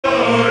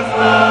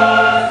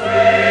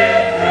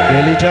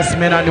just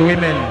men and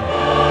women.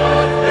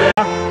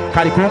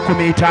 Kali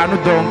kunkumi itanu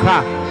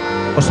donka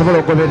osobola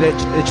okugobera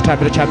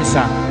ekitambiro kya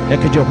misa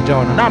ekijja okujja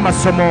wano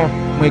n'amasomo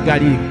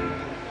mwegali.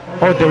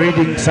 All the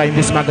readings are in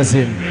this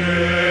magazine.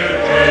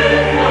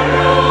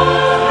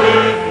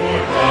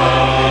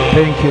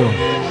 Thank you.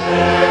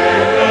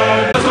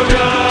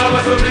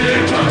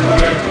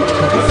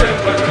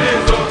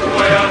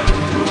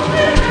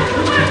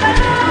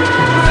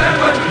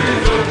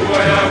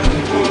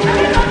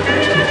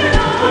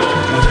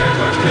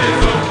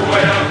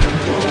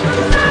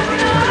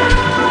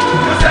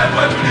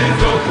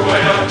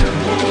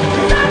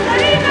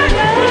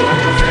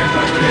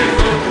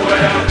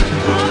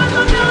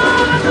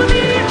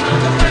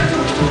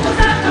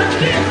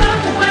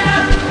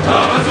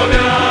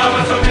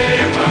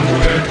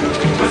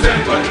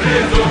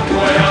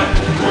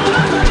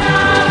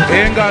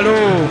 Engalo.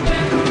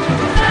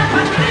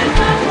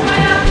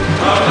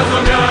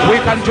 We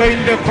can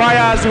join the choir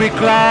as we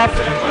clap.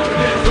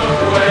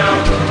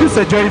 It's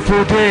a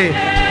joyful day.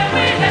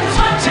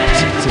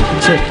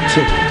 Check.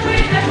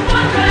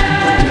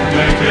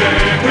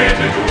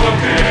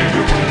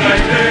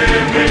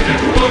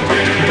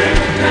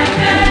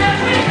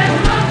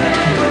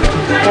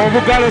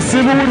 Obugalo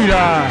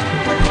sibuulira.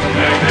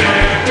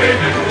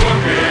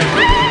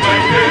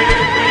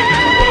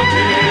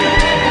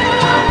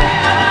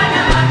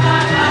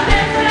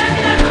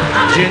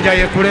 Jinja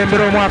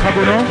yekulembera omwaka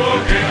guno.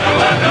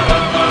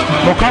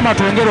 Mukama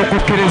twongere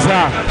okukkiriza.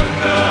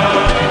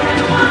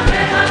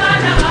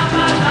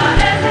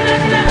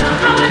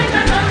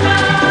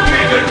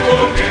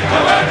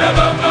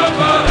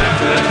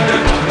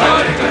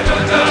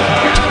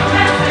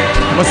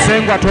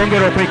 Musengwa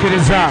twongere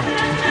okwikiriza.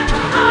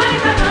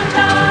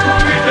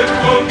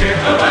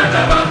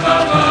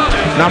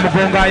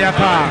 Namugonga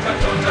ayaka.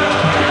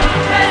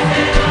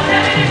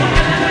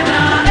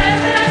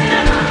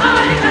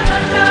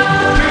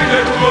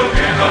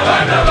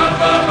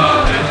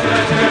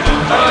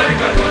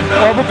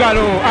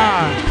 Obugalo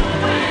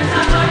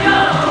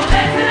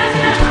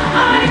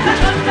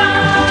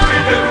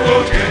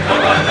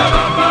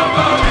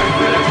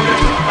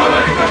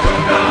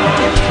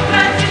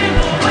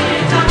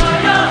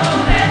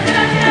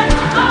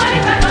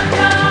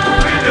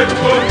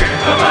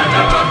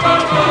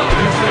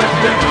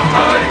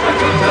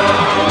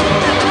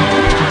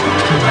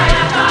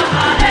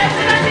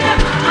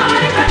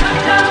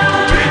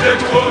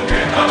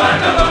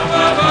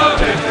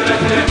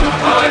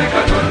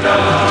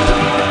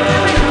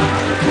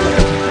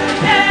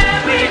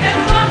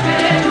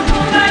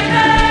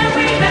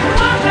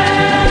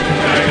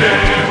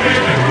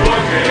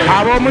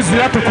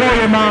ab'omuzira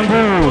tukooye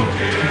mangu.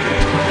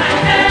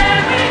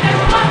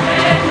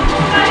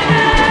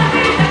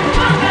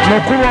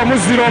 Mukulu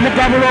omuzira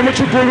omugabula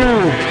omukigulu.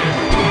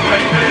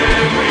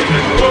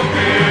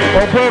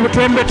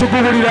 Ogw'ebutembe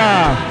tugubulira.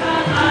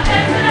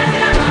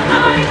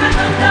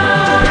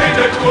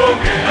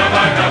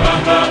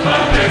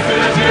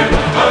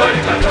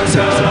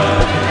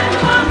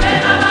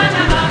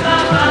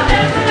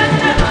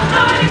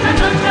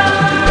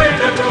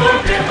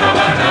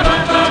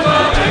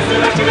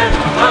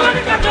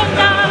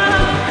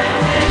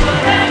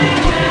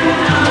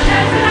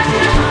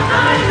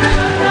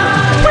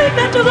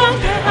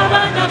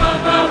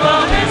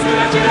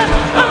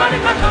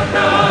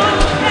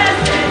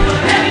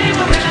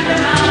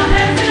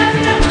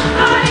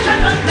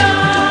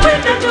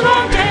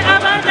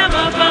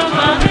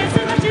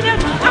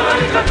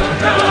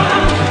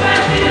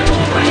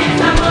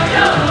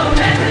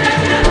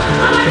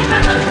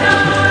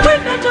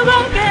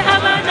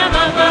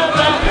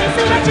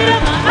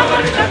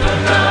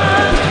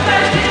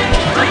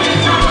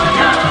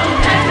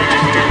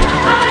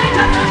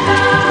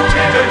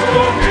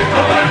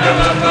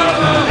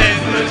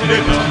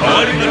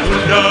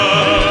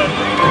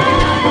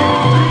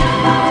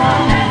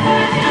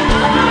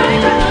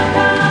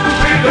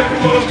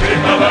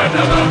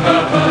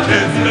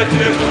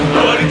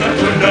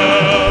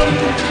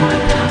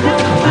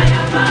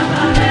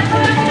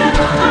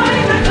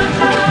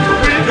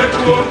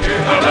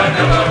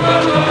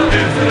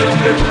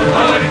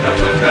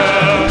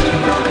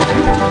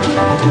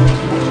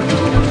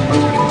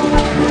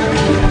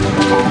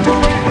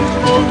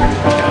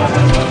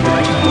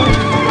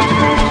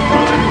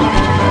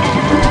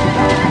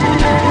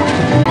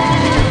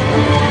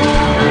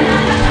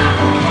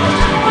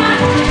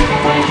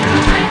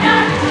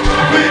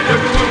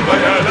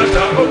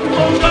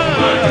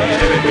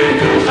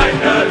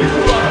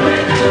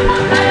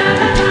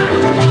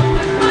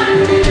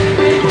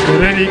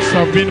 Relics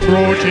have been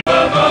brought in.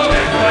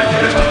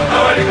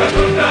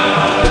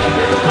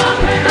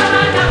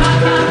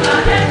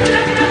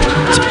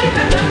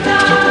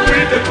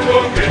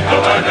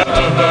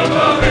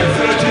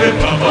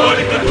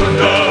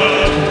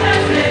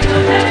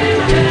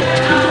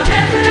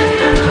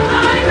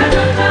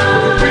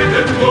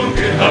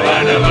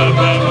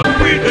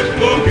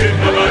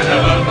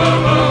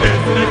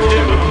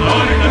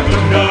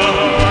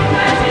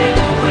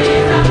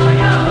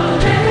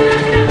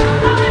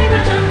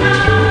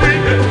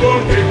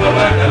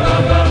 Bye.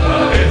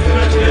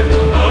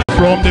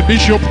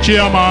 Bishop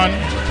Chairman,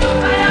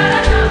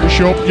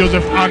 Bishop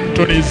Joseph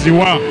Anthony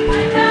Ziwa.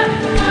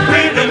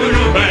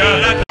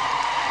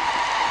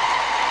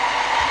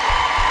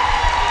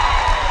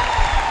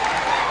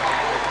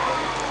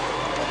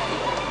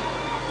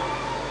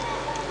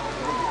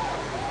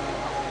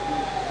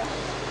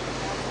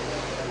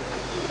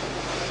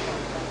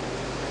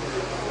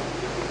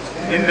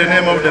 In the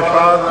name of the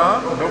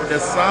Father, and of the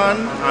Son,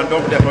 and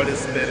of the Holy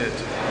Spirit.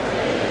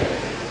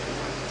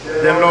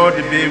 The Lord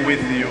be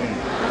with you.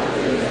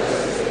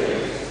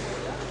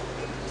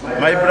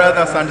 My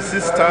brothers and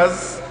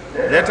sisters,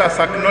 let us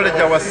acknowledge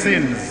our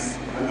sins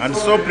and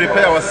so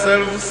prepare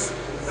ourselves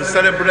to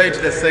celebrate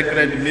the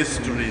sacred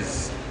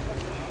mysteries.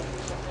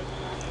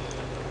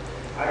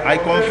 I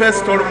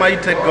confess to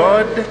Almighty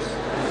God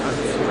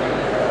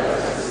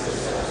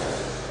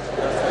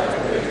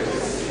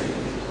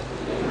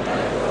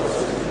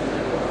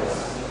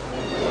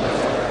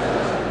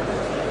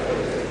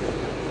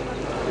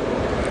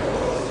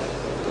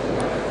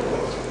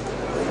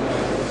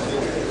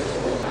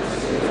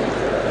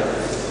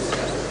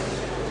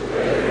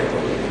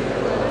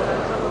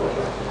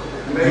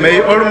May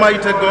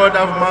Almighty God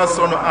have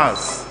mercy on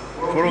us,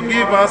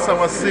 forgive us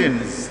our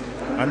sins,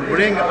 and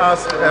bring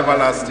us to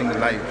everlasting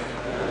life.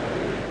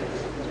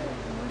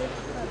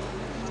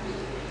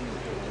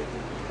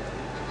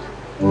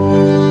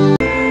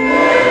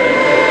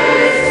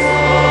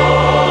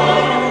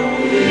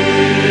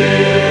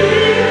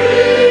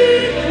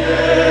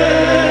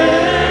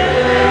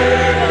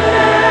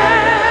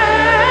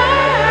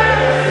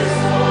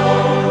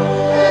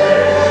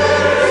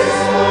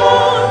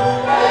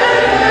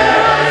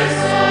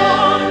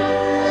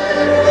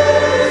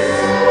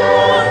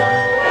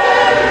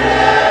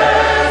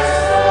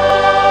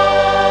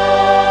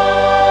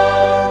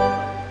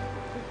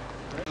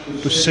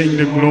 To sing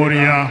the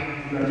Gloria,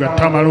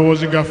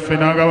 gatamalozi gaffe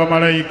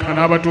n'agabamalayika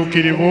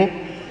n'abatuukirivu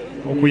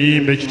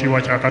okuyimba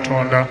ekitiibwa kya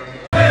Katonda.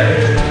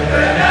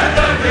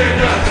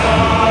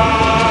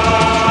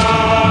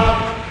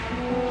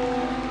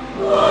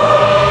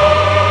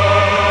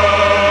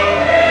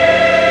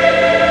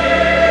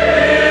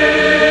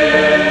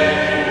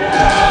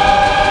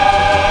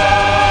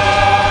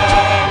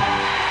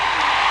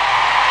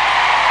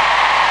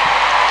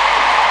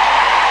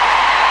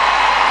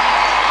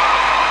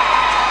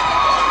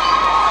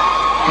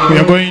 We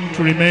are going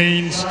to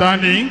remain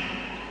standing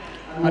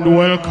and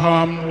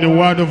welcome the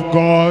Word of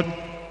God,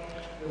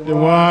 the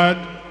Word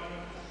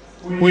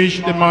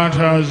which the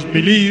martyrs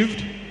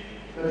believed,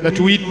 that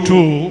we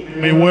too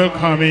may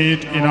welcome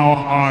it in our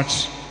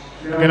hearts.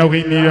 Tugenda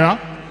kuyimira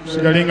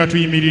tusigale nga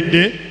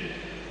tuyimiridde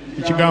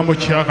ekigambo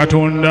kya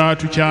Katonda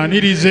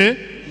tukyanirize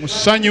mu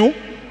ssanyu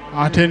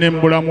ate ne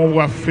mu bulamu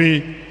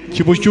bwaffe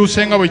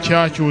kibukyuse nga bwe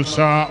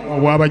kyakyusa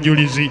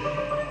obw'abajulizi.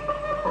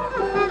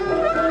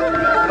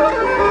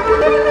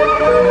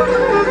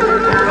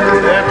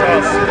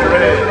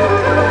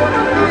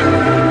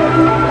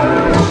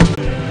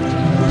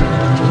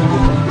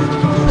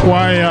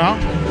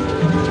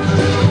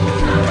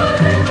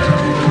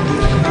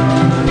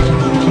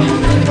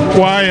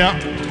 Choir.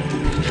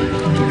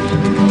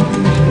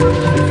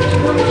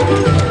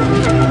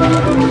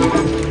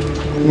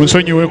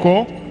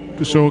 Munsonyiweko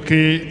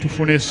tusooke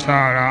tufune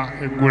essaala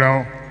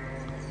eggulawo.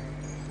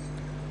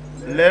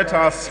 Let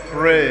us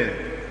pray.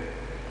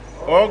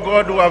 O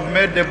God, who have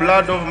made the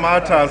blood of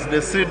martyrs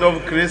the seed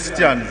of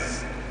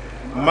Christians,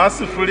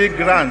 mercifully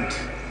grant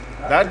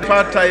that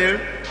fertile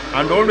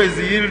and always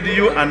yield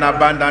you an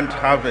abundant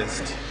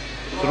harvest.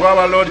 Through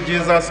our Lord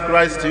Jesus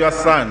Christ, your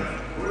Son,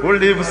 who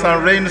lives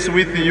and reigns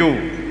with you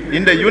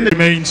in the unity.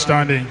 Remain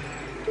standing.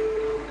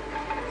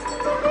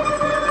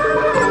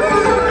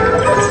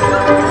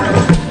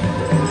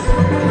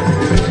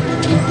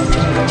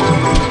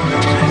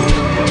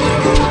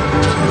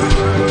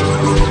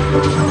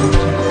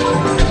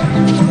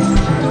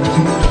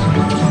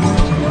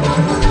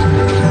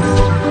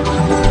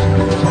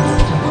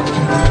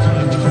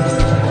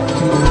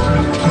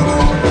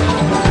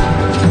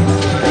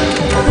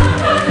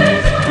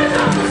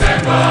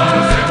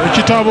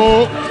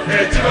 Ekitabo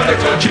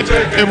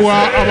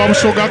kiteekebwa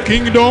ababusoga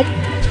Kingdom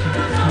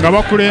nga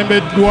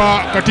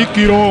bakulembeddwa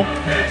Katikkiro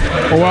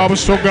owa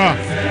Busoga.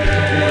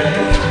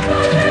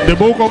 The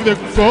book of the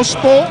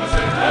Gospel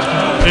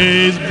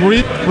is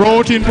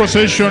brought in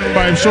procession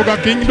by Busoga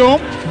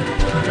Kingdom,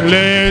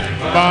 led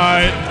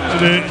by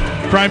the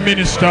Prime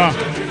Minister.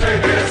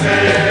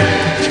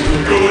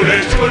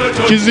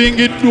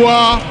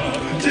 Kizingiddwa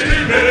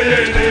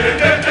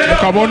mu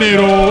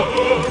kabonero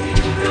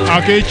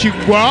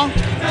ak'ekiggwa.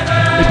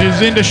 It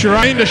is in the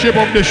shrine, the shape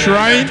of the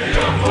shrine,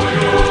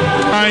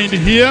 and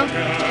here,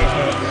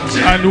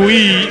 and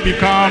we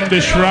become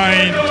the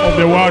shrine of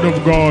the Word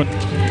of God.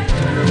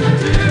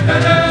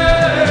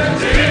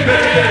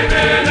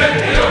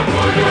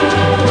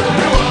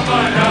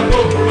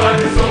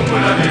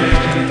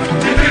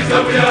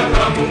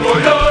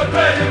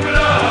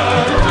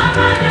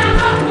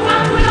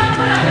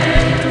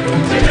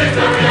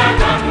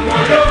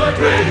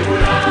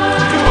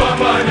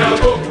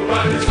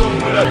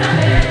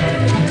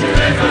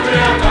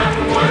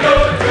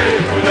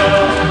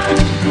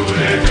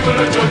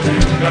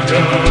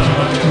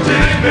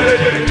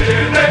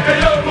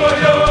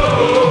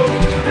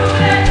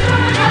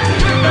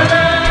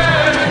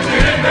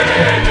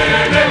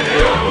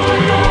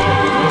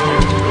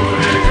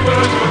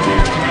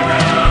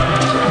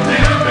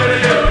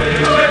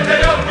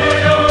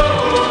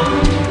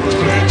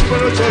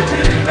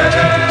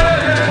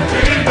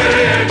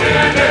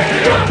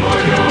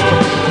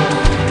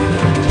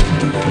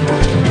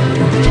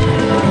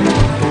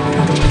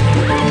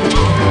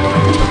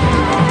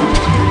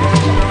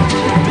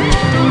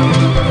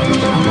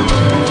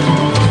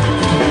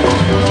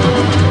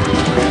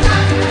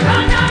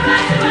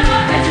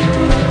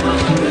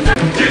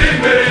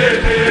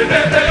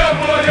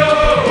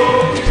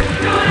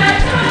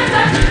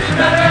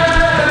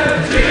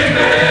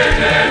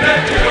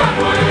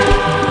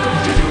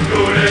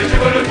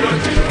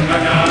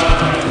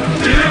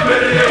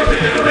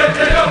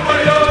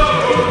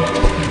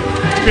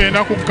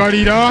 tugenda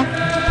kuggalira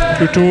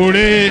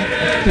tutuule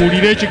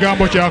tuwulire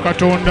ekigambo kya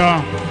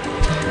Katonda.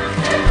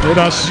 Let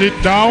us sit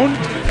down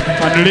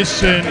and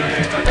listen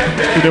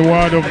to the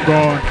word of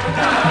God.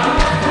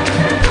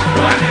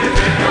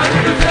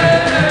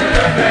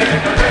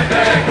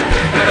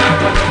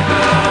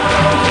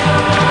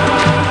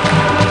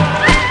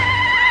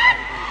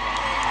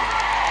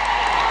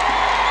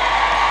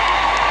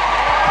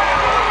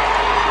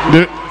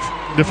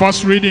 The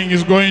first reading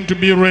is going to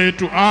be read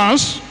to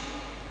us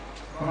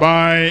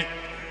by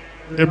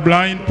a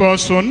blind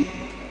person,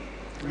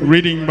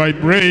 reading by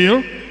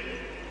Braille,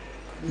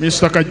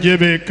 Mr.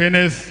 Kajebe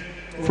Kenneth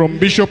from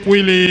Bishop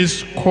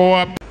Willie's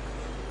Co-op.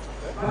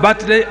 But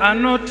they are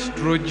not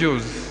true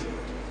Jews.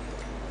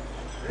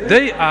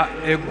 They are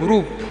a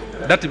group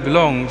that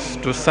belongs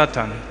to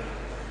Satan.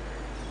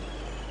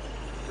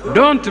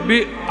 Don't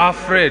be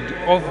afraid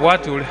of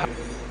what will happen.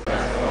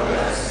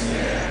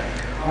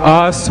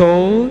 Our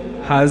soul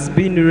has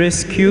been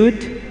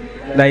rescued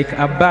like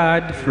a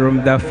bird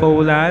from the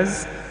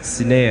fowler's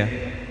snare.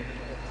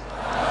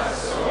 Our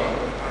soul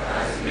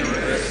has been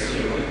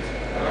rescued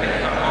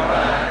like a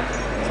bird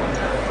from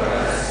the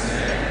fowler's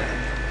snare.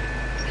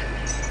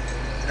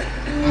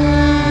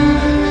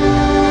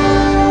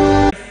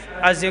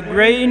 As a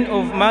grain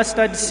of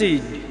mustard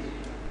seed,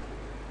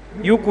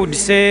 you could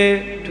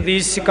say to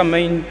this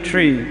sycamore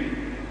tree,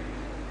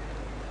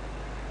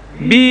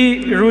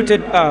 be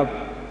rooted up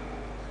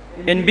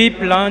and be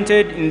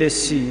planted in the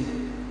sea,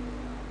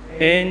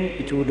 and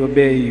it would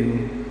obey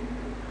you.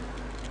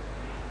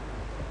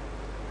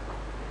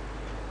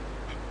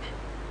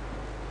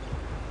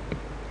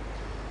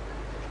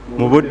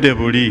 Mu budde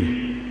buli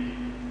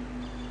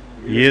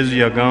Yesu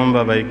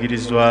yagamba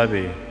abayigirizwa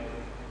be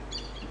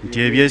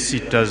nti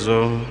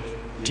ebyesittazo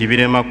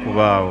tibirema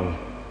kubaawo,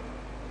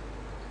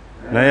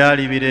 naye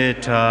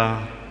alibireeta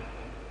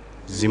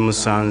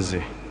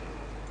zimusanze.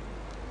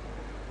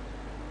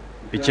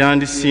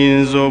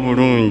 Ekyandisinze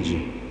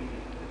obulungi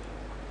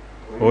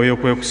oyo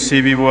kwe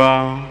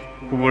kusibibwa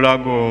ku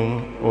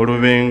bulago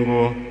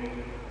olubengo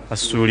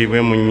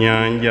asuulibwe mu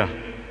nnyanja,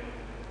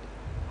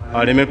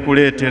 aleme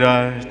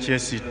kuleetera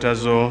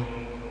kyesittazo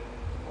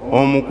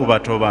omu ku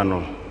bato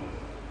bano.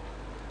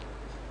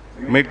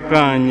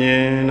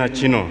 Mwekkaanye na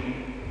kino,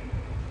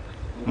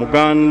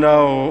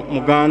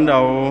 muganda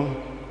wo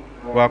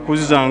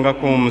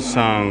bw'akuzzangako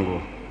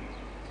omusango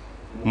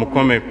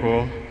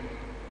mukomeko.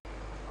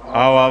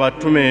 Awo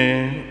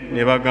abatume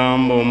ne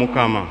bagamba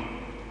Omukama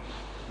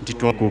nti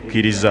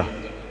tukukkiriza.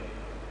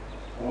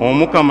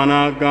 Omukama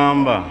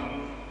n'agamba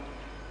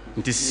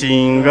nti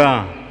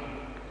singa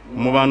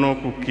muba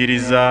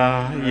n'okukkiriza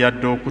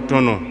yadde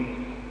okutono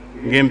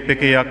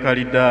ng'empeke ya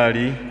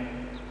kalidaali,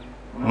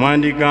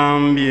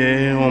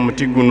 mwandigambye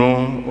omuti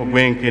guno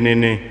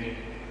ogw'enkenene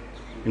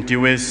nti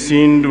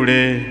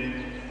weesindule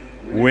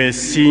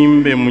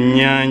weesimbe mu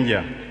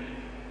nnyanja,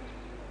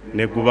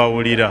 ne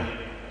gubawulira.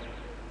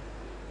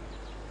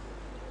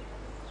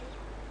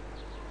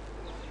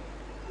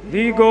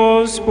 The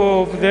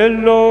Gospel of the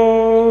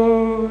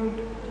Lord.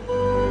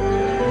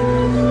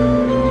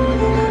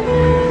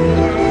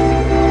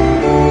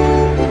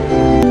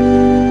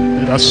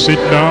 Let us sit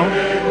down.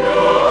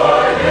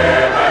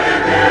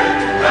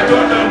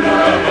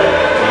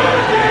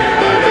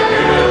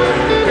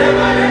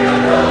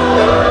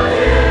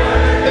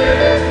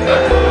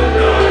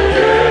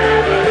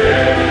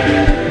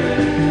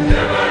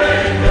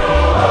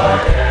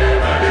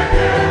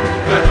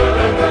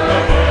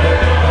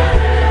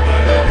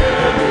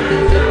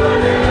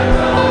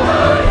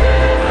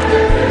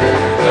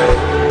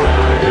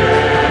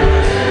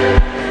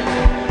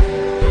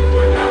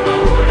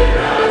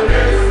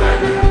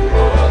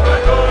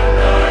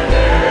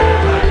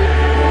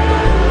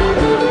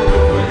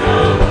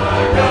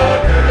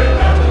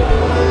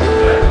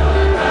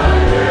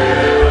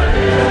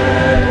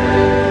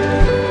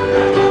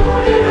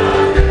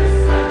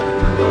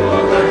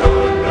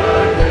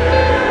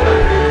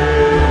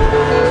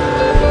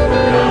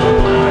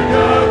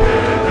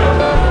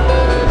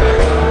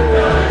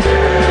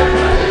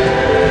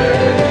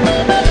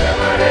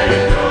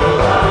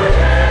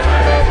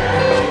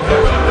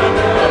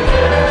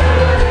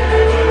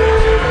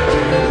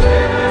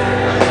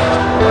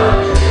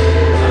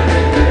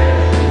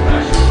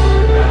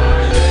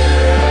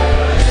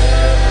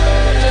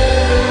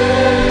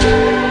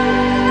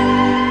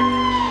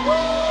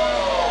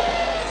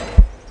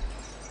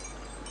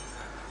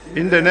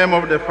 In the name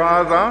of the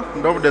Father,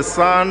 and of the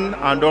Son,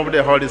 and of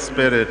the Holy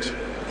Spirit.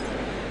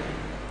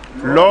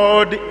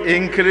 Lord,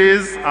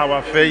 increase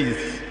our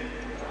faith.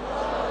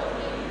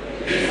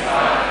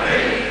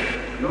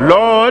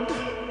 Lord,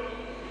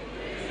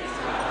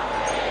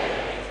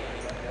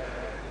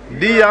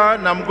 dear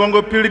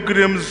Namgongo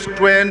Pilgrims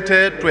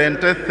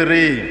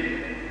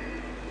 2023,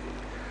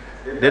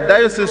 the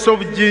Diocese of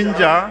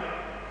Jinja,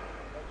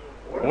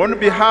 on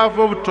behalf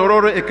of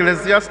Tororo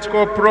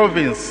Ecclesiastical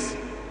Province,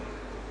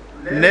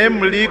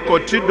 namely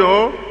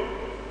Kotido,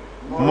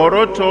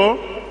 Moroto,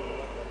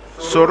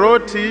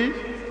 Soroti,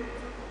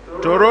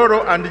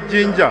 Tororo and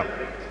Jinja,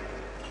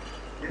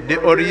 the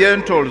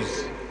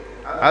Orientals,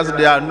 as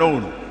they are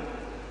known,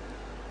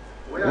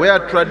 where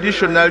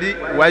traditionally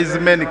wise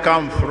men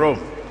come from.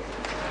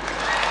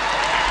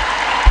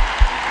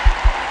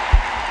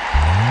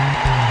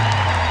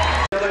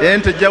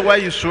 Ente jawa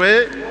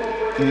iswe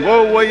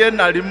ngowo ye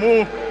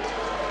nalimu.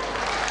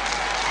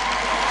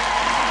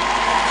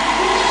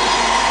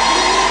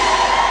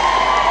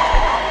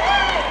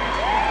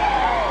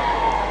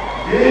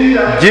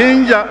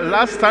 Jinja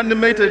last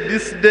animated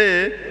this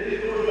day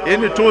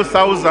in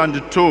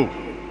 2002,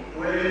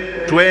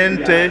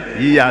 20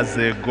 years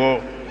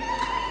ago.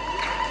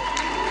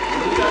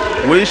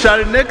 We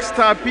shall next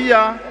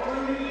appear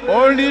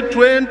only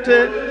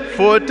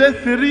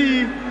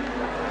 2043.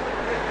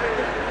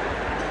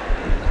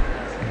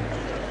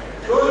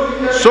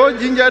 So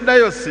Jinja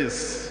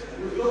Diocese,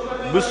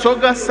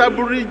 Busoga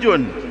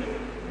sub-region,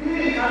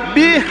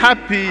 be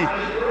happy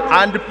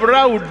and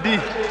proud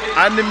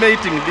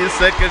animating this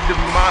second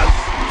mass.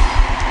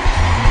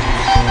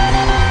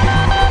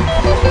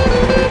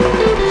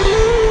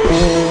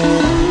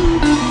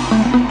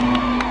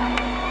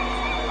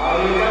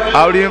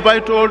 I'll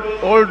invite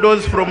all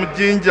those from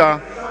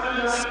Jinja,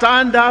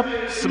 stand up,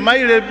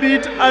 smile a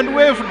bit, and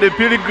wave the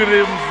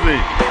pilgrims.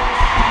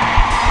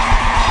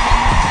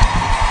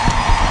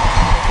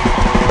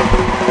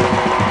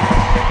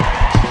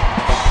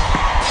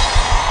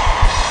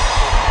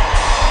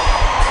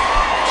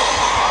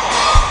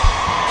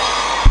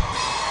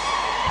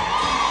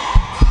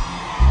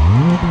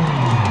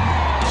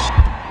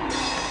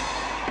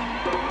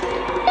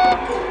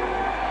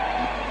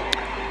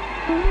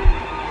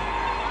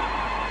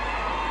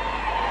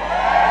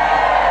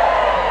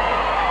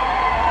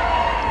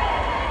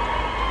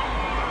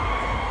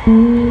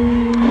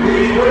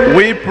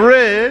 We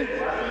pray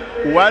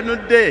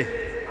one day,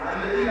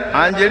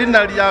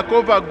 Angelina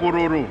Liakova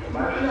Gururu,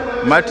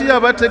 Matia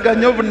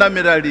Bateganyov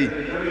Namirali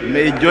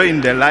may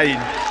join the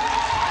line.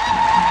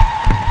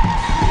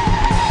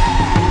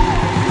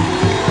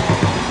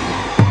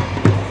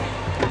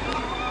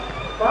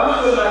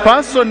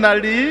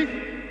 Personally,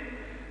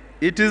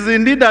 it is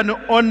indeed an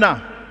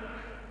honor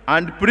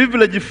and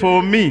privilege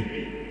for me,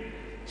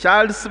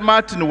 Charles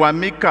Martin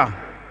Wamika,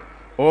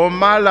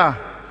 Omala,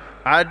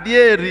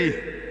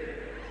 Adieri,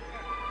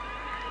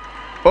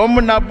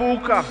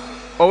 Omunabuka,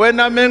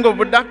 Owena Mengo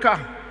Budaka,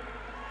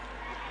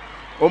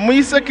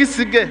 Omuise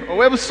Kisige,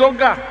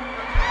 Owebusoga,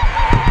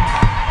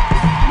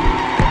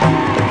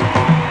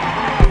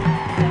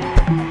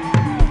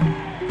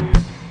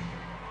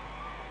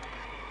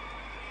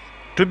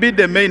 to be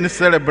the main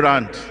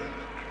celebrant.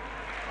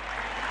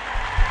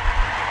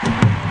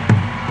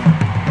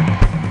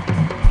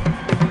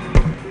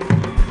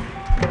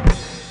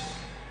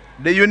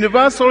 The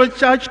Universal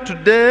Church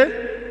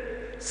today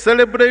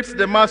celebrates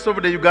the Mass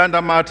of the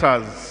Uganda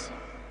Martyrs.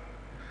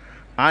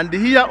 And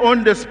here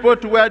on the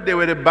spot where they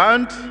were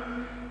burnt,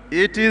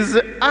 it is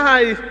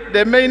I,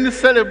 the main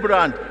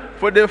celebrant,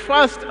 for the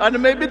first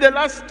and maybe the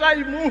last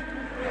time.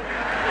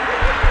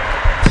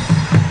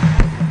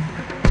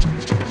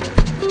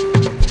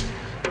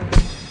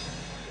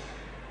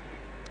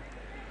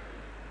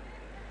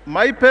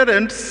 My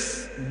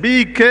parents,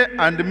 BK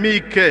and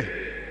Mike,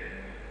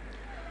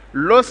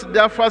 lost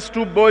their first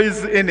two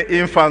boys in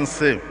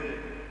infancy.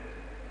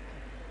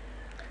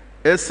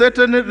 A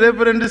certain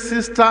Reverend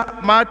Sister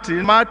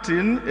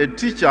Martin, a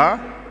teacher,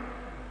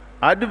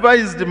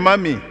 advised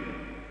Mommy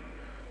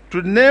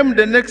to name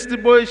the next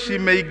boy she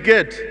may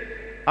get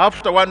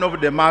after one of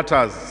the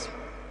martyrs.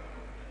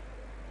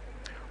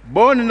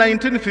 Born in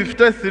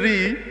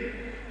 1953,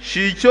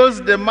 she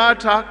chose the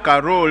martyr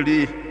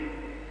Karoli.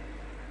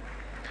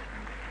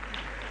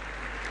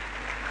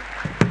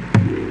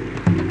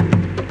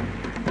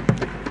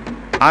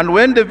 And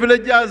when the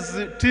villagers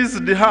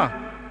teased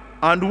her,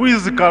 and who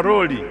is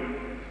Karoli,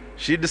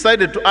 she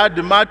decided to add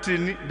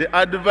Martin, the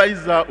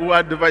advisor who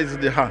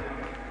advised her.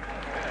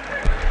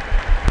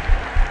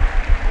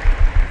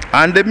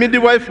 And the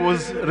midwife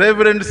was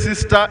Reverend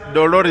Sister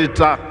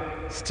Dolorita,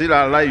 still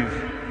alive.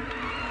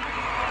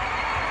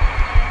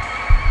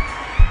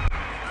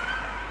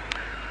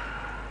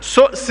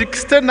 So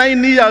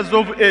 69 years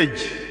of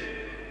age,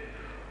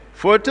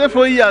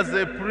 44 years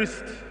a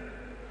priest,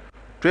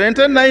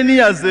 29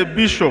 years a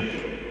bishop.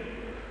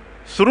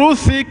 Through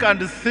thick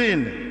and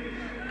thin,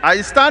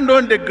 I stand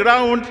on the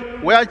ground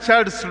where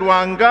Charles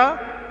Lwanga,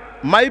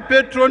 my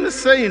patron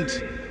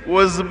saint,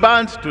 was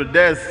burnt to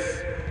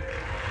death.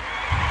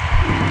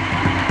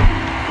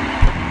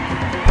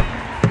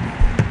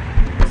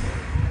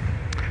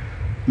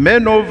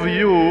 Many of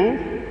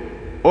you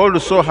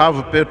also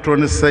have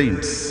patron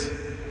saints,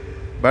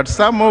 but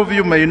some of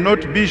you may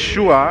not be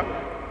sure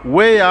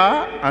where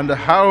and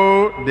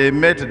how they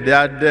met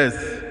their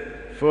death.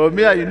 For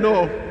me, I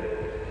know.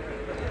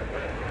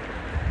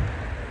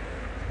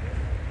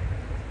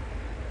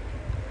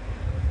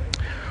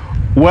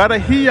 We are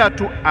here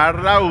to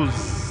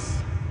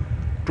arouse,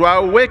 to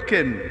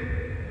awaken,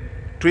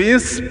 to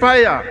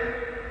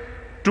inspire,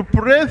 to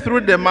pray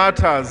through the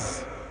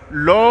martyrs.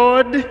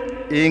 Lord,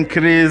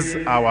 increase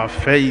our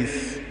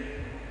faith.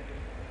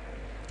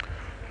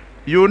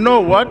 You know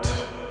what?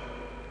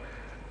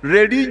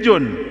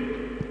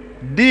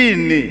 religion,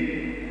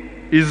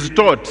 dini, is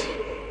taught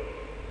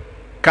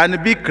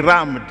can be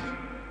crammed,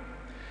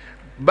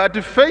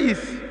 but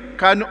faith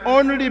can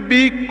only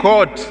be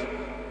caught.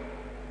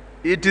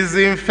 It is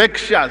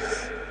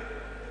infectious.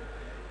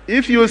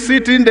 If you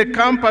sit in the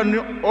company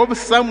of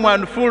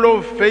someone full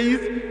of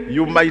faith,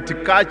 you might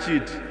catch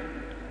it.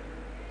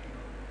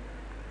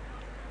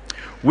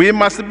 We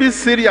must be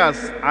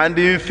serious and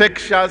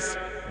infectious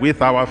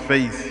with our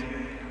faith.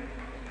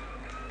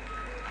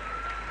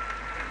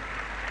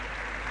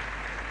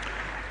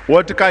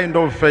 What kind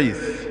of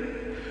faith?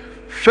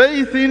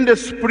 Faith in the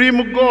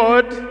Supreme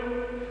God,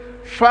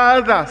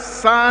 Father,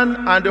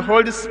 Son, and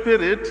Holy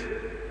Spirit,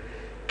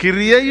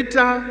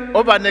 creator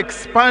of an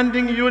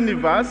expanding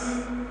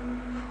universe,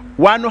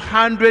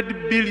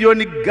 100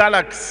 billion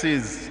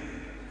galaxies.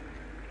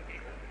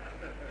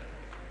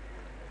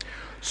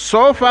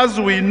 So far as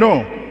we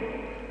know,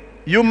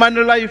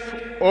 human life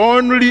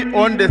only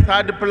on the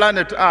third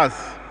planet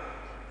Earth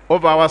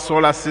of our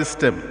solar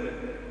system.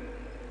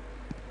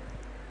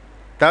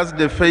 That's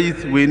the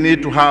faith we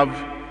need to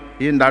have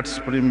in that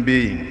Supreme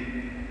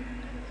Being.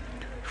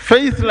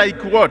 Faith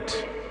like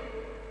what?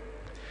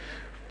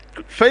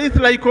 Faith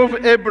like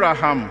of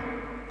Abraham.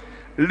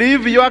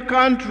 Leave your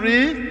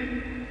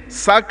country,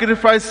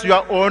 sacrifice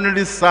your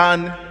only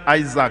son,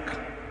 Isaac.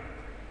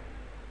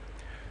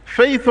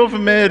 Faith of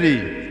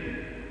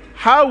Mary.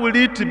 How will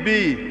it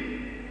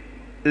be?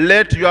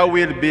 Let your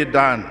will be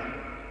done.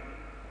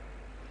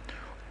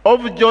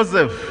 Of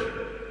Joseph.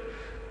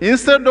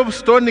 Instead of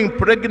stoning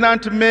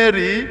pregnant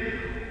Mary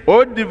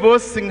or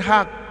divorcing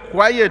her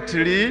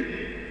quietly,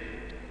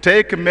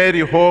 take Mary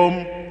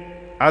home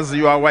as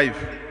your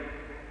wife.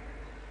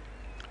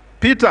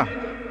 Peter,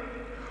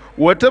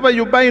 whatever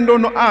you bind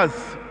on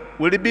earth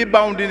will be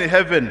bound in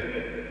heaven.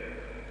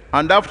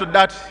 And after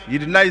that, he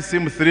denies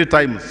him 3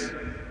 times.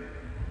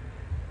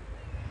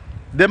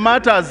 The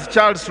Martyrs,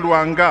 Charles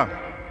Lwanga.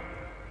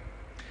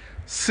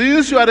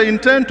 Since you are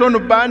intent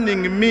on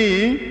burning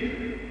me,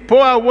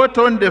 pour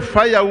water on the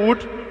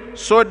firewood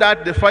so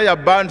that the fire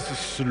burns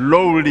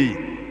slowly.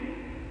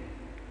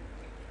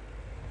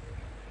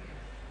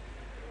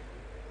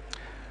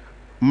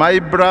 My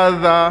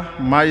brother,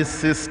 my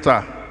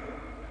sister,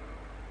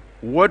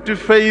 what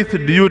faith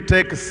do you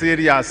take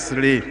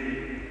seriously?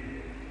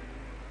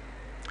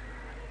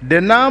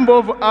 The number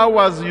of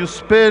hours you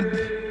spend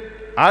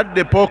at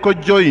the Poco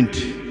joint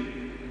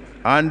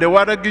and the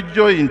Waragi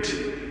joint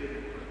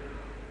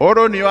or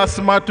on your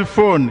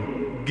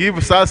smartphone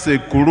gives us a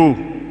clue.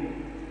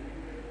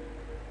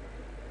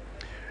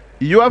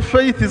 Your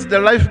faith is the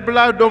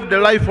lifeblood of the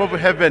life of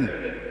heaven.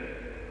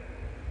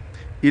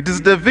 It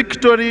is the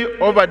victory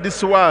over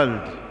this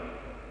world.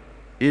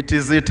 It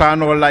is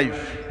eternal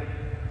life.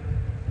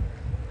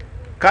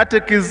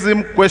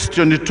 Catechism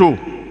question 2.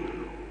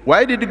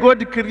 Why did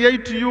God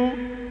create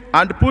you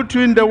and put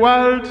you in the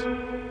world?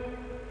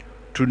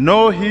 To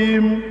know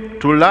him,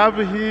 to love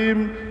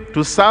him,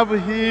 to serve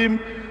him,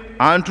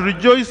 and to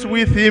rejoice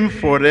with him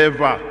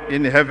forever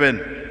in heaven.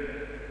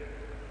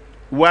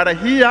 We are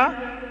here,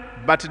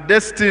 but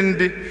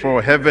destined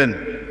for heaven.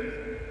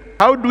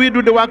 How do we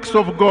do the works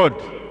of God?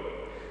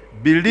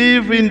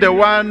 Believe in the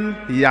one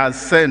he has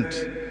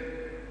sent,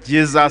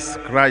 Jesus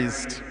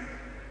Christ.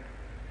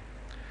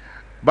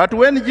 But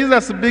when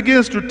Jesus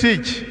begins to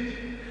teach,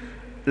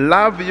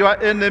 love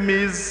your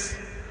enemies,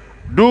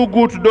 do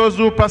good to those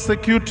who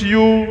persecute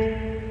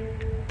you,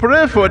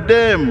 pray for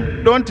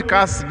them, don't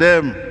curse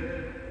them.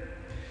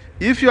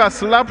 If you are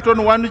slapped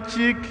on one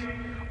cheek,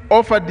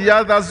 offer the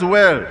other as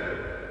well.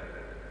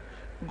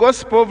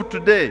 Gospel of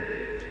today.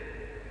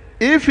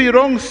 If he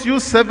wrongs you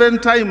 7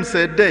 times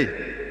a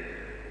day,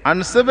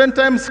 and 7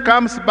 times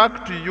comes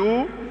back to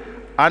you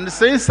and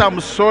says, I'm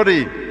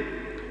sorry,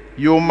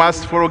 you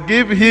must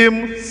forgive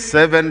him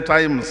 7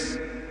 times.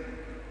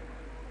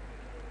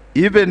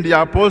 Even the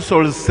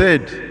apostles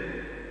said,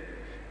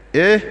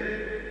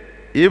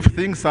 if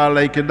things are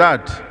like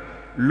that,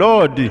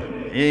 Lord,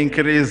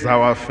 increase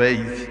our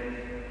faith.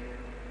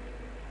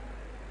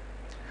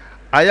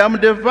 I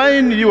am the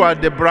vine, you are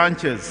the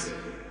branches.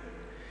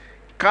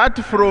 Cut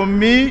from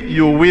me,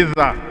 you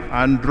wither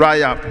and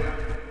dry up.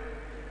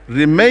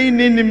 Remain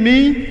in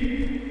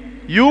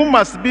me, you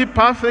must be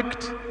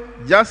perfect,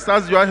 just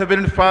as your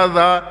heavenly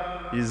Father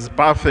is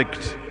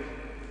perfect.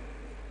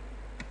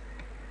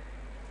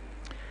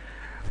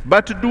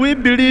 But do we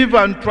believe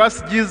and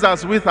trust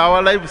Jesus with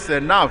our lives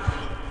enough?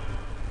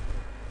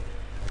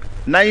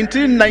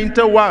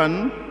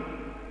 1991,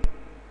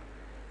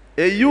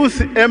 a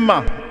youth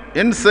Emma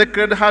in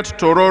Sacred Heart,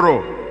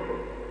 Tororo,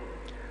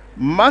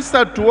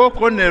 mastered to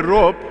walk on a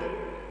rope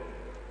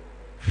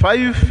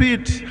 5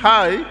 feet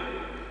high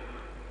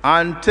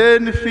and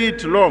 10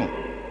 feet long.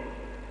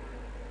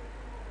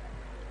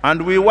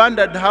 And we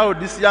wondered how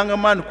this young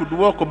man could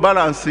walk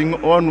balancing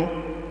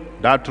on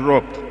that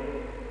rope.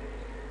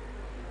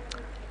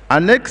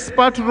 An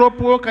expert rope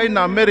walker in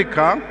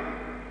America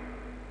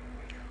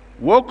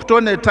walked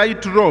on a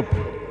tight rope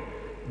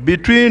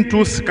between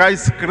 2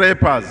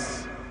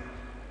 skyscrapers.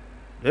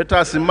 Let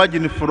us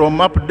imagine from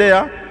up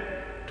there,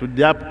 to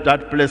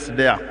that place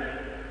there.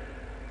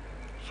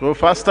 So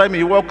first time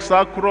he walks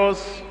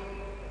across,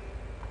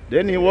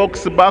 then he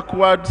walks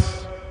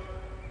backwards.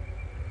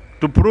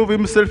 To prove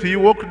himself, he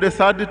walked the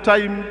third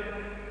time.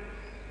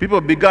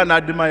 People began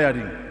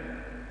admiring.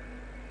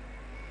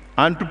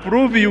 And to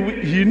prove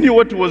he knew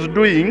what he was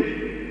doing,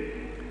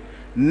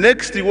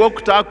 next he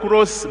walked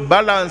across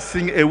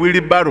balancing a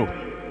wheelbarrow.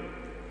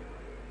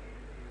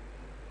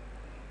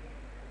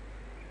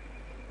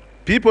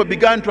 People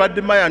began to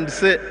admire and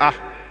say,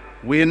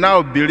 we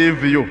now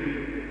believe you.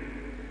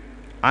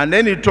 And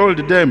then he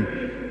told them,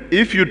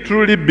 if you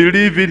truly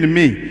believe in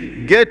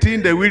me, get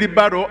in the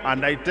wheelbarrow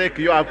and I take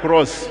you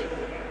across.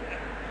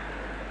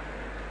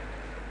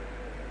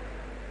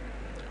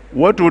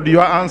 What would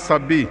your answer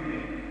be?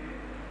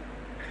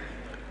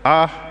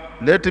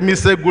 Let me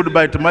say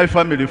goodbye to my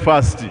family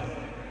first.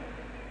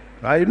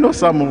 I know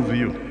some of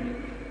you.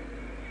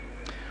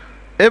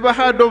 Ever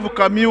heard of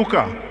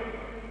Kamyuka?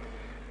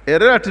 A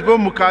relative of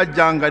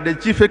Mukajanga, the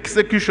chief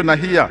executioner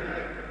here.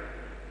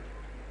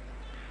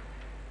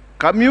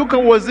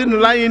 Kamyuka was in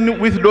line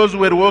with those who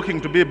were working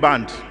to be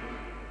burned.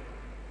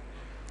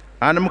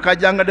 And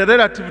Mukajanga, the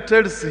relative,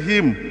 tells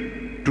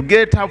him to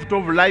get out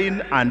of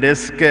line and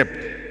escape.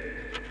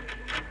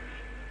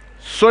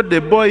 So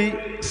the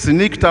boy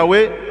sneaked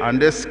away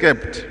and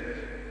escaped.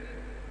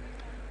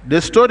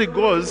 The story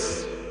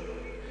goes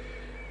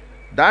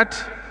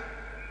that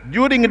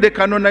during the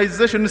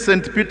canonization of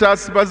St.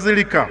 Peter's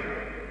Basilica,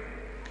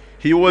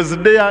 he was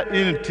there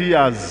in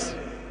tears.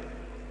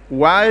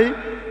 Why?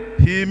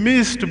 He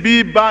missed to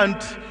be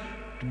burnt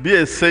to be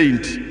a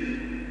saint.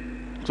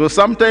 So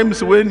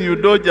sometimes when you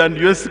dodge and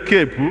you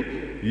escape,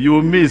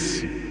 you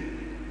miss.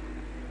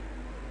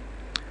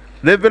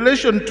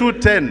 Revelation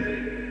 2:10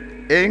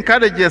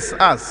 encourages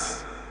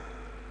us,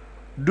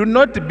 do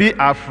not be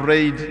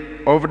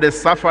afraid of the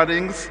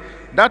sufferings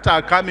that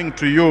are coming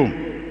to you.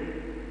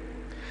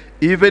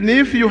 Even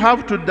if you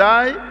have to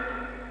die,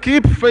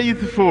 keep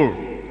faithful,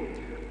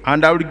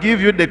 and I will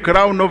give you the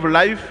crown of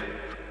life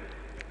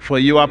for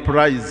your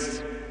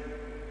prize.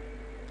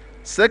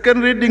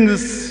 Second reading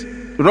is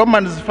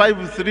Romans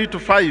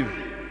 5:3-5.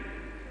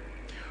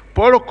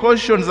 Paul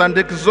cautions and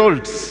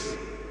exalts,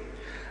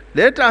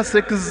 let us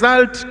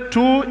exult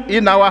too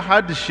in our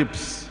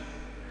hardships,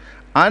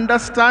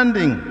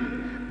 understanding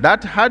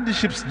that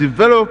hardships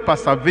develop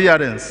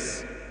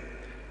perseverance.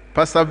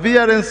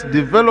 Perseverance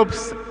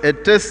develops a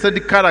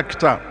tested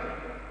character,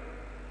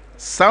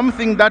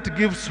 something that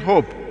gives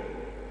hope,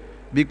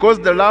 because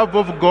the love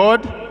of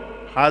God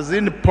has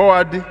been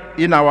poured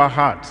in our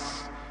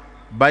hearts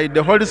by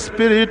the Holy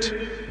Spirit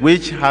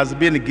which has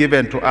been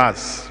given to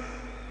us.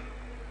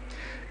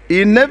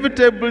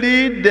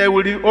 Inevitably, there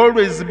will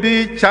always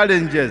be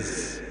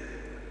challenges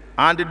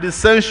and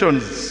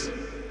dissensions.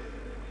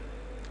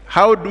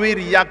 How do we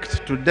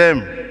react to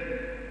them?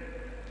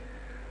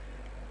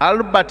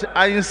 Albert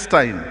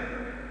Einstein,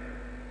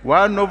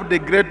 one of the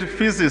great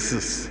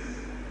physicists,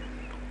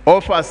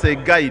 offers a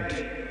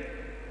guide.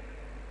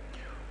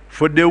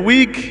 For the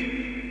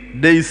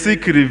weak, they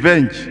seek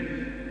revenge.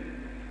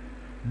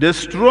 The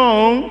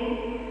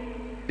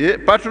strong,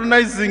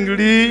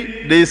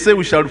 patronizingly, they say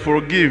we shall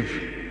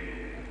forgive.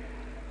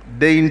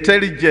 The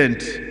intelligent,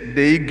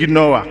 they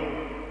ignore.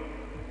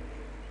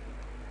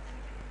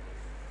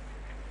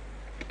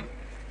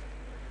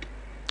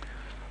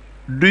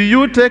 Do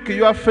you take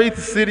your faith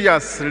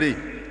seriously?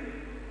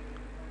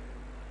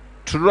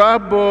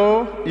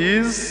 Trouble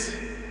is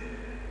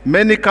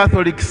many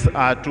Catholics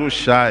are too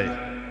shy.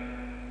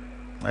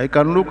 I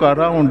can look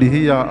around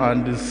here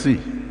and see.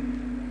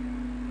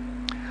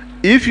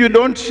 If you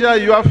don't share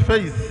your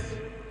faith,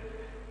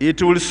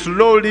 it will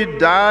slowly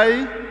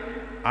die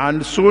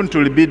and soon it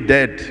will be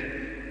dead.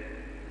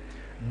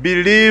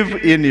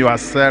 Believe in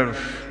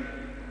yourself.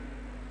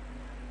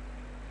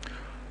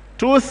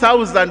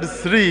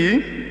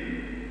 2003,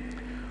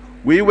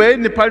 we were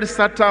in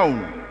Palisa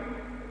town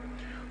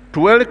to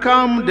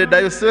welcome the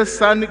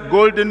Diocesan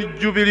Golden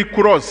Jubilee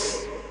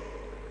Cross.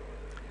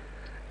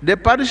 The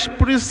parish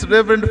priest,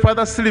 Reverend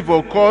Father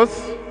Silver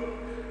Okoth,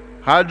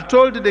 had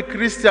told the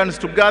Christians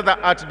to gather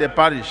at the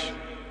parish.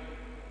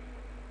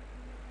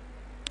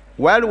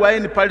 While we were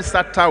in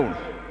Palisa town,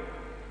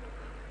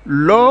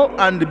 lo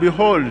and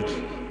behold,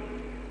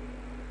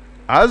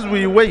 as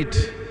we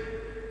wait,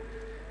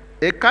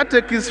 a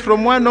catechist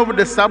from one of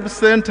the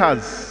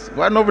sub-centers,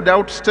 one of the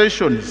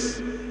outstations,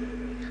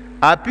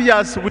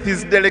 appears with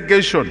his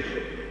delegation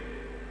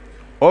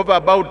of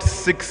about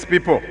 6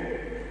 people.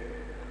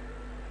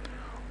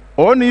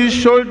 On his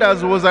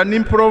shoulders was an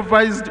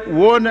improvised,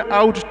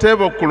 worn-out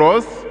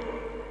tablecloth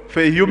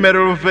for a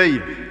humeral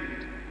veil.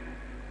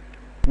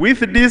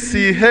 With this,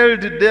 he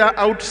held their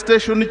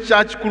outstation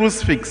church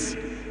crucifix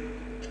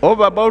of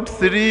about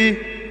 3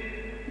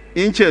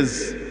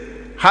 inches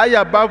high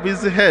above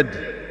his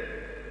head.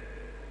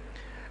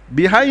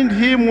 Behind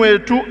him were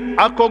 2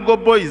 Akogo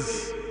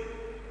boys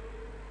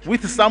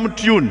with some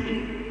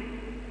tune.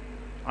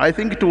 I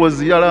think it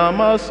was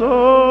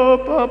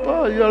Yalamaso,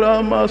 Papa,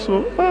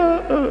 Yalamaso.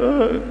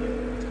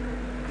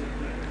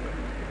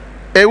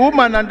 A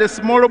woman and a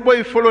small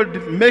boy followed,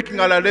 making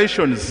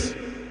relations.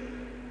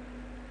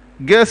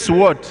 Guess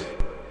what?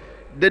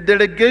 The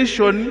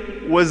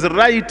delegation was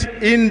right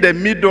in the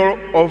middle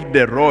of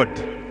the road.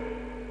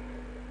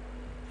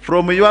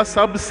 From your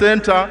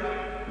sub-center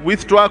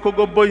with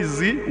Twakogo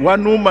boys,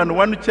 one woman,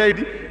 one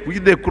child,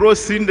 with the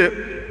cross in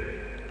the...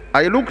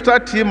 I looked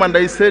at him and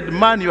I said,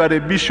 man, you are a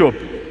bishop.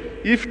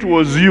 If it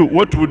was you,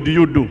 what would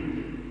you do?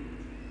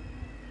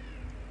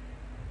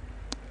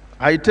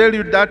 I tell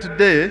you that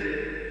day,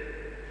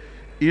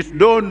 it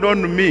dawned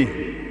on me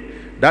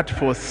that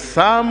for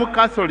some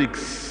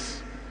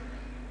Catholics,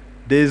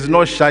 there is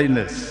no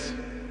shyness.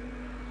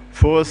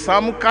 For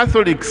some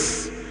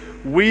Catholics,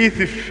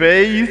 with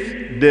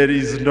faith, there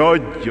is no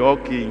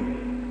joking.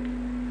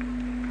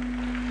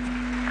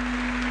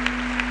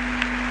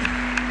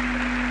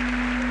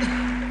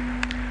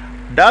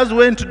 That's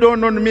when it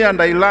dawned on me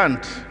and I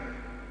learned.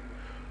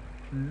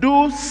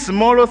 Do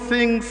small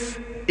things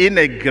in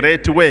a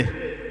great way.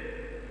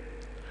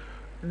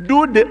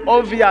 Do the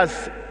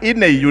obvious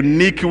in a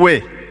unique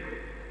way.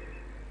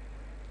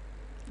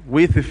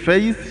 With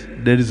faith,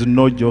 there is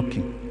no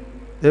joking.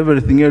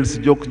 Everything else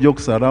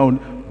jokes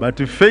around, but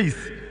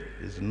faith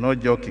is no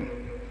joking.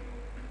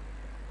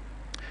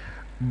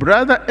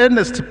 Brother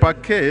Ernest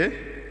Paquet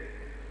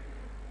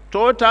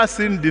taught us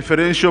in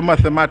differential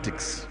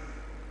mathematics.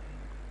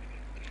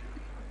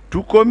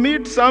 To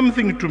commit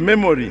something to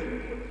memory,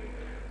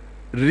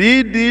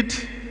 read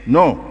it,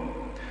 no.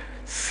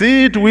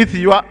 See it with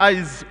your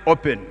eyes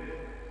open.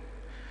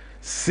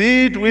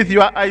 See it with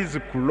your eyes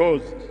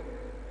closed.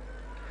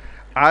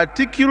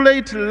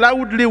 Articulate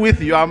loudly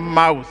with your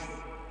mouth.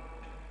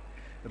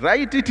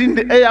 Write it in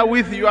the air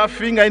with your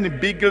finger in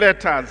big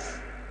letters.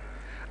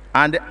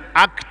 And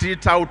act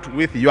it out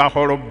with your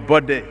whole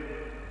body.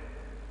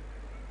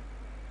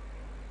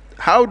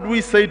 How do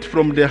we say it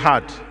from the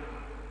heart?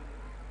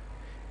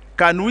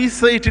 Can we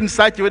say it in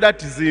such a way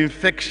that is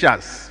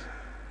infectious?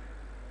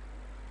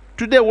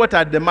 Today, what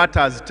are the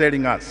martyrs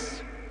telling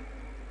us?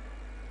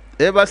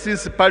 Ever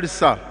since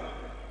Palisa,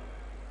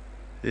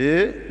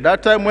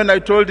 that time when I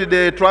told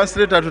the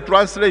translator to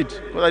translate,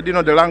 because I didn't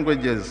know the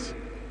languages,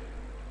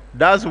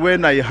 that's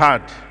when I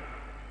heard,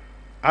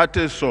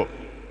 Ateso,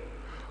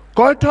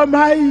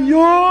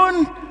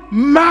 Kotomayun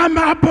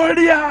Mama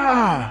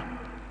Polia.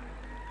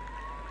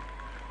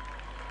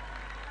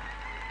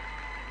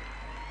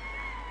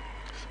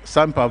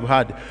 Some have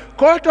heard,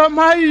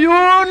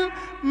 Kotomayun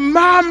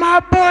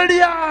Mama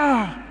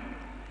Polia.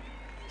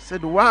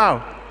 Said,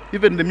 wow,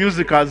 even the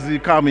music has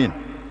come in.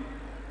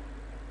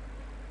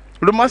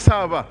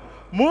 Lumasaba,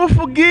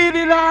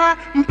 Mufugirila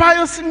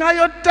Mpayo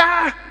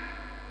Sinayota.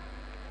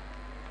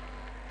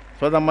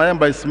 Father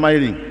Mayamba is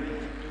smiling.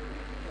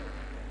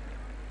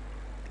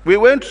 We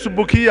went to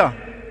Bukia,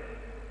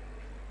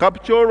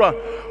 Kapchora.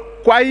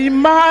 Kwa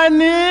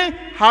imani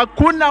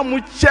hakuna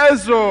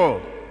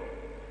mchezo.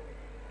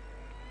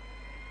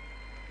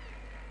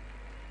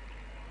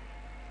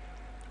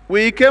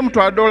 We came to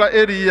Adola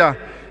area.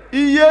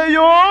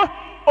 Iyeyo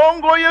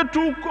ongo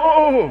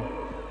yetuko.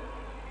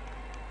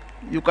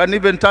 You can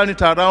even turn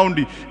it around.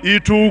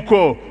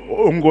 Ituko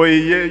ongo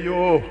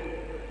iyeyo.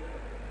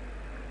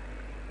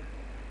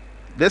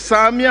 The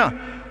Samia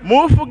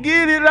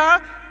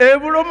mufugirira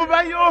ebulomu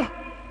bayo.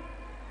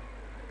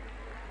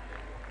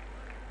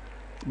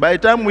 By the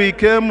time we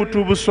came to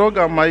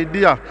Busoga, my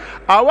dear,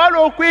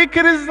 awalo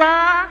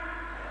kwikiriza.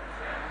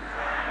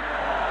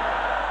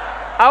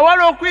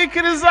 Awalo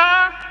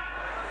kwikiriza.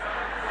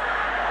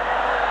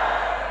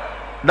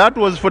 That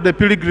was for the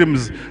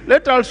pilgrims.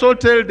 Let us also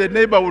tell the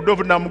neighborhood of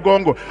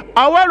Namugongo,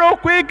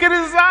 awalo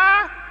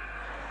kwikiriza.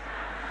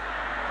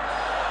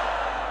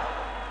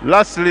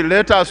 Lastly,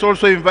 let us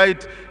also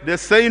invite the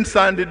saints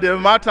and the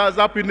martyrs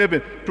up in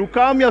heaven to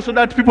come here so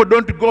that people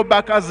don't go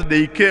back as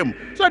they came.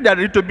 So they are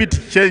a little bit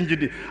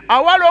changed.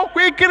 Awalo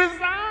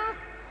kwikiriza.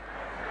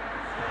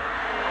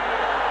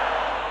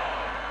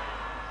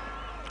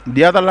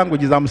 The other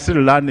languages I'm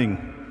still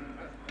learning.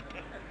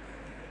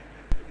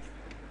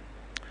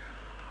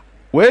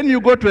 When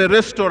you go to a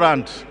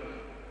restaurant,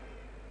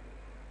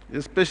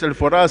 especially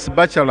for us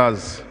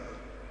bachelors,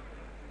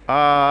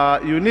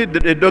 you need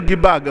a doggy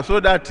bag so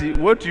that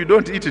what you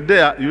don't eat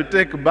there, you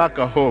take back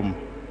home.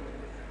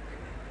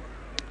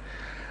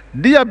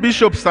 Dear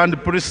bishops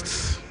and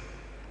priests,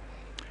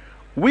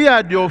 we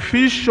are the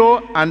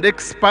official and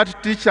expert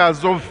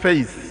teachers of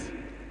faith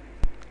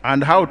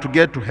and how to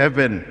get to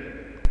heaven.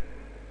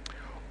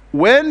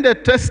 When the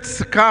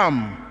tests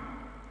come,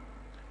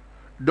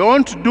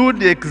 don't do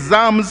the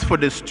exams for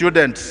the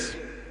students.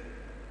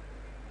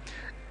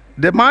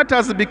 The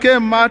martyrs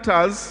became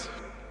martyrs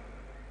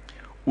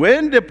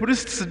when the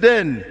priests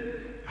then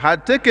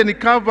had taken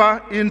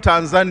cover in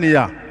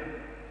Tanzania.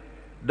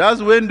 That's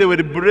when they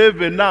were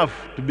brave enough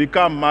to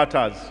become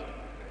martyrs.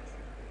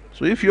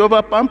 So if you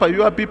overpamper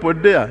your people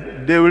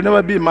there, they will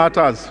never be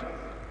martyrs.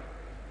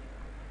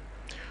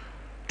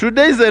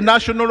 Today is a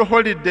national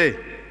holiday.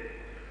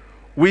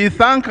 We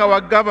thank our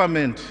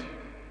government,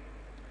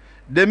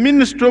 the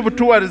Ministry of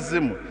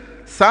Tourism,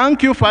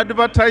 Thank you for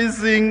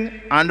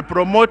advertising and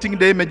promoting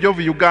the image of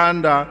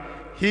Uganda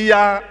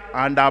here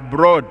and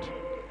abroad.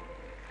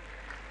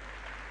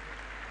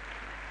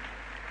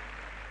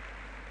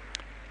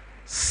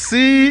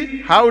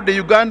 See how the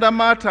Uganda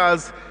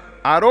Martyrs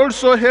are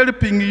also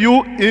helping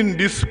you in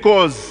this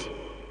cause.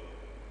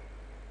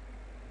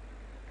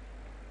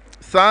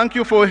 Thank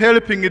you for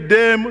helping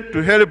them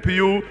to help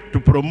you to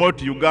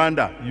promote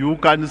Uganda. You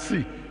can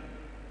see.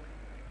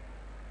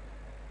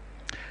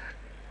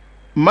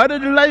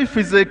 Married life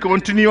is a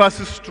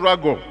continuous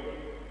struggle.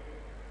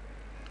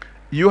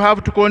 You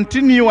have to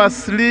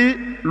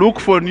continuously look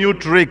for new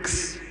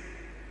tricks.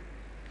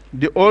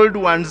 The old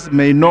ones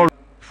may not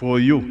for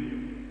you.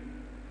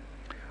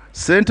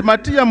 Saint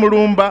Matia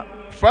Mulumba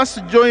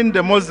first joined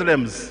the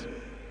Muslims,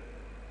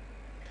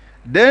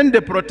 then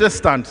the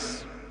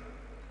Protestants.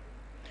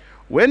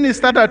 When he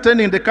started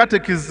attending the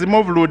Catechism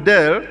of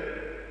Ludel,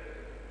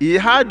 he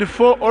had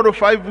 4 or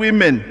 5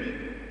 women,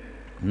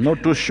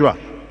 not too sure.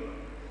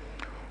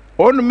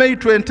 On May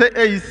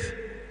 28th,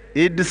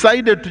 he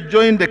decided to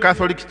join the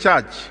Catholic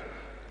Church.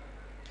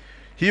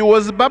 He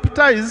was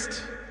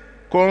baptized,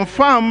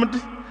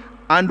 confirmed,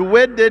 and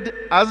wedded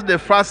as the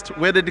first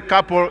wedded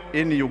couple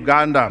in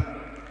Uganda.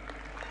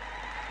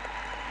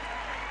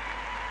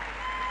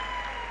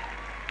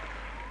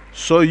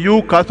 So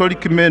you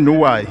Catholic men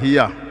who are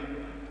here,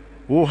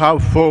 who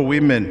have 4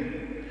 women,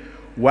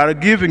 we are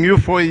giving you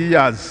 4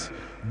 years.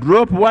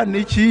 Drop 1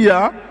 each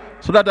year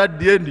so that at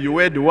the end you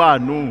wed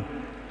 1.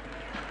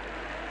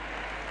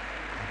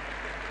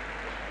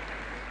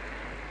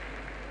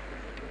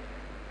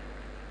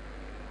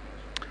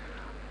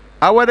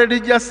 Our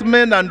religious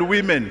men and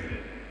women,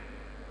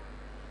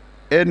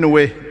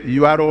 anyway,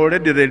 you are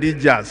already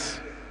religious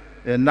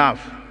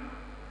enough.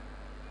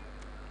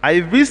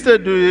 I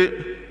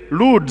visited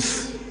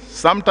Lourdes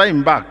some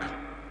time back,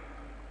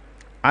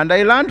 and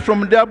I learned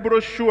from their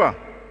brochure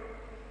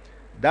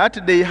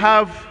that they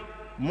have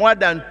more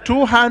than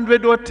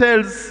 200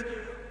 hotels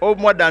of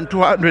more than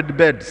 200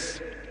 beds.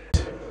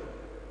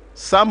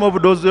 Some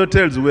of those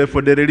hotels were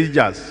for the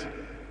religious.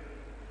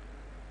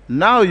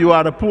 Now you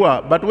are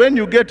poor, but when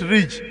you get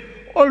rich,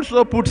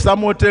 also put some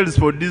hotels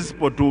for these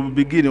people to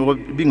begin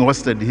being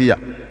hosted here.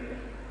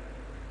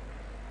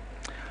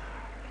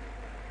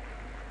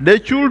 The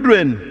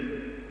children,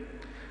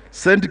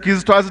 St.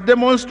 Christo has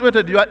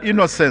demonstrated your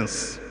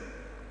innocence.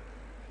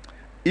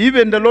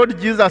 Even the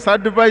Lord Jesus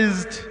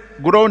advised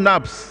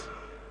grown-ups,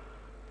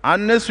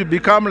 unless you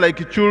become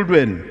like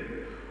children,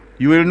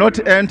 you will not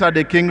enter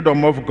the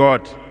kingdom of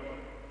God.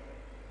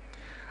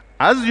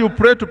 As you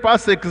pray to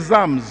pass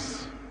exams,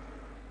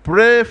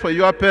 pray for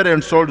your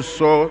parents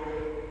also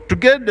to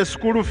get the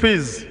school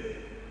fees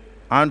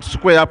and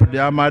square up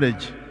their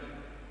marriage.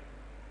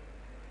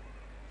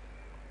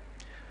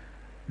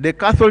 The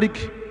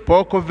Catholic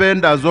pork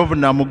vendors of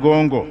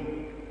Namugongo,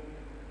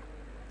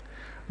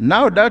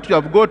 now that you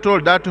have got all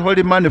that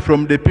holy money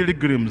from the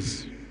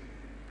pilgrims,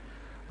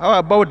 how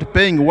about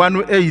paying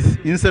 1/8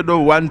 instead of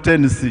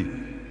 1/10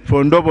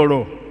 for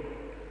Ndobolo?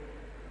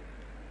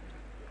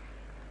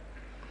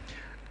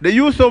 The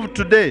youth of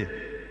today,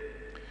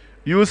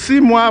 you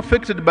seem more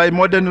affected by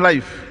modern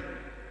life,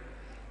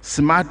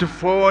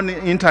 smartphone,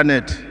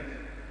 internet.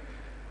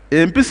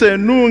 Empisa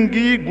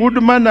nungi,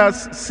 good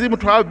manners seem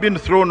to have been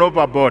thrown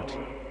overboard.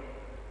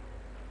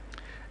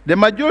 The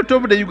majority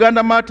of the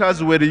Uganda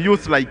Martyrs were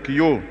youth like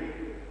you.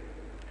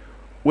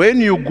 When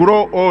you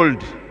grow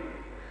old,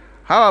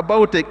 how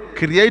about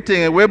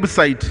creating a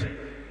website,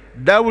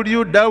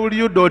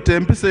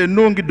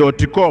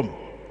 www.empisanungi.com?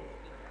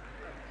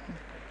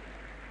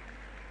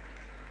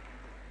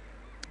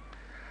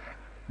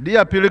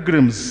 Dear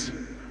pilgrims,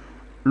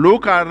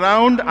 look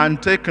around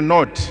and take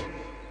note.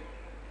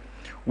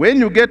 When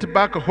you get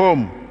back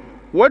home,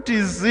 what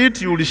is it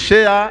you will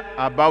share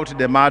about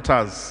the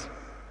martyrs?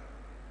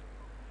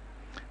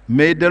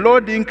 May the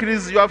Lord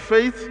increase your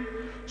faith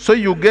so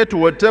you get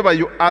whatever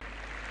you ask.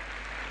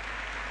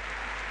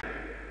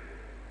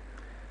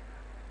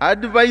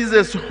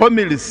 Advises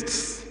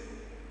homilists,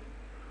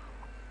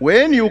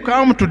 when you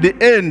come to the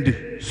end,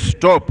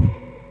 stop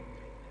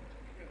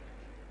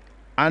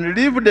and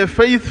leave the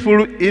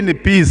faithful in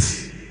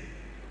peace.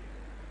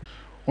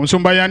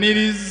 Omusumba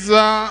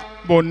yaniriza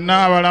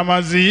bonna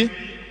abalamazi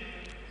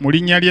mu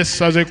linnya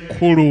ly'essaza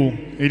ekkulu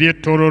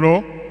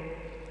ery'Ettororo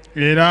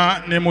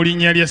era ne mu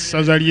linnya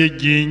ly'essaza ly'e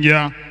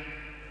Jinja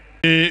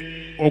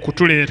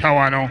okutuleeta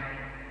wano.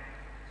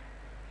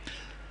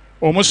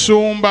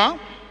 Omusumba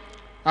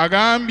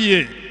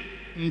agambye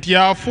nti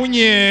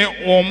afunye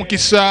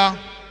omukisa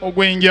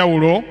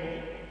ogw'enjawulo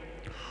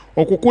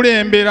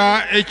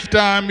okukulembera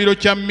ekitambiro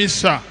kya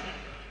mmisa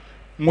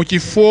mu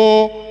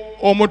kifo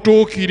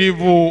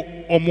omutuukirivu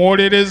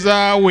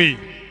omuwolereza we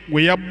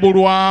gwe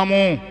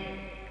yabbulwamu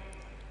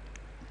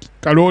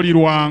Kalooli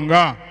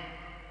Lwanga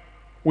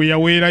we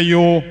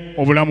yaweerayo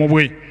obulamu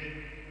bwe.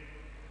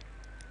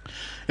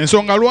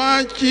 Ensonga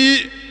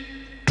lwaki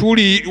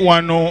tuli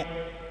wano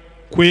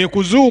kwe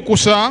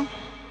kuzuukusa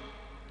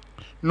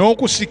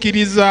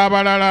n'okusikiriza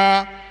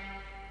abalala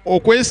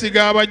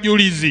okwesiga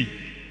abajulizi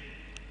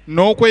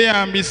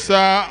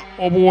n'okweyambisa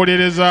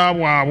obuwolereza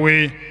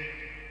bwabwe.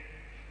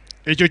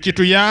 Ekyo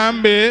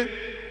kituyambe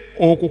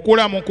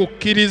okukula mu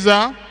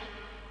kukkiriza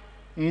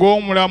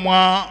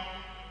ng'omulamwa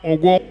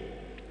ogwo.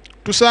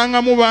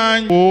 Tusangamu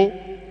bangi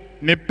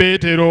ne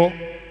Peetero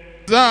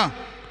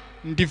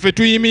nti ffe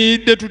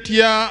tuyimiridde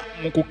tutya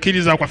mu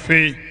kukkiriza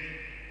kwaffe.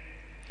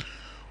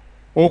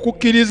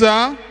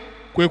 Okukkiriza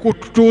kwe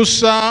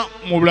kututuusa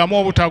mu bulamu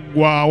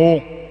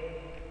obutaggwaawo.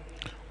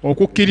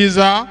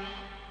 Okukkiriza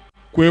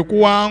kwe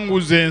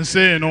kuwanguza ensi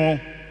eno.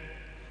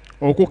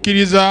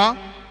 Okukkiriza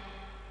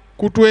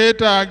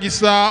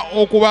kutwetaagisa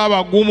okuba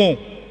abagumu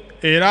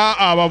era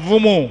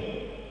abavumu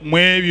mu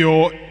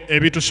ebyo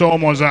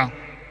ebitusoomoza.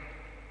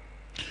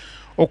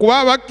 Okuba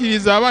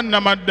abakkiriza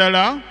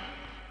abannamaddala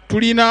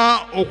tulina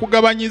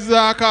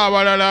okugabanyizaako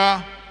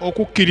abalala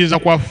okukkiriza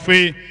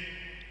kwaffe.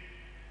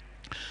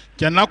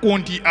 Kyannaku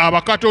nti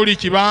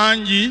abakatoliki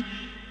bangi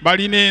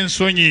balina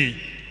ensonyi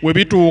we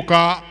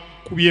bituuka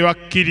ku bye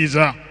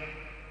bakkiriza.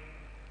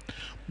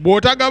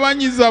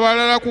 Bw'otagabanyiza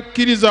balala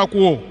kukkiriza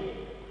kwo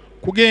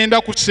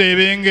kugenda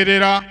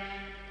kuseebengerera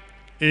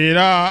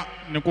era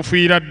ne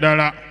kufiira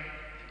ddala.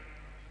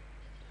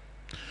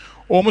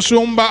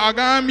 Omusumba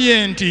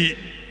agambye nti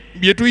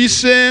bye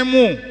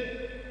tuyiseemu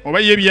oba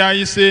ye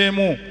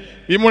byayiseemu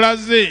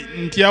bimulaze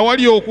nti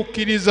awali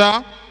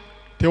okukkiriza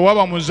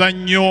tewaba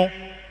muzannyo,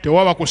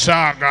 tewaba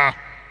kusaaga.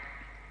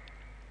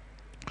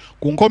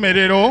 Ku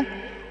nkomerero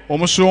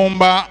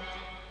omusumba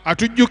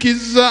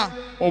atujjukizza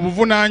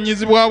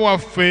obuvunaanyizibwa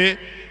bwaffe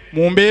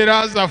mu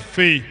mbeera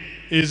zaffe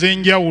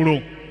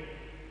ez'enjawulo.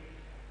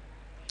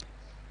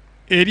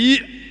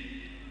 Eri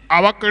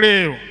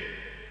abaklero,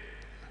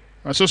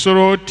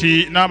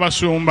 basosolooti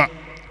n'abasumba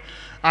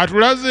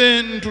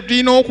atulaze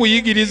ntulina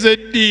okuyigiriza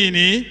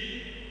eddiini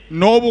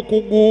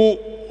n'obukugu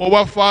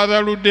obwa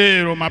Father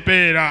Ludero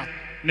Mapeera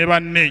ne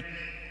banne.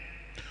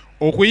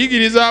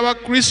 Okuyigiriza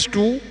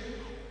abakristu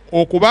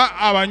okuba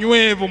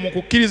abanywevu mu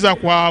kukkiriza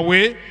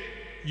kwabwe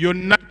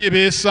yonna gye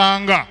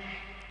beesanga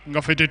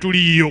nga ffe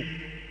tetuliiyo.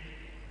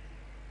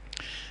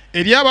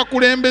 Eri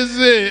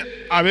abakulembeze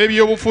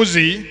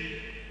ab'ebyobufuzi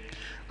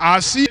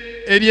asi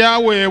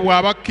eryaweebwa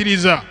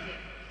abakkiriza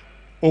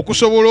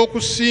okusobola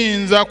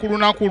okusinza ku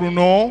lunaku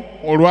luno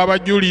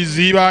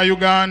olw'abajulizi ba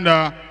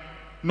Uganda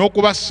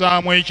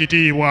n'okubassaamu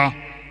ekitiibwa.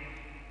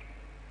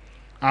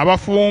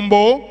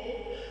 Abafumbo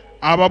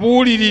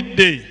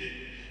ababuuliridde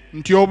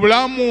nti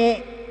obulamu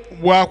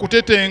bwa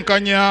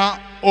kutetenkanya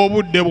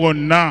obudde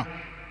bwonna.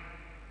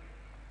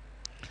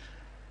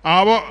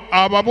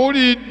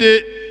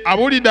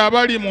 Abuulidde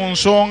abali mu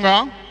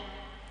nsonga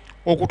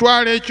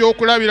okutwala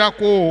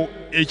ekyokulabirako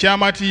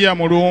eky'Amatiya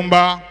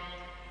Mulumba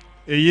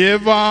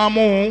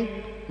eyeevaamu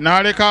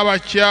n'aleka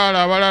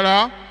abakyala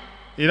abalala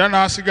era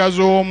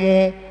n'asigaza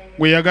omu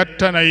gwe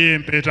yagatta naye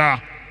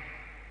empeta.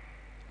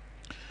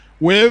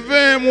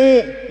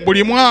 Weeveemu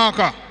buli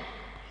mwaka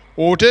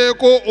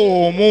oteeko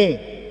omu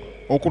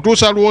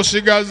okutuusa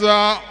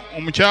lw'osigaza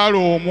omukyala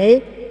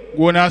omu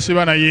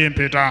gw'onaasiba naye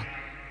empeta.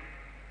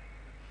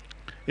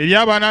 Eri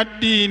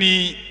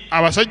abanaddiini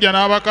abasajja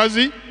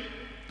n'abakazi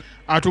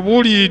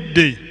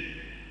atubuuliridde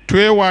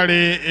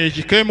twewale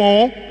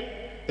ekikemo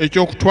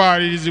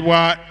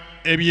eky'okutwalirizibwa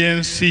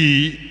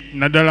ebyensi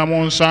naddala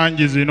mu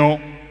nsangi zino.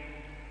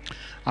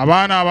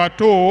 Abaana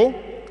abato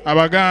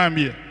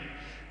abagambye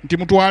nti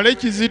mutwale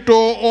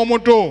Kizito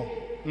omuto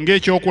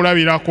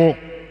ng'ekyokulabirako,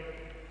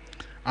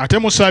 ate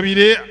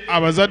musabire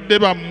abazadde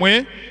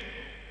bammwe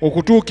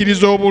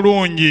okutuukiriza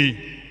obulungi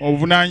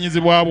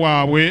obuvunaanyizibwa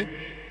bwabwe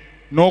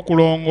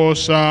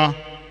n'okulongoosa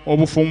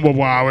obufumbo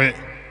bwabwe.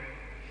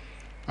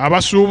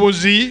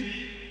 Abasuubuzi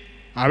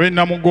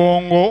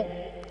ab'ennamugongo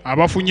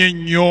abafunye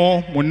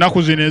ennyo mu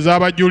nnaku zino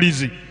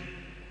ez'abajulizi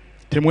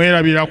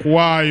temwerabira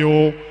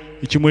kuwaayo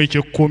ekimu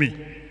eky'ekkumi.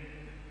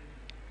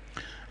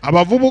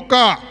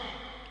 Abavubuka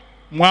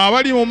mwe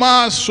abali mu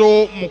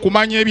maaso mu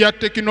kumanya ebya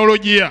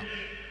tekinologiya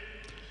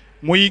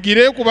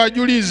muyigire ku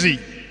bajulizi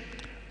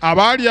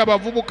abaali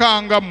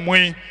abavubuka nga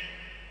mmwe.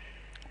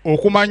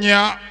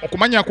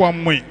 Okumanya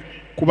kwammwe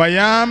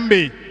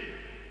kubayambe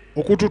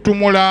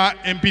okututumula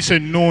empisa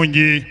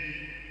ennungi.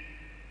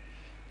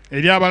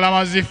 Eri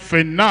abalamazi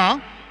ffenna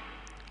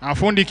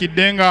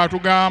afundikidde nga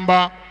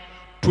atugamba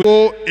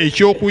tuwo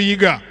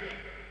ekyokuyiga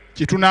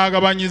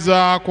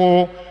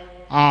kitunaagabanyizaako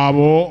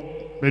abo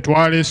be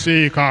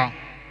twalese eka.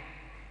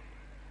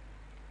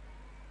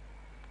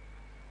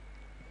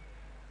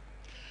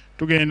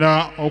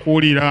 Tugenda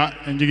okuwulira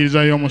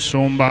enjigiriza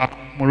y'omusumba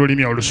mu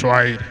lulimi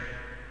Oluswayiri.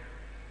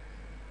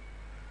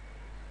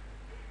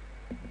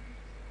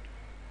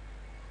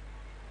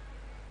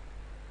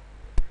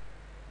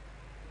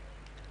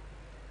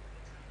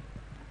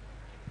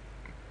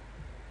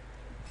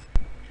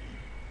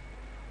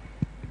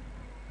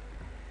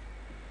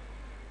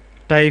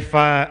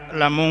 Taifa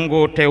la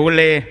Mungu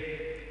teule,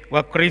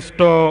 wa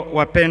Kristo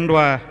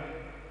wapendwa,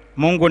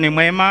 Mungu ni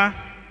mwema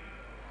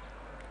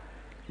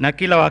na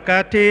kila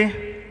wakati.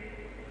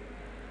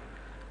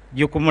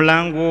 Jukumu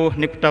langu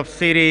ni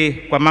kutafsiri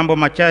kwa mambo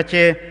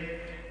machache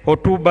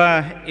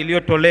hotuba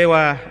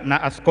iliyotolewa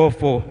na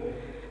askofu.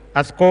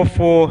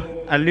 Askofu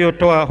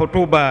aliyotoa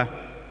hotuba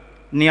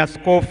ni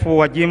askofu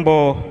wa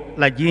jimbo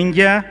la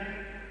Jinja,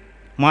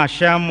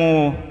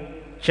 Mhashamu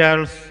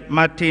Charles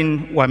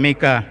Martin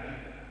Wamika.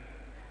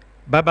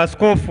 Baba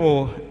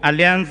Askofu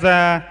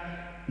alianza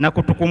na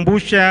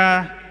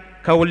kutukumbusha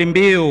kauli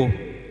mbiu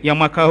ya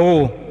mwaka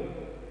huu.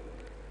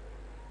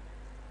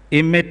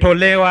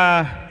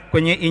 Imetolewa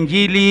kwenye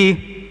Injili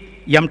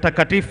ya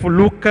Mtakatifu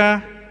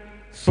Luka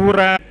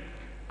sura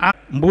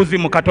mbuzi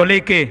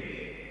mkatoliki,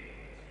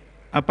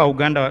 hapa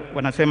Uganda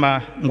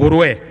wanasema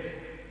nguruwe.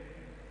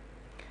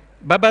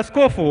 Baba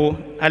Askofu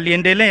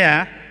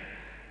aliendelea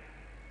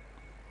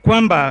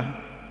kwamba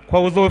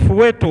kwa uzoefu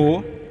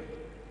wetu,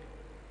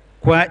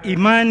 kwa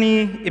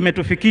imani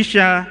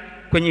imetufikisha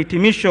kwenye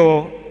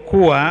hitimisho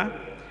kuwa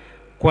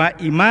kwa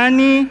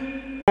imani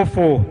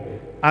askofu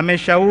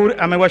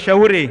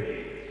amewashauri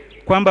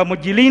kwamba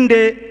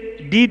mjilinde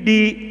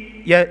dhidi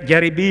ya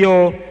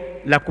jaribio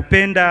la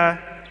kupenda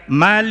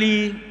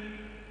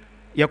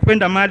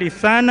mali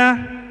sana.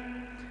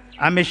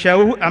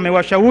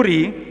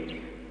 Amewashauri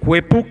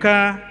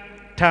kuepuka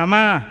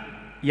tamaa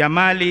ya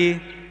mali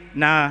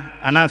na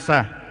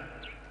anasa.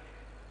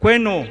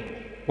 Kwenu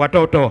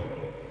watoto,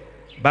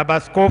 Baba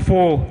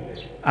Askofu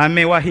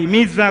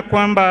amewahimiza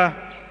kwamba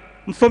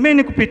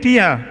msomeni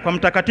kupitia kwa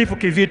Mtakatifu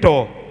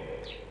Kizito.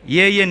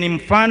 Yeye ni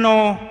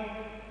mfano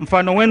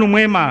wenu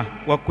mwema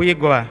wa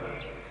kuigwa.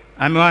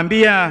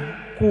 Amewaambia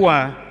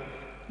kuwa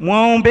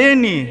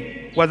mwaombeni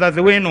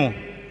wazazi wenu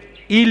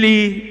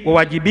ili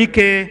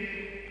wawajibike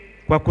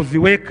kwa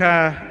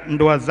kuziweka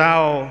ndoa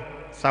zao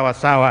sawa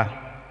sawa.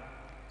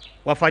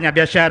 Wafanya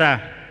biashara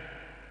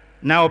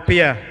nao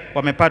pia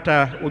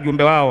wamepata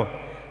ujumbe wao,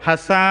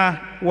 hasa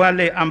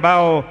wale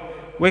ambao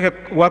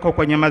wako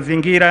kwenye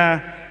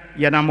mazingira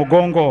ya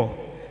Namugongo.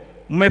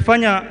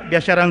 Mmefanya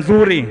biashara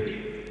nzuri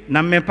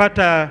na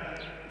mmepata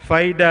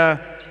faida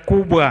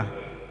kubwa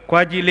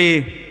kwa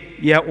ajili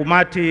ya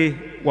umati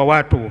wa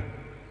watu.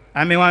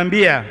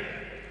 Amewaambia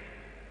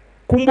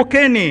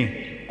kumbukeni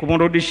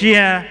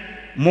kumrudishia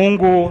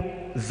Mungu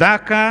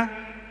zaka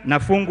na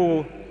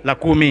fungu la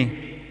 10.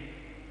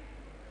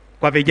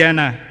 Kwa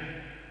vijana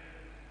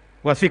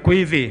wa siku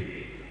hizi,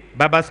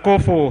 Baba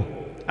Askofu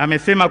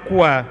amesema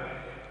kuwa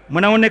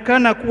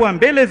mnaonekana kuwa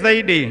mbele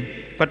zaidi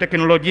kwa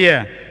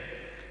teknolojia,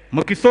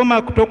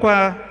 mkisoma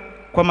kutoka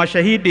kwa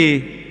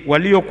mashahidi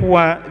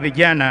waliokuwa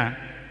vijana.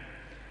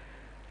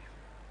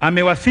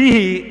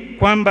 Amewasihi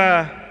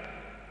kwamba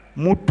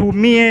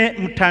mutumie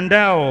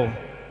mtandao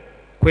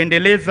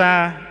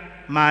kuendeleza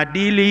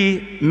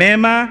maadili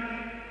mema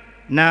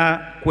na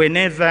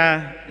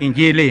kueneza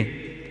Injili.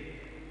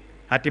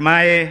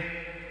 Hatimaye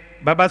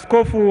Baba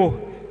Askofu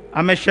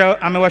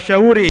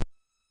amewashauri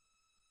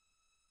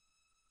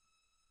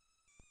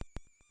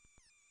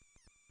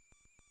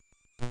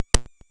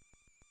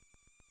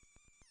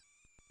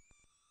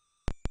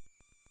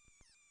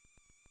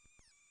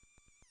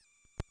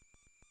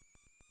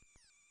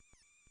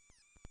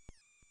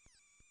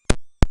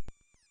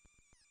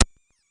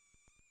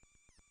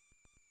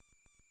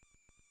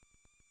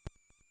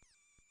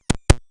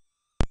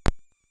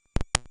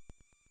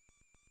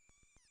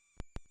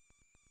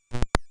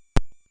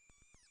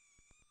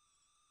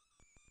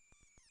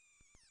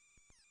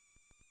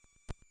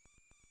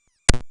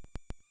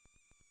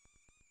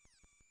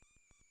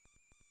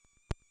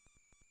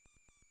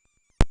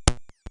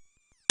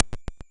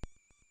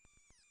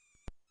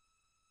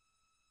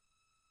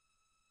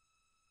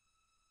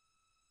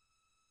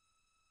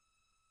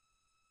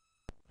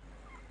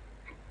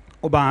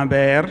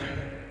Obamber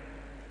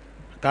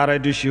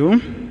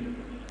Karadishu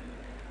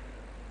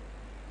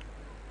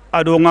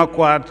Adonga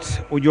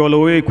kwat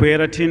ujolowe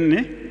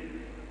kweratin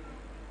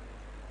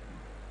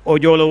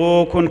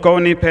ojolowo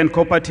kunkoni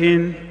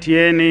penkopatin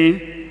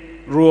tieni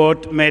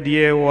ruot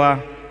mediewa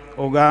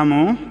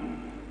ogamo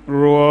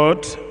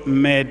ruot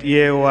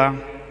mediewa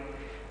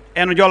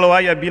eno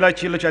jolowa ya bila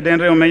chilo cha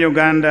denre ome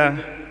Uganda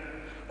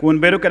kun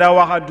beru kada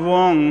waka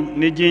duong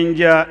ni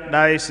Jinja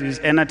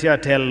Diocese enatia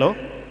tello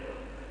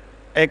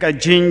eka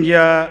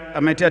Jinja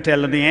ametia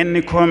tello ni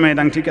enni kome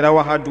dang tikada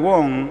waka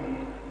duong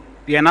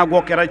piena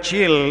gwokera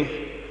chil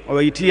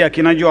o itia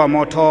kina jo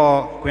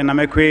moto kwena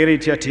mekweri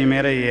tia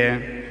timere ye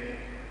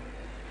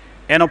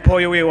eno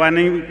poyo we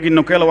wani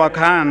ginokelo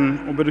wakan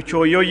uberu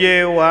choyo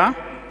yewa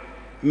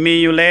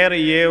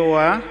miyuleri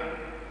yewa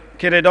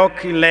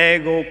kiredoki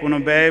lego kuno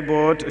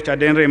bebot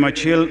chadenre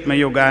machil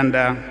me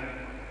Uganda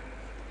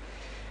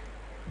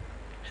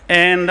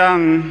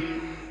endang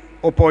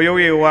opoyo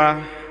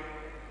yewa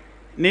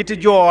niti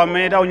jo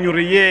ameda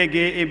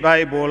unyuriyege i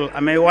Bible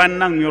ame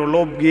wanang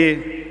nyurlobge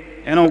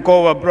eno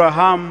ko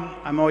Abraham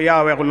ame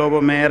yawe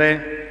lobo mere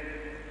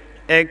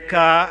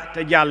eka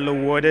te jallo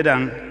wode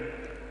dang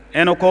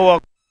eno ko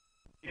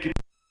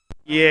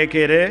ye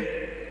kere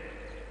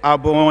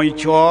abon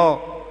icho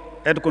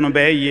et kuno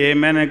be ye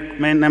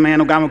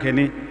men gamo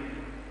keni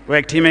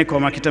wek time ko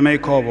makitame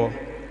kobo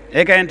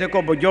eka ente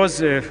ko bo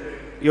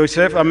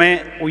Joseph ame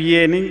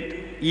uyeni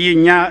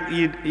yinya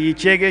i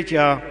chege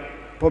cha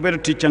po bedo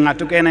tich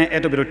ng'ato kene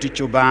eto bedo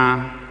tich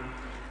ba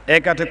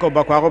eka te ko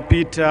ba kwa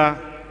Peter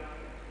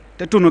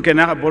te tunu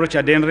kene ka boro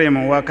cha den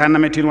remo wa kana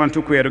metin wan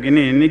tu kwero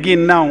gini ni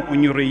gin now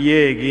onyure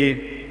yegi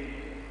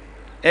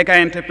eka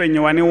ente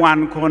penyo wani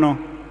wan kono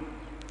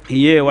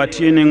ye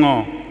watini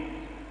ngo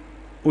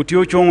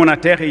utio chongo na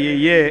tere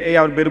ye e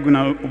ya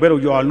berguna ubero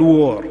jo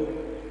aluor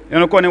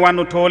eno kone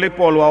wanu tole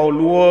pol wa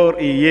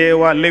aluor ye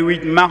wa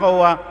lewit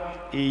mahowa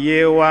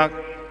ye wa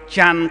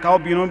chan ka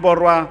obino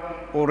borwa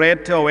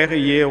orete o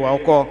ye wa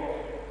ko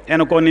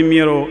eno kone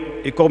miro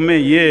e komme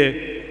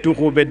ye tu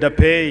robe da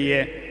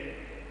peye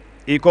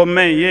e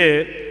komme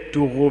ye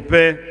tu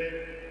robe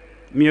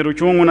miro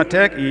chongo na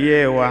tek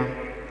ye wa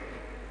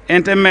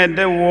ente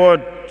medde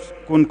word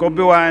kun ko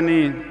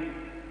biwani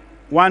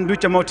wan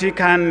ducha moti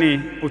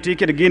kanni uti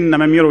kede gin na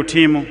mamiro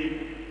timu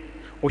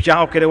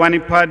ucha kede wani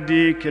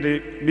padi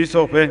kede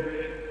bisope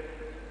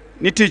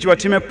ni tich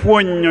watime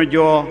puonyo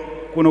jo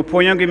kuno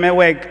puonyo gi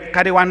mewek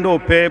kadi wando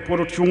pe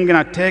puru chungi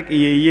na tek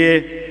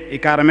ye e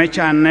karame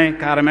channe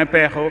karame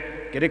peho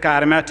kede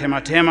karame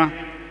tema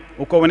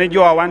uko woni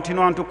jo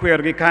wantino antu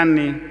kwer gi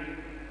kanni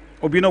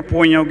obino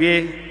puonyo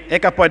gi e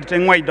ka padi te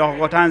ngwai do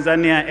ko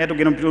Tanzania eto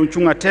gino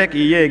chunga tek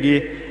ye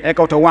gi e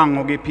ka to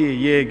wango gi pi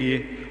ye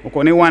gi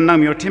ukoni wana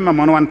miotima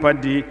mono wan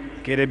padi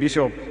kede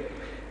bishop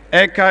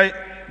eka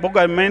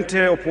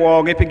bogalmente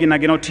opoge pigina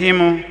gino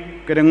timo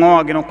kede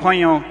ngoa gino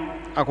konyo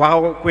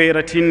akwa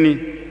kwera tinni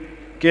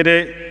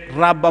kede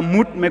rabba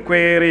mut me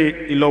kweri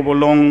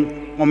ilobolong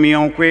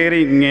omion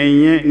kweri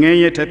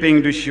ngenye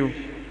taping dushu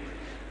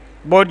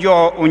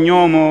bodjo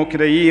onyomo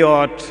kede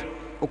yot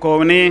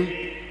ukoni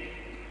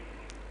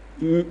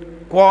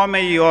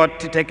kwame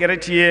yot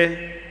tekeretie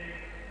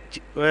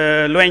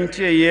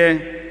loentie ye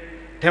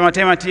tema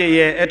tie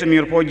ye eto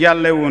mir po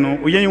jalle wono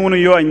o yen wono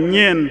yo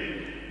nyen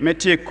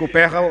metie ko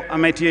peho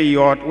ametie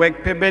yot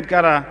wek pebet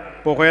kara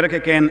po kwere ke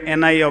ken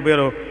ena yo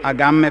bero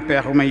agamme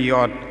peho me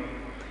yot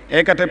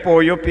e kate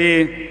po yo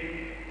pi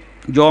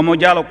jomo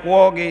jalo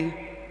kwogi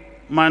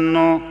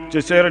manno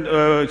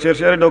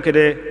cherchere do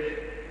kede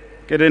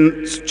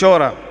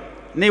chora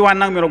ni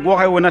wanang miro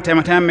gwoke wona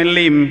tema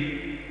melim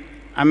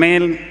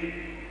amel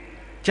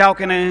chao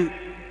kene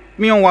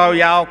mion wa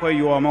yao ko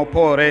yo mo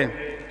pore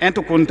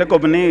ento kunte ko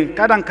bni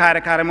kadan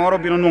kare moro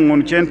bino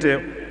nungun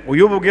chente o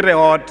yubu gire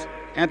hot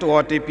ento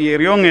hot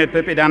pierionge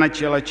pepe dana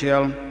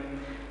chel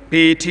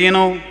pi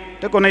tino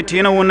te ko ne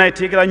tino wona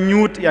tigra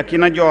nyut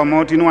yakina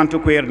jomo tino wanto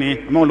kwerni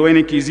mo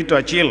loeni kizito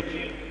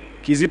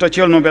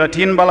achil no bela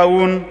tin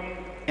balaun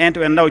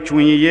ento enda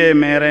ochunyi ye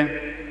mere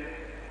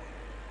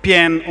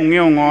pien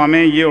ongeo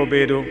ngome ye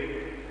obedo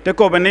te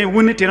ko bni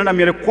wuni tino da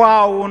mere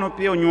kwa uno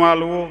pi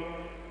onwalu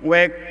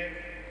we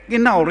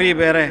gina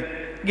oribere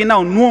gina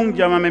nuong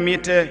jama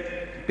memite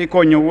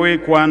pikonyo we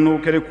kwanu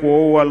kere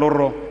ko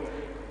waloro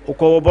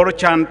uko boro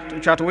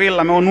chat wil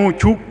ame onu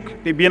chuk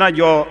pibina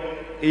jo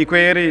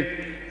ikweri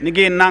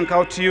nigi nan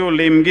kautiu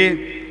limgi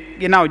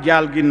gina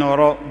jal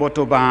ginoro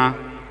botoba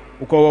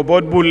uko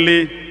bod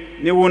bulli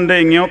ni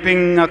wunde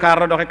ngoping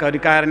akaro do ka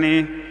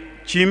dikarni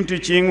chimti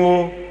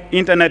chingo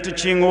internet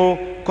chingo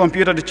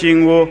computer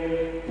chingo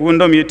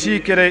wundo mi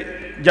kere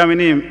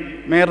jamini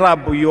me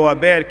rabu yo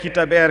aber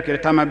kitaber kere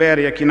tamaber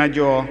yakina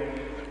jo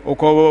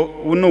oko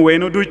unu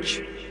wenu duch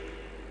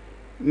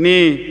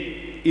ni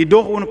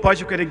idoh unu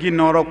pashu kede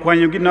ginoro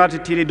kwanyu ginati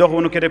tiri doh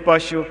unu kede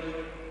pashu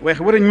we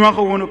wure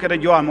nyako unu kede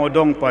jo amo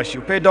dong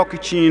pashu pe dok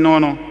chi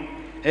nono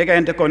ega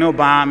ente kono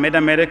ba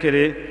meda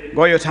kede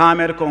goyo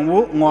tamer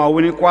konwu ngo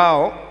wuni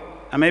kwao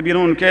ame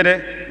binun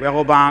kede we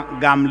go ba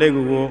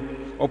gamlegu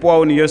opo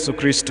unu Yesu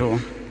Kristo.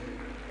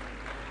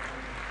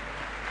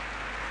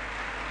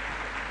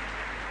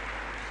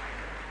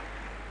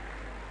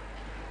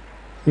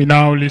 We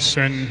now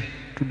listen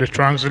to the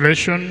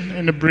translation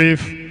in a brief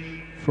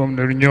from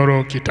the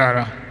Nyoro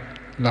Kitara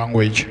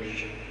language.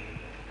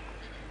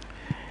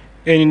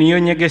 Eni niyo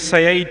nyegesa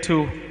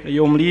yaitu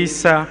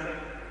ey'omulisa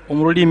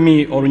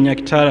omululimi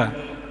olunyakitara.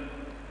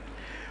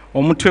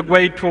 Omutwe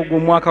gwaitu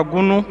ogw'omwaka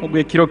guno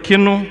ogw'ekiro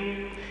kinu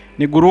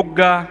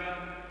niguruga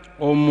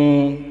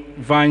omu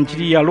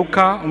vanjiri ya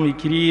Luka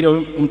omwikirire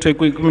omutwe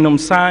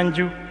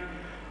gw'17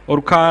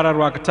 olukara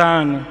lwa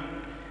 5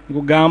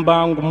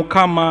 nigugamba ngu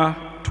Mukama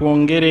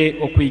tuongere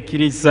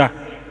okwikiriza.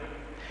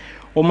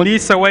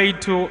 Omulisa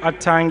waitu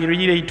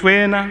atangirire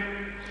itwena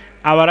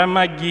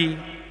abaramagi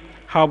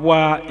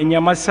habwa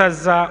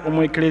enyamasaza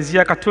omu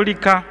Eklezia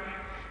Katolika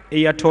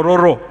eya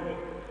Tororo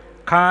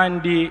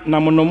kandi na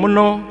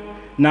muno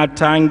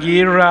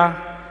natangira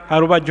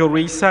harubajo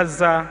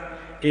rwisaza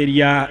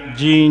erya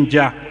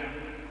Jinja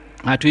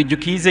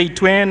atwijukize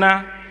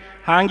itwena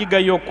hangiga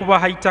yokuba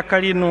haitaka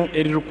lino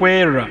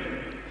erirukwera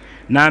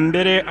na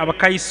mbere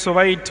abakaiso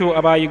baitu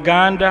aba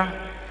Uganda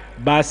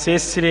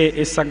basesire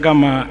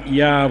esagama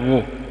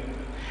yabo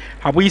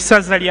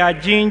habwisaza lya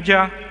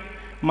Jinja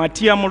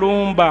Matia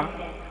Mulumba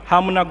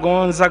hamuna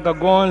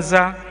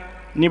Gagonza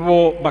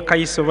nibo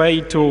bakaiso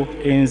baitu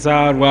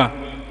enzarwa.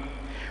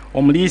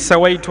 Omulisa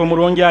waitu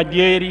omulongi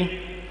adyeri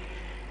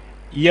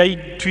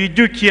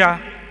yaitwijukya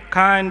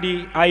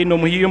kandi aino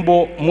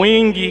muhimbo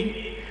mwingi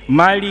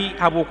mali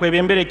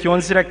habwokwebembere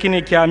kyonzira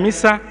kine kya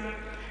misa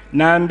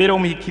na mbere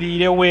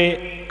omuhikirire we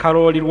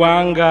Karoli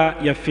Lwanga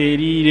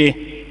yaferire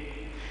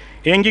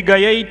engiga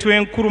yaitu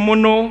enkuru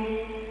muno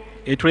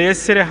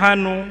etulesere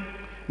hanu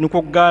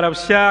nukugara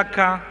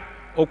bushaka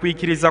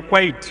okwikiriza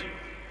kwaitu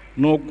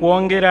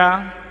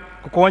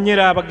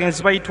kukongera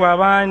abagenzi baitu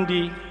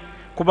abandi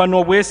kuba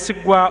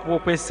n'obwesigwa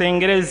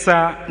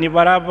bw'okwesengereza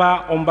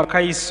nibaraba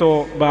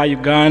ombakaiso ba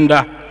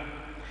Uganda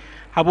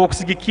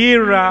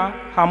habwokusigikira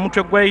ha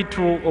mutwe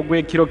gwaitu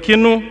ogwekiro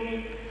kinu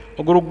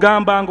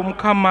ogurugamba ngo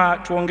Mukama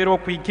tuongere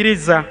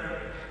okwikiriza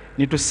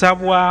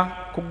nitusabwa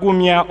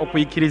kugumya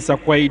okwikiriza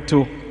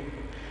kwaitu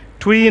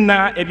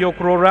twina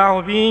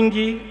ebyokuroraho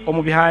bingi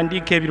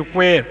omubihandike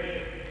ebirukwera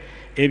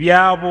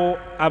ebyabo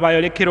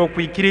abayolekera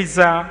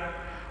okwikiriza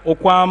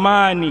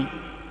okwamani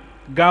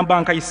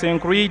gamba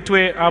nkaisenkuru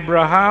itwe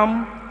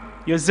Abraham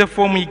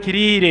Yosefu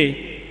omwikirire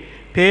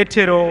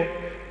Petero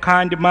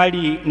kandi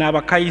mali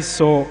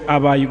n'abakaiso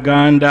aba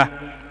Uganda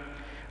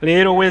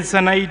lero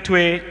weza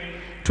naitwe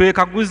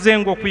twekaguze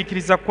ngo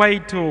okwikiriza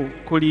kwaitu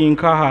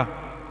kulinkaha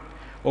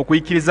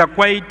okwikiriza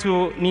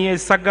kwaitu niye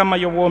sagama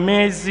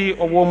y'obwomezi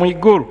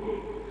obw'omwiguru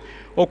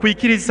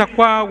okwikiriza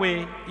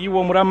kwawe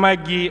iwo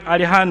muramagi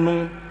ali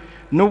hanu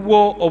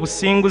nubwo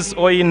obusinguzi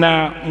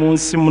oina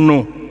munsi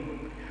muno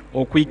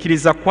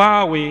okwikiriza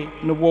kwawe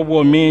nubwo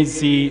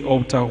obwomezi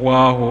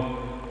obutahwaho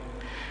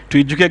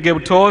twijukege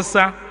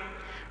butosa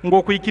ngo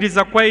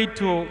okwikiriza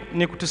kwaitu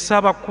ni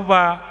kutusaba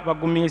kuba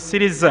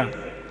bagumisiriza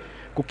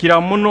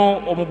kukira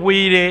muno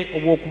omubwire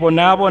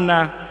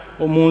obwokubonabona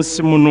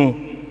omunsi muno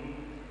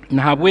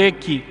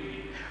nahabweki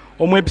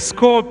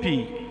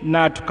omwepiskopi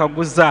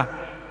natukaguza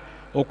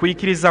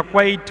okwikiriza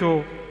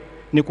kwaitu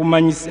ni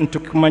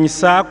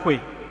kumanyisakwe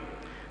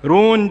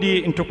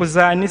rundi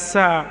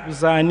ntukuzanisa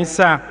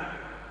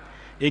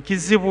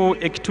ekizibu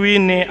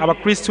ekitwine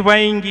abakristu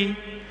baingi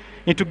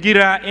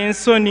nitugira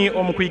ensoni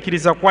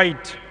omukwikiriza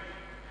kwaitu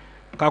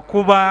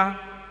kakuba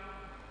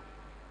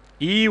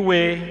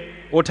iwe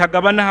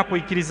otagabana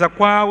hakwikiriza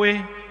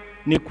kwawe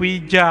ni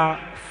kwija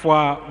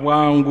kufa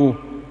bwangu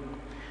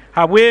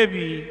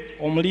habwebi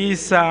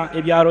omulisa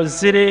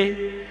ebyarozire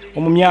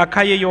omu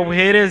myaka ye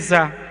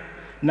y'obuhereza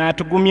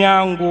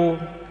natugumyangu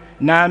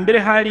na mbere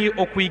hali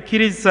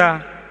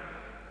okwikiriza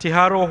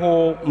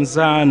tiharoho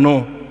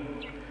muzano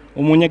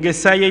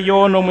omunyegesa ye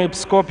yono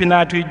omwepiskopi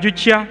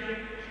natwijukya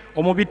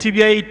omubiti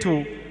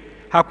byaitu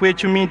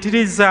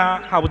hakwecumitiriza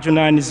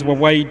habujunanizibwa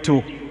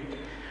bwaitu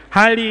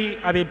hali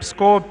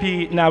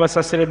abepiskopi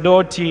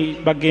n'abasaserdoti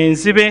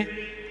bagenzi be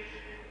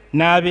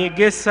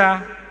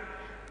n'abegesa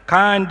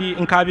kandi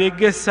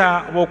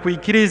nkabegesa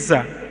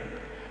bokwikiriza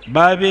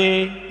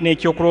babe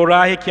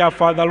n'ekyokurorahe kya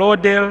Father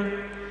Lodel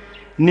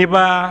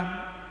niba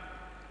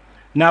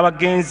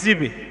n'abagenzi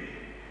be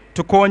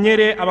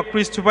tukonyere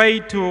abakristu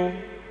baitu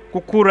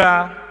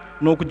kukura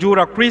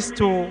n'okujura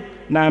Kristu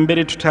na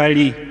mbere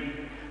tutali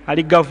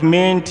ali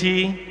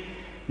gavumenti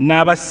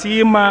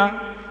n'abasima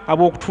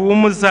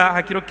abokutuumuza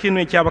hakiro kinu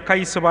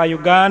ekyabakaiso ba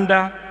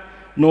Uganda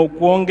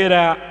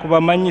n'okwongera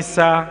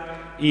kubamanyisa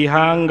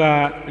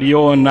ihanga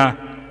lyona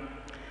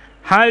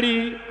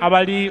hali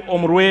abali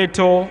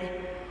omurweto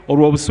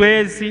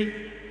olw'obuswezi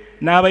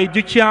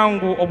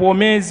n'abaijukyangu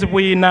obwomezi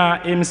bwina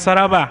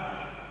emisaraba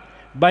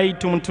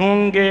baitu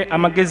mutunge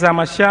amagezi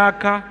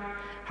amashaka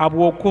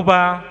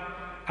habwokuba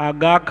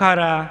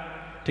agakara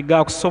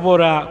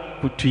tigakusobora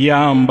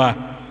kutuyamba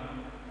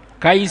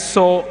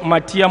Kaiso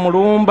Matia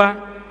Mulumba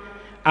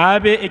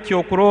abe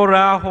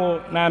ekyokuroraho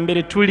na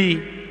mbere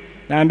tuli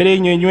na mbere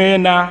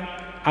nyenywena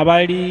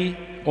abali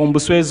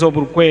ombuswezo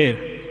oburukwera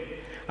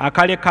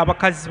akale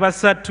kabakazi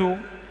basatu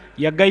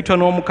yagaitwa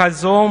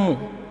n'omukazi omu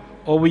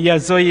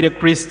obuyazoire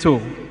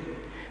Kristo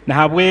na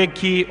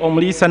habweki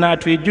omulisa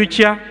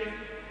natwijukya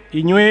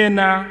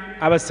inywena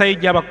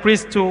abasaija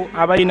abakristo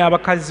abaina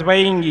abakazi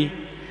baingi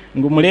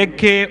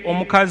ngumuleke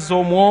omukazi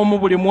omwomu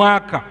buli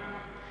mwaka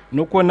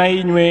nuko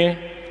nainywe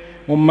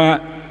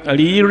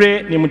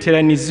mumalire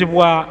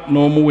nimuteranizibwa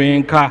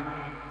n'omuwenka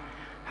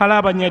hala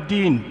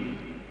abanyadini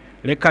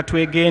leka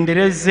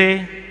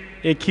twegendereze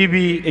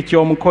ekibi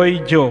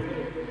ekyomukoijo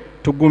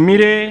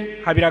tugumire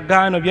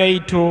habiragano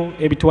byaitu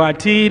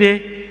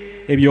ebitwatire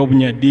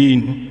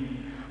ebyobunyadini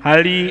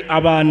hali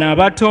abana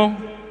bato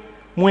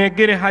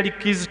mwegere hali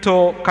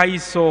Kristo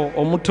Kaiso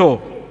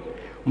omuto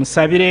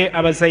musabire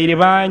abazaire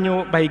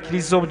banyu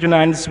bahikiriza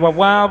obujunanizibwa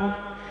bwabo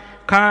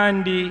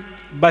kandi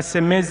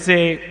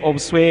basemeze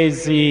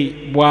obuswezi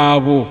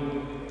bwabo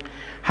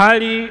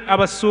hali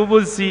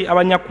abasubuzi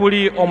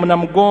abanyakuli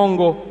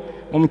omunamugongo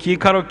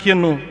omukikaro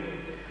kinu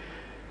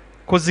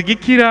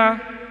kuzigikira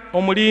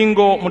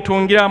omulingo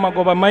mutungira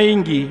amagoba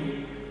maingi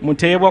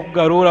mutebwa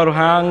kugarura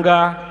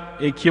ruhanga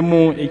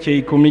ekimu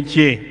ekyeikumi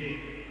kye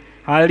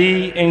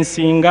hali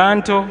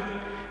ensinganto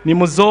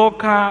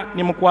nimuzoka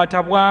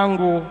nimukwata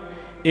bwangu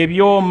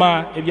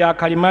ebyoma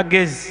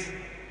ebyakalimagezi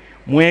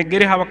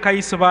mwegere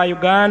abakaiso ba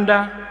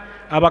Uganda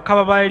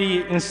abakaba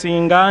bali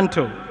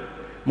ensinganto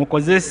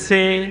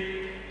mukozese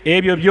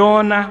ebyo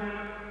byona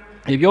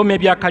ebyoma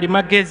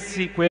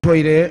ebyakalimagezi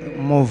kwetoire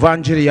mu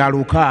vanjiri ya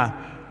Luka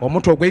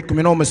omutwe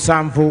ogw'ekumi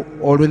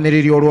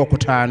olunyiriri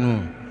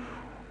olwokutaano.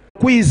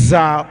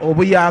 Okwiza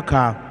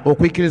obuyaka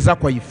okwikiriza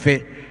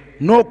kwaife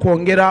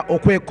n'okwongera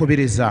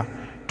okwekubiriza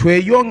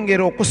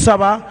tweyongera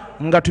okusaba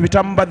nga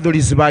tubita mu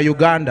baddulizi ba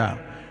Uganda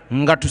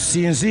nga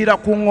tusinziira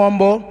ku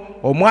ngombo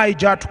omwayi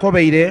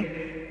gy'atukobeire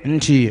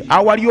nti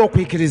awali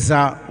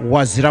okwikiriza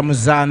wazira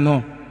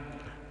muzaano.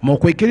 Mu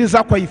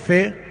kwikiriza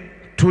kwaife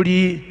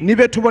tuli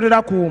nibe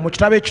tuboneraku mu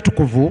kitabo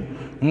ekitukuvu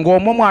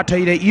ng'omwo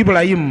mwataire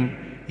Ibulayimu,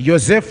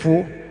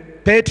 Yozefu,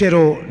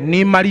 Petero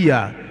ni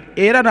Mariya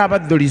era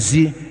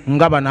n'abaddulizi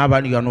nga bano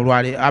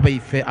abalyanulwale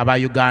abaife aba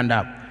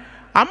Uganda.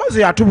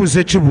 Amaze yatubuza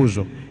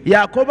ekibuuzo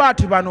yakoba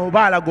ati bano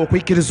baalaga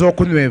okwikiriza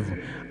okunywevu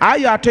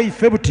aye ate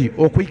ife buti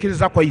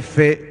okwikiriza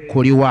kwaife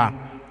kuliwa.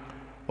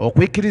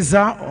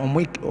 Okwikiriza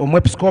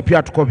omwepiskopi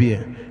atukobye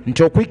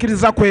nti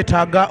okwikiriza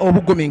kwetaaga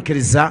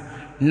obugumiikiriza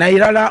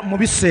nairala mu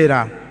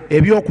biseera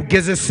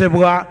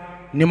eby'okugezesebwa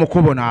ne mu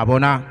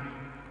kubonaabona.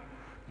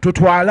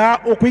 Tutwala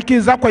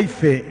okwikiriza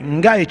kwaife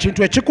nga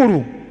ekintu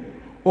ekikulu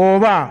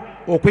oba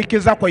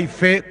okwikiriza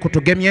kwaife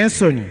kutugemya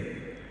ensonyi?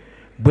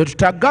 Bwe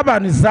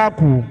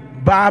tutagabanizaaku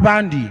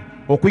b'abandi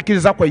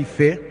okwikiriza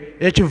kwaife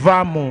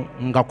ekivaamu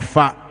nga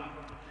kufa.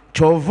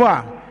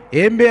 Kyova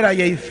embeera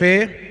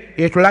yaife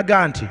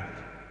etulaga nti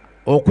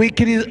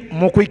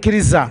mu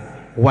kwikiriza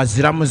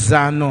wazira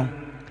muzaano.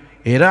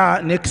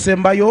 Era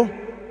n'ekisembayo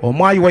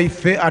omwayi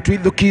waife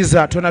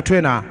atwidukiza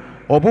twena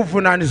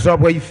obuvunaanyizibwa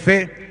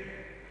bwaife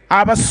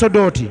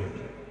abasodooti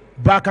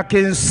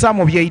bakakensa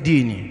mu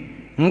by'eddiini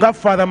nga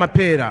Father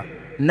Mapeera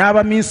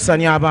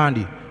n'abaminsani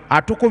abandi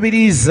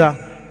atukubiriza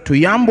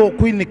tuyambe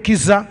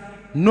okwinikiza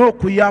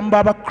n'okuyamba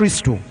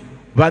abakristo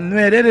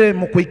banywerere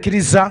mu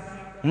kwikiriza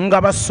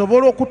nga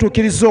basobola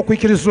okutuukiriza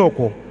okwikiriza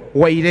okwo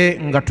waire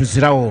nga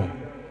tuzirawo.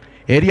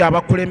 Eri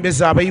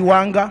abakulembeze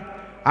ab'eiwanga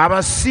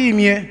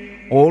abasiimye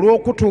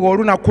olw'okutuwa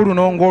olunaku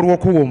luno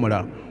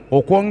ng'olw'okuwummula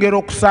okwongera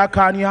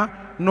okusaakaanya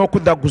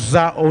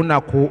n'okudaguza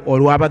olunaku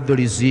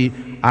olw'abaddulizi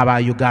aba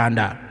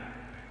Uganda.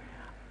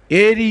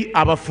 Eri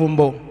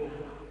abafumbo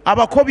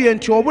abakobye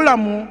nti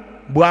obulamu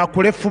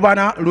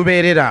bwakulefubana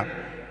lubeerera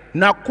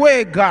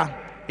nakwega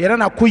era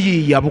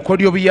nakuyiiya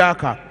bukodyo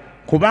buyaka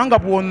kubanga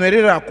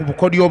bw'onywerera ku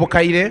bukodyo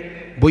obukaire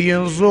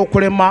buyinza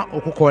okulema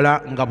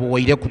okukola nga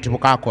buwaire kuti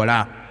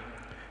bukakola.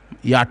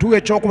 Yatuwa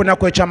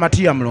ekyokubonako ekya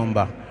Matiya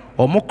Mulumba,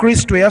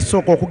 omukristo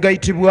eyasooka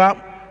okugayitibwa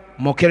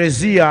mu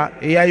kereziya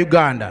eya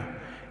Uganda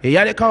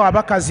eyalekawo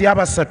abakazi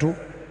abasatu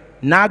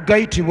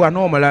n'agayitibwa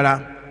n'omulala.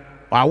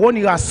 Awo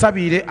ni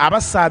asabire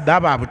abasaadde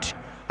ababuti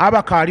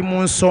abakaali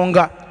mu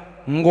nsonga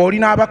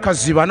ng'olina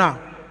abakazi bana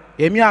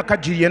emyaka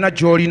giri ena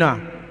gy'olina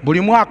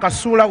buli mwaka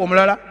suula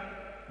omulala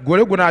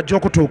gole gunaajja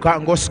okutuuka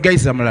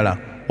ng'osigayiza mulala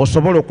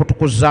osobola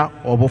okutukuza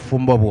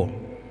obufumbo bwo.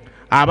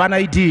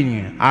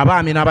 Abanaidiini,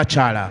 abaami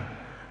n'abakyala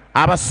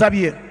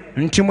abasabye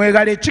nti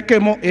mwegala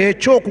ekikemo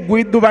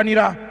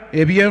eky'okugwidubanira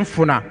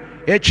ebyenfuna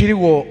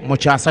ekiriwo mu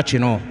kyasa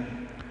kino.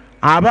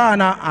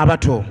 Abaana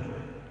abato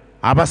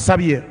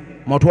abasabye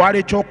mutwale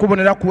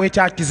ekyokubonera ku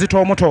ekya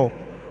Kizito omuto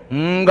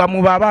nga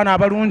muba abaana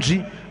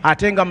abalungi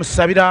ate nga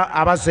musabira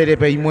abazaire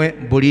baimwe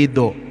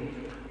buliido,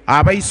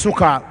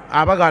 abaisuka,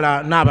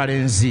 abagala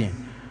n'abalenzi.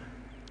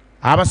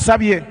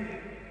 Abasabye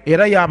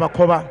era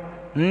yabakoba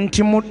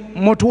nti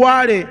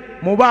mutwale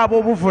muba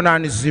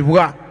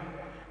ab'obuvunaanyizibwa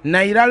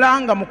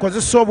nairala nga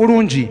mukozesa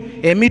obulungi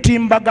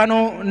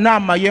emitimbagano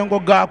n'amayengo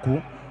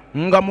gaaku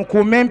nga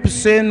mukuuma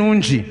empisa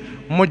enungi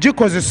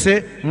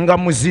mugikozese nga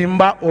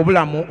muzimba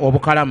obulamu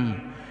obukalamu.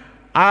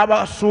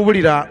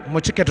 Abasuubulira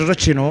mu kiketezo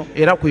kino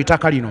era ku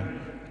itaka lino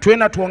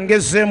twena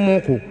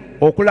twongezeemuku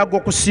okulaga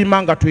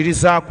okusiima nga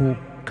tuyirizaaku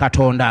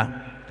Katonda.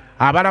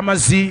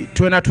 Abalamazi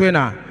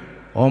twena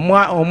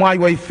omwayi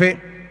waife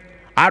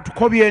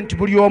atukobye nti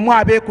buli omu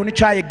abeeku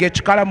nikyayega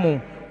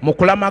ekikalamu mu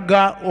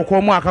kulamaga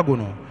okw'omwaka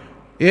guno.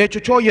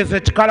 Ekyo kyoyeza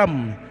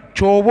ekikalamu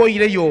ky'oba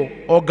oyireyo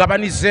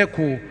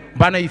ogabanizeeku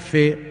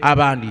banaife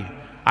abandi.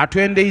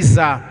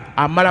 Atwendeiza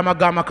amalama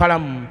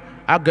g'amakalamu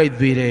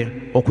agaidwire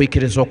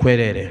okwikiriza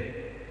okwerere.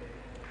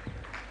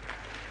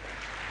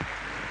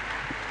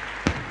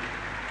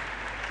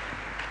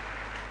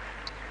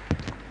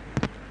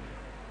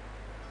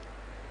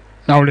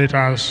 Now let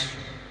us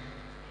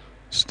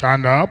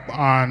stand up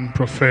and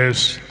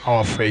profess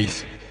our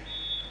faith.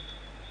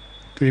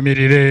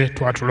 Tuyimirire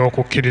twatule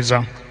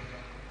okukkiriza.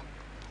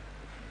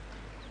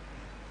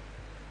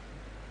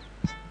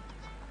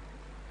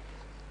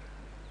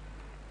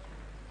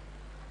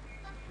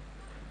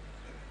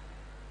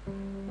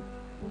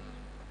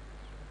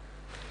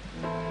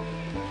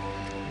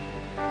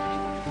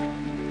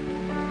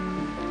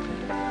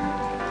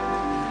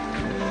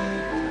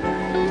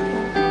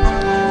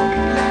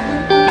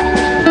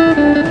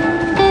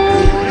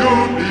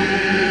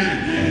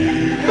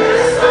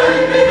 Yes,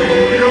 I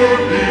believe.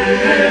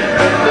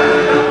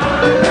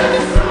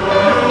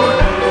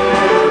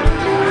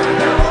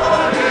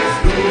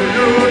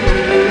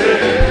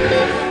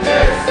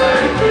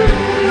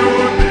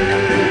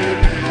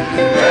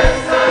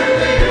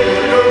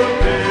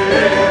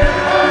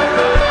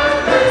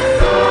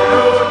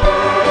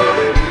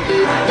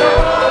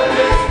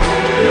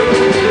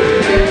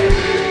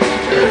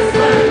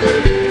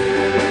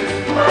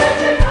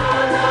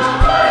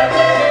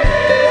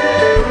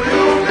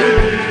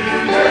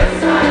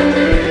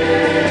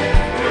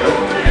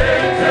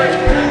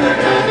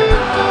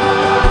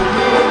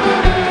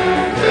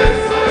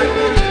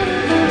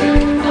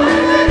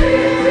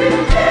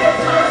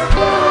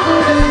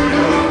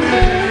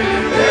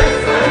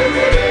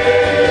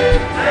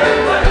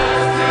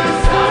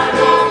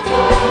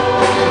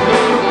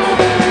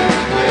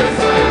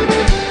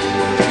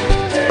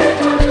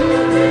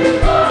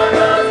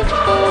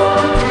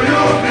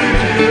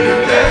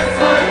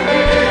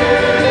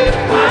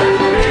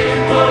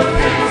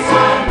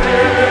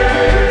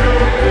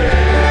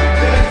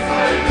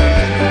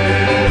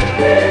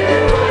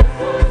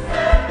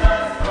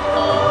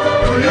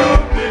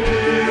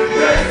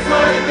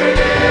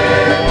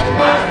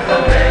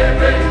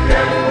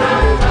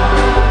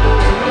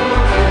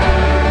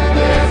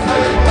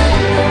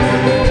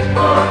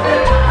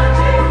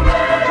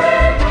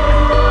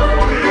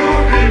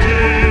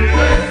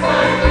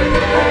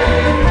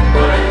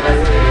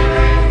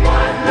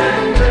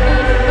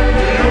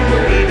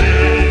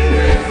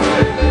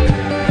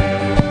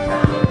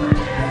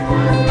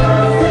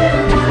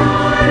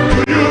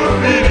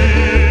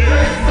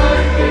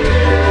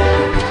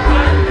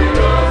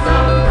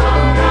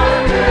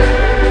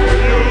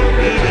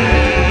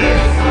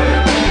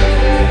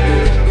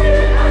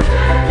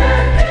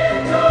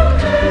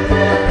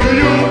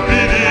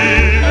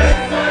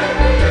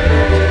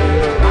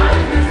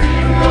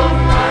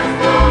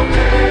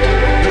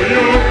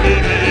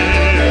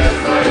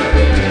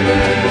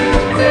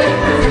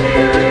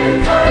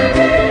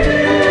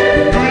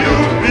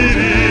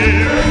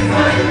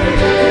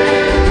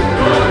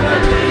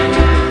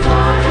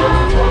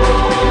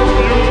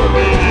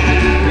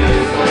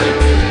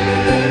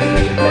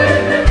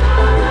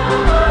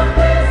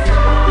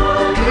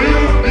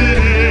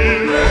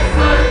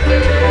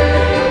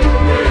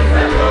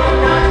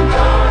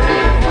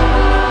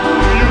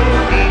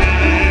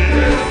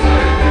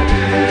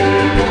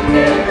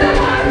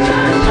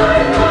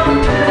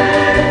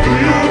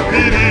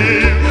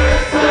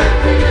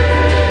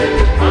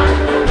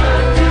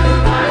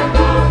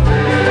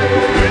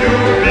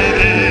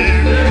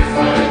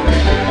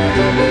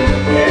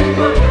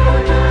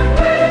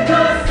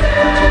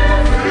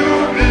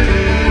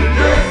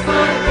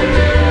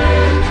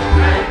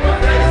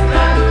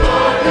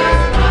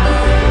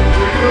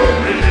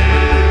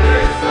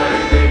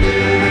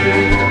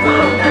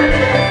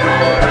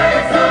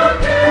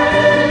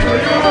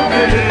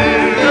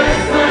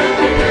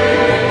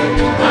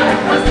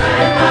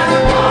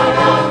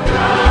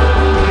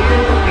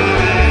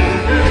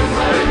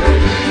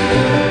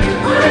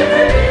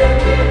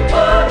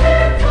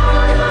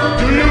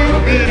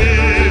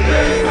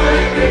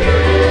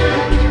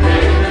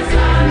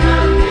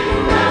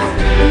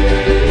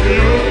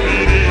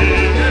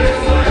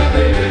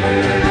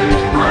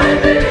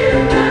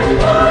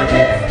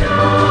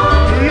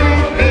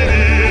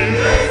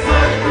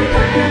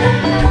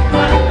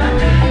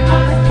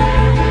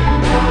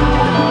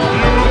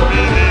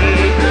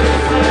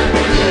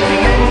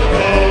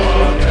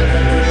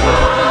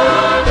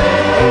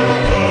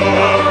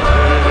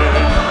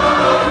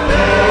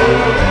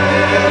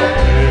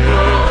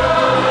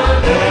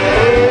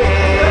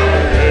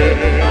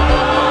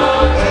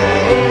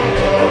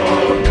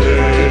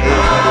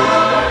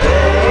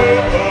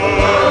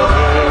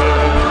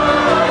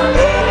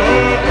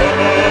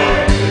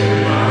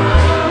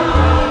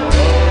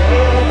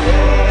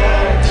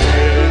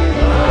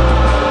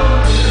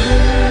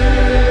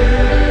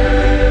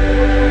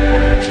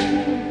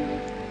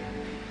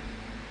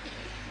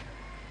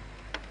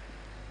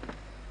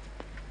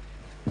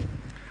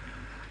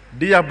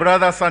 Dear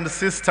brothers and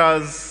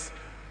sisters,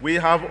 we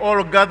have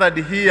all gathered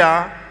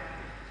here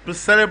to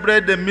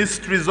celebrate the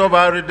mysteries of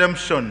our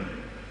redemption.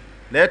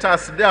 Let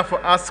us therefore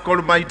ask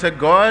Almighty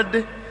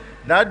God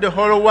that the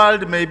whole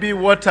world may be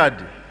watered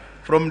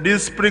from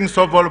these springs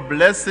of all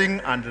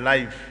blessing and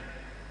life.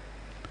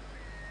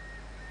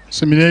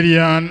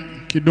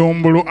 Seminarian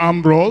Kidombulu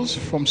Ambrose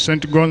from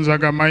St.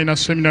 Gonzaga Minor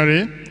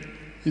Seminary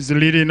is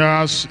leading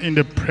us in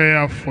the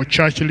prayer for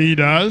church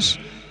leaders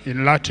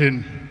in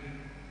Latin.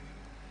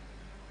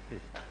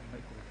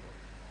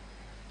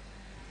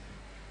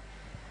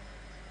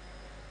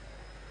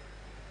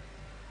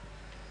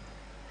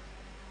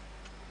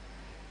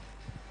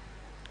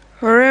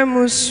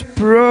 Oremus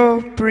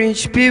pro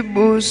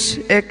principibus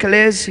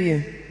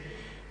ecclesiae,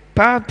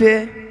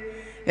 pape,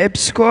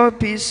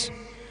 episcopis,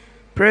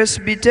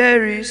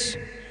 presbyteris,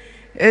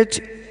 et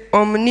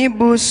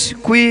omnibus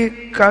qui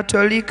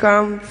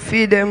catholicam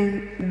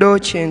fidem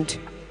docent,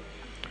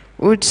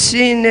 ut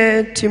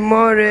sine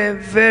timore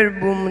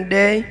verbum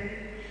Dei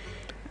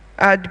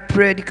ad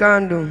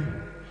predicandum,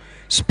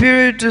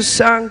 Spiritus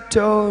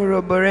Sancto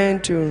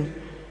roborentur.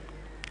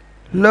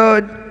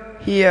 Lord,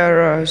 hear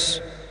us.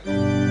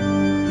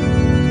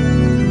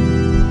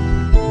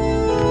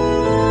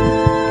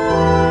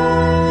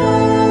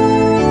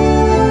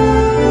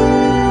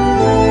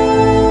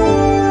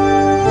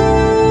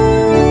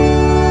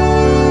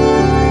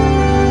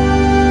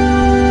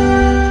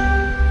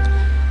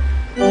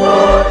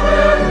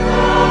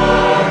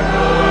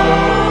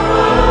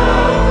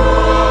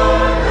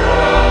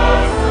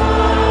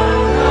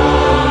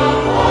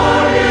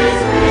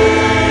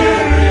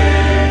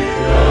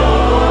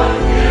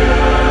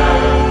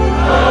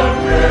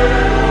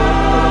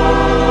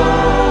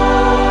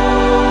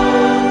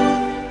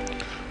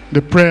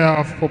 The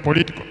prayer for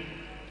political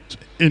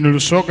in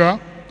Lusoga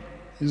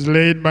is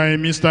led by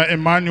Mr.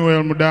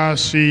 Emmanuel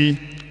Mudasi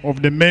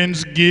of the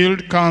Men's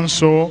Guild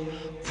Council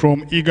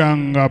from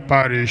Uganda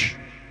Parish.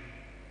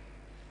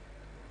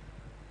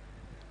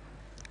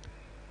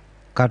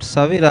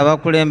 Katusabira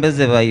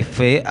abakulembeze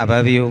baife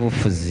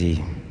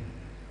ababyobufuzi.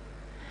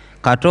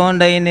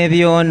 Katonda ine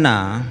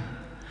byonna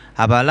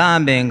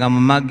abalambenga mu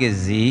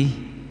magezi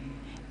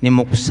ne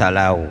mu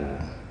kusalawo.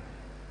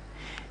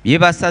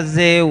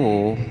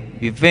 Byebasazeewo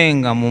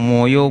bivenga mu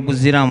mwoyo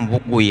oguzira mu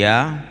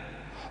buguya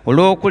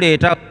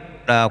olw'okuleeta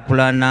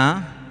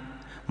kulaakulana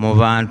mu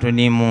bantu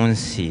ne mu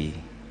nsi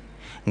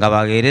nga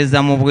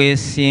bageereza mu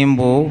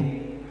bwesimbu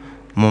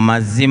mu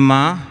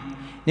mazima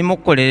ne mu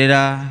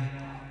kukolerera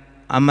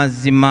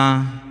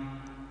amazima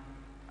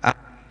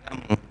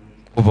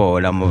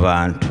kuboola mu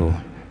bantu.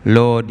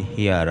 Lord,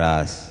 hear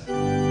us.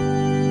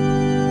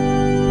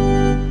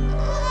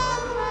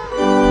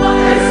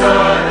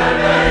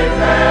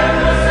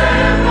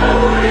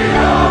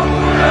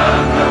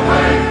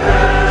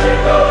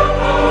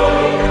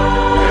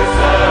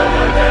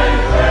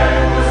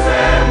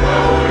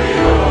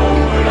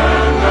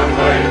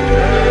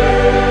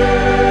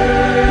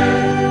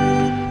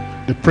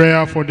 The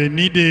prayer for the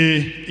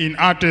needy in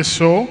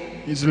Ateso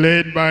is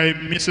led by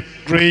Mrs.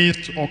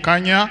 Grace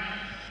Okanya,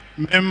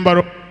 member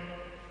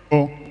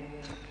of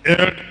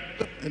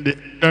the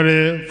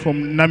elder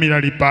from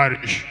Namirali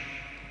Parish.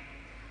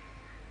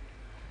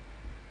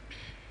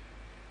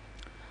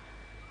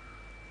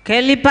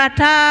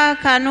 Kelipata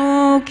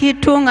kanu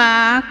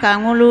kitunga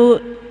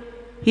kangulu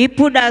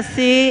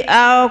hipudasi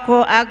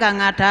aoko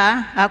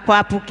agangata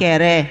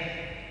akwapukere.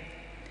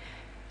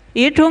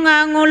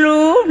 Itunga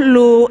ngulu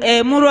lu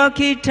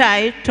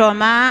emurokitai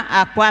toma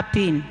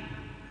akwapin.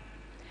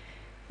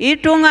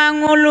 Itunga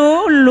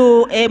ngulu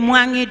lu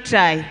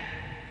emwangitai.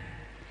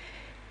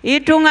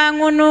 Itunga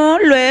ngunu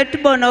lu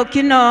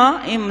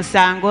etubonokino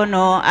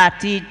imsangono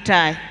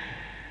atitai.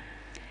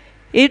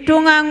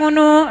 Itunga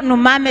ngunu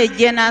numame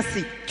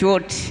jenasi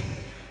choti.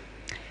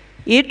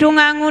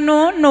 Itunga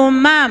ngunu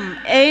numam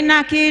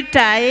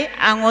einakitai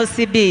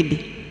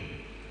angosibibi.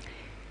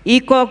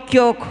 Iko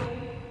kyoko.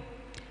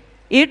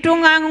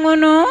 Itunga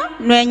ngunu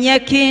nwenye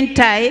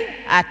kintai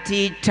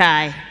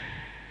atitai.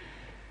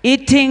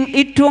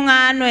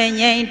 Itunga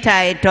nwenye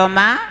intai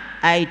toma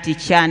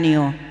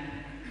aitichanio.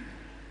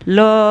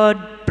 Lord,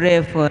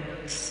 pray for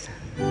us.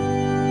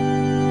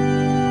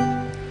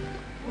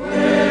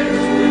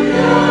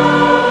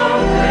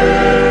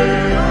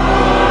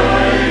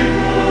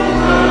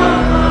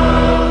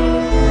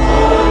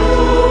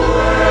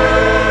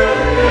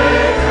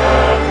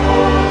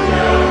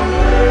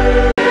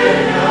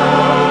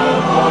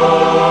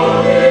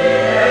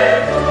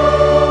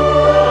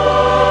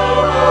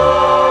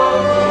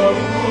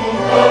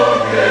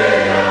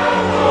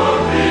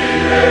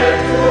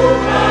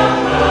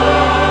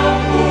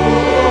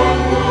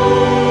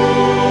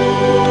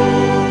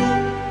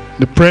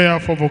 The prayer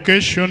for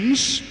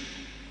vocations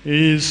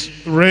is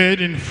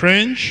read in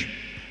French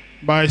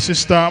by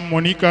Sister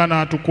Monica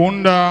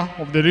Natukunda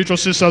of the Little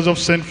Sisters of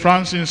St.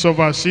 Francis of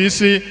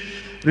Assisi,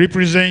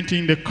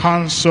 representing the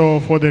Council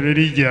for the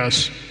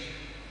Religious.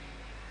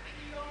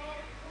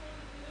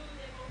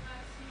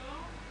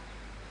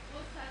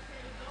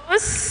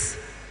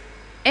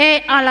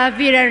 Et à la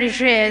vie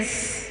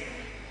religieuse.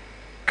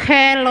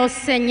 Que le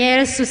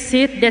Seigneur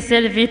suscite des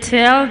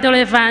serviteurs de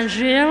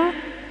l'Évangile,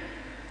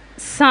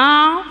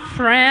 saints,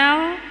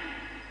 frères,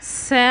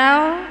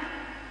 sœurs,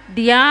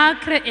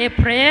 diacres et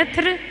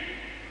prêtres,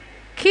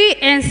 qui,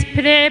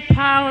 inspirés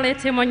par les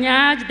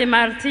témoignages des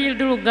martyrs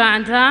de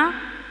l'Ouganda,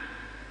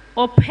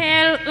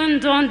 opèrent un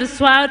don de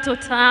soi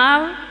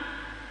total,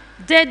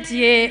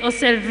 dédié au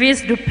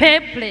service du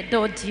peuple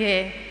de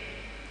Dieu.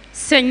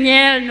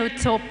 Seigneur, nous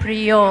te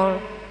prions.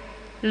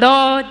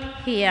 Lord,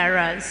 hear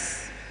us.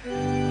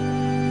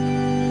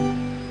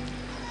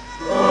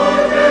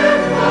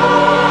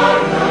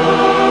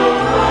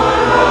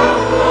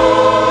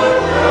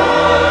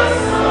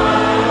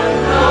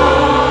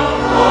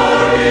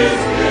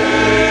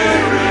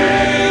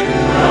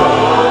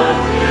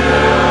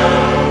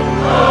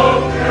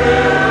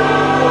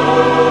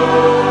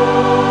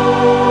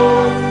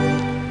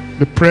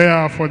 The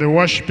prayer for the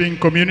worshiping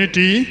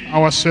community,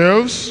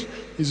 ourselves,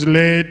 is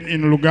led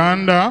in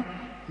Uganda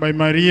by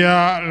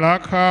Maria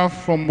Laka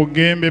from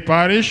Bugembe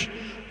Parish,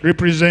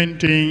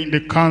 representing the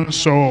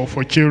Council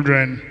for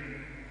Children.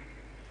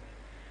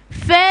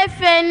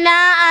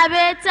 Fefena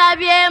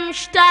abetabye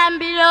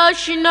mshitambiro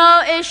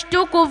shino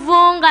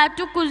eshitukuvu nga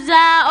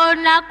tukuza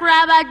olunaku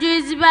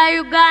lw'abajulizi ba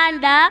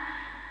Uganda,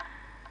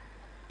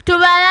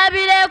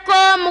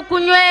 tubalabireko mu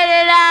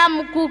kunywerera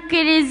mu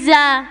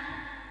kukkiriza,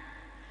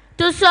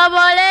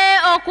 tusobole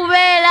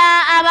okubeera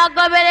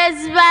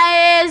abagoberezi ba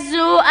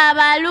Yesu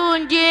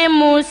abalungi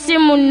mu nsi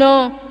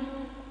muno,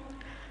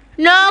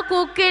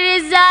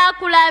 n'okukkiriza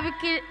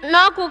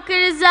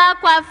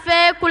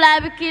kwaffe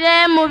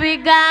kulabikire mu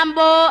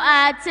bigambo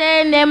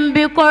ate ne mu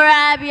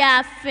bikolwa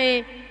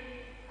byaffe.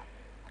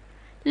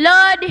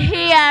 Lord,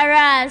 hear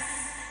us.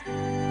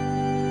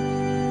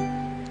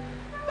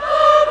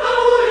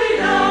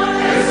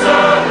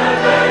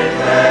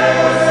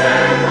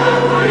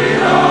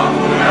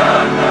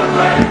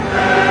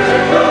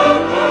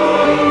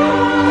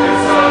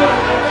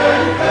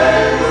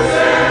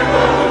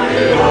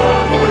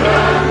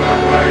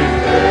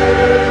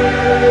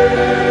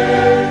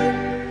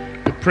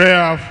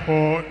 Prayer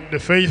for the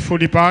faithful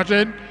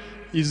departed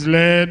is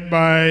led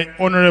by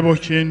Honorable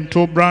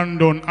Chinto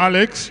Brandon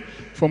Alex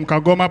from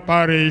Kagoma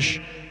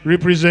Parish,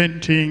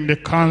 representing the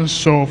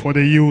Council for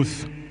the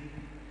Youth.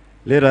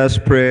 Let us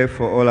pray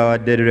for all our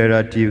dead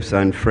relatives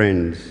and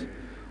friends,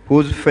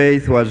 whose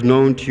faith was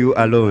known to you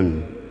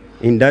alone.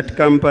 In that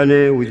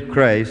company with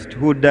Christ,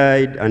 who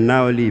died and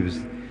now lives,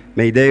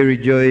 may they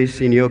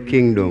rejoice in your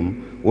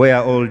kingdom,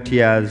 where all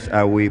tears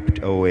are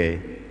wiped away.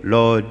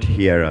 Lord,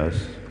 hear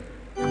us.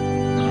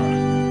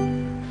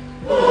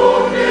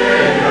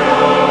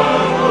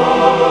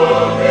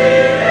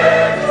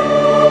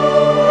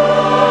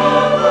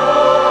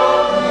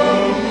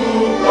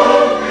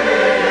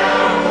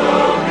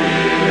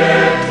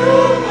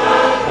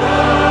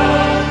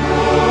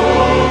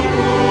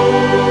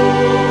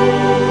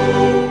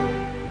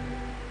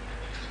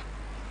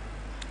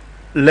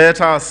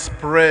 Let us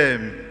pray.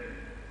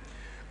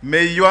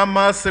 May your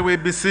mercy, we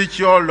beseech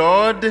you, O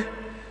Lord,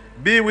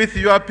 be with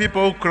your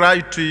people who cry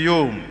to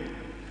you,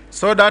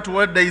 so that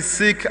what they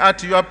seek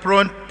at your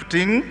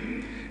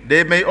prompting,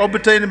 they may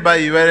obtain by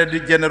your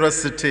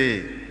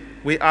generosity.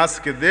 We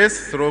ask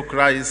this through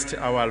Christ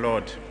our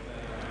Lord.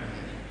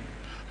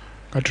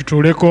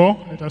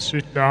 Katutuleko, let us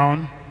sit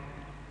down.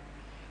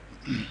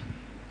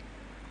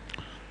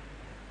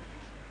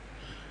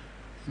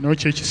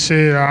 Noche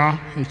ekiseera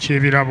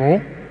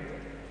eky'ebirabo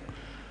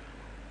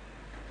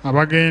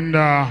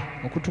abagenda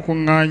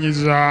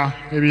okutukuŋŋaanyiza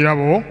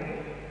ebirabo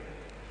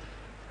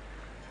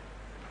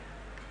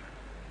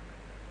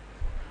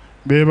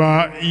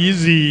beba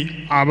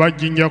Easy aba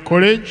Jinja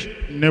College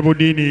ne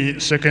Budini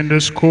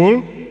Secondary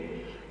School.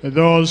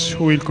 Those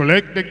who will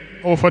collect the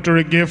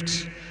offertory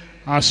gifts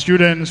are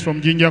students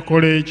from Jinja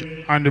College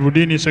and the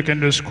Budini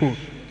Secondary School.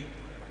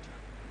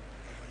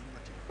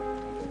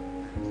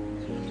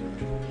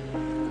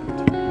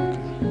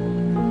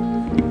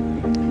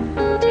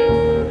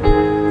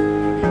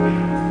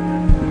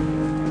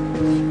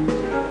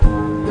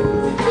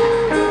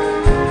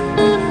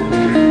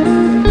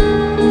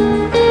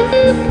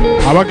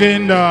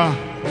 Abagenda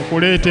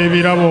okuleeta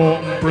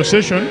ebirabo mu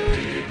procession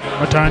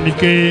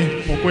batandike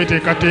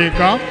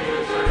okweteekateeka.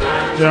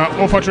 The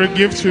offertory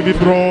gifts will be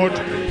brought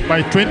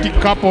by 20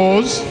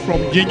 couples from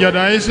Jinja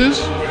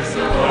Diocese,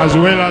 as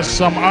well as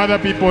some other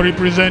people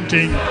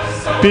representing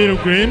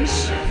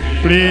pilgrims.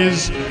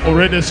 Please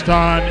already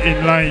stand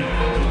in line.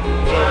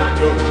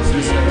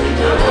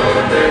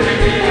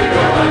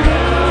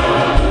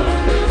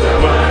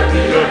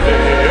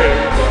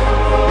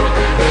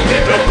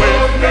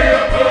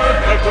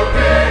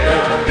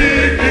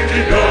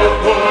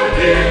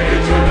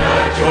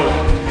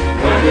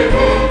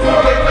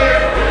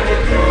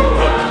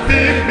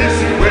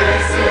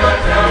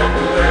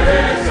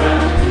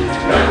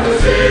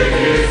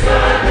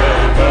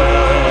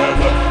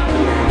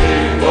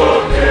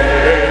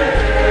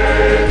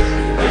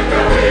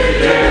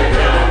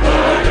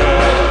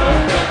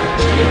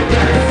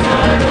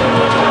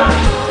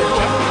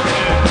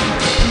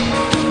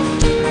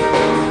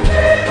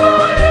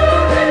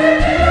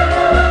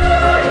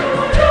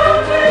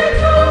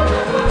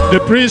 The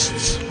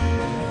priests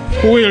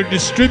who will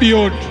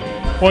distribute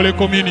Holy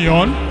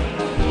Communion,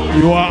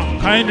 you are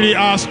kindly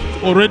asked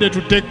already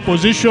to take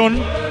position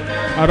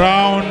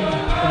around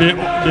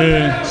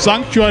the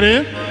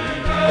sanctuary,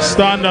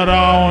 stand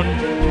around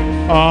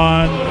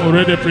and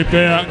already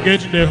prepare,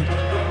 get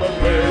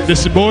the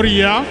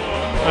Siboria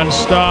and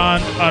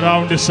stand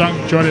around the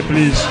sanctuary,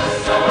 please.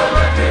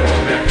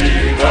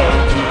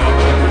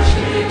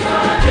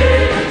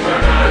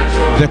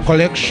 The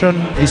collection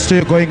is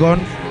still going on.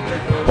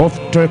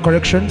 Offertory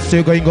collection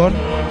still going on.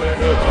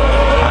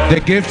 The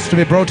gifts to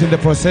be brought in the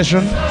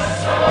procession.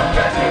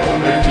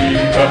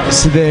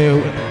 It's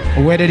the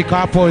wedded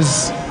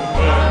couples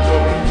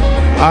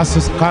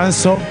Asus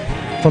Council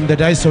from the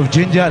Diocese of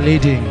Jinja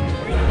leading.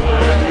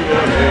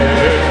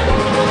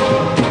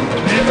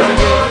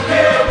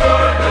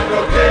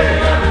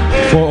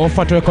 For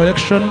offertory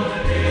collection,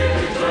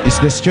 it's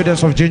the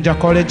students of Jinja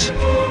College,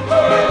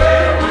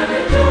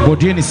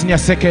 Bodini Senior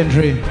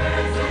Secondary,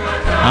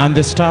 and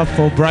the staff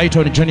of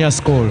Brighton Junior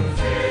School.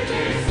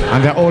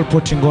 And they're all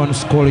putting on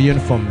school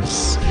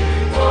uniforms.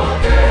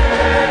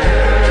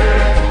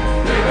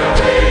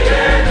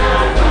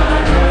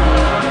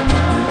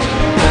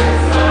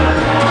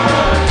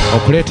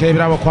 Okuleeta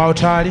ebirabo kwa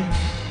utaali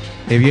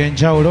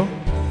ebyenjawulo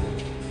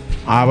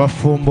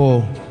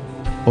abafumbo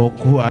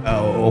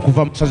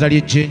okuva mu ssaza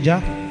ly'e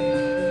Jinja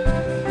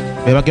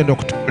be bagenda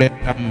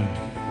okutuleetamu.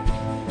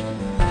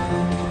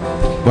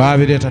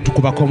 Bwabireeta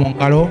tukubako mu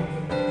ngalo.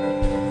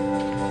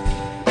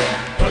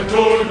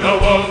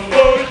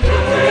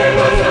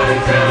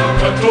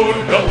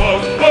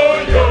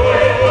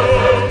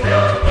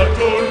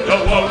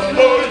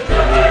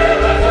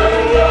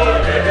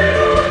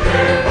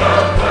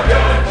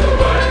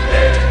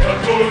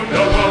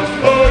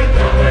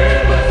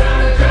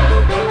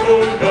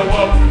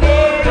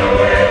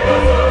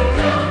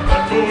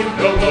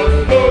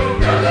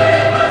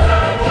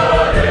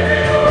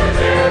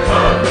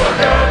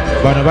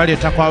 Bano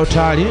baleeta kwa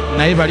utaali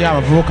naye bali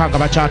abavubuka nga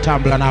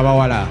bakyatambula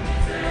n'abawala.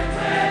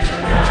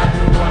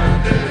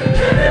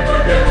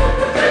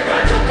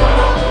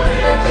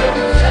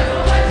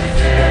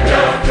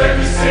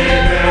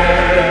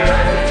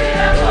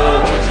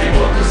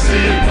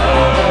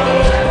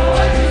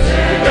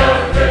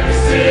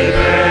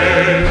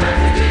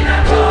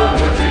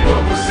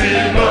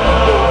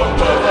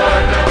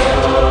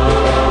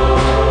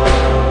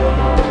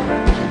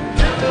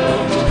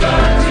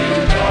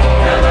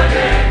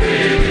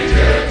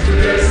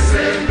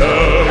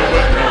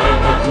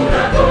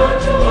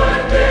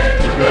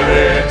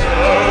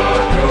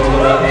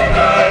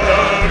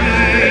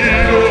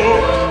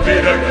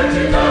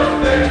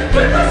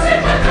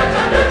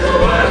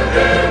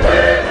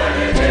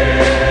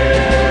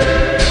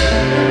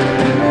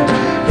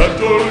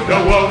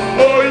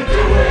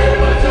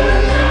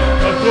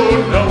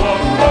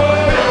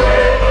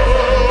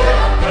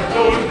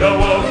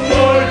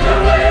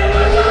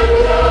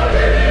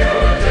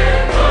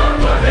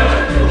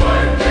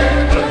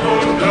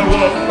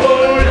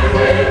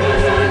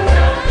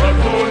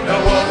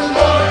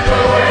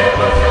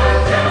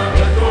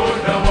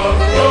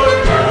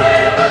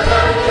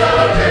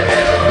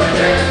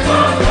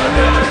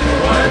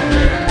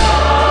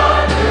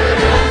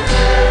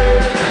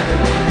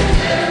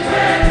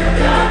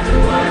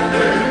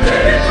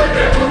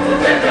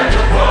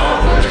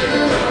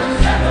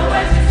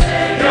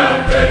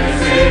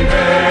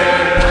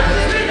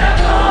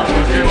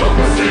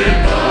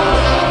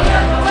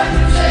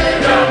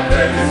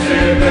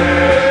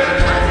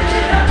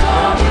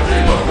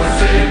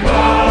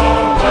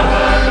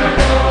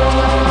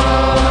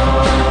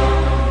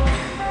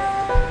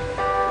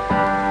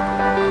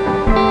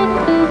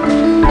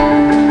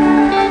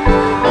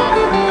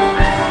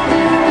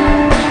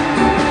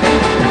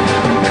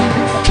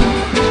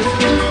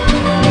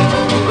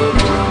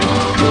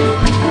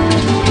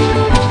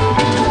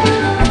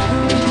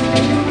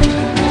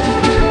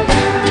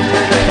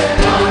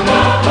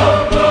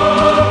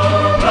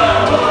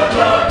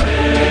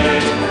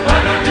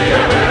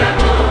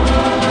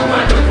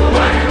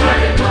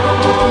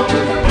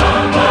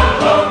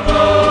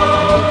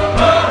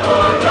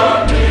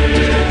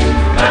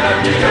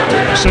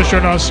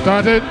 Procession has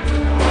started.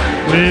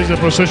 Please, the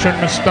procession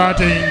is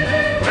starting.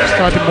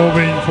 Start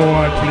moving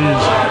forward,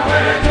 please.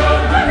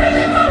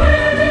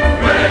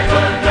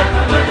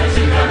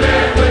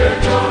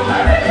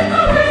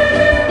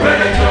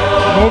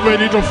 Move a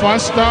little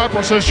faster,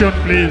 procession,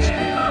 please.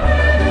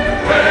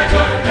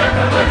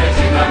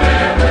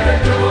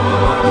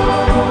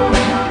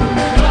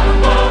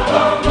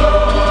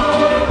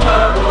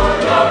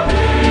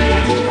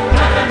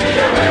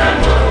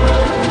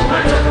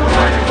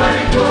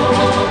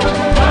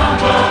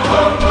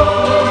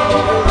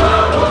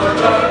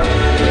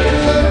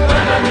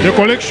 The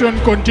collection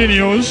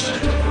continues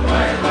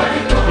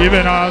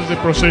even as the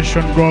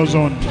procession goes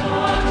on.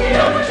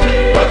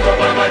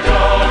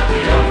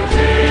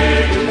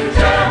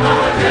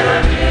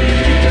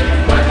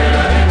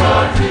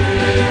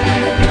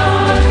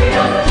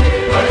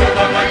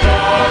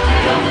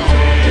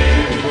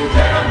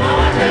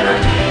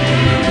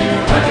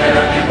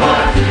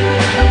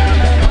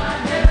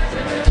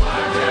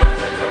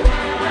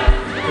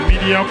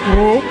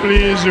 crew,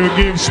 please you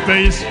give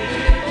space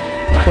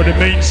for the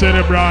main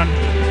celebrant.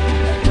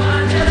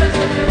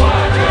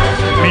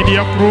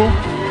 Media crew.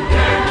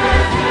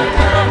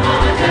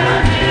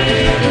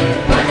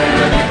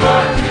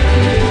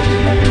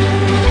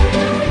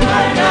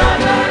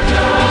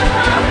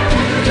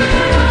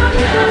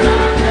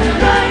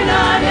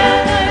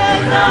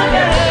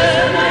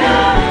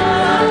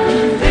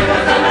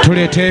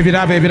 Tulete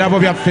ebirabo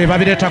byaffe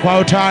babireta kwa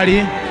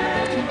altari.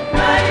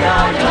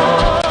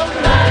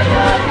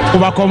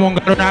 Kubako mu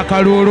ngalo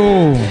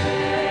n'akalulu.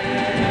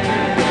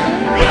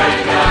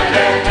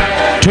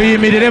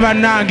 Tuyimirire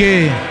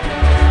bannange.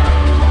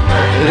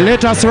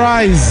 Let us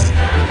rise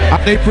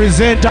and they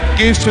present our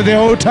gifts to the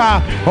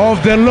altar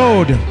of the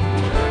Lord.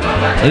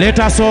 Let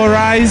us all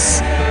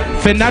rise.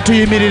 Fenna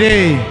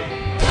tuyimirire.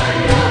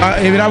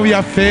 Ebirabo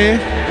byaffe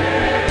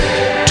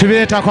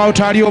tubireta kwa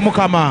altari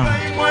omukama.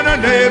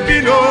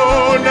 Nebino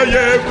na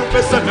ye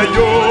kupesa na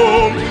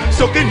yo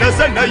sokina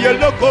sana ye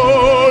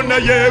loko na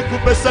ye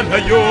kupesa na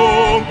yo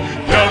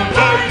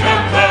yamba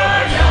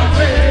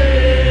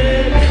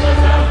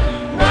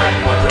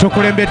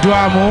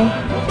tukulembeddwamu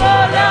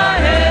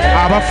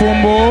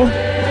abafumbo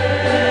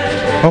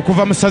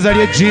okuva mu ssaza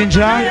ly'e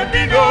Jinja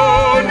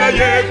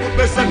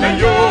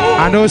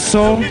and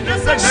also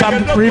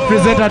some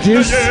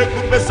representatives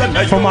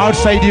from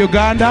outside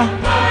Uganda,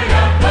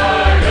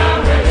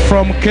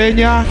 from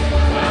Kenya,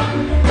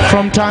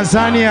 from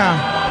Tanzania,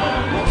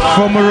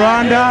 from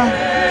Rwanda,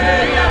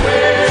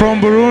 from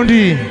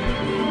Burundi,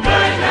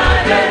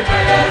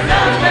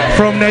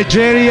 from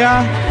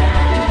Nigeria.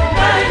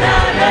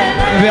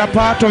 They are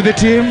part of the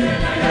team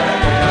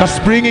that's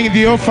bringing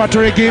the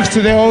offertory gifts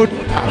to the altar.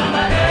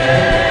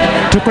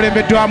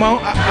 Tukulembeddwamu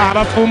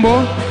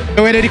abafumbo,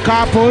 the wedded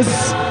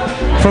couples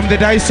from the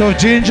Diocese of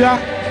Jinja,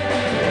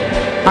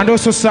 and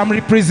also some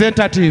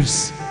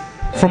representatives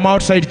from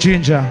outside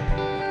Jinja.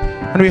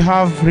 And we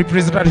have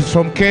representatives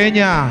from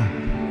Kenya,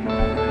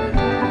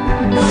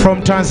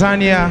 from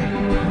Tanzania,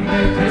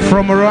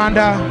 from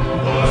Rwanda,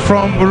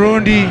 from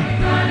Burundi,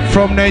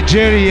 from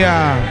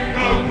Nigeria.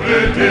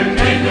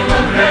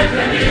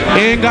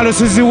 Engalo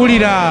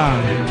siziwulira.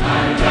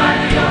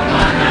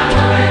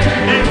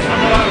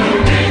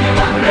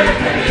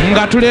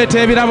 Nga tuleeta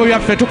ebirabo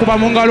byaffe tukuba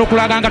mu ngalo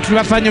okulaga nga tuli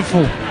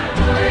basanyufu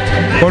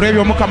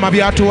olw'ebyo Mukama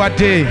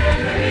byatuwadde.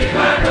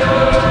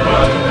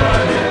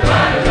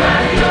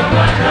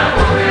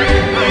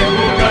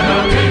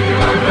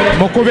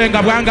 Mukube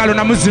nga bwangalo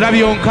na muzira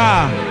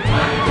byonka.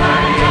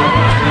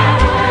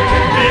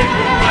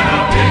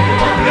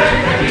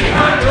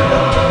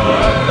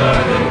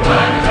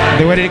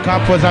 The wedded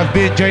couples have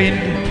been joined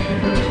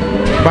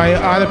by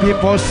other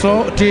people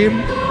also,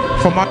 team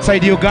from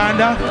outside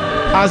Uganda,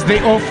 as they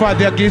offer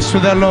their gifts to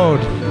the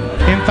Lord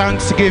in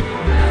thanksgiving.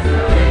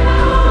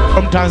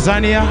 From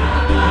Tanzania,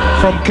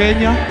 from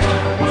Kenya,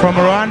 from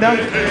Rwanda,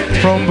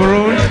 from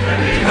Burundi,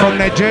 from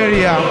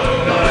Nigeria,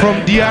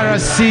 from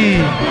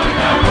DRC,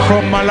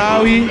 from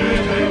Malawi,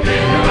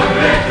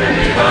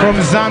 from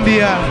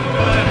Zambia,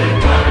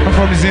 and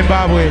from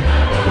Zimbabwe.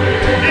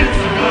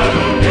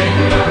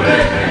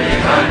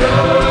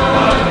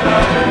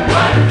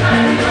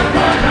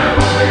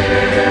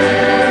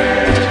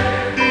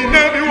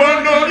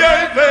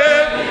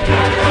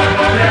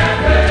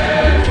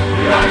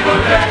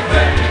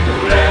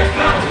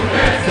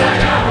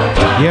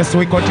 Yes,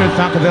 we continue to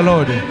thank the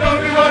Lord.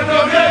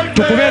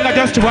 Tukubenga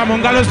just bwa mu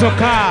ngalo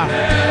zokka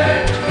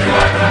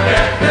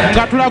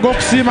nga tulaga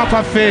okusiima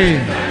kwaffe.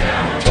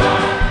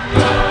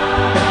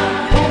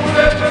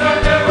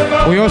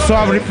 We also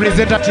have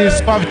representatives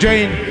who have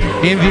joined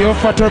in the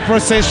offertory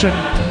procession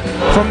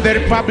from the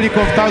Republic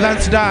of Southern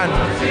Sudan.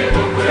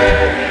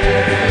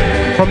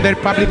 From the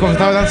Republic of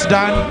Southern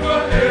Sudan,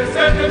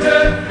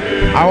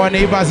 our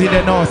neighbors in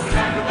the north.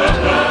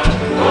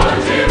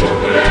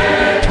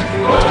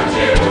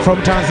 From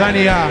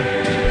Tanzania,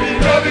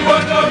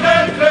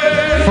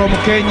 from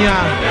Kenya,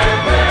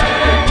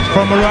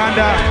 from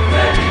Rwanda,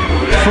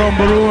 from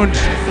Burundi,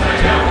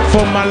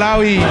 from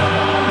Malawi,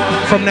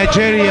 from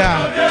Nigeria,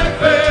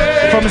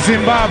 from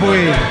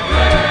Zimbabwe,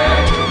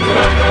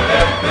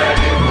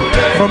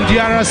 from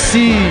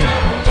DRC.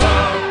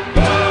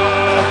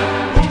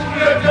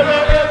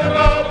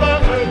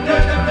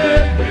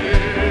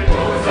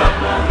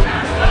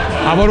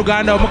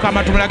 Abooluganda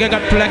Omukama tulage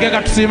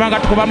nga tusiima nga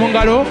tukuba mu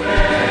ngalo.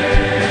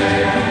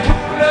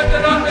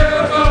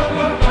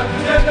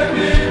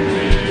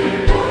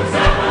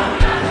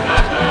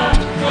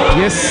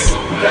 Yes,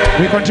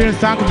 we continue to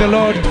thank the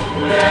Lord.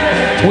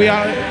 We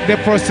are the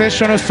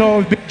procession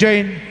also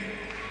joined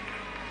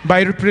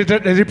by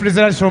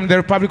representatives from the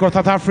Republic of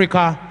South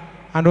Africa,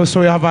 and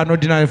also we have an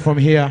ordinary from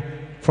here,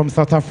 from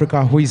South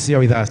Africa, who is here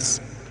with us.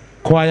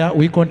 Choir,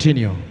 we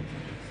continue.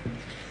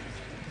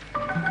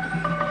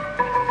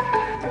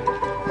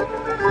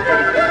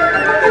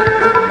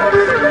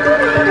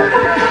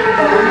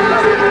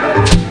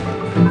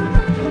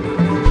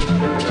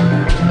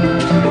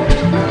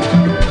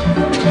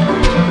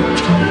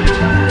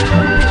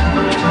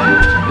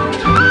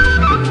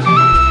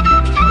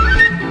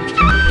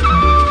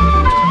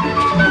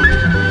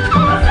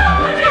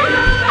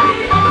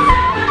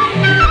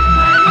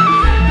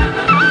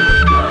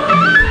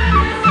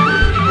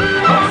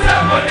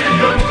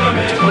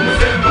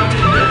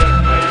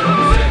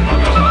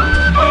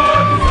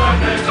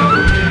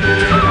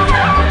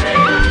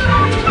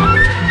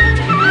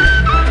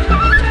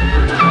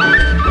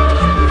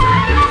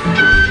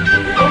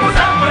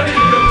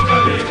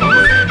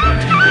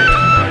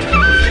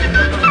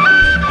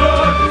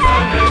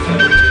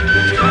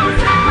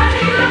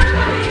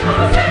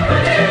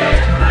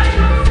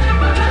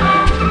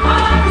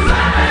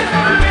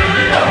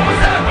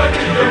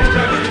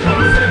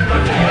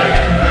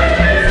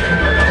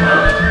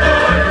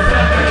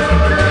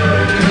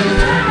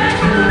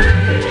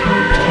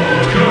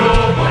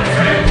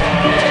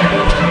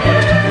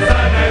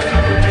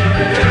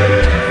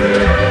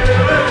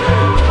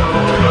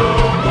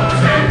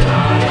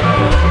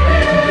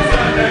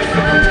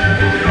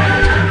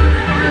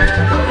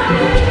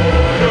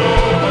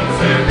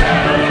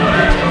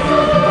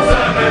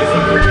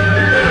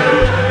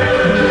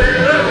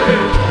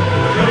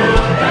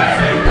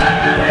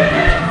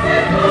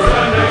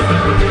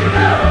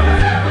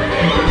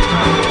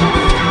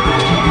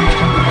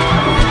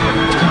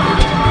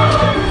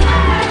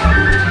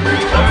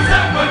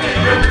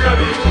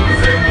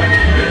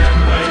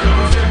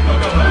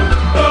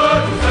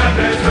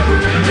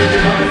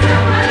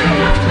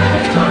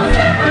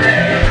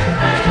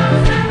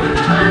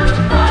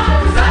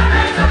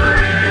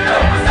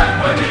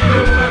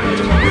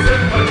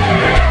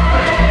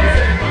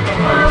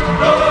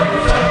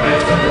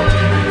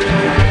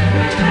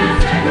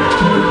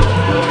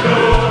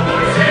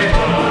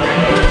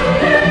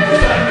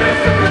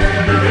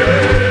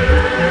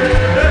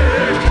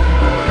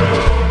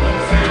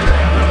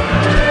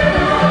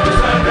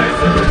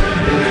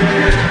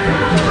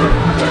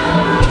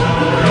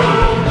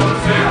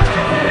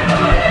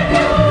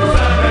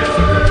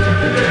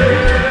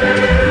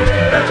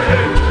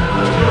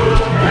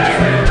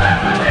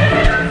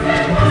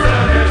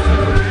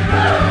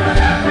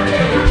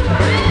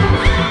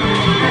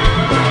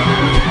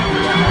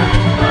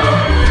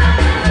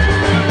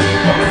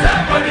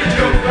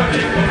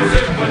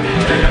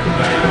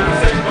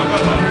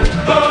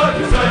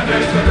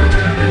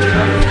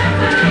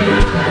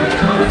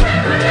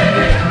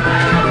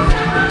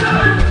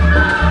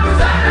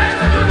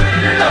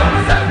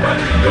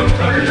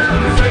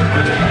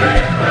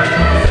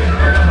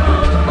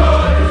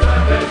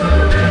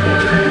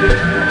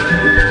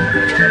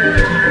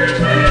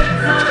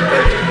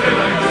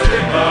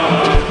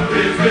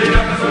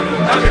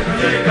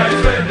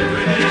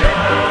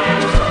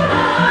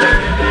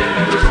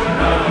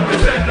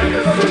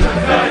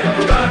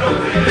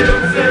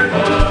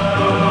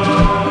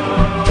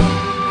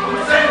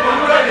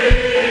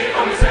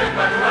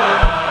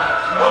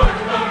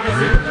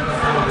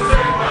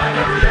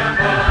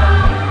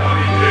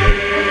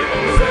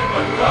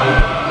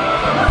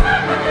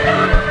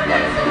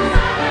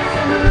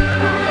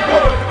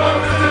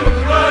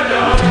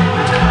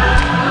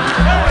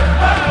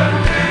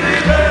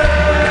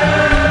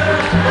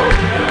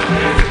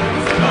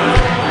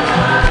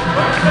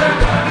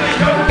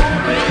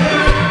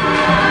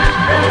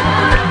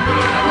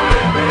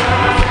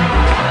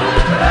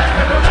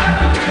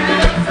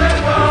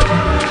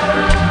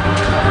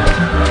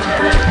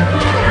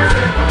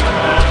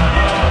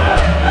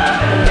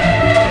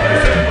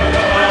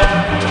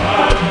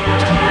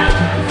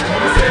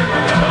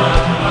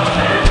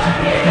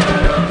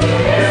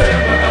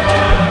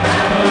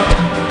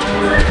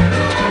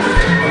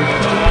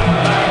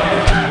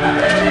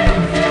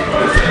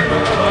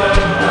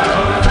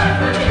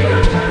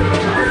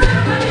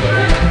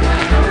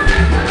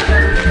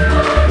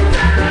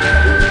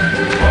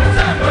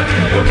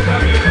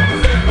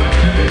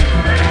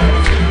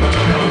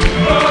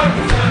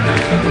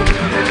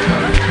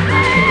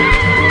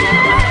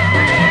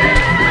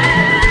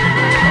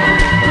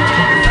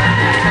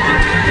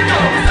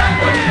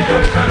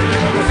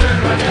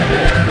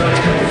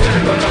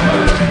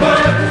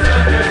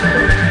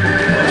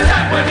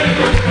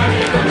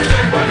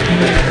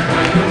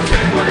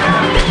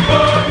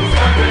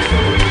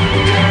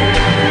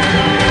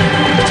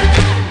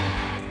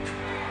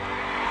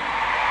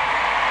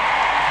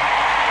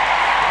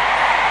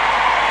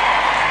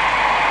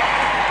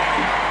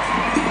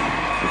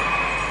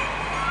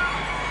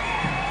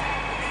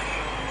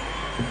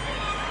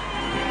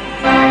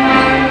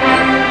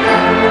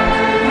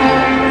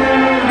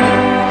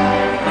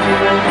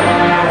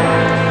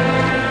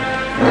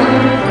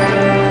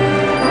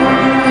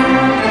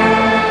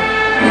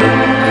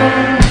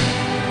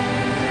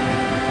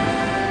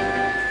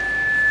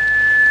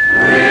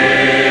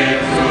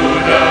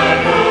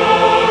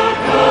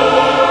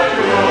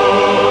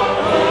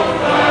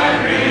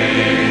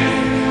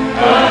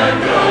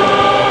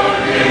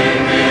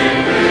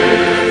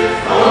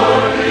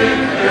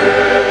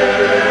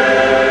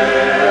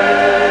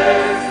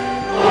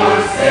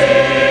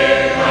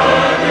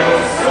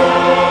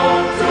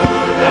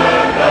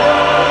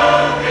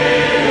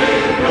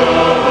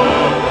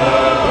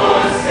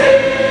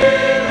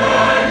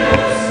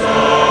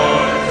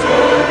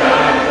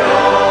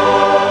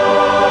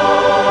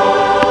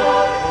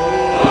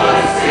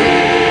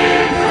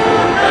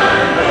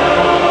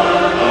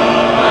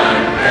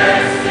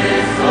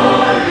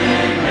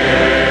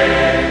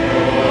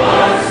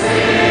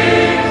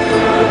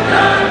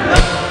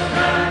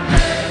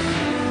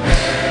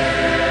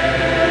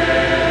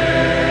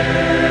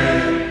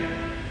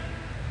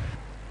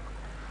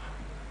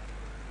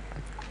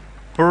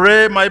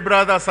 my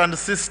brothers and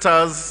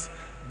sisters,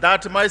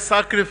 that my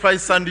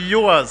sacrifice and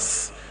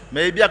yours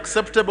may be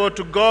acceptable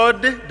to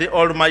God, the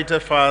Almighty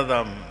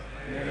Father.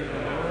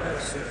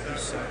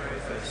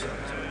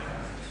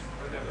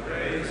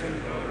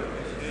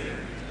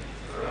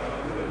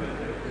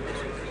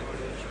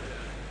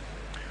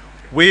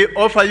 We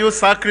offer you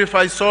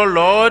sacrifice, O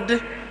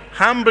Lord,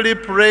 humbly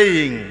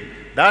praying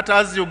that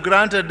as you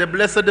granted the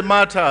blessed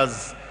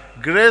martyrs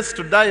grace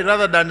to die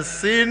rather than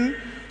sin,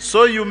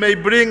 so you may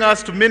bring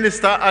us to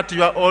minister at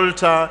your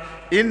altar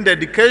in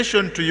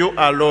dedication to you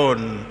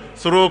alone,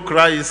 through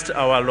Christ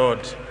our Lord.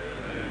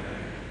 Amen.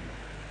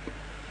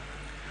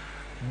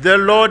 The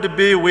Lord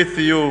be with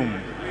you.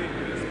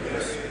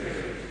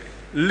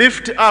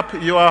 Lift up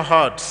your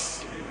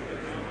hearts.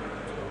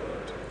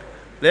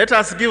 Let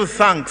us give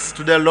thanks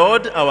to the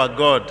Lord our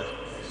God.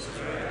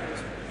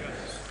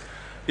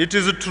 It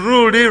is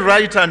truly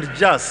right and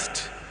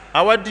just,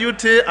 our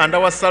duty and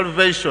our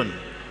salvation,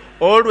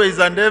 always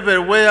and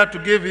everywhere to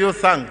give you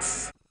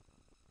thanks.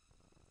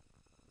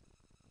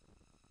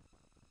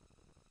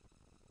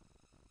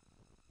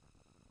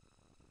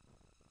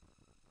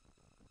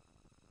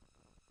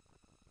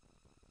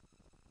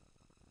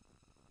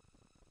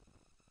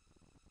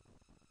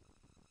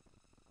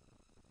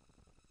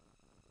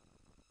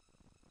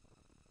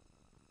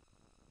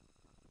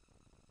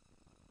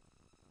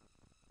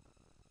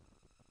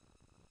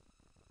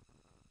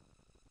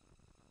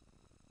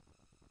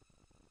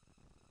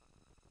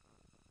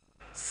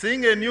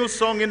 Sing a new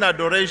song in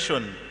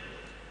adoration,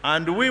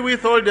 and we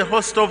with all the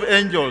host of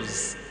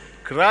angels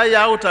cry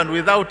out, and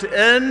without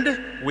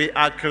end we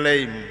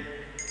acclaim.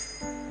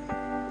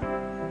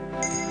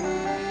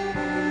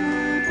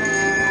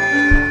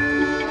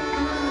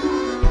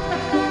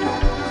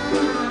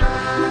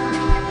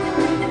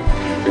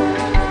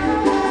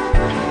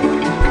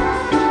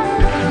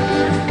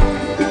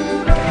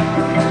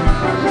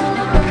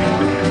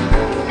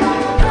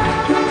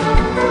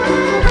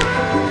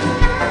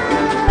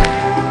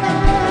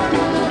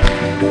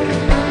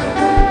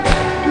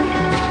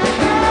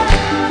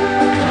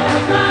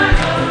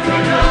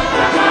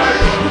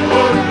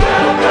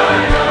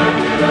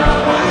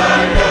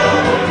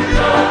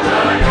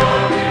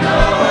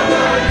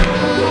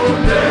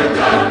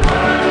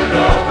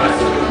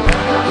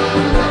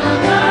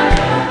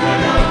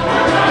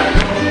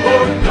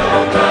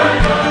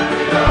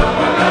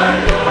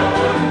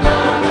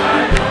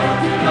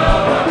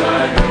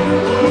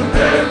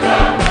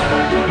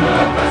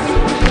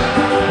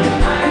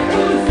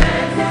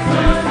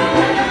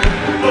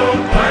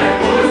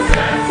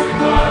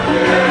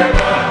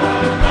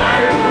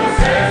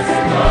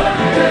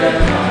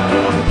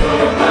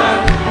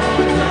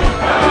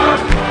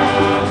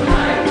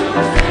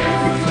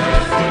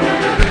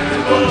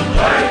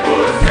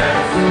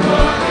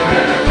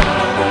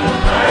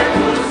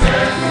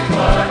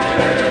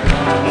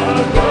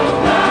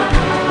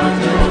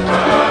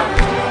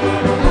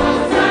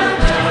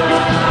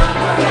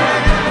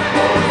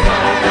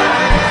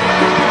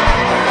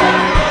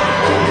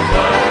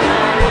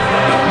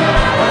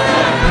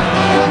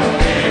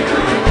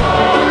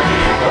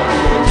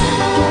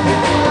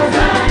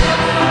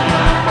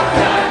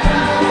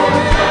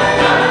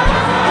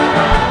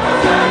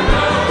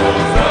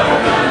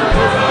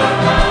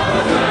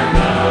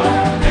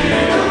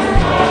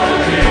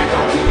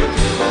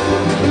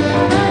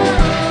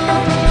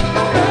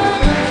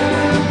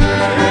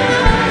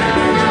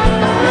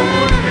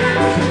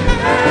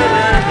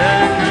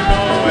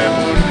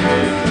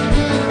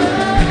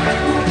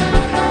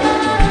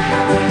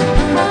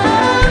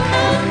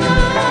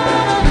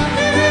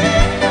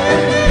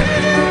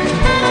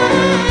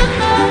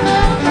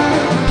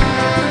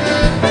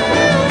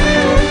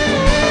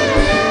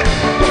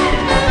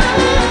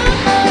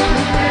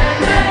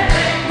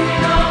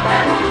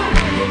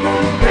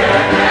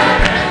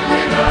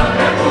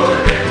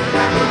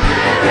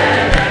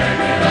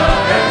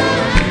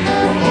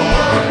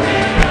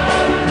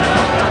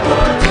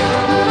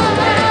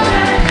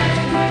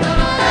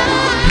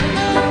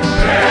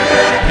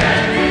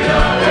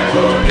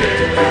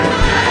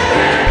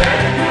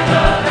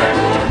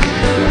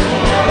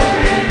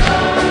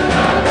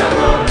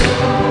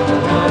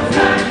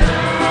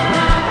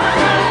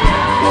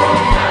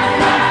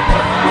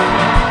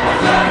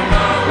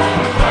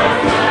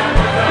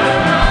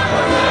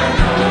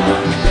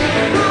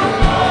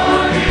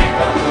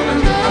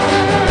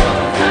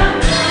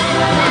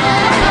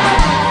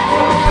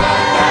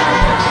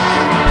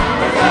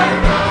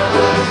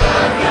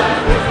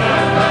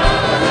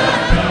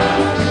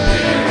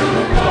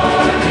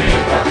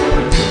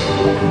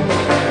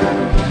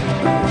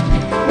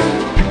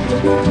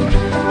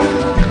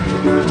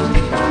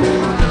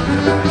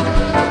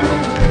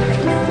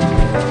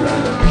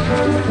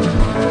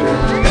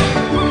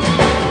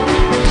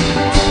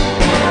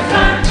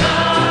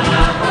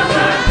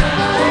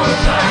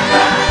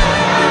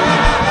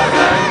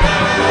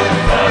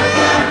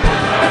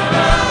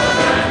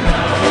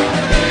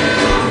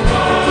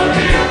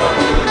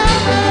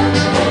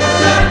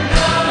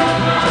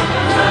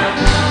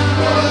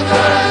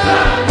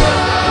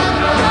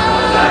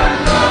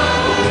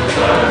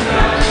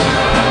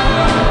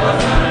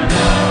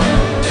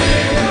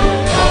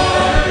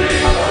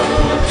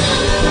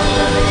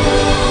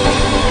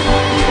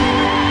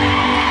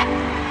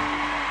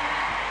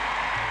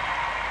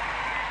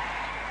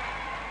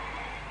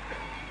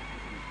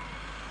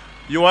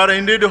 You are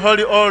indeed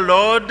holy, O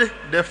Lord,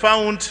 the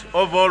fount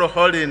of all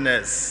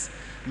holiness.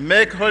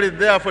 Make holy,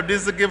 therefore,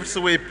 these gifts,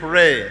 we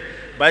pray,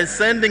 by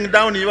sending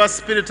down your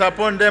Spirit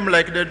upon them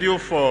like the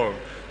dewfall,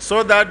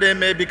 so that they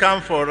may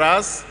become for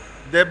us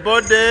the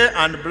body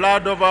and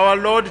blood of our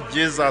Lord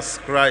Jesus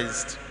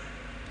Christ.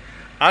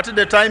 At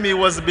the time he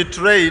was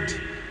betrayed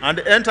and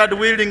entered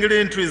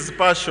willingly into his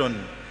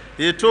passion,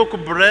 he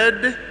took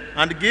bread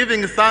and,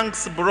 giving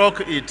thanks,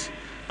 broke it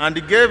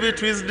and gave it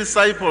to his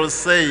disciples,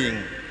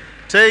 saying,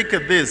 "Take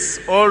this,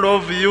 all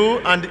of you,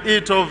 and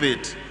eat of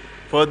it,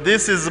 for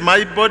this is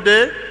my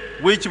body,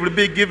 which will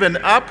be given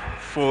up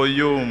for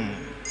you."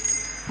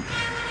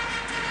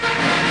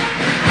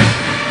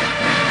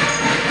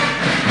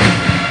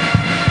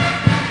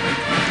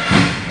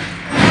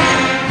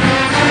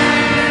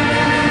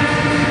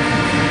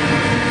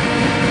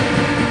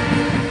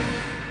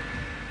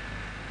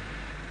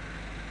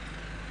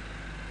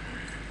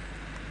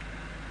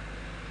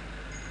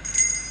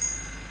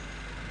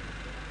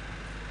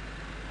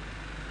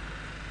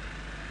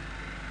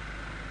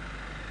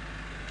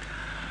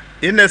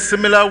 In a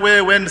similar way,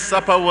 when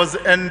supper was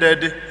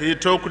ended, he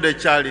took the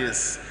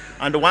chalice,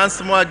 and once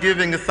more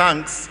giving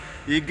thanks,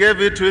 he gave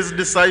it to his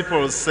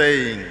disciples,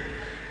 saying,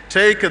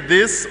 "Take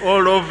this,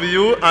 all of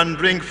you, and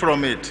drink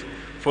from it,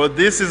 for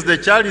this is the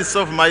chalice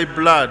of my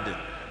blood,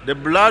 the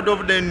blood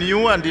of the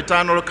new and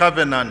eternal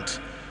covenant,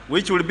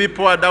 which will be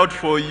poured out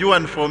for you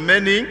and for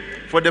many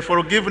for the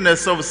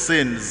forgiveness of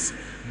sins.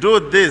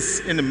 Do this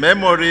in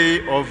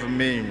memory of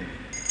me."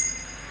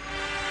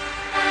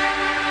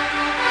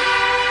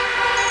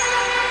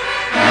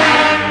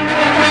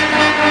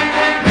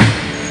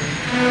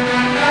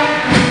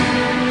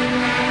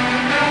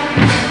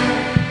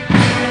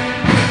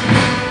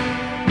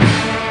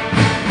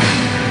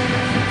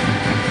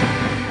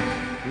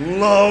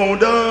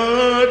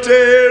 Laudate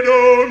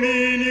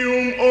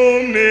Dominium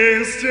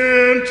omnes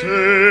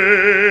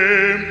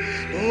gentem,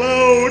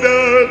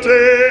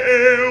 laudate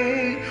eum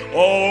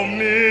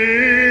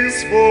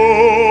omnis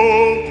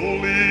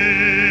populi.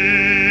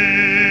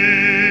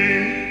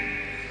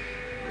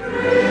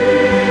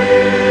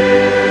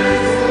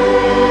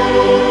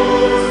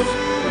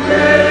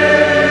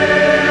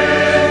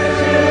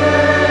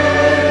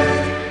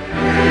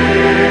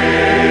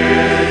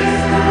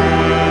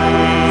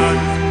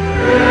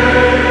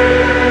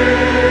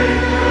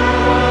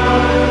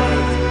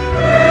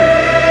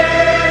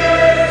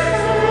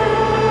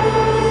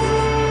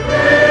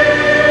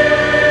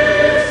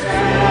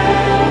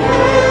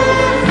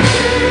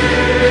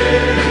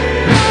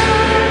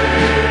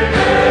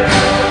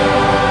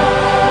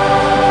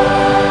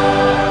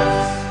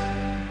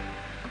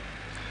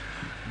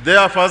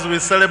 Therefore, as we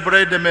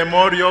celebrate the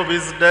memorial of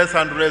his death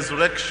and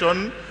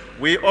resurrection,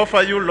 we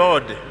offer you,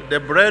 Lord, the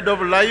bread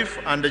of life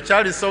and the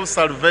chalice of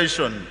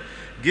salvation,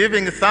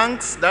 giving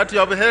thanks that you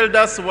have held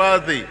us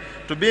worthy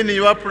to be in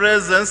your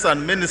presence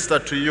and minister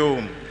to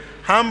you.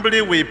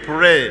 Humbly we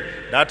pray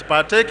that,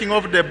 partaking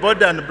of the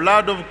body and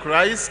blood of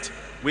Christ,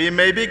 we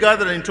may be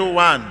gathered into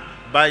one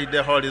by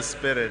the Holy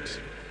Spirit.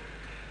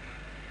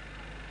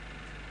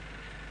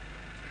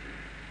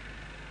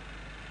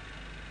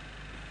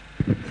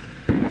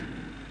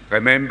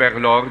 Remember,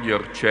 Lord,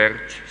 your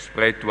church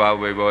spread throughout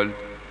the world,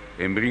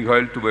 and bring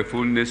her to the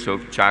fullness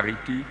of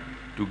charity,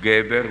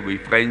 together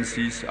with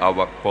Francis,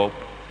 our Pope,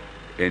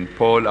 and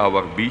Paul,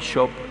 our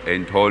Bishop,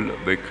 and all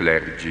the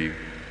clergy.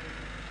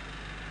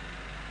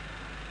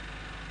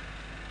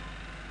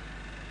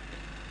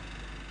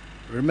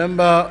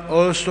 Remember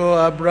also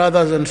our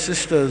brothers and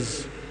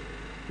sisters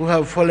who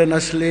have fallen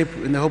asleep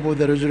in the hope of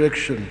the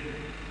resurrection,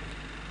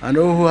 and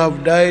all who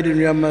have died in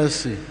your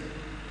mercy.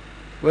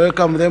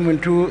 Welcome them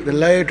into the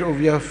light of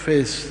your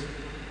face.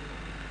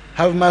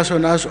 Have mercy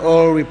on us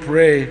all, we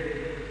pray,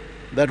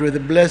 that with the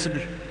Blessed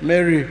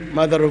Mary,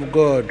 Mother of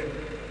God,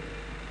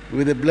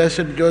 with the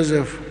Blessed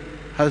Joseph,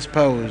 her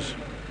spouse,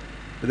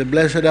 with the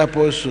blessed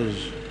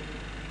apostles,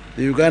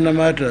 the Uganda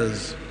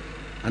Martyrs,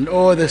 and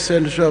all the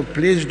saints who have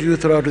pleased you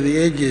throughout the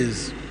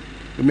ages,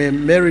 we may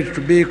merit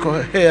to be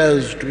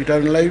heirs to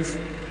eternal life,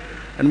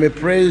 and may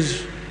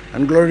praise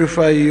and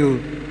glorify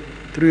you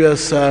through your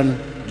Son,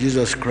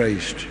 Jesus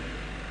Christ.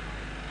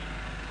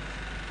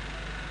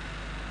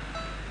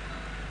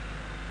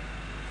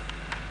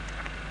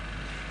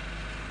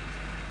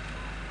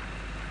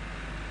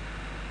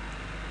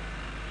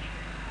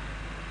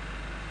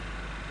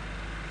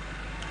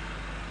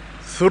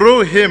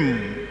 Through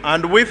him,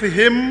 and with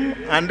him,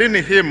 and in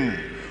him,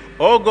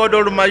 O God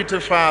Almighty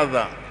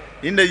Father,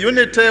 in the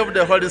unity of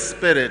the Holy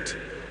Spirit,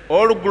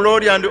 all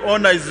glory and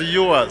honor is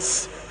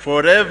yours,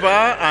 forever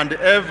and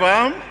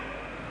ever.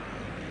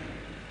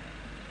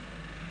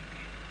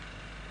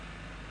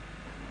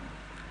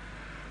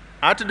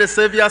 At the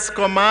Savior's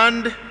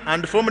command,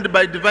 and formed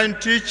by divine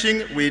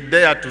teaching, we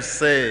dare to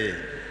say,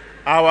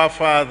 Our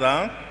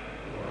Father,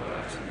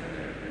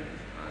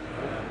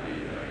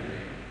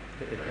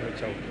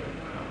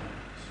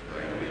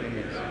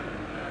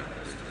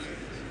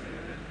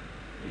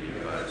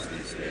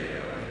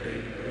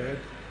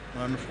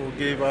 and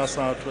forgive us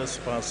our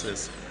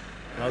trespasses,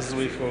 as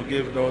we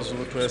forgive those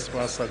who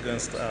trespass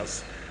against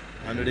us.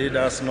 And lead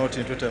us not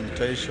into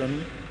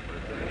temptation.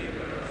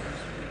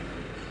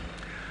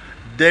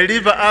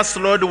 Deliver us,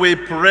 Lord, we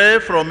pray,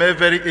 from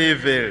every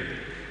evil.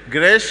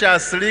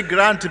 Graciously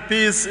grant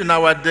peace in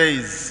our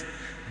days,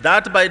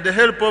 that by the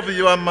help of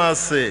your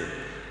mercy,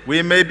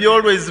 we may be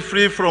always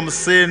free from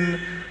sin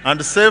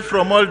and safe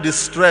from all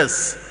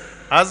distress,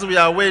 as we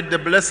await the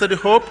blessed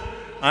hope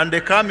and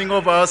the coming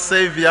of our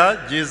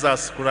Savior,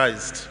 Jesus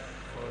Christ.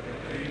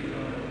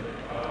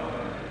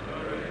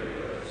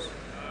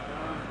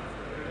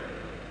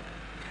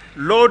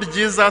 Lord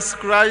Jesus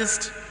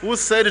Christ, who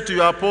said to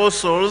your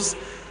apostles,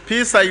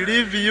 "Peace I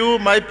leave you,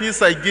 my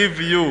peace I give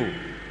you,"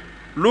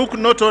 look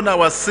not on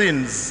our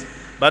sins,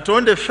 but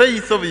on the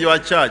faith of your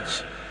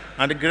church,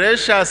 and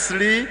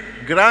graciously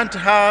grant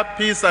her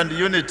peace and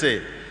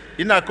unity,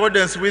 in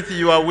accordance with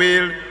your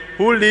will,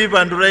 who live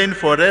and reign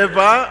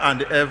forever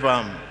and ever.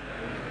 Amen.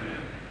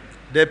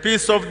 The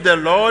peace of the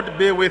Lord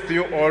be with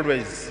you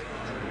always.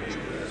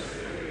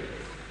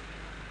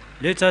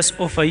 Let us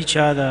offer each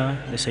other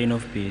the sign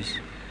of peace.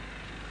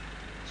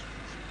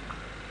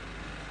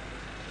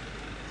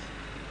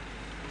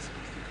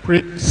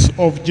 Priests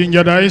of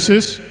Jinja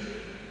Diocese,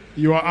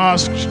 you are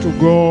asked to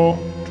go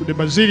to the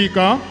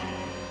Basilica.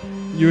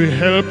 You will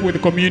help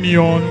with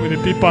communion with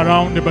the people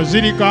around the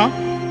Basilica.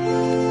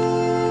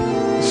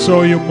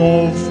 So you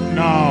move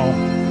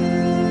now.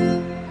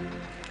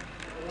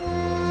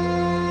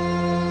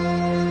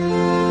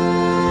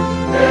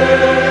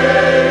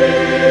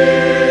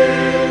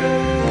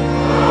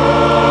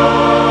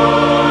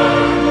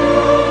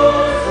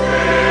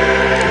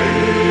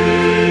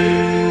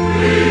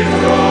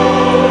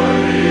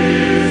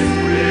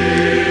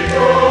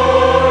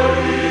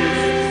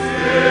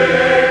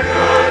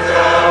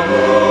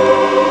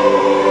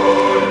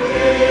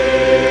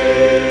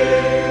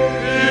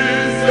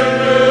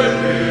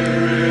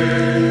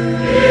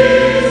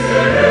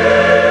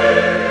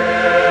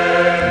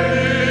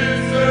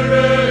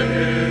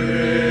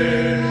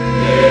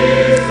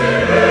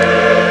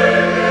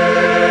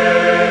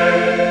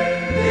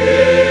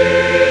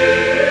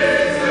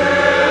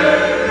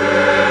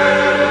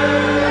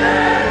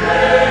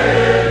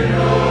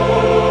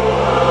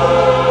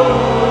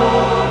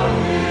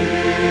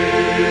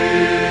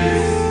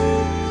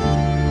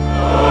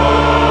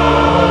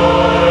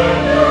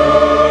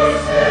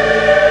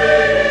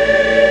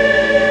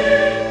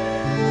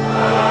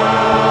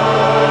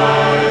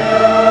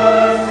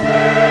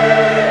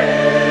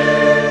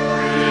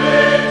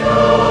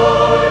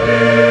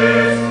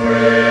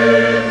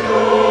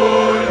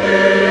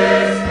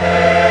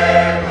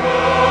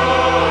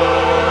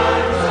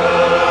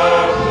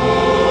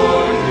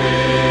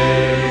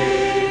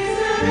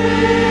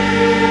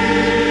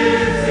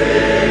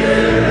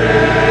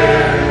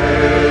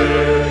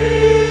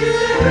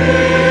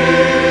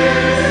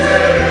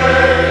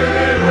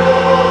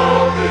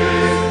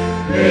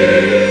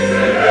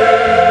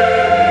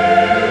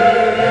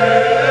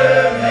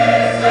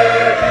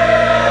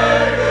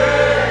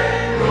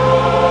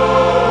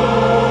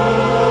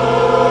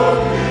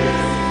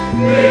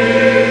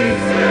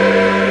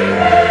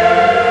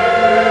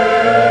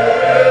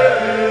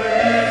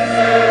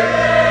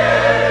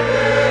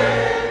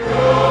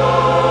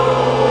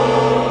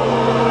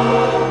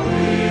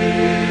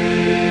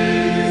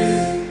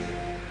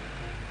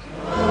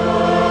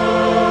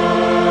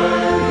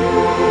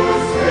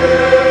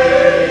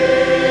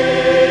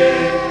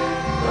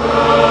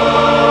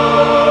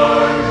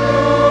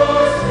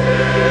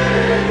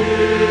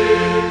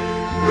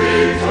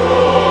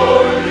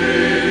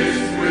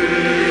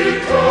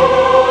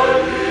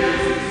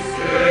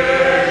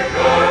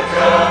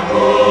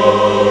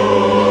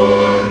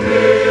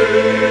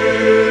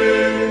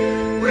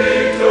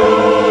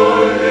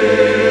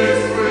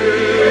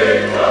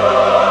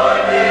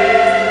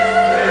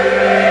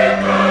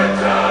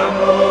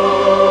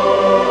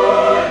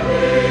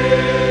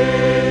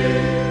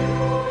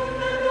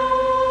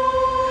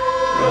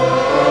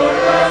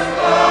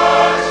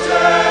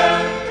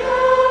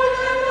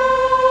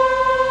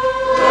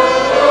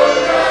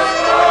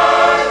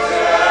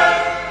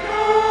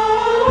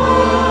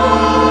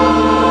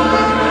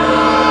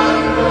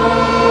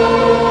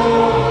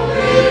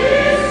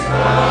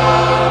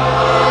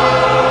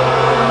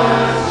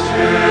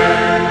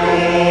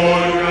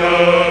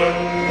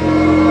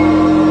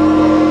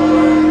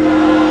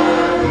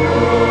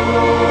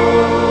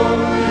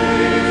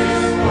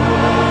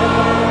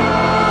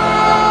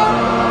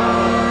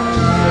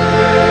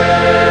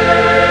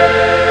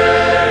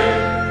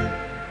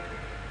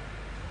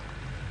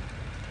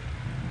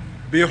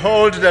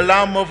 Behold the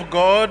Lamb of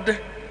God.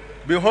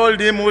 Behold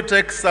him who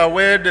takes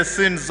away the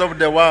sins of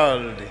the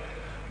world.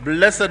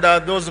 Blessed are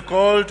those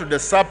called to the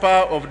supper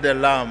of the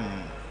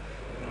Lamb.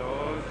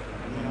 Lord,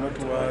 I am not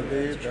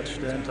worthy that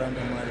should enter under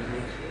my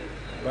roof,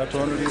 but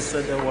only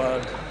say the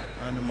word,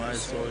 and my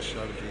soul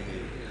shall be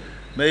healed.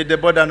 May the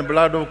body and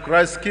blood of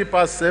Christ keep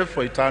us safe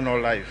for eternal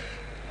life.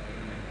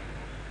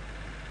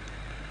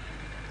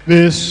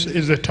 This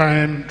is the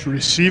time to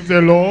receive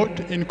the Lord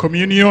in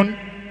communion.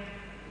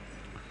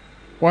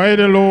 While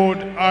the Lord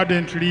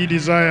ardently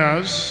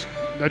desires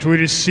that we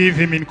receive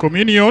him in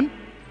communion,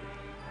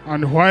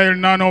 and while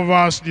none of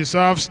us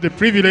deserves the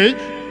privilege,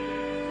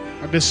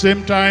 at the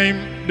same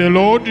time, the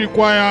Lord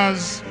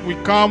requires we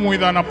come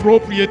with an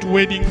appropriate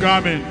wedding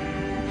garment.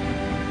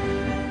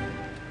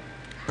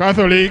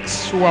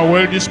 Catholics who are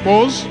well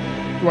disposed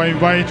are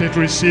invited to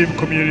receive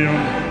communion.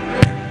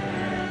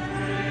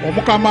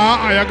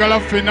 Omukama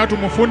ayagala ffenna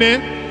tumufune,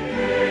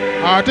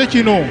 ate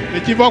kino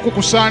tekiva ku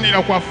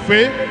kusaanira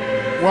kwaffe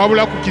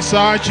wabula ku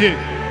kisa kye.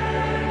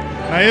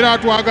 Naye era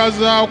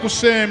atwagaza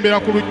okusembera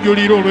ku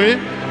lujjuliro lwe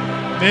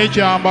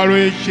n'ekyambalo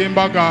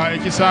eky'embaga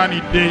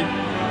ekisaanidde,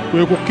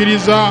 kwe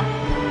kukkiriza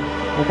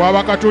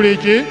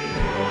okw'Abakatoliki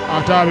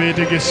ate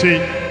abeetegese.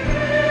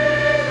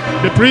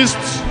 The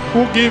priests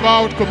who give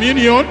out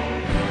communion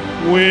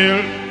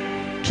will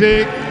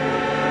take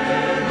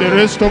the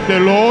rest of the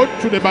Lord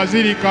to the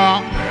Basilica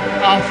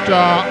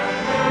after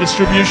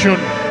distribution.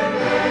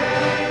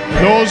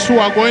 Those who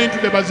are going to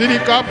the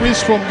Basilica,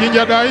 priests from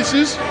Jinja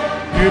Diocese,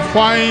 you will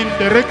find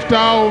the rector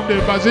of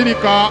the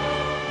Basilica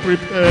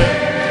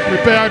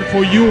prepared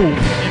for you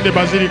in the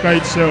Basilica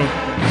itself.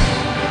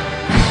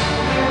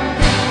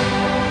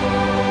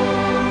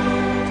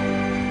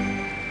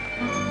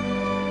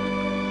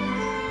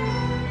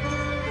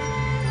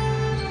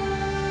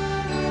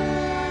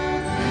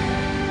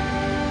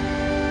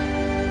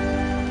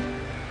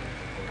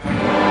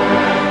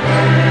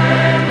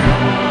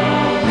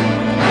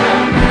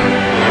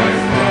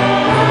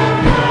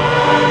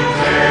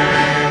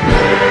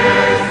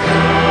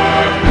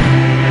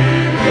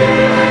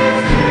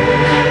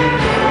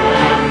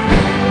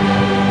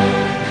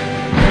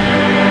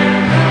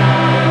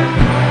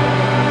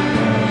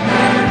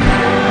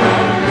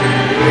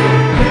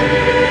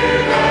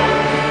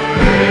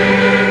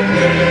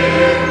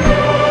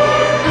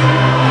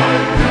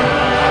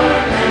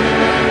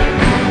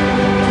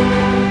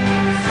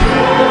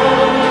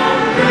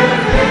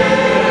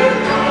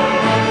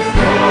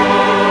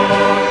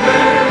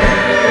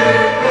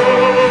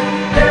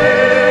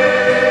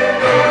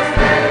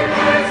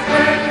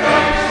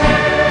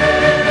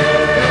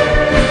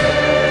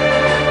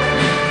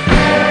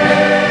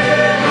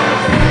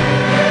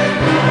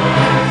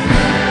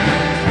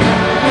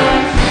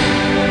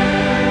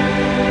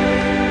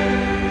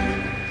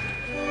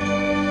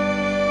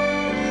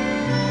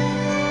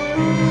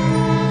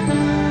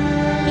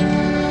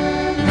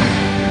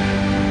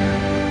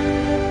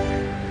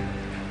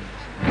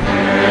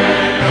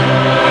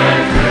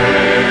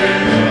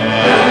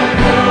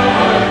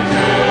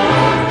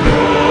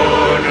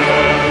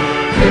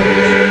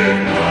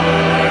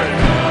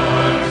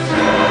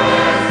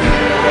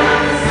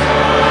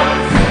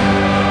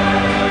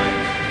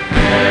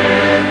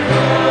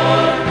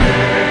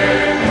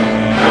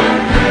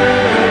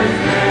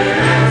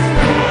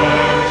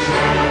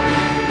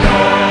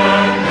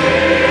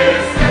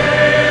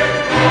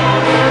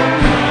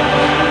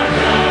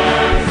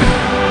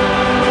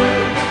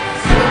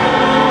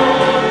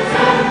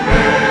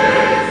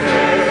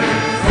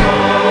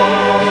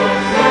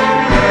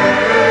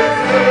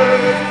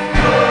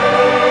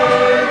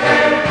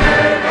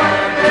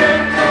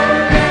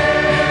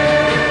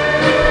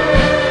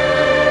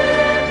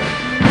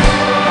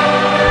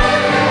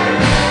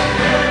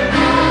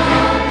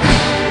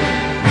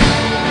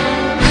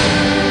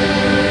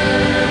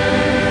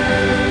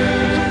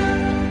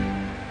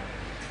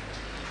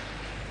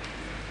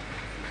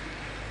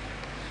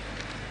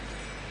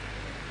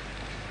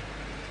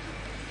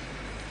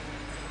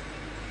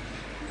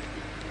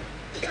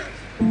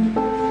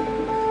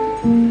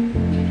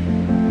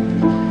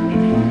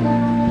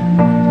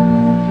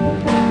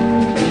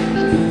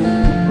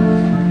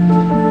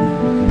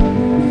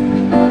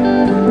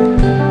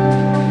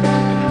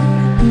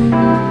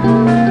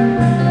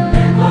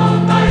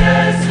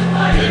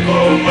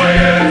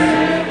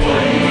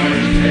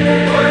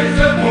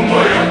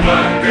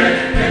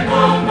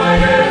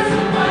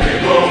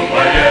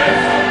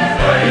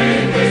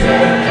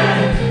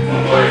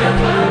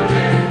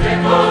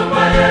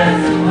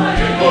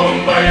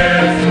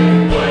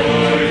 Yes.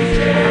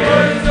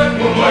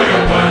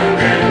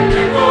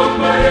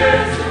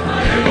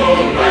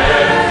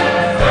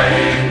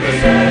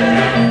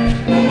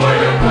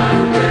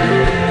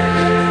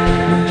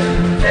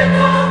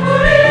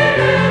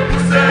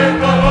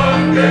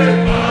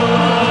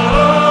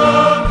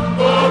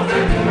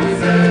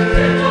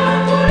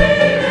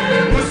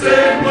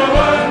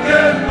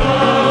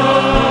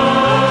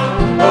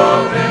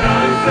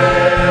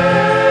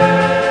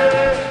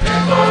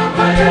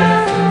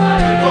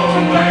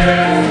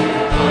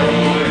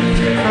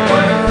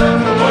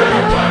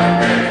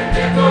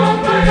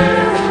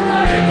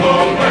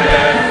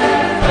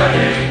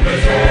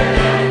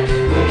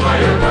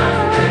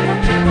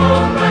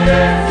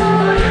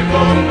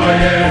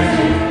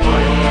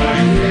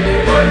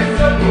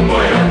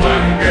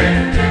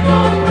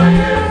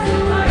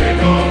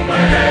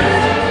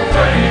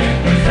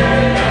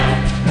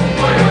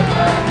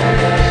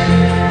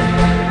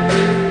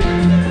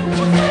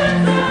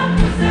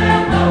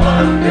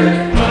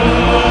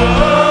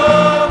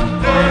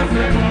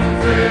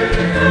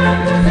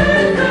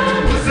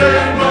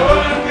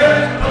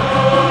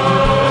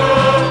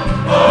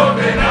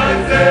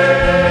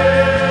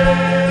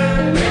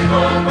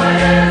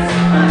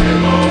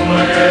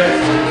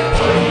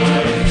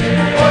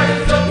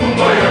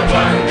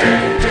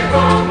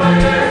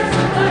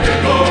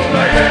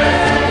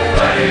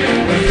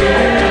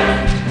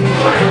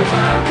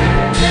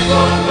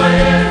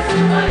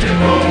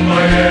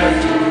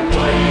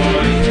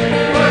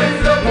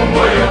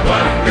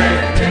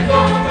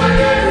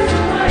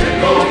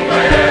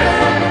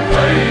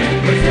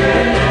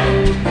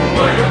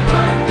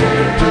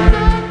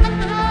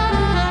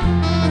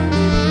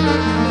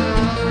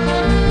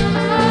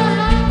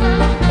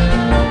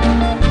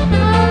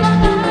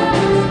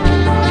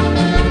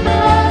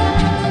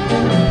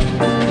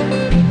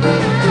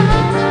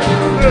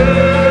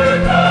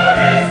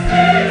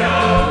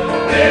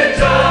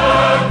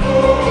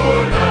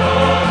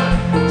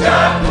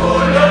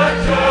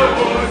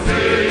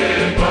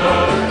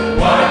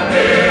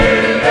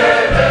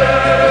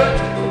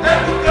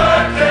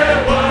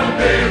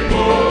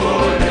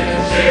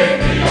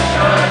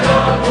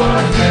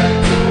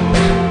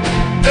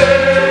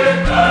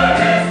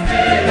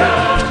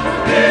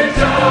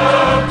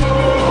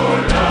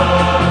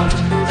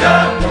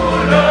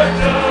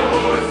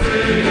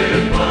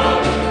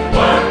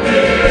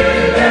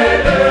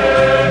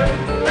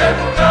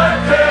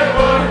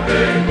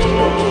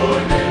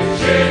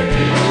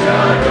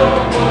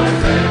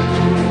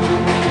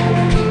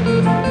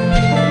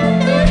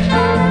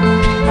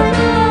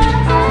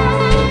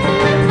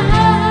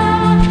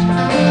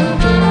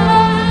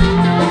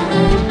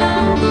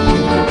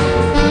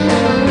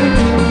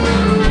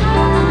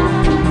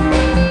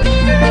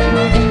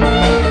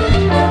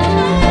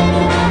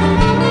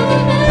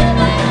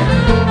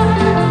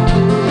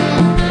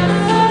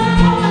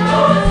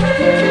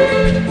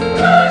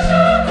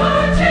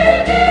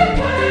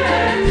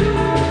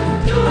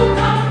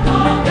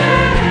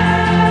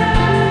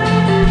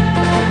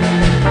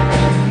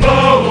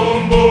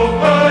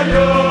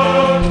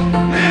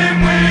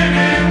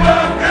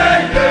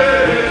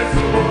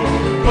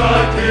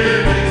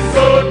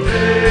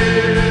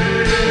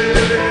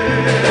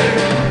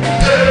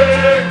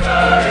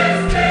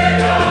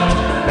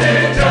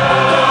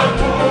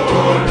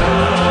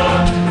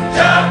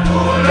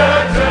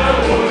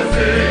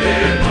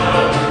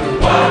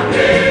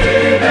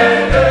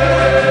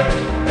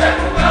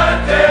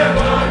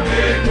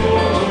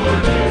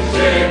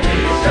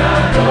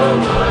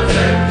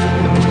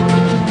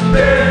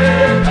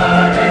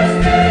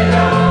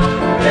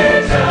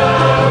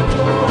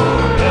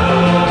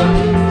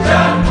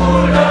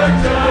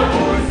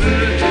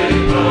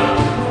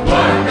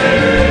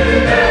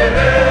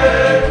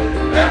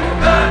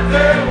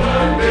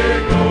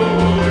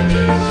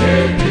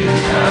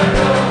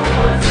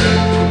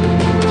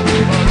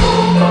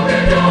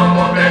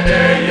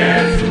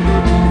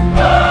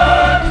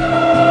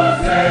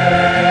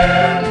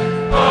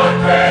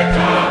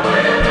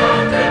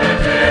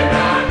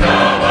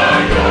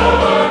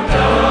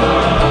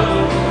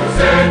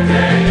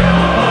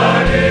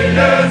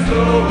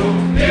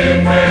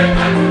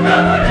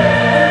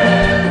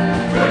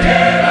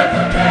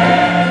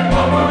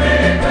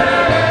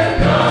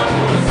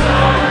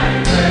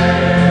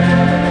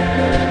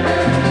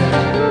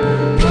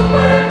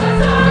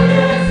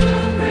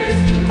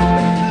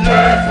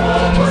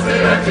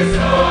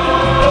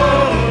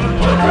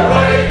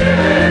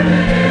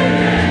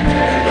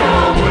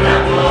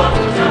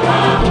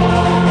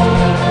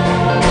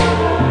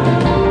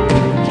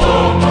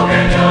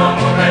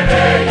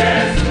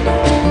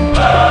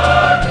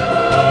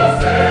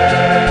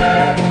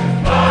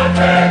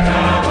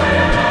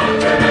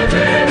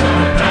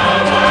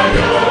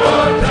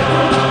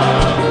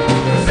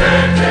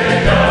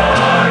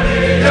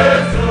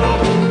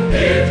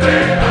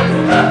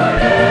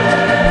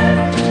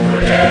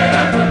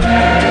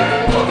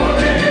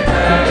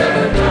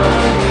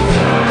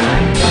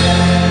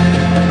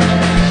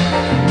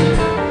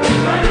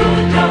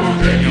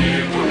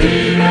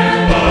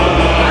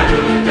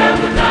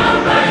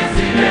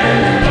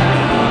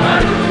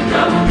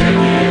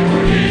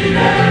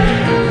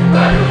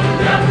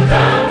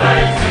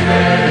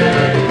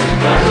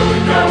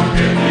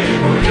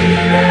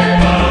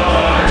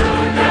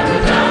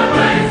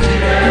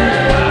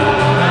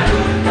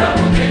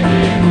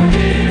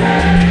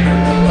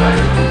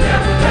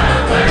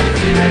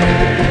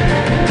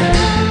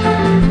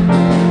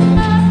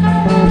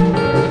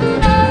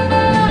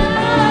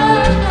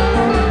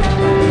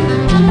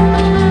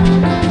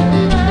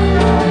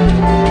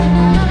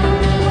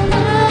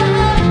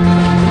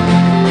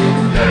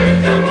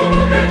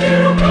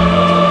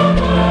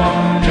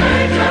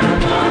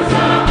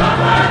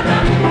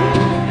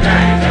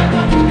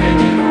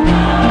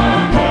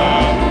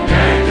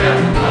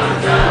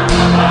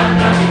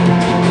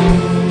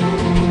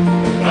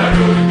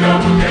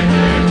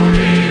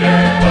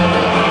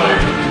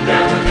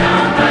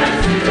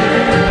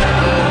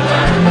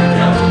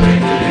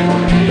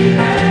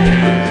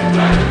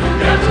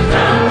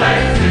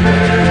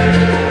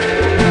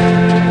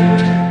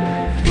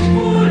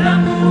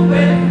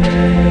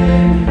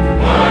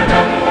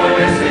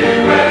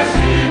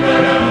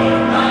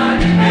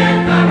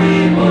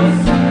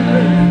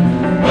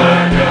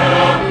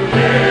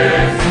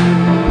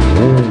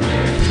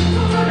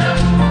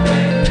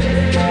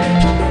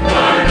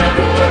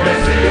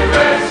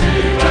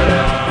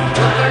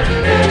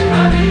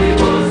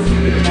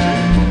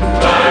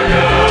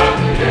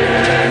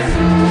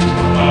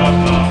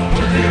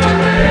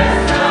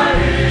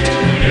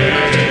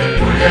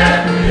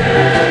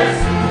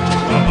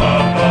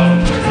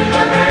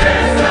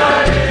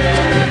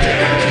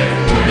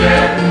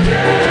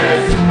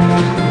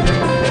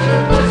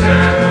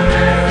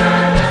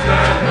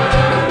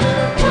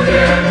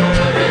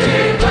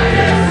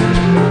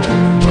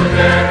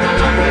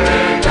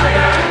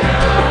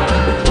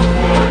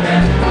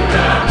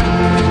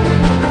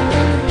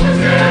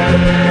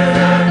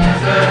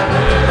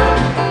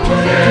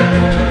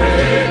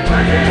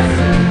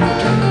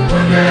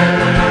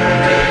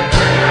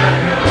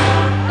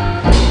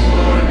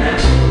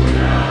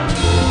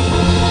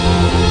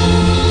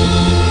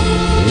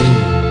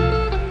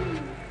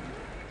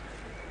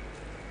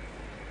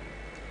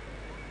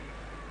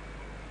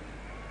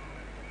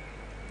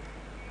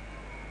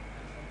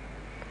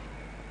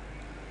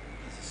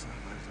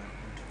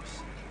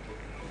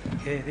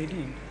 Yeah, they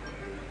did.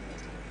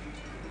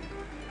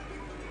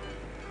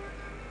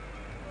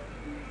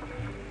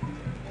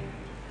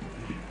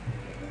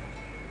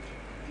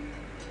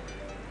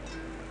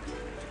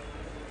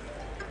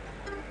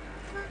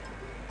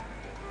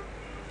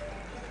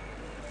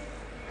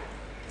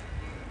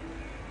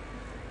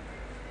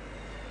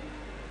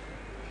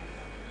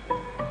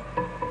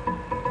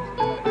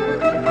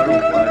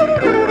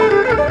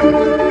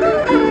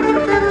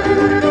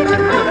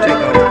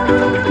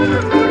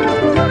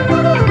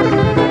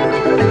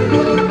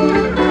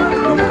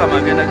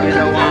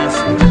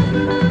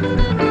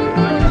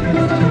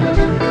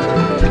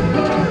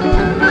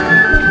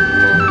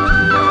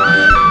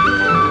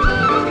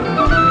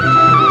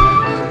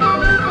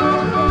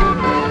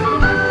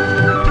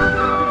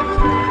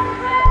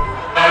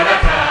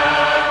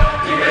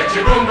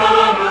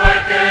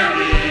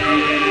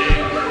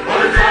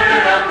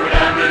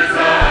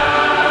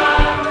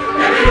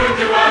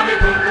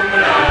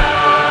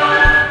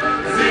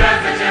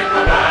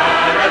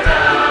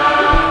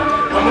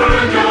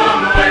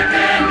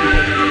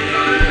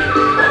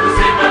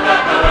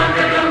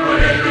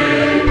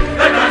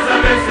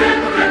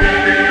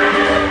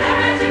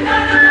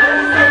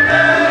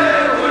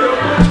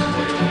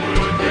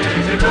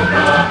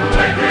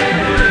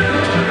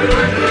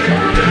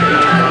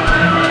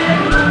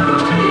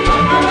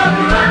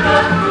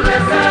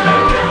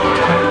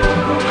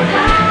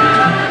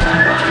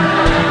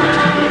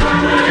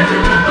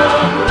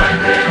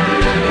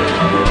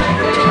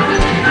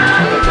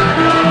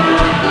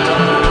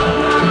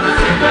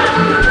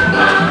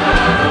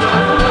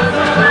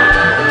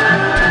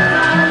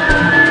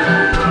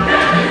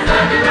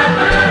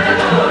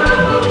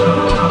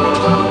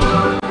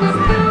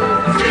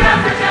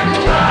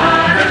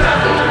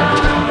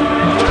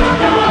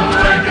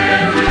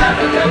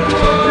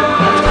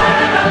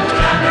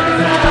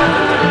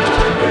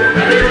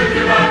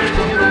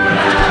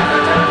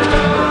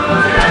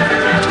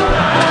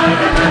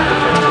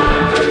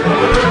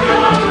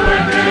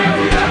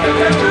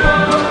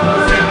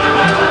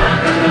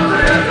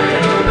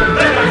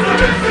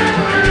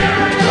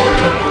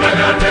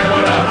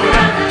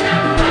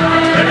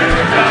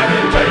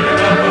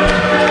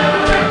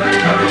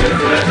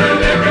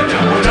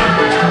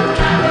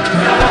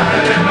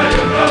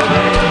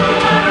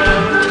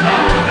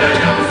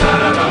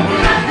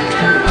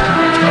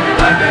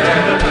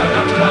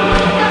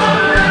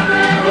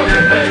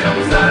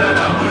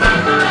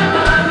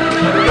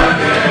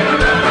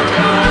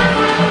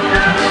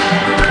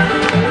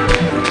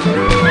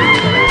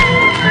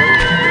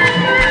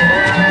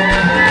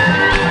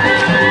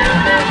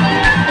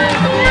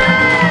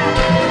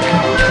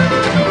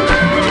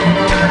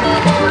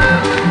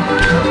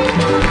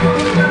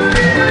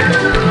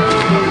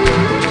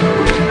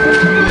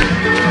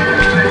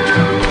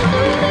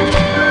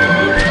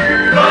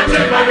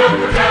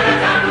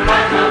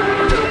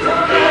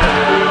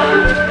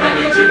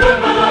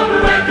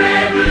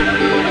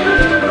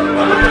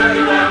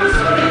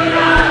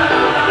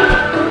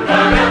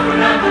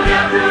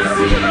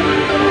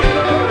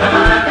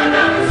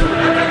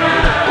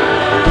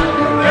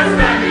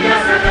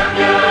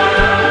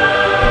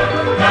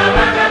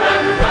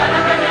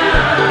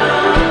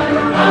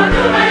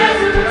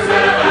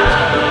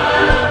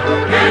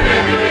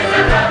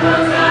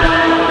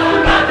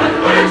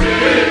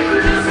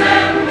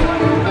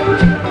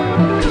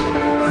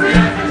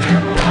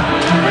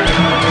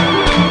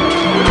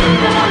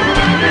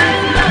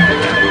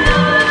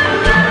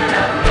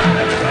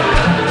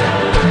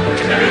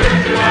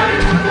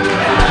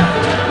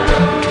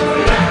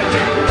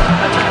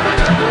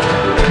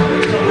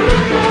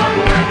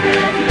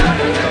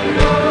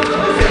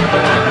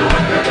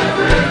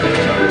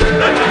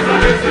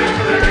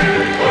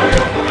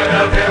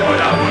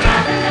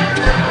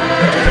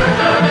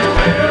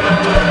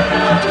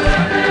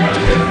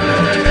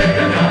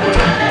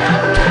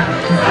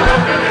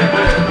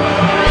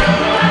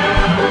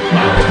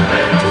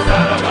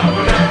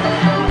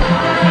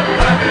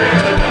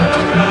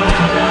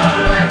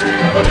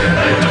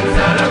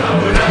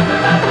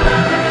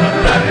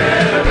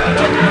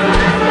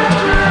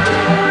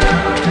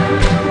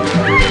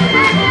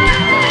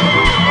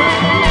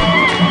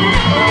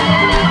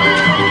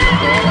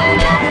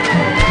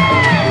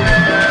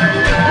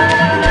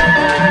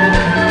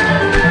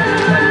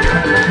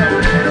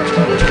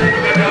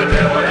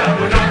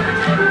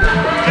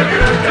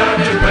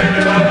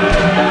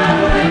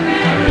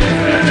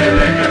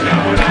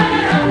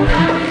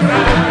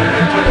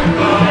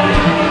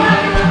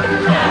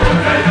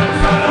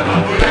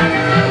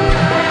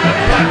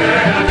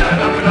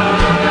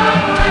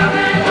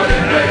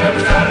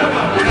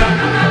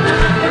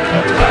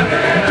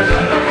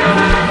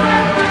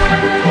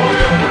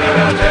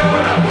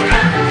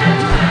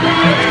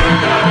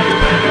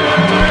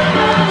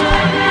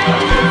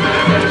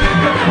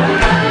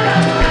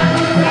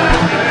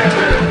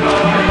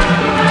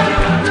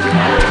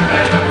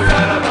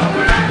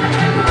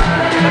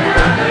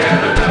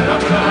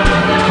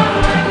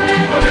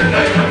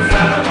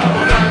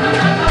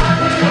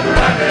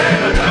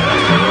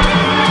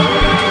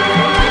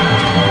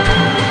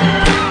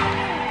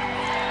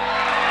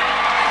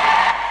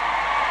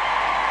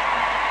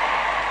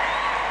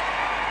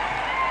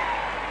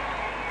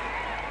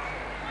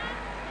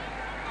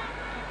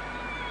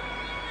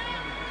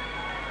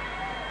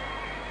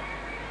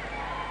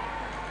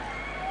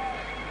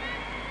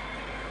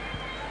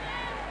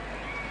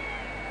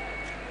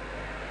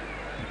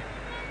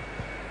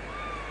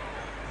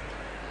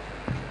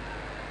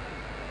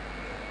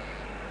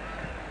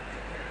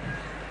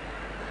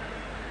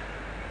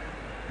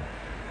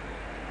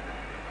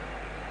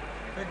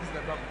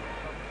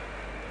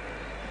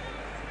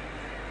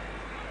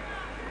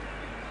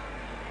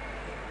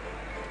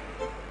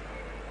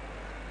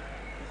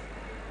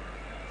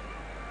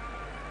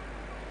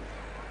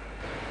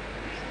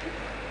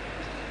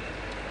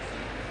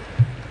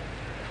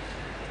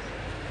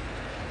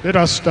 Let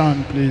us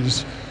stand,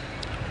 please.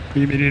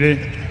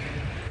 Immediately.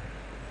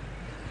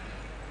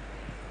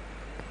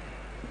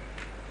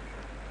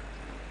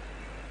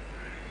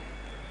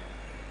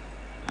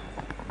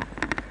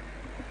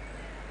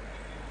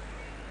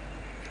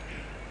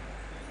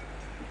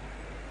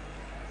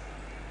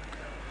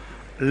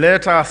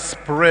 Let us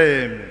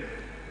pray.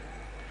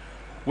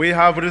 We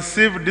have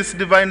received this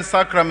divine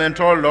sacrament,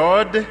 O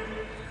Lord,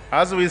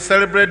 as we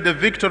celebrate the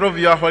victory of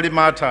your holy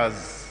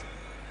martyrs.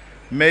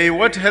 May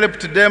what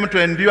helped them to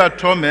endure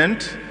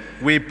torment,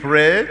 we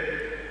pray,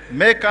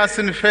 make us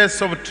in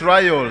face of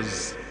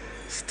trials,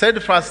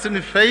 steadfast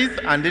in faith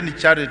and in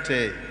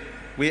charity.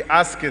 We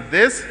ask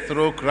this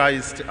through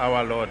Christ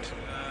our Lord.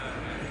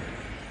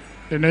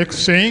 The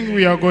next thing,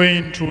 we are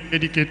going to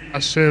dedicate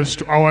ourselves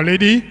to Our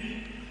Lady,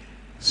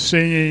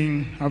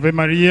 singing Ave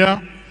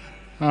Maria,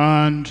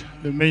 and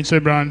the main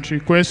celebrant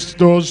requests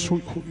those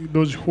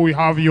who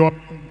have your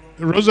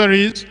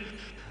rosaries,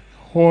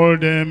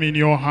 hold them in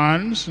your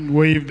hands and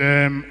wave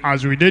them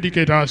as we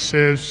dedicate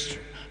ourselves to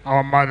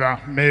our Mother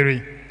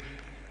Mary.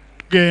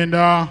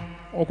 Genda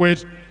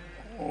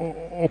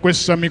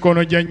okwessa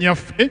mikono gya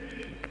nnyaffe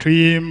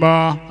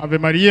tuyimba Ave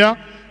Maria,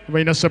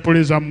 abalina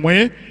sapule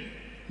zammwe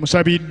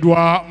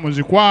musabiddwa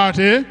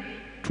muzikwate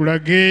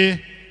tulage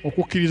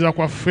okukkiriza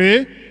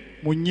kwaffe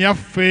mu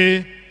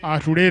nnyaffe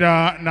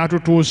atulera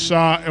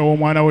n'atutuusa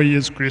ew'omwana we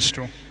Yesu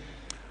Kristo.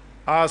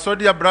 So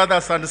dear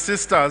brothers and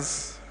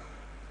sisters,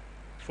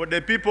 for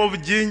the people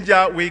of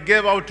Jinja, we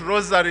gave out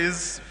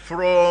rosaries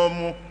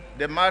from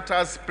the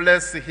martyrs'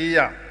 place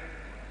here.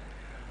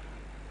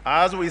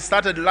 As we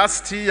started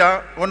last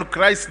year on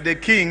Christ the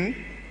King,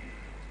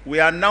 we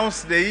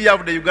announced the year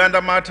of the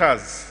Uganda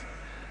Martyrs,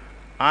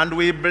 and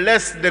we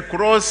blessed the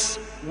cross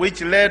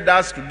which led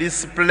us to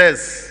this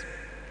place.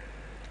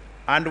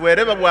 And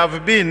wherever we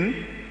have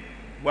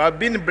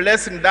been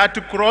blessing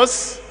that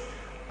cross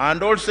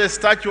and also a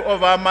statue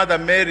of our Mother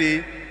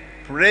Mary,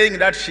 praying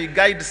that she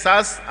guides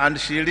us and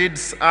she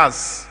leads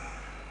us.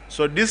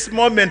 So this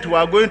moment we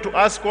are going to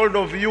ask all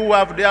of you who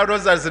have their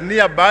rosaries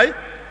nearby,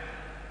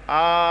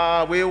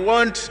 we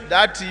want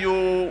that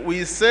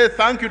we say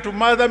thank you to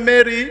Mother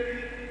Mary,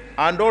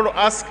 and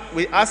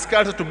we ask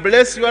her to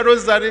bless your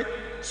rosary,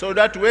 so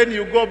that when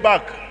you go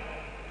back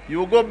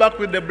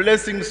with the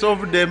blessings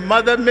of the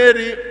Mother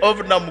Mary of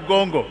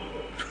Namugongo,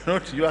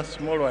 not your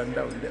small one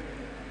down there.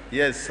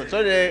 Yes, so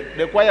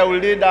the choir will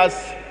lead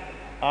us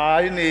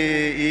in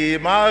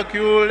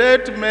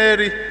Immaculate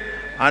Mary.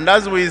 And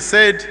as we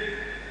said,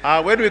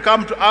 when we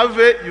come to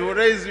Ave, you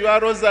raise your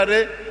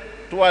rosary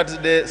towards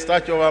the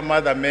statue of our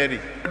Mother Mary.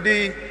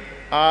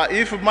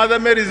 If Mother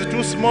Mary is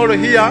too small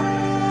here,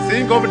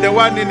 think of the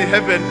one in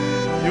heaven.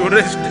 You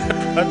raise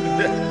that one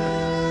there.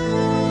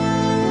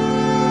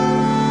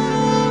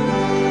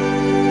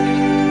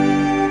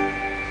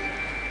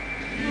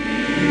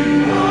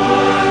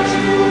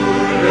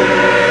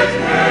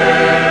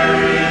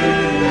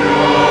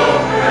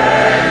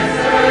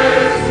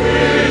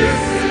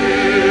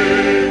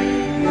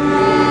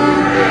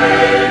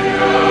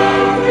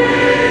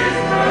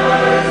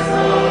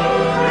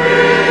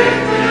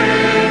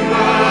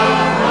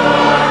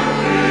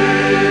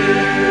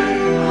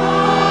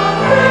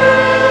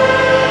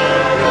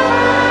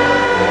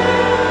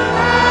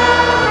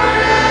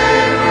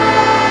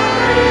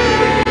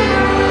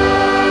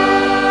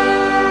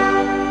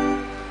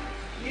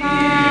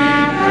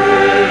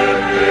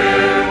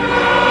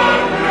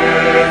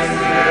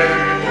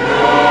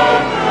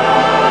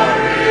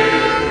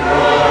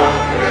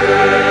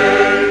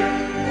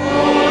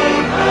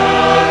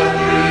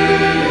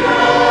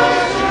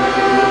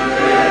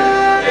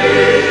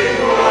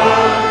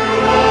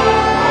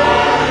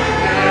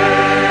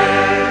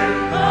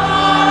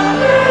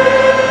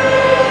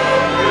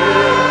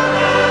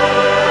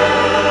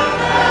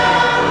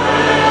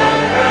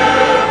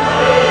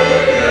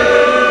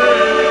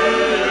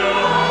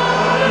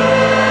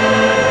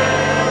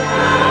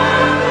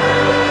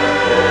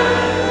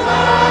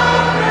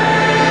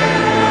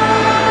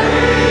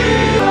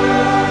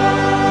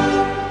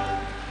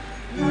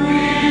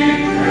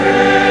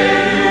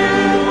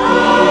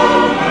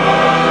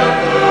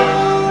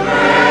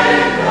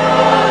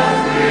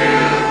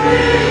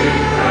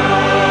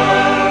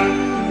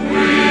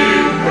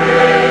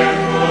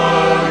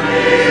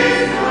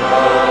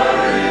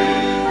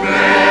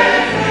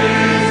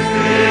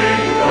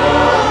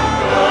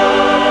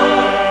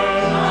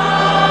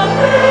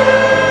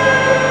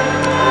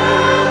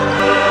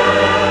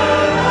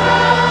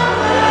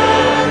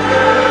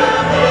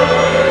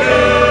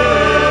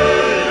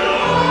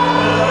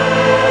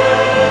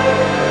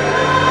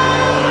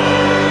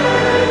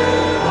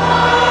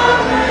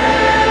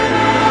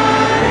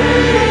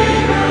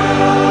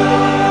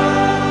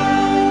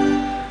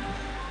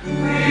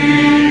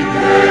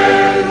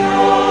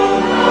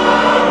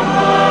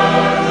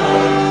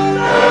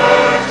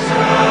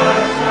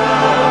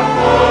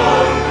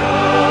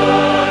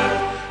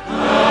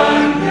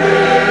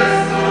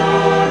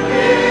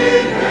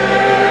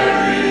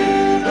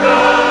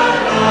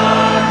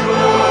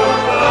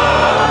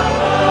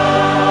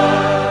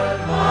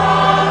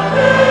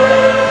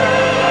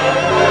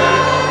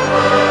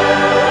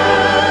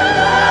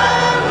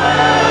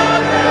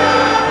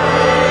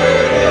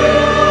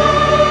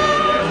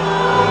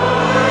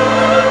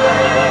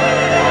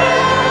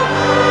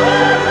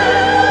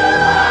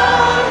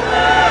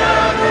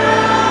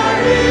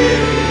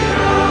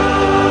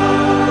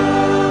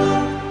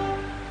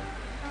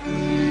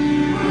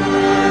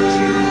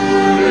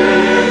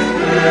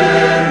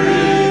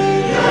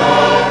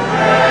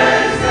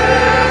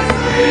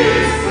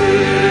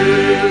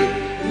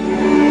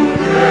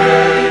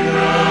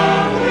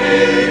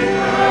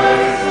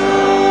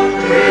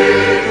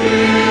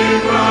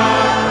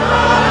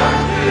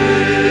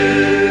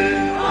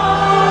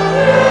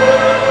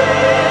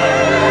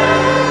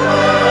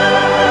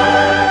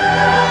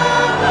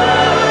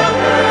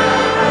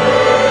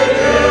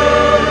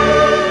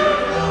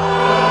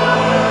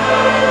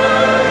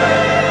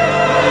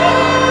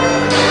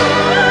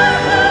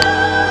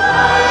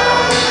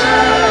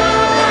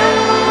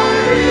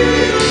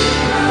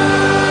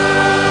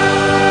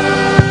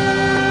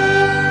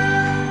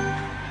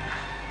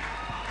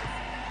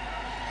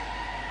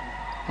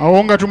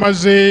 awo nga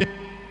tumaze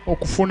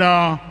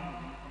okufuna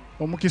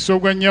omukisa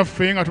ogwa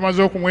nnyaffe nga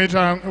tumaze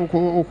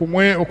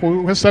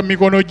okukwesa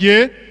mikono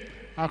gye,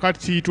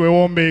 akati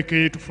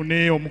twewombeeke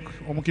tufune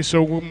omukisa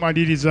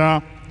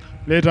ogumaliriza.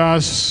 Let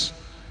us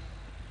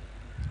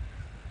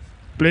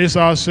place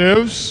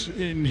ourselves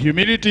in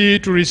humility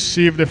to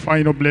receive the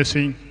final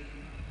blessing.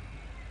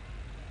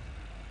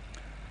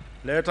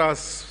 Let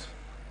us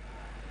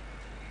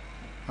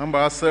humble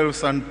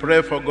ourselves and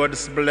pray for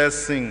God's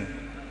blessing.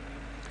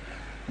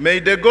 May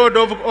the God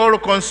of all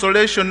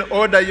consolation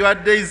order your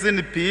days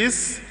in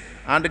peace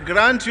and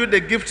grant you the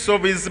gifts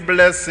of his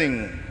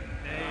blessing.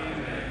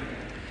 Amen.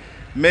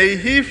 May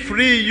he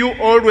free you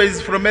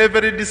always from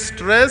every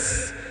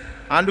distress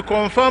and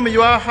confirm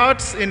your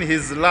hearts in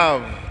his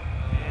love.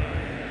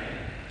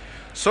 Amen.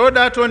 So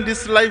that on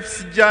this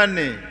life's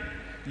journey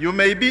you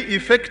may be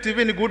effective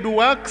in good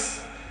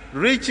works,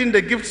 reaching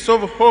the gifts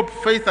of hope,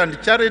 faith,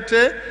 and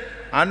charity,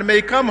 and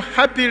may come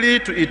happily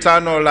to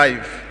eternal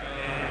life.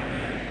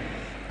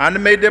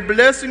 And may the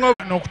blessing of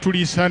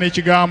n'okutuliisa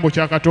n'ekigambo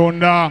kya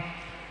Katonda.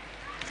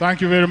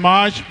 Thank you very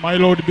much, my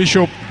Lord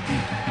Bishop.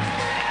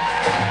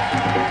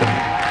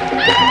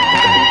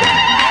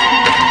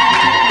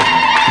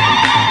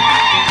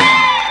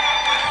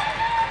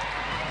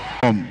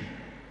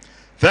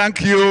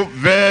 Thank you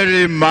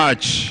very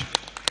much.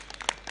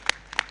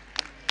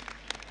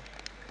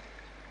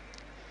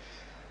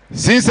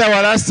 Since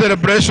our last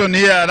celebration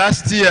here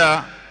last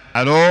year,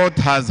 a lot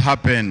has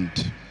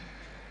happened.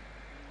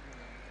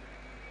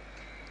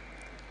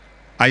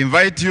 I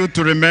invite you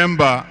to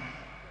remember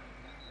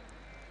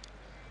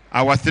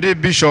our 3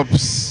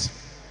 bishops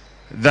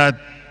that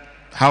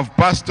have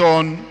passed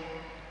on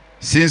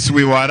since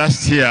we were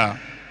last here.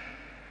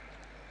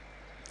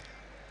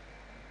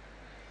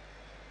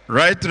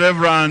 Right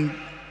Reverend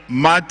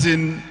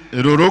Martin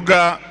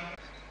Ruruga,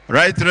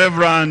 Right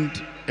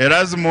Reverend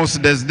Erasmus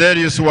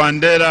Desiderius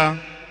Wandera,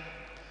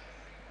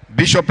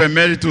 Bishop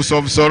Emeritus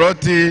of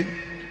Soroti,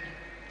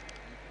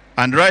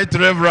 and Right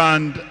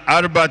Reverend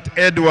Albert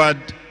Edward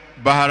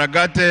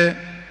Baharagate,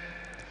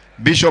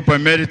 Bishop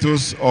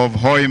Emeritus of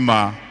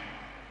Hoima.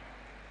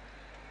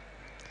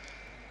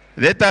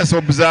 Let us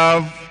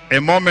observe a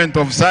moment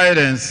of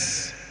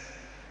silence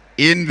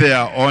in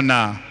their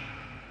honor.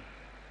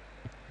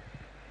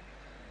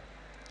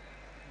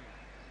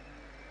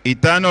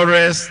 Eternal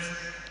rest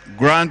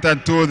grant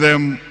unto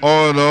them,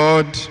 O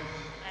Lord. And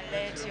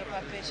let your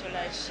perpetual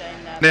light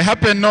shine up. They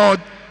happen not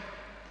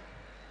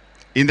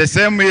in the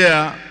same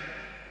year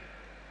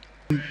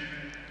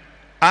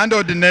and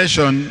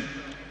ordination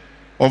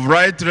of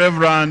Right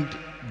Reverend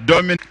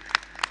Dominic,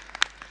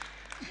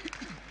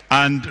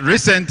 and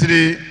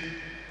recently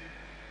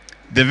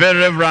the Very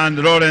Reverend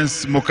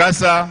Lawrence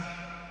Mukasa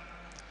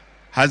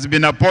has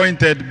been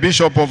appointed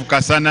Bishop of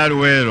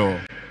Kasana-Luero.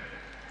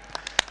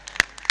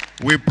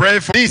 We pray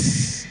for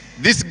this.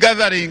 This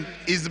gathering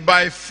is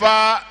by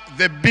far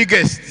the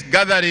biggest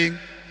gathering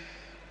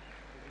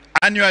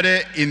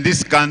annually in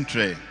this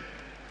country.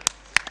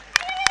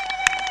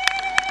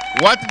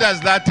 What does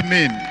that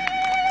mean?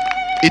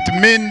 It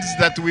means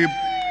that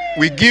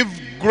we give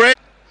grace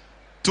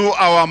to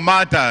our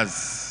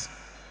martyrs.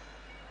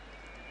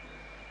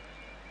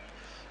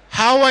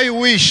 How I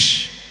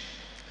wish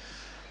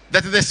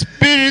that the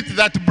spirit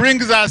that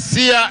brings us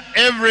here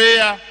every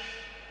year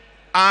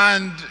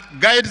and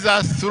guides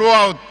us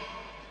throughout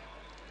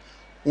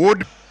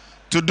would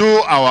to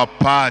do our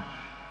part.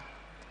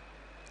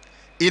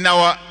 In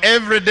our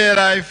everyday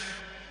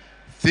life,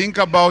 think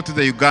about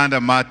the Uganda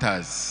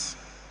Martyrs.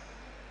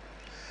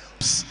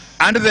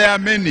 And there are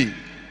many.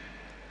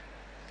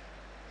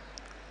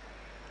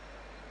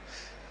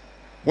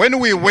 When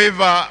we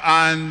waver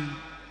and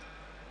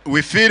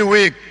we feel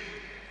weak,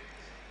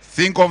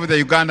 think of the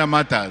Uganda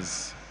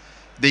Martyrs.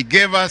 They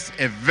gave us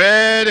a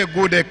very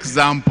good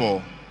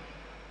example.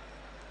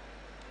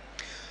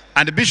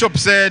 And the Bishop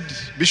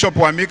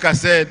Wamika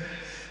said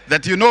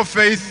that, you know,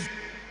 faith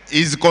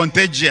is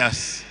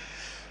contagious,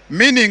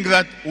 meaning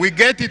that we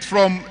get it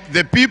from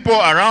the people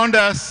around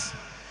us,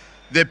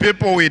 the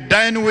people we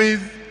dine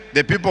with,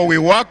 the people we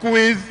work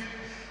with,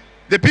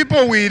 the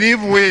people we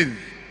live with.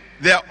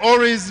 There are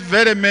always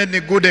very many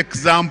good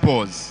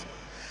examples.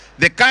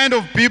 The kind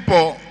of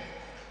people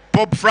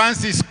Pope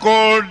Francis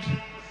called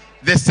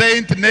the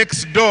saint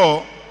next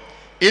door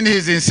in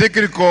his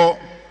encyclical,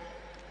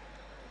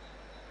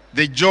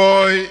 the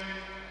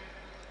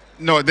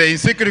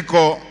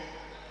encyclical,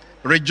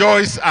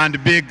 Rejoice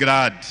and Be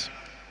Glad.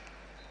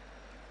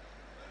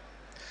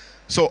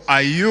 So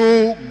are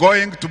you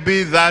going to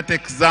be that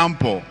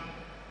example?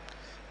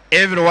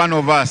 Every one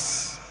of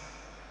us.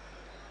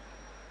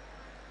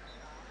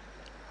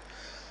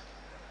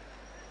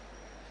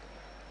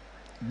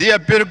 Dear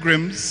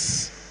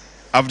pilgrims,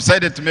 I've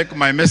decided to make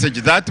my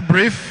message that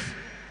brief.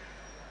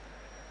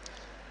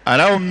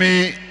 Allow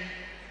me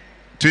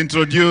to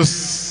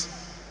introduce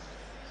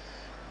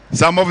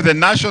some of the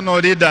national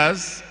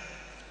leaders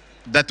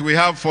that we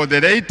have for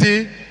the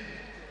laity.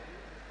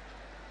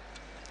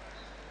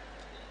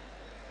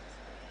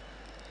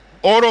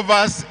 All of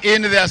us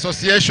in the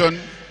association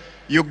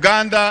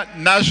Uganda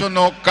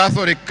National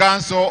Catholic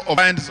Council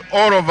binds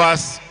all of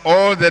us,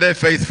 all the lay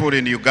faithful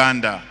in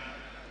Uganda.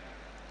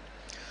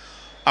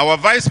 Our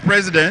Vice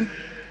President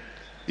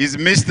is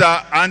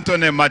Mr.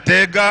 Anthony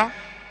Matega.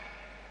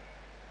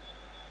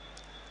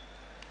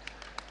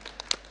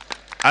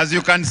 As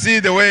you can see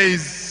the way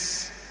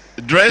he's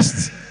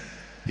dressed,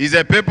 he's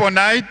a Papal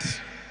Knight,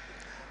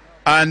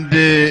 and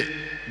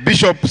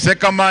Bishop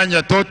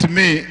Sekamanya taught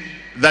me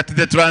that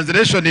the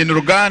translation in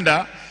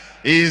Uganda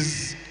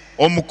is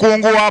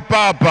Omukungu wa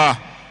Papa.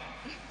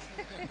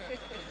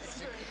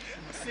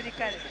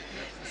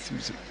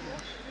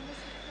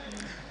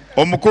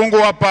 Omukungu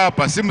wa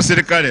Papa, si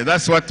musirikale.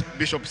 That's what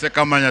Bishop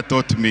Sekamanya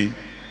taught me.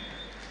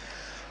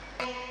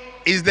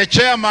 Is the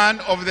chairman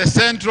of the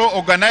Central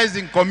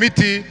Organizing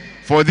Committee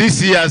for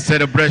this year's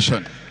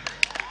celebration.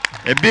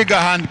 A bigger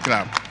hand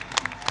clap.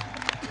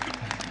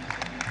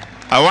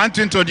 I want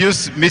to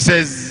introduce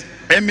Mrs.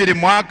 Emily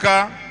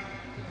Mwaka,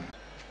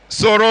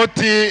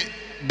 Soroti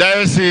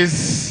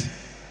Diocese,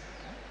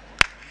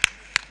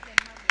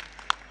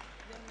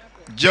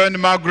 John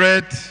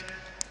Margaret,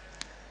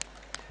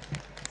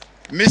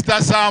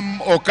 Mr. Sam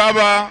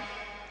Okaba,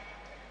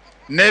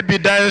 Nebi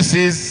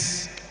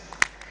Diocese.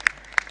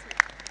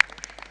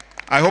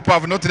 I hope I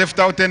have not left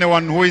out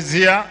anyone who is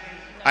here.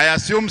 I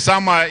assume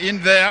some are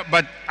in there,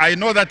 but I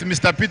know that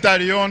Mr. Peter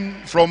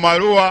Leon from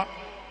Arua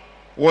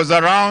was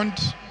around.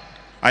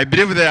 I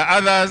believe there are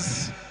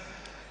others.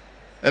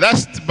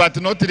 Last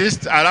but not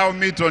least, allow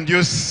me to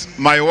introduce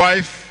my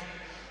wife,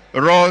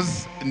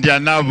 Rose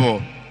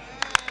Ndianabo.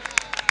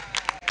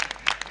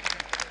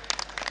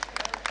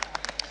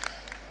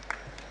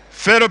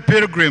 Fellow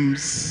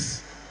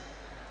pilgrims,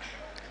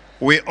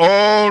 we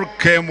all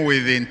came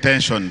with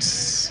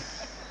intentions.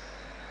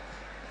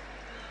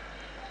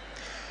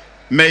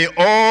 May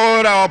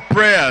all our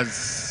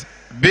prayers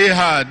be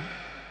heard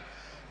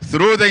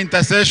through the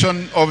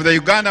intercession of the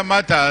Uganda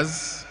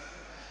Martyrs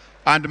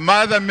and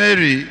Mother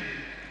Mary,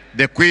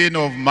 the Queen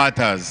of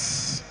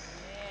Martyrs.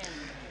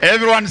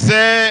 Everyone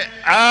say,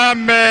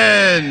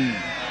 Amen.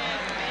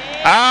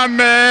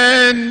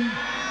 Amen.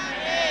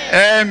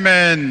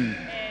 Amen.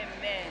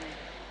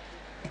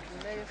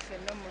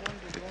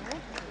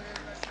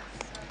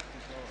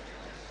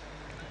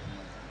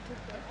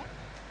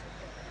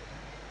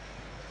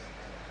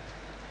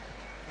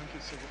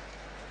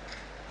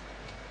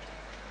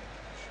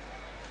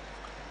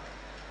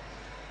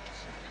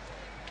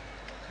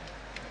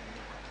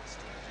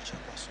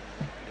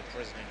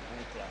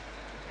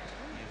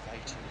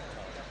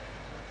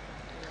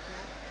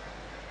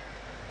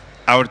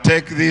 I will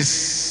take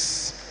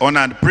this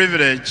honor and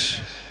privilege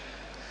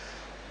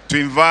to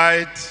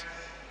invite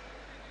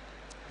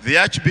the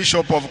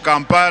Archbishop of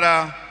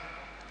Kampala,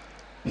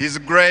 His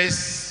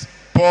Grace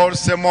Paul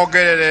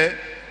Semogerere,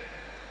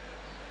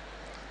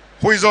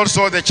 who is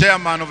also the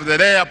chairman of the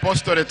Lay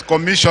Apostolate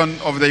Commission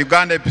of the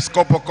Uganda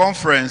Episcopal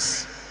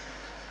Conference,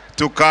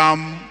 to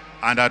come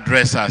and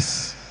address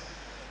us.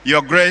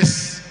 Your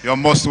Grace, you're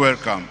most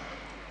welcome.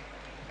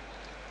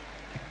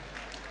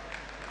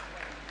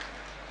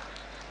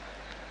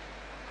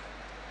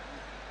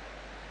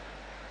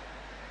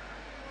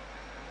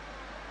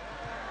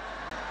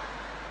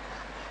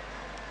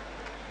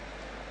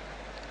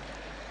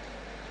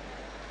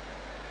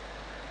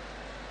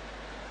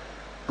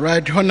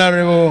 Right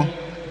Honorable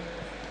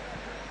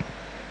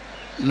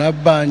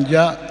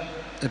Nabanja,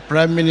 the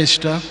Prime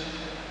Minister,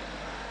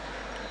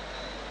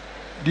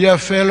 dear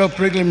fellow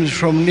pilgrims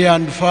from near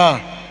and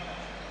far,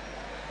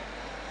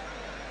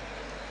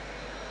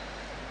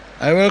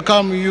 I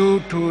welcome you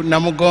to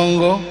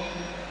Namugongo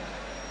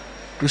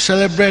to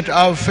celebrate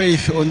our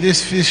faith on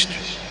this feast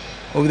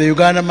of the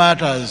Uganda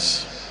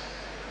Martyrs.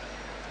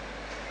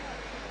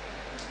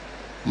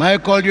 My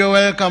cordial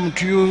welcome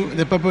to you,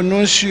 the Papal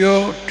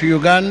Nuncio to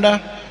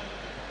Uganda,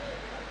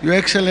 Your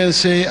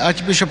Excellency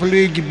Archbishop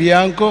Luigi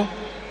Bianco.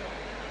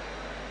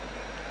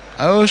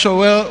 I also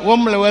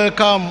warmly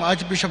welcome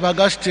Archbishop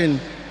Augustine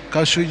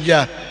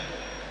Kasuja.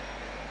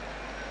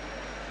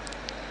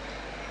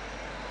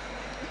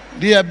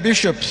 Dear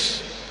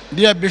bishops,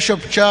 dear Bishop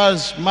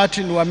Charles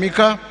Martin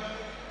Wamika,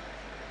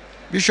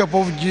 Bishop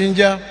of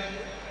Jinja,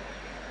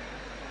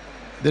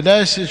 the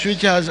diocese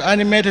which has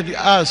animated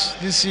us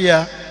this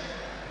year,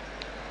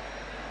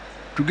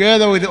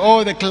 together with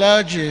all the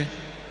clergy,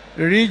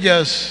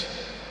 religious,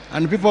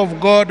 and people of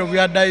God of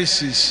your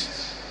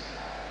diocese,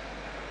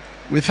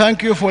 we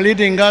thank you for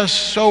leading us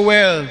so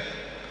well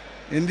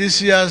in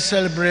this year's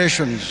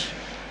celebrations.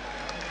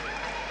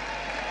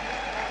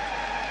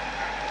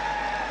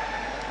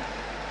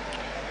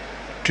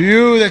 To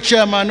you, the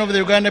chairman of the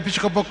Uganda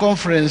Episcopal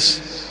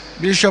Conference,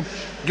 Bishop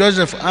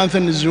Joseph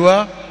Anthony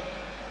Zua,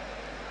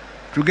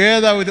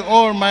 together with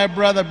all my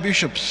brother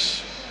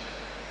bishops,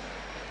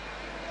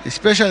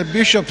 especially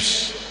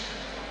bishops,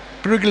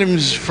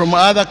 pilgrims from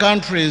other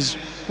countries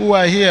who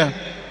are here,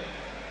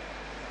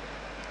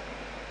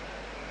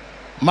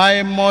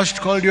 my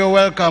most cordial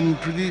welcome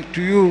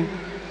to you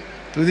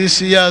to this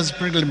year's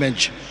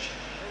pilgrimage.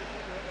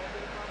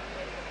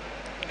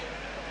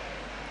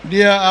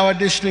 Dear our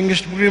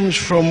distinguished pilgrims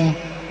from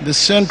the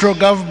central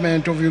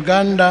government of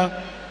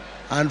Uganda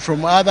and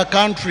from other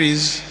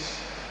countries,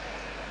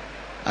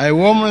 I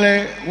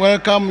warmly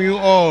welcome you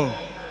all.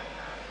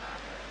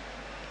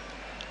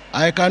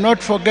 I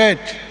cannot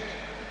forget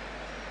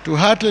to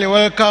heartily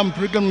welcome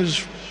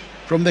pilgrims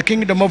from the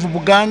Kingdom of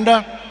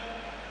Uganda,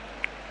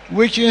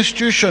 which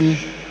institution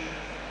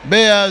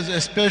bears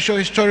a special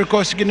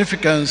historical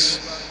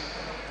significance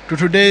to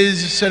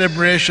today's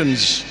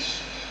celebrations.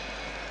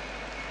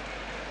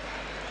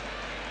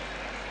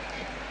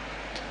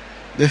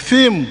 The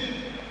theme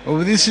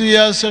of this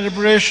year's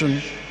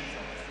celebration,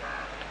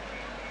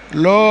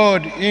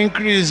 Lord,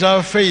 increase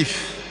our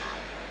faith,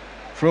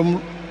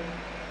 from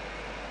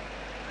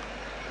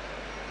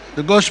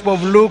the Gospel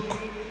of Luke,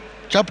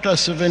 chapter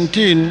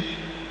 17,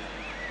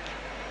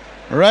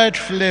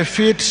 rightfully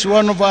fits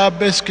one of our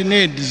basic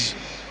needs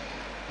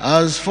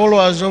as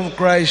followers of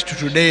Christ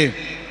today,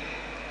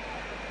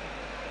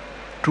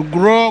 to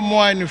grow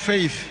more in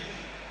faith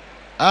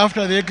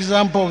after the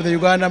example of the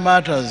Uganda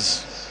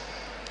Martyrs.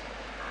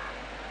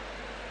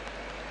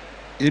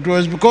 It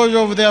was because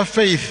of their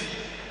faith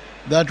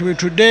that we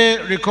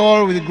today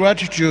recall with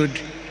gratitude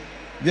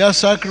their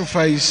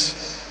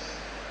sacrifice,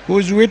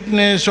 whose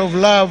witness of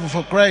love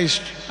for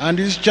Christ and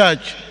His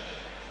church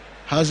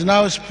has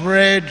now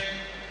spread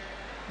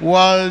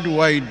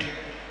worldwide.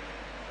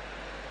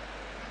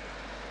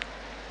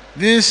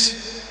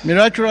 This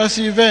miraculous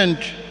event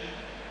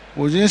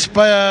was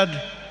inspired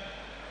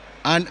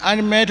and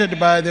animated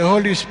by the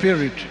Holy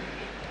Spirit,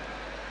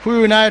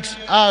 who unites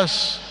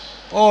us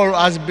all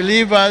as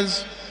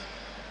believers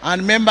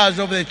and members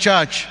of the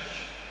church.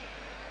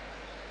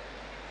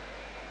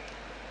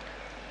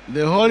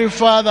 The Holy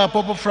Father,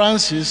 Pope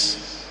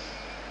Francis,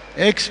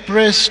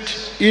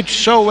 expressed it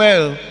so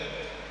well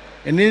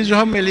in his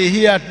homily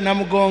here at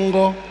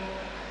Namugongo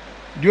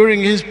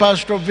during his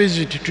pastoral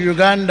visit to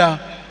Uganda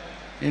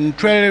in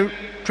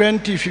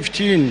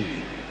 2015.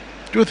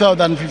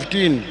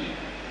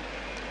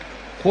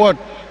 Quote,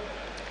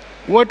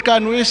 "What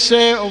can we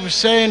say of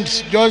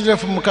Saints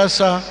Joseph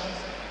Mukasa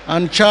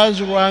and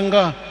Charles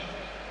Rwanga,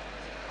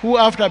 who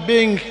after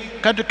being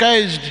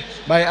catechized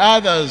by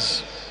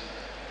others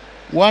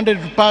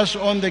wanted to pass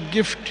on the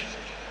gift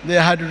they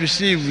had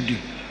received?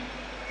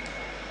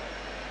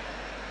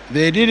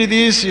 They did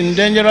this in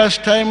dangerous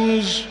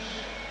times.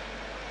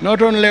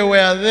 Not only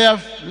were their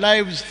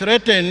lives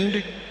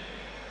threatened,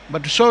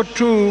 but so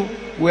too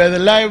were the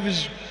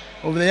lives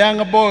of the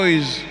younger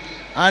boys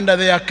under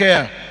their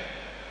care.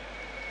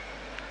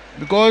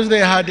 Because they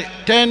had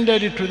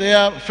tended to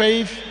their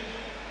faith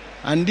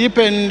and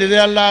deepened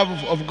their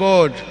love of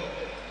God,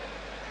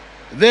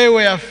 they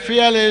were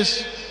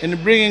fearless in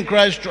bringing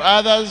Christ to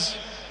others,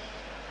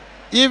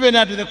 even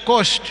at the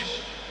cost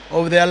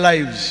of their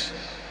lives."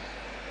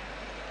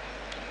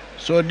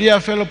 So,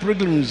 dear fellow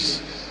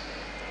pilgrims,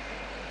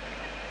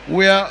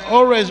 we are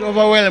always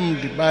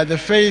overwhelmed by the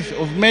faith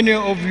of many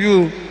of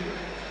you,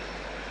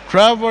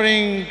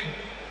 traveling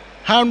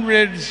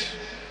hundreds,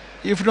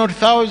 if not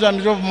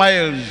thousands of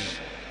miles,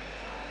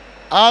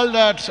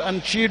 adults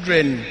and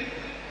children,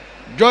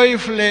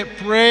 joyfully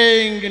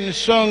praying in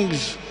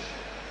songs,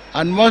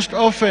 and most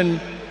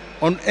often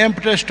on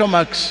empty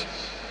stomachs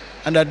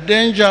and at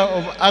danger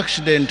of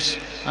accidents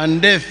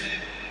and death.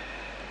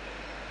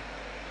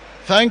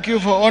 Thank you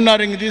for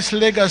honoring this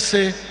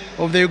legacy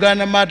of the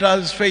Uganda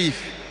Martyrs'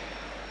 faith.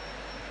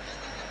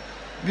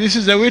 This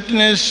is a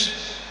witness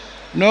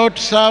not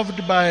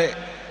served by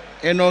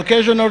an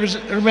occasional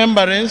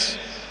remembrance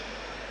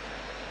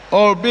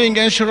or being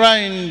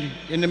enshrined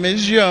in a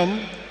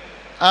museum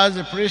as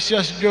a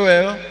precious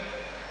jewel.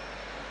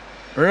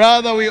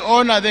 Rather, we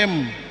honor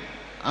them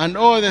and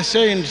all the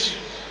saints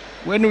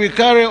when we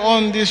carry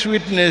on this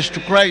witness to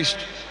Christ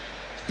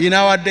in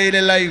our daily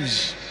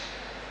lives.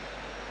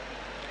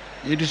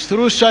 It is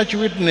through such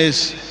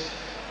witness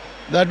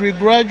that we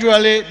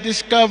gradually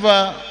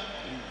discover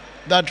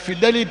that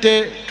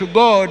fidelity to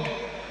God,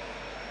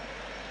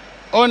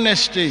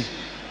 honesty,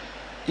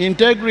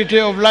 integrity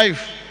of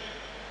life,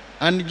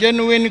 and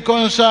genuine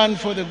concern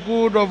for the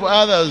good of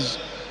others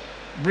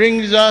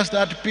brings us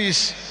that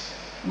peace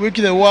which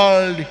the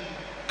world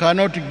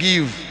cannot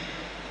give.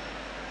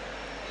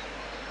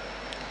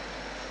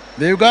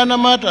 The Uganda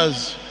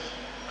Martyrs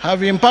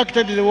have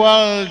impacted the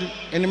world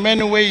in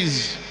many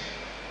ways,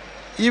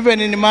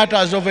 even in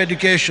matters of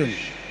education.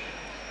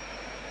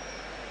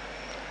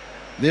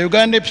 The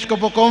Uganda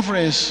Episcopal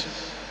Conference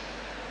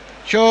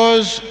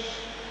chose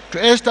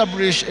to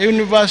establish a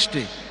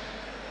university,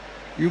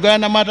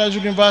 Uganda Martyrs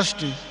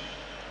University,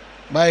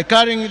 by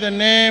carrying the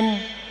name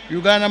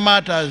Uganda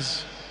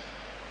Martyrs,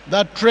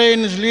 that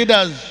trains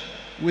leaders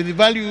with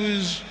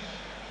values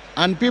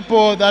and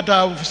people that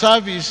are of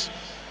service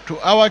to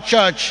our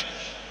church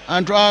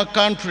and to our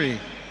country.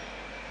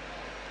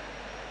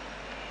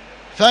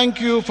 Thank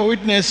you for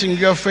witnessing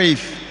your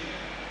faith.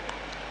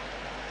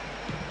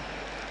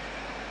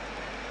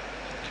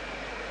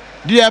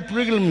 Dear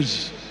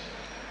pilgrims,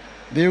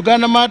 the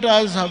Uganda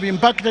Martyrs have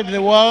impacted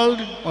the world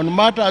on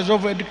matters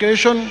of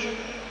education,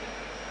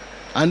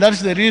 And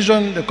that's the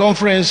reason the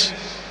conference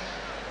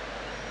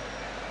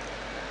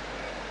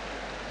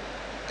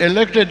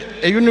elected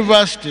a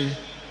university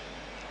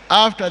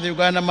after the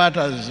Uganda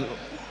Martyrs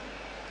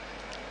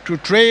to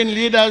train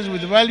leaders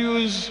with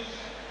values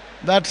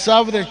that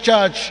serve the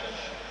church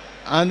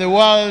and the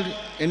world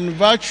in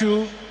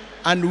virtue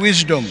and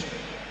wisdom.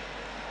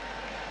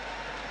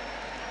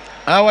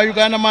 Our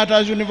Uganda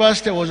Martyrs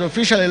University was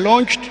officially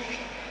launched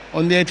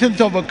on the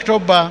 18th of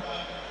October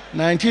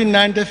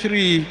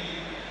 1993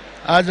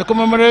 as a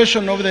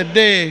commemoration of the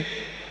day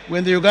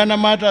when the Uganda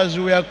Martyrs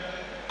were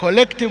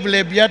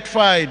collectively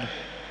beatified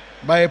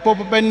by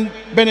Pope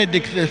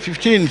Benedict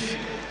XV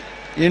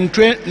in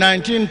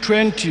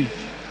 1920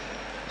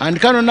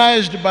 and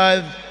canonized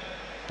by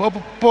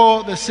Pope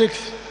Paul VI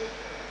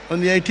on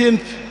the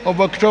 18th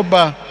of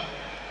October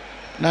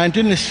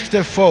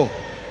 1964.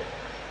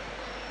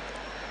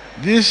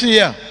 This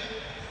year,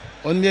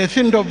 on the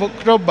 18th of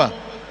October,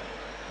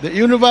 the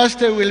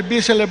university will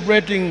be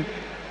celebrating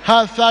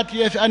her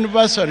 30th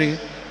anniversary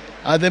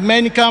at the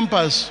main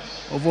campus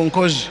of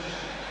Unkozi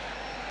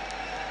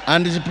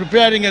and is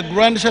preparing a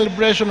grand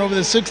celebration of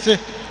the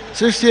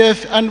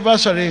 60th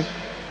anniversary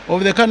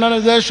of the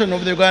canonization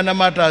of the Uganda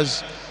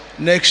Martyrs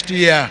next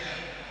year.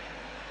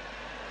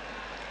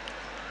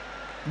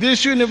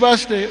 This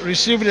university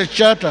received a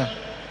charter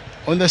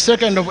on the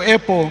 2nd of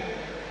April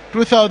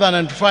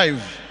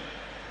 2005,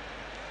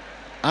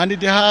 and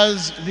it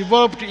has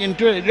developed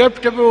into a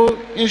reputable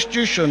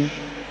institution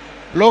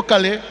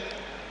locally,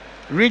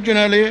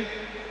 regionally,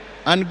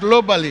 and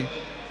globally,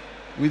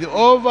 with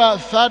over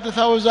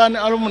 30,000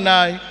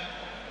 alumni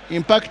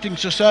impacting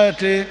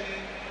society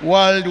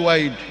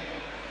worldwide.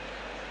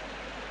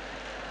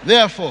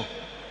 Therefore,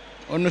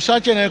 on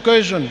such an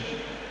occasion,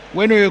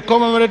 when we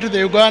commemorate the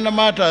Uganda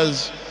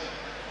Martyrs,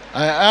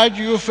 I urge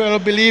you, fellow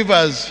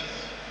believers,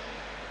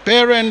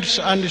 parents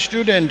and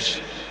students,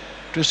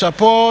 to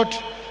support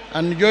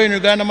and join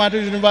Uganda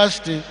Martyrs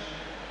University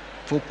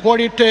for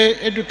quality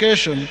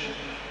education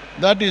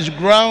that is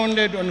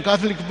grounded on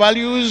Catholic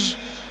values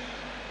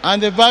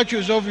and the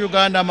virtues of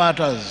Uganda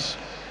Martyrs.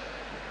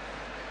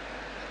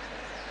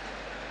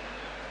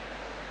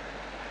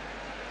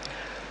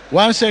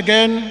 Once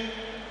again,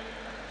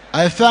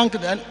 I thank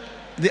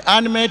the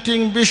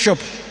animating Bishop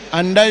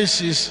and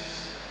Diocese,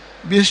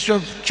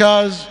 Bishop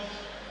Charles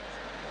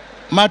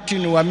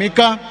Martin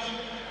Wamika.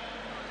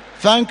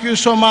 Thank you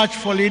so much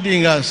for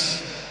leading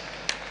us.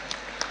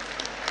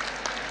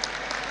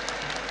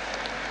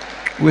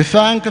 We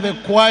thank the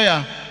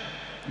choir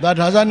that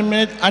has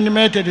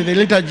animated the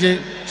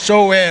liturgy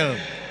so well.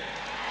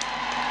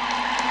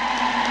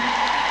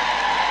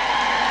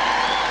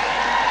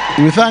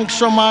 We thank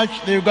so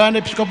much the Uganda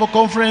Episcopal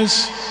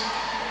Conference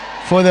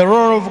for the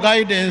role of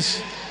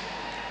guidance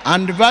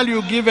and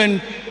value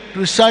given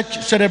to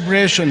such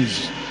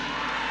celebrations.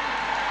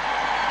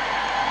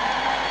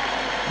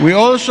 We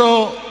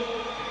also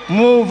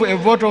move a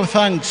vote of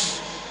thanks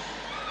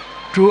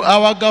to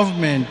our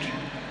government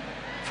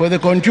for the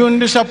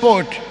continued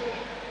support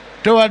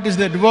towards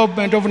the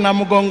development of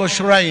Namugongo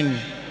Shrine.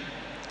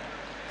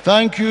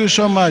 Thank you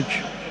so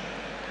much.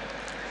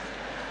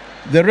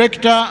 The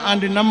rector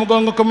and the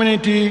Namugongo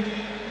community,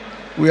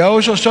 we are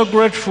also so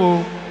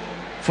grateful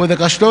for the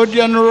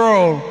custodian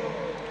role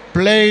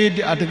played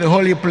at the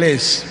holy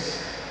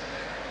place.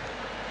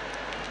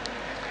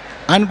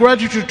 And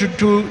gratitude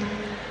to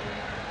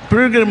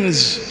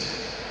pilgrims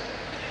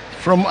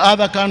from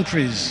other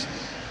countries.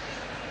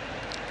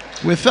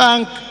 We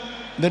thank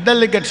the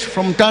delegates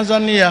from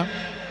Tanzania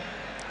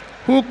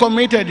who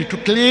committed to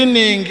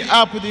cleaning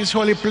up this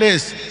holy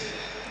place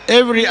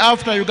every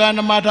after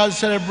Uganda Martyrs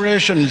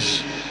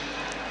celebrations.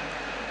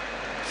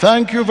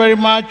 Thank you very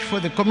much for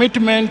the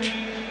commitment.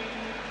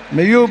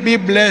 May you be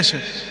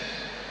blessed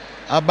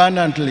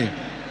abundantly.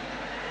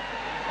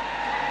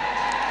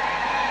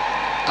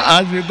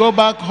 As we go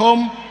back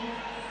home,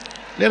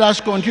 let us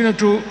continue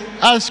to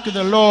ask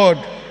the Lord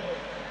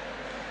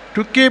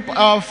to keep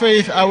our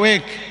faith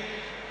awake,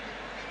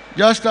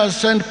 just as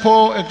St.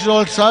 Paul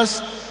exhorts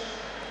us.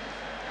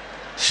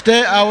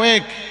 Stay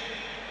awake,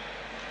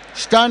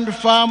 stand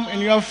firm in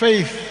your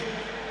faith,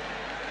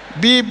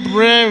 be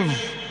brave,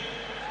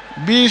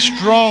 be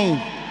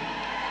strong,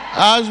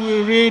 as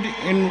we read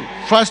in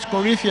 1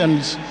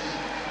 Corinthians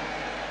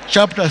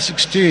chapter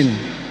 16,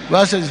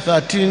 verses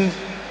 13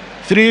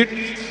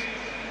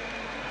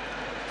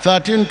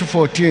 to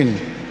 14.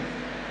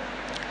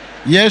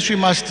 Yes, we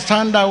must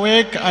stand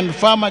awake and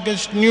firm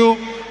against new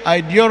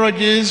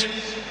ideologies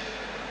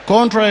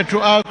contrary to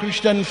our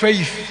Christian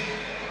faith.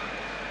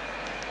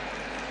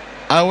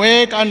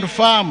 Awake and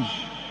firm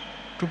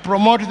to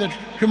promote the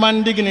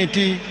human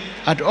dignity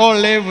at all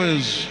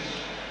levels,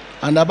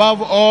 and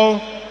above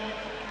all,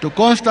 to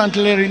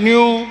constantly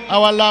renew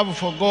our love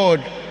for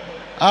God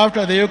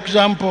after the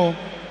example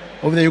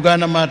of the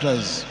Uganda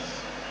Martyrs.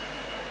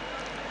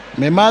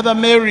 May Mother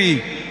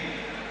Mary,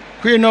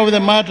 Queen of the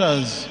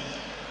Martyrs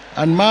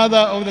and Mother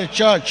of the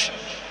Church,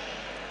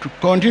 to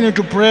continue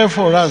to pray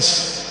for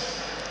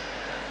us.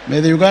 May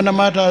the Uganda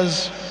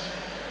Martyrs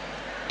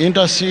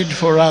intercede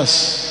for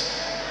us.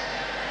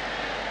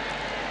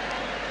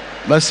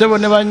 Bassebo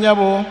ne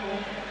bannyabo,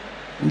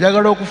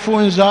 njagala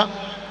okufunza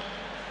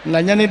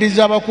nga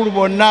nyaniriza abakulu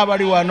bonna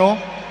abali wano,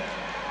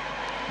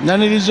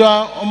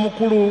 nyaniriza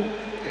omukulu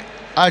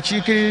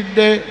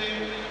akiikiridde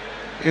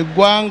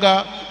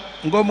eggwanga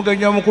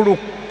ng'omugenyi omukulu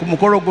ku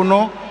mukolo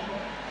guno,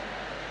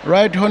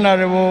 Right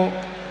Honorable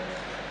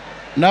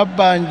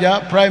Nabbanja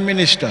Prime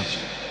Minister,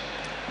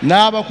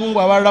 n'abakungu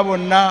abalala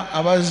bonna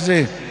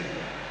abazze.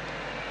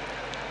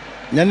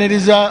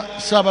 Nyaniriza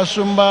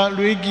Ssaabasumba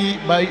Luigi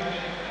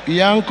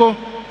Bianco,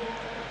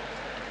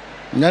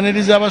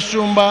 nyaniriza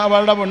abasumba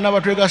abalala bonna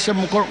batwegasse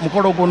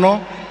mukolo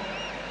guno,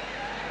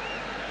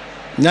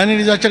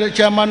 nyaniriza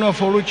chairman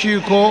of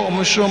olukiiko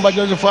omusumba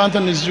Joseph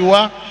Anthony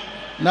Ziwa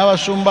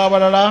n'abasumba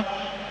abalala,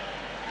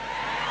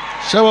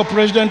 Ssebo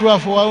President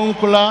waffe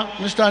Wawunkula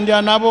Mr.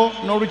 Ndyanabo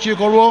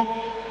n'olukiiko lwo,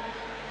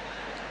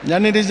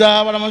 nyaniriza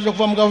abalamuzi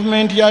okuva mu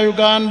gavumenti ya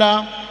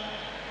Uganda,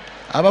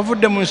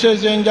 abavudde mu nsi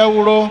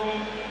ez'enjawulo,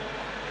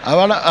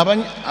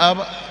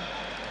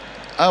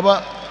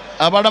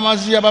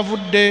 abalamazi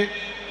abavudde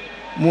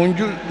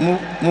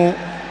mu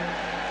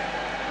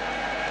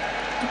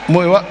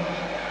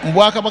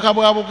Bwakabaka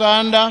bwa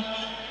Buganda,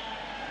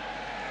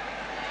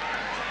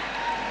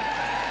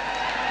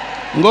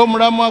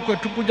 ng'omulamwa kwe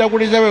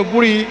tukujaguliza bwe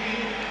guli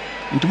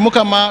nti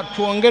Mukama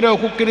twongere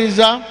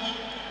okukkiriza,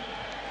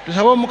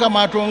 tusabe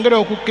Omukama atwongere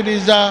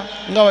okukkiriza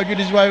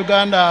ng'abajulizi ba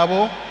Uganda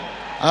abo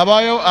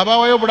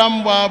abaawayo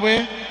obulamu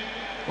bwabwe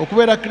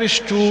okubeera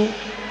Kristu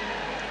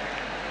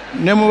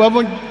ne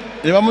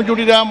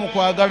bamujulira mu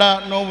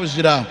kwagala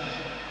n'obuzira.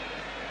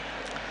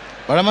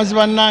 Balamazi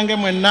bannange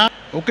mwenna,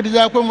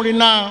 okukkiriza kwe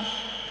mulina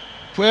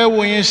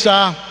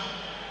twewuunyisa,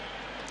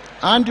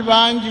 anti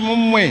bangi mu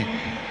mmwe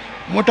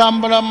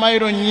mutambula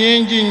mayiro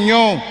nnyingi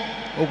nnyo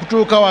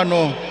okutuuka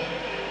wano,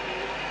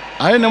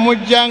 ate ne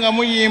mujja nga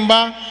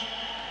muyimba,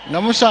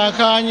 nga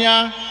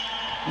musaakaanya,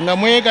 nga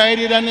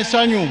mwegayirira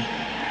n'essanyu,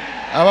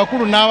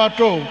 abakulu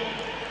n'abato,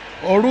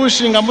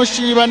 oluusi nga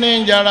musiiba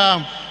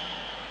n'enjala.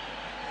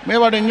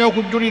 Mwebale nnyo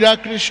okujulira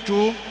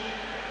Kristu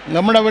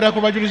nga mulabira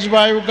ku bajulizi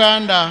ba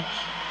Uganda.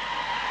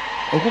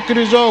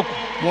 Okukkiriza okwo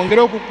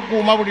mwongere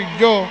okukukuuma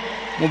bulijjo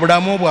mu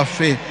bulamu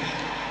bwaffe.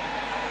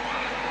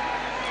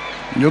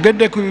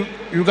 Njogedde ku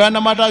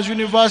Uganda Martyrs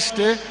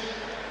University,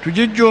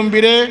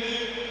 tugijjumbire,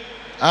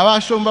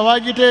 abasumba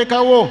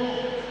bagiteekawo,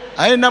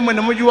 aye nammwe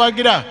ne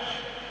mugiwagira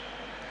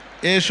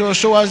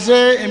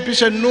esoosowaze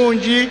empisa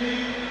ennungi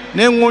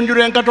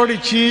n'engunjula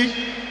enkatoliki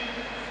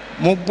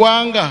mu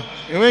ggwanga,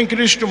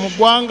 ew'enkristo mu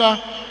ggwanga,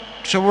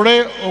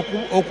 tusobole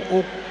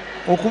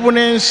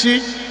okubuna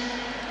ensi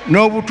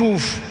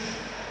n'obutuufu.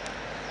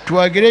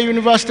 Tuwagire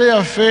yunivasite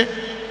yaffe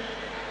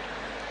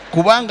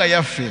kubanga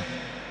yaffe.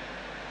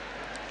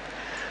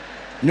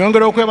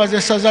 Nyongera okwebaza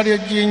essaza ly'e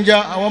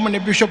Jinja awamu ne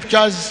Bishop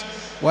Charles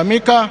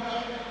Wamika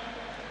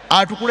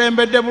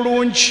atukulembedde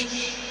bulungi.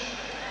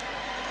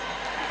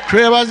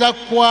 Twebaza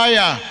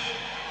kwaya,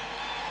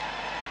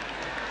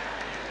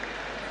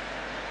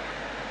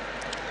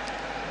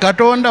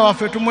 Katonda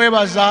waffe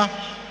tumwebaza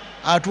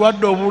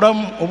atuwadde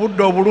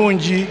obudde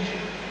obulungi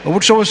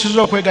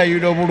obutusobosezza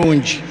okwegayirira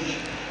obulungi.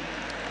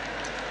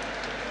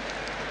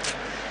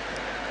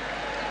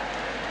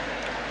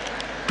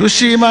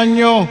 Tusiima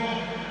nnyo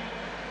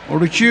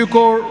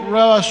olukiiko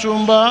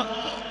lw'abasumba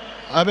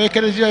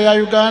ab'Ekereziya ya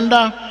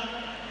Uganda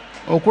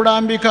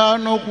okulambika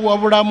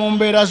n'okuwabula mu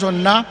mbeera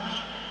zonna.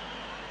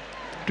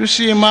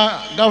 Tusiima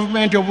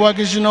gavumenti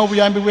obuwagizi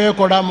n'obuyambi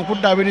bw'ekola mu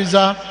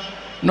kuddaabiriza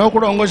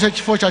n'okulongoosa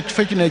ekifo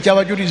kyaffe kino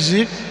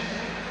eky'abajulizi.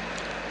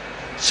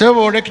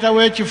 Ssebo lekita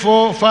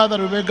w'ekifo Father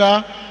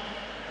Lubega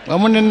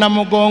wamu ne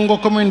Namugongo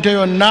community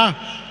yonna,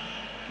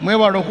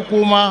 mwebale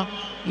okukuuma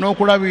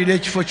n'okulabirira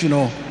ekifo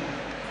kino.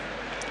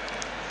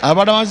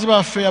 Abalamazi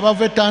baffe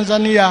abava e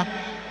Tanzania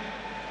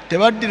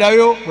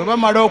tebaddirayo, bwe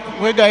bamala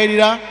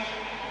okwegayirira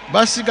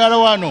basigala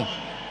wano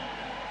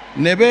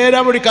ne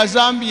beera buli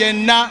kazambi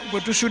yenna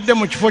gwe tusudde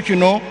mu kifo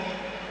kino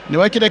ne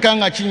bakireka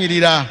nga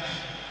kinyirira.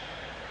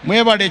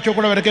 Mwebale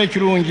ekyokulabirako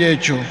ekirungi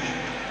ekyo.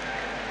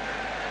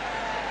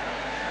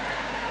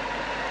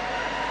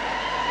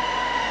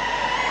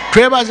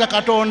 Twebaza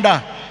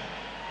Katonda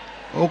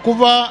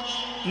okuva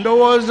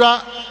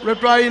ndowooza lwe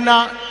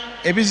twalina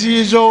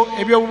ebiziyizo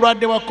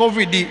eby'obulwadde bwa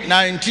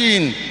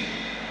COVID-19,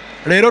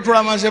 leero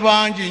tulamaze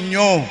bangi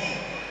nnyo.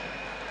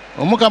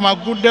 Omukama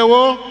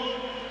aguddewo,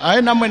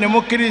 aye nammwe ne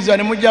mukkiriza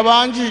ne mujja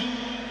bangi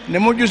ne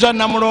mujjuza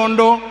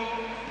Namulondo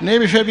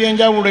n'ebifo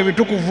eby'enjawulo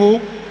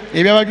ebitukuvu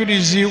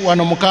eby'abajulizi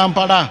wano mu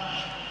Kampala.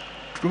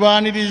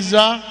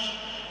 Tubaaniriza,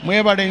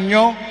 mwebale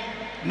nnyo,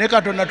 ne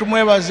Katonda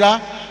tumwebaza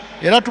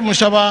era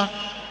tumusaba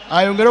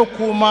ayongere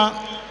okukuuma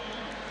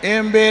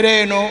embeera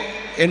eno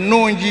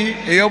ennungi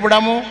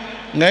ey'obulamu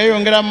nga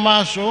yeyongera mu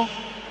maaso,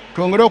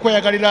 twongere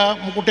okweyagalira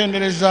mu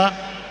kutendereza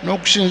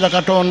n'okusinza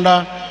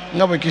Katonda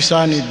nga bwe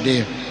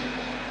kisaanidde.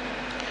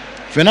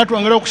 Ffenna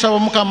twongere okusaba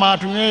Omukama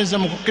atunyweze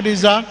mu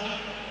kukkiriza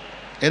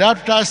era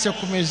atutaase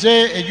ku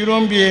mize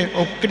egirumbye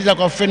okukkiriza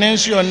kwaffe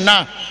n'ensi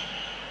yonna.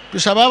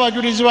 Tusabe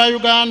abajulizi ba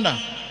Uganda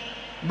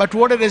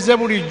batuwolereze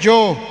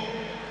bulijjo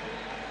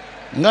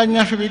nga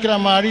nnyaffe Bikira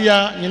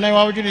Maria nyina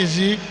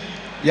w'abujulizi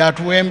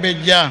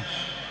yatuwembejja.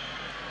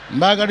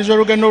 Mbaagaliza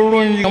olugendo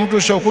olulungi nga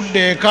mutuuse okudda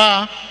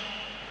eka.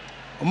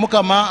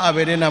 Omukama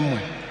abeere nammwe.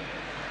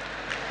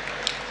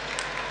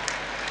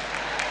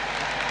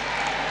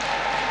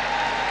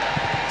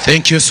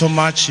 Thank you so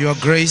much, Your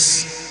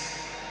Grace.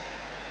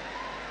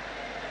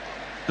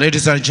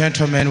 Ladies and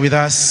gentlemen, with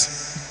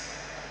us,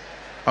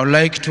 I would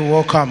like to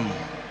welcome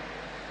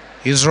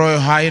His Royal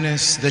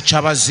Highness, the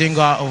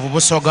Chabazinga of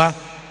Busoga,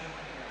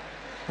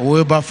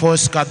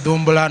 Wilberforce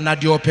Kadumbula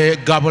Nadiope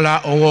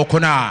Gabula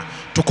Owokuna,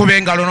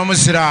 Tukubenga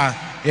Lonomuzira,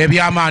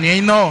 Ebiamani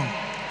Eno,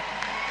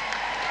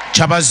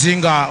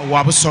 Chabazinga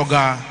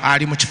Wabusoga,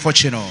 Ali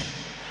Muchifochino,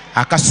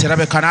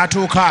 Akasirabe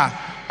Kanatuka,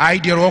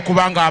 Ideal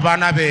Okubanga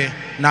Abanabe,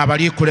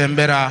 Nabali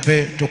Kulembera,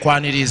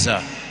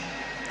 Tukwaniriza.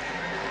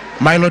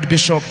 My Lord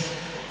Bishop,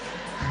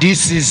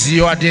 this is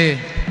your day.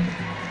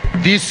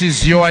 This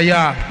is your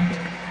year.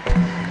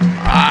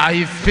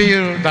 I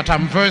feel that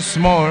I'm very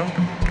small.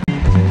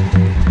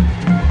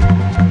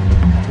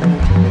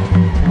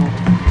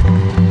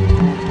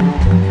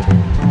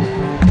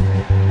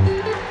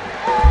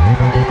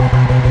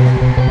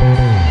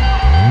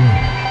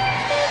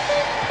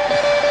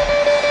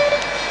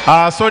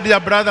 So dear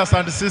brothers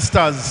and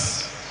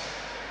sisters,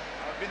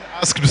 I've been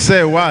asked to say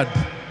a word.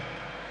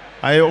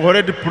 I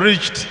already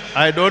preached.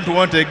 I don't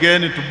want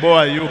again to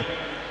bore you.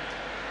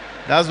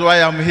 That's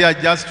why I'm here,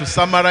 just to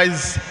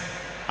summarize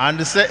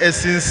and say a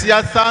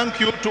sincere thank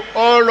you to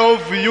all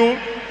of you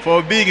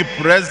for being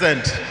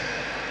present.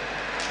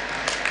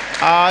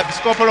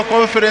 Episcopal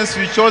Conference,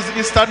 we chose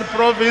Eastern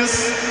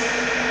Province.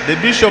 The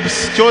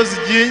bishops chose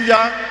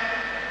Jinja.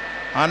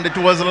 And it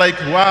was like,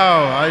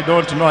 wow, I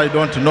don't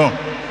know.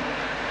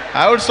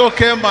 I also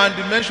came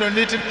and mentioned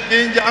it in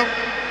Jinja,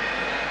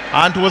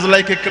 and it was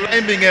like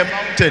climbing a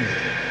mountain.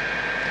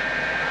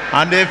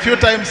 And a few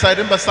times I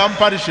remember some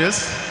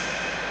parishes,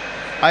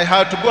 I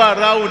had to go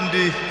around,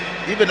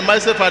 even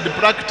myself had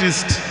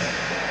practiced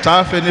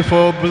Tafeni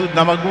for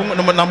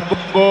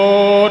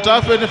Namugongo,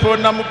 Tafeni for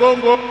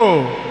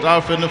Namugongo,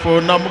 Tafeni for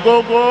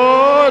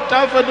Namugongo,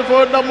 Tafeni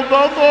for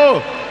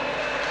Namugongo.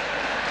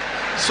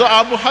 So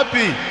I'm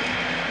happy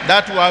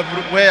that we are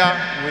where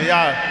we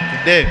are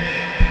today.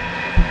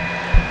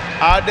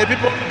 The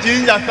people of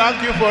Jinja,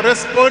 thank you for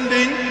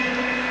responding.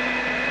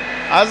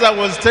 As I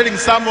was telling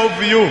some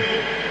of you,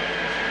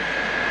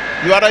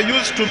 you are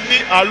used to me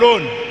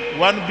alone,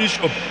 one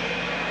bishop.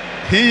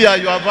 Here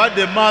you have had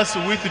a mass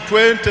with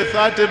 20,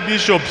 30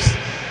 bishops.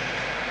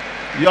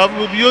 You have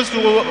used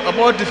to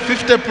about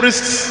 50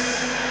 priests.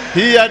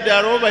 Here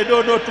there are over, I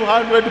don't know,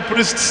 200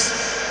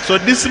 priests. So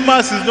this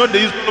mass is not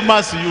the usual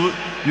mass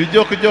you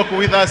joke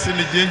with us in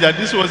Jinja.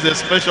 This was a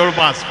special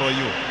mass for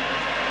you.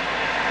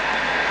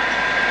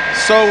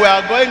 So we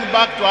are going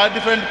back to our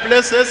different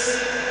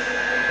places.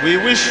 We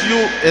wish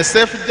you a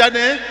safe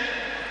journey.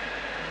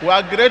 We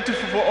are grateful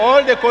for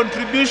all the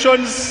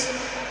contributions,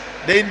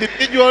 the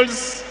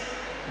individuals,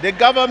 the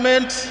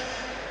government,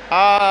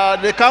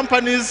 the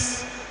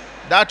companies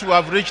that we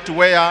have reached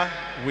where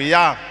we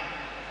are.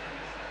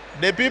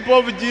 The people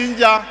of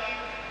Jinja,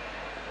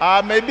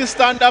 maybe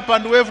stand up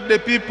and wave the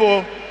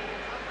people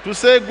to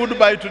say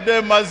goodbye to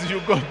them as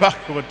you go back,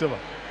 whatever.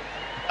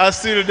 Are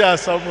still there,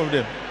 some of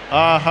them.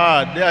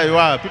 There you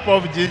are, people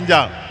of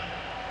Jinja.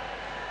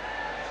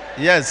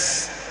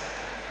 Yes.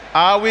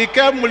 We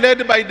came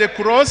led by the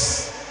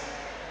cross,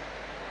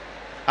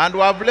 and we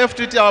have left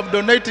it,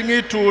 donating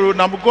it to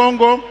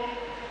Namugongo.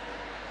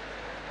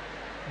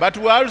 But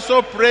we are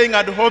also praying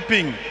and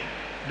hoping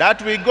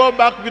that we go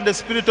back with the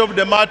spirit of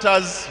the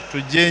martyrs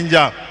to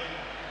Jinja.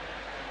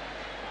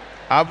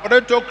 I've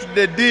already talked to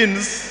the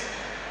deans,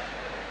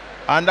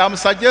 and I'm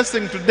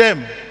suggesting to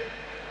them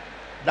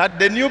that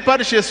the new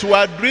parishes who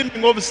are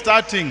dreaming of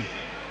starting,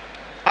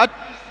 at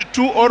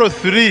 2 or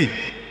 3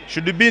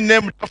 should be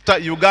named after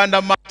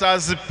Uganda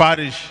Martyrs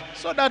Parish,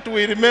 so that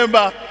we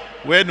remember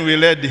when we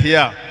led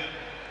here.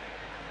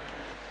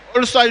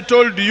 Also, I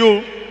told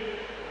you,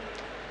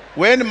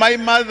 when my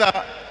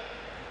mother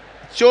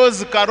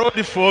chose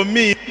Karoli for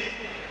me,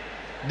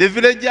 the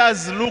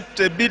villagers looked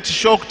a bit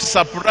shocked,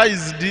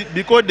 surprised,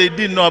 because they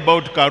didn't know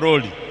about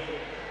Karoli.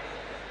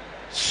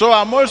 So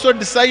I'm also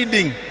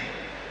deciding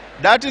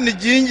that in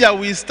Jinja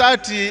we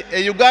start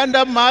a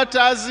Uganda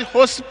Martyrs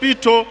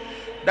Hospital,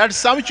 that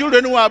some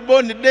children who are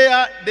born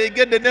there, they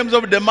get the names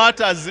of the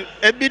martyrs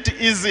a bit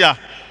easier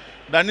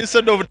than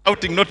instead of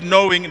doubting, not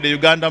knowing the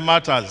Uganda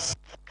Martyrs.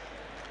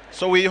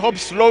 So we hope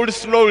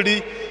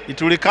slowly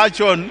it will catch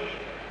on,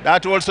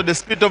 that also the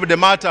spirit of the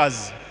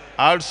martyrs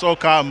also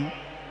come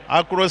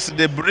across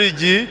the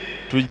bridge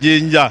to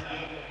Jinja.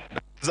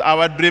 That's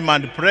our dream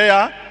and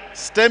prayer,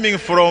 stemming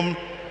from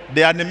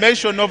the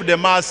animation of the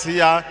mass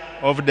here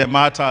of the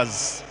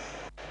martyrs.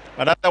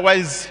 But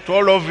otherwise, to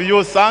all of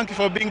you, thank you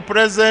for being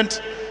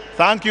present.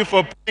 Thank you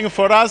for praying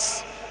for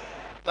us.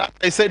 Like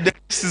I said, the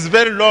list is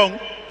very long,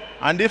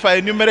 and if I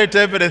enumerate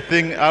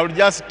everything, I will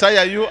just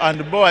tire you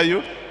and bore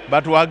you,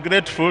 but we are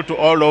grateful to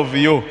all of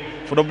you.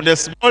 From the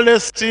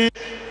smallest,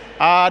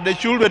 the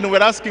children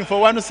were asking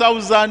for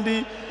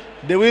 1,000,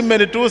 the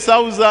women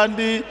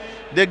 2,000,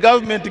 the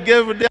government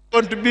gave their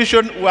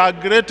contribution. We are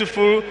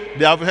grateful.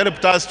 They have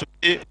helped us to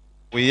be where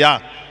we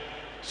are.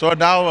 So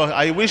now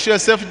I wish you a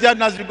safe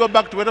journey as you go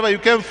back to wherever you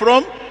came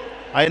from.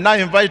 I now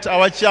invite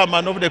our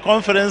chairman of the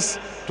conference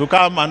to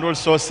come and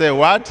also say a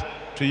word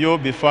to you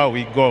before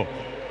we go.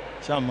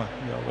 Chairman,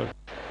 you are welcome.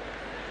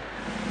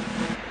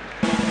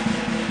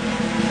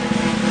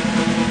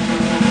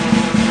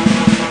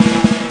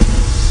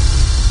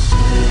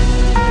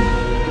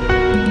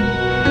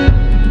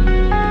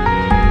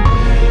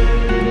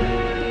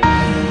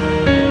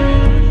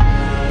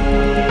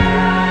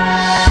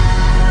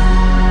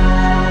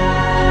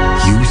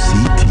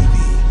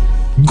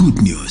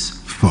 Good news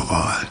for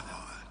all.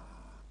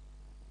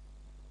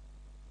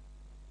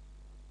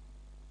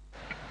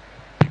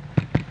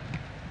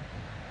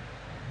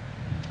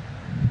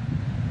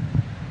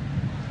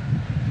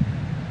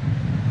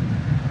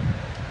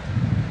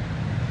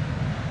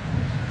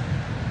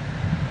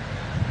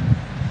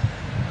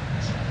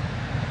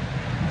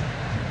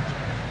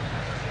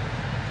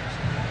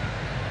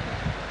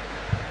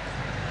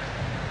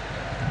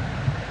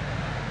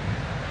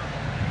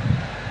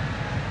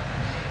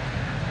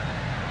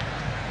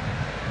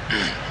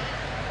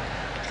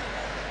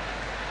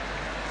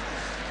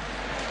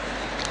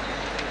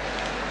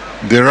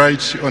 The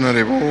Right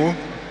Honorable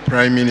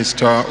Prime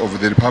Minister of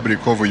the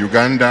Republic of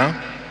Uganda,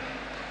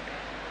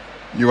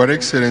 Your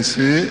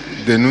Excellency,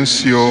 the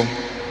Nuncio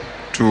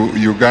to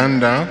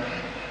Uganda,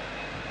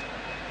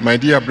 my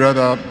dear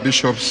brother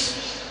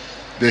bishops,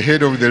 the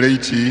head of the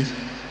laity,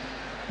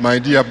 my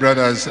dear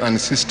brothers and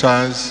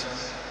sisters,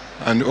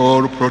 and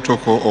all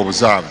protocol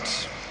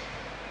observed.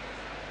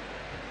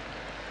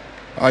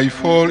 I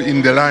fall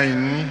in the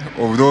line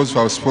of those who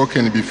have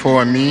spoken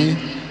before me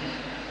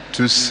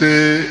to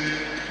say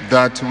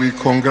that we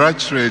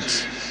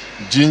congratulate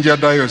Jinja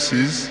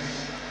Diocese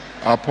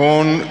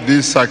upon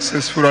this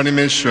successful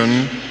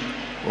animation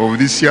of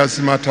this year's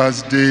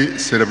Martyrs' Day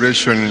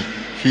celebration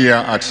here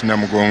at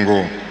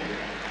Namugongo.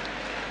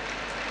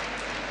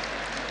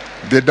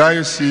 The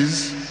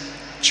diocese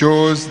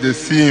chose the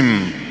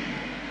theme,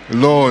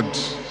 Lord,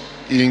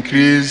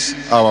 increase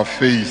our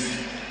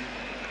faith,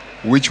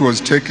 which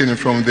was taken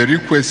from the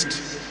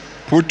request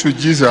put to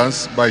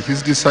Jesus by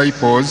his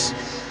disciples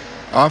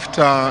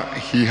after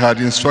he had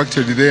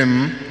instructed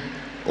them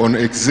on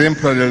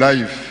exemplary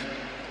life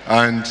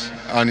and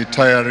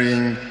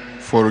untiring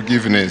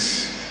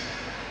forgiveness.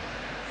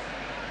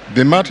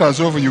 The Martyrs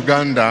of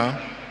Uganda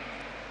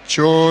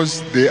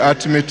chose the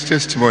ultimate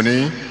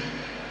testimony,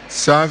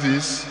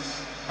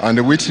 service,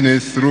 and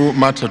witness through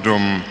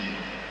martyrdom,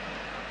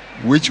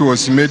 which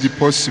was made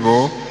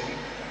possible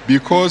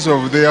because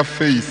of their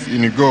faith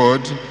in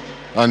God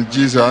and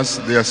Jesus,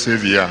 their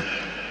Savior.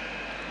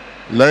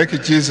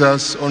 Like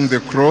Jesus on the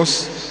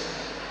cross,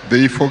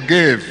 they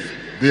forgave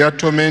their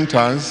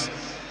tormentors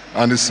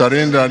and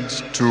surrendered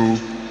to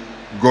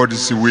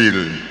God's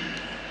will.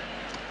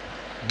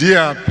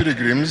 Dear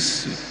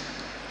pilgrims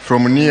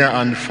from near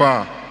and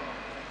far,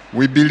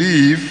 we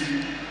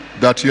believe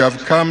that you have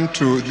come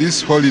to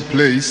this holy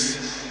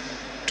place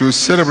to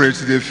celebrate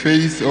the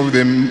faith of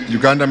the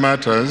Uganda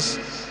Martyrs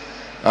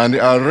and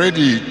are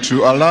ready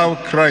to allow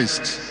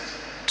Christ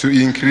to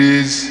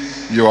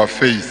increase your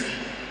faith.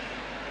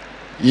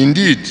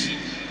 Indeed,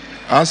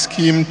 ask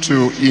him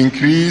to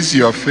increase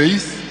your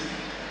faith.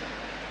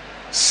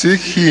 Seek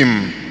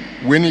him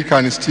when he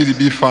can still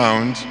be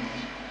found,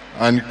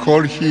 and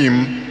call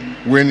him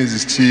when he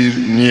is still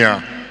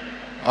near,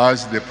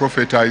 as the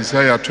prophet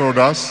Isaiah told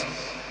us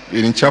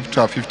in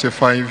chapter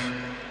 55,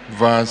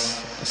 verse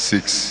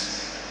 6.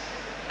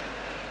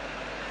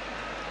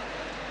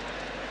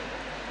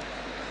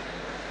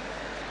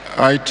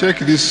 I take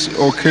this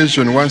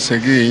occasion once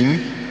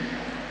again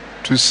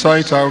to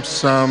cite out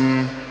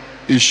some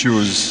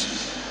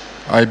issues.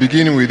 I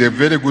begin with the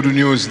very good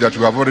news that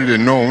we have already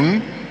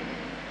known.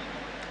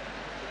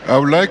 I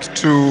would like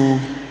to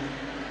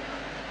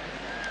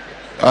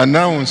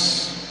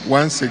announce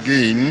once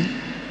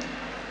again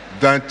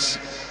that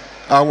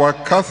our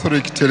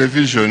Catholic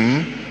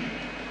television,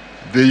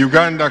 the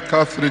Uganda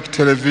Catholic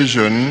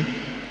Television,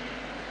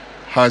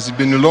 has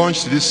been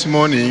launched this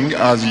morning,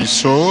 as you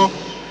saw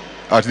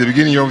at the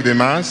beginning of the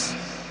Mass,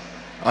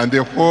 and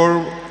the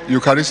whole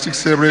Eucharistic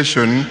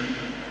celebration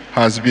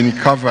has been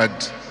covered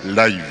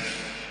live.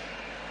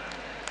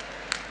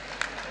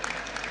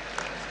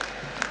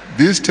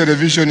 This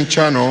television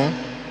channel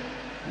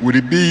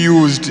will be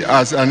used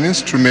as an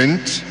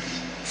instrument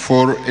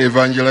for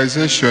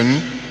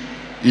evangelization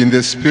in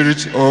the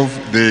spirit of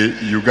the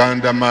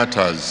Uganda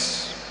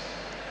Martyrs.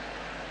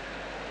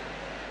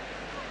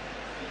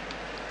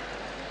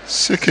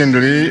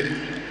 Secondly,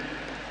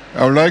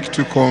 I would like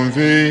to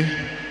convey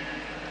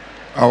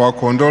our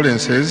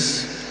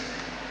condolences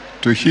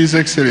to His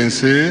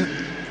Excellency,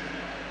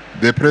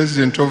 the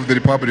President of the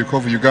Republic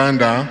of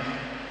Uganda,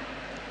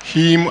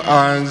 him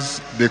as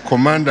the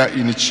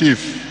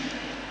Commander-in-Chief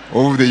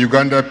of the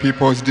Uganda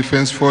People's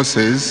Defense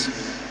Forces,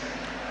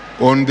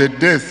 on the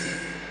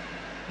death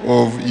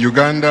of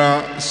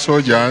Uganda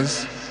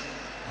soldiers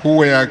who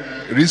were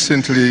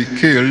recently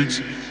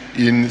killed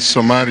in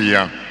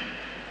Somalia.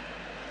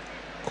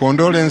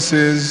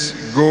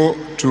 Condolences go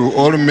to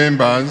all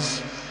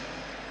members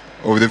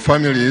of the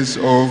families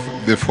of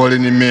the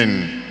fallen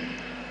men.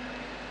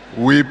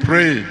 We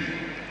pray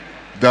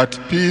that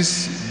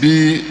peace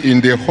be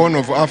in the Horn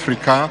of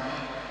Africa,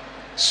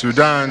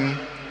 Sudan,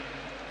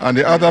 and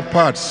the other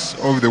parts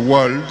of the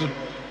world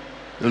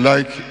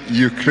like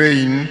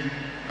Ukraine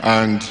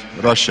and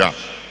Russia.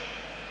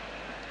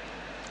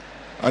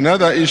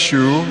 Another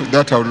issue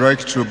that I would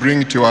like to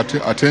bring to your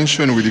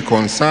attention with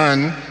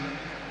concern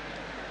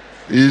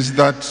is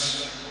that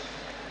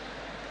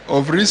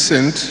of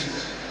recent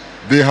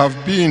there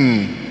have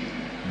been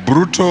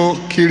brutal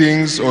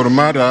killings or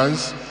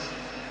murders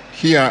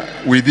here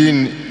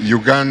within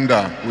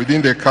Uganda,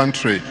 within the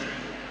country.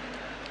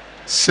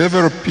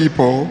 Several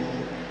people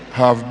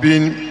have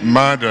been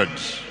murdered,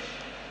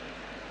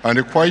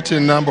 and quite a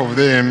number of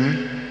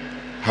them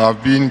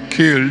have been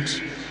killed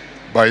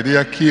by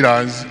their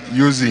killers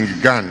using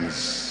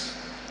guns.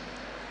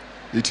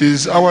 It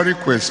is our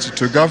request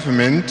to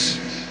government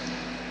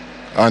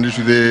and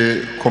to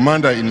the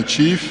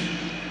Commander-in-Chief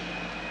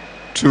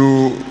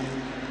to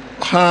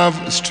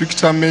have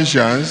stricter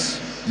measures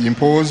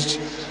imposed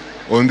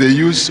on the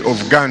use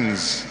of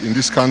guns in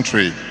this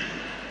country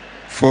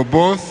for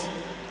both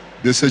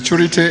the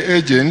security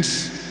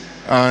agents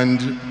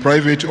and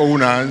private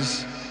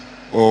owners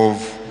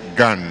of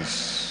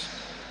guns.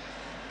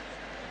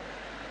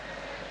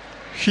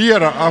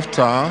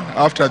 Hereafter,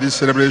 after this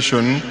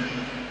celebration,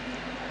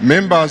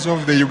 members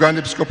of the Uganda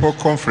Episcopal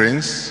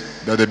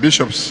Conference, that the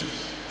bishops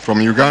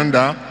from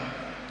Uganda,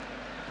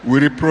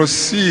 will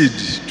proceed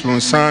to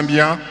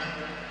Nsambya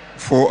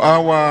for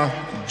our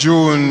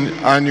June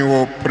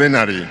annual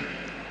plenary.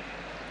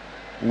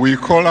 We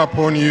call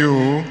upon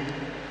you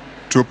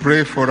to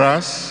pray for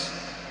us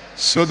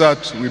so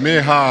that we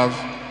may have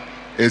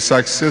a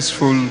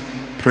successful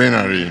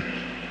plenary.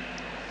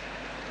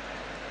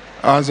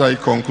 As I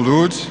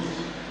conclude,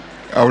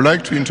 I would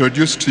like to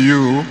introduce to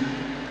you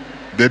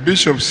the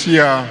bishops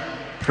here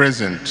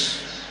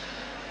present.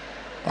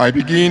 I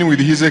begin with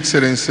His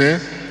Excellency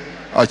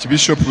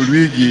Archbishop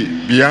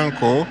Luigi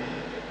Bianco,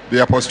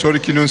 the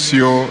Apostolic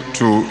Nuncio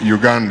to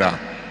Uganda.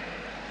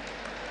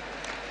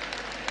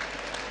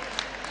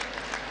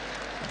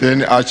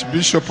 Then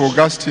Archbishop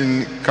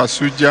Augustine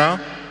Kasuja,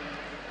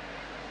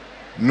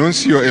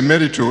 Nuncio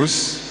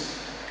Emeritus,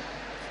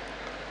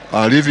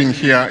 are living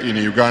here in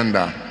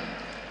Uganda.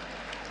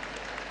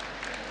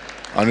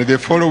 And the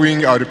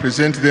following, I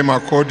represent them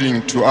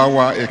according to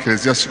our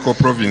ecclesiastical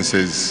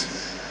provinces.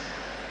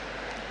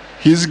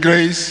 His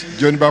Grace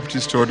John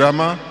Baptist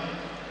Odama,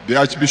 the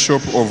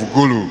Archbishop of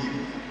Gulu.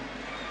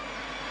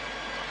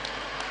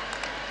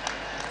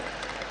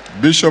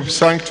 Bishop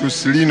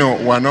Sanctus Lino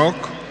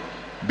Wanok,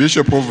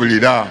 Bishop of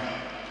Lida,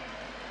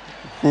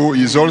 who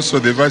is also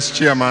the Vice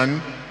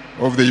Chairman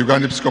of the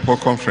Uganda Episcopal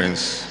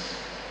Conference.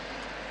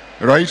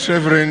 Right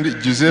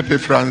Reverend Giuseppe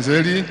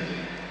Franzelli,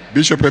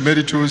 Bishop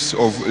Emeritus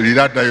of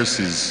Lida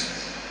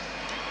Diocese.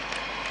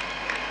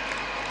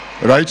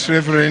 Right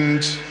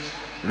Reverend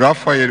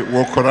Raphael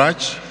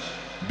Wokorach,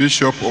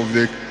 Bishop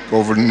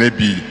of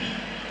Nebi.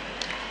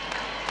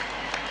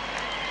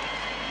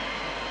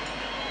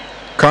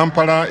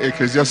 Kampala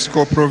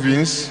Ecclesiastical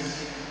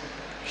Province,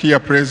 here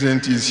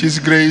present is His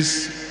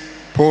Grace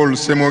Paul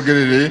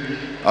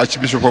Semogerere,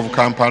 Archbishop of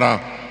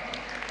Kampala.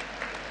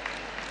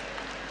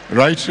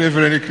 Right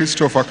Reverend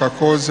Christopher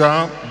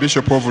Kakoza,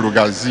 Bishop of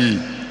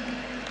Lugazi.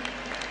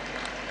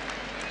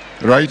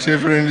 Right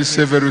Reverend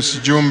Severus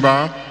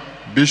Jumba,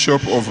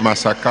 Bishop of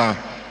Masaka.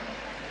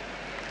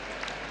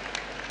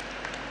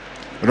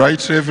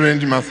 Right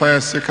Reverend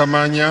Matthias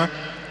Sekamanya,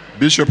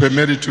 Bishop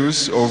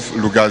Emeritus of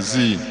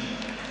Lugazi.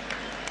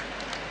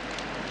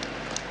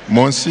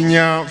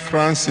 Monsignor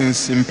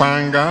Francis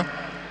Mpanga,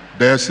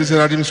 Diocesan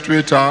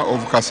Administrator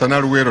of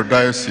Kasana-Luwero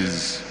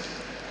Diocese.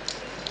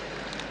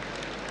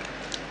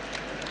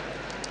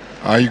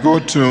 I go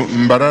to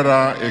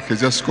Mbarara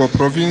Ecclesiastical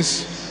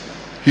Province,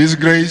 His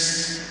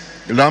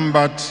Grace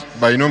Lambert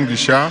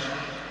Bainomgisha,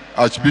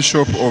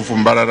 Archbishop of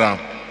Mbarara.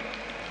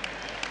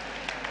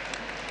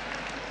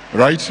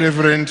 Right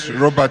Reverend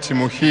Robert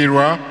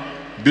Muhirwa,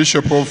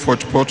 Bishop of Fort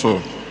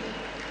Portal.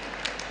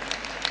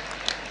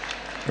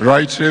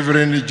 Right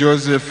Reverend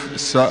Joseph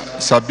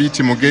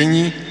Sabiti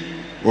Mugenyi,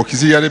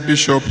 Auxiliary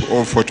Bishop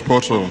of Fort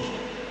Portal.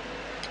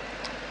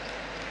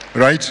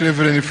 Right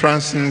Reverend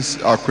Francis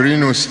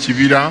Aquilinus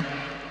Chivira,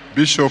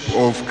 Bishop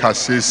of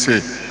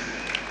Kasese.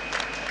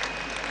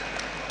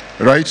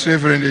 Right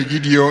Reverend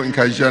Egidio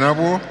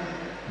Nkajanabo,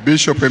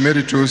 Bishop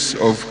Emeritus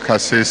of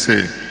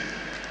Kasese.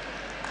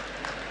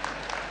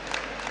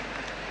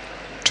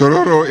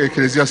 Tororo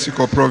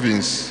Ecclesiastical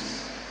Province.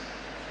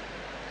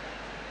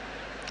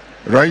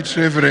 Right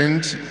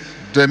Reverend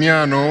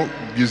Damiano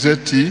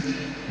Giusetti,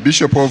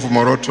 Bishop of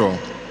Moroto.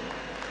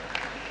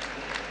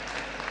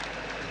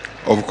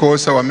 Of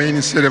course, our main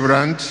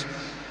celebrant,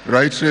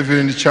 Right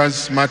Reverend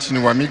Charles Martin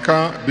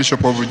Wamika,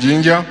 Bishop of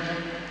Jinja.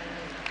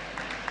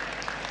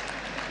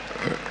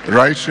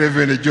 Right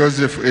Reverend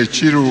Joseph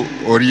Echiru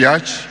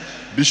Oriach,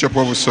 Bishop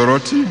of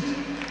Soroti.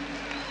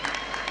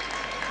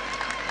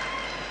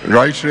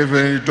 Right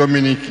Reverend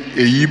Dominic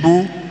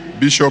Eibu,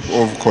 Bishop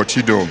of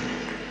Kotido.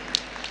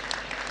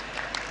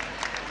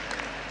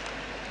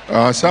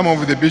 Some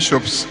of the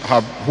bishops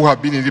who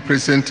have been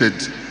represented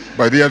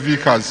by their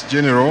vicars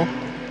general.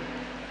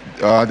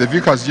 The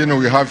vicars general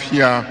we have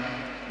here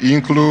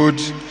include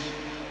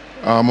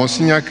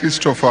Monsignor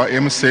Christopher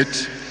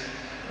Mset,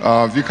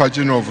 Vicar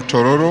General of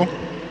Tororo,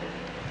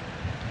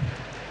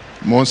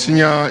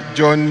 Monsignor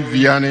John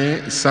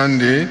Vianney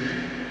Sunday,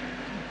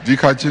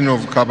 Vicar General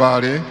of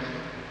Kabale,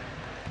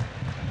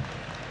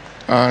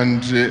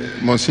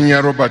 and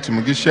Monsignor Robert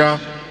Mugisha,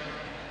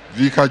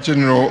 Vicar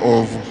General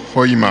of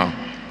Hoima.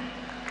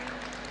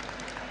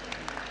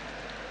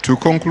 To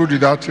conclude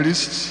that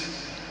list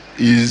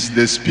is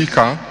the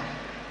Speaker,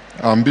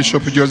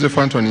 Bishop Joseph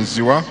Anthony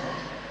Ziwa,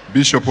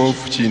 Bishop of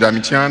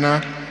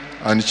Chindamitiana,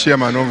 and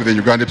Chairman of the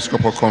Uganda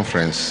Episcopal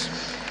Conference.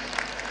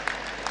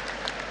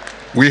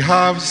 We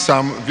have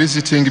some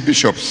visiting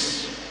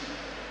bishops.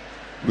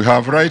 We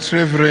have Right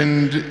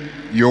Reverend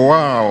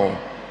Yoao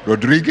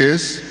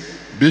Rodriguez,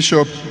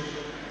 Bishop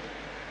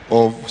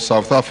of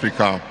South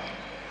Africa.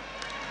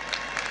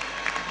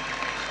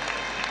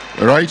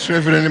 Right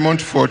Reverend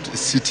Montfort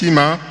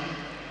Sitima,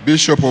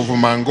 Bishop of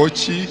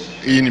Mangochi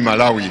in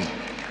Malawi.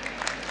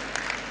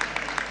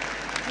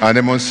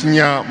 And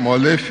Monsignor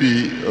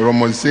Molefi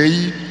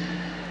Romozei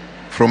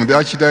from the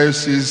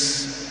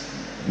Archdiocese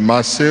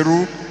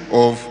Maseru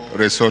of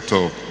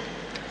Lesotho.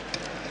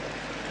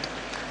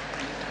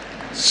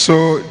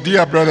 So,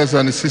 dear brothers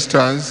and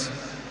sisters,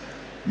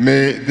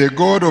 may the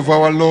God of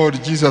our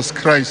Lord Jesus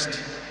Christ,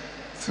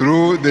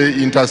 through the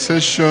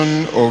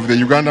intercession of the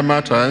Uganda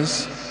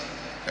Martyrs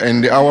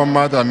and our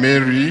Mother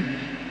Mary,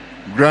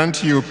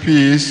 grant you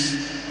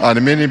peace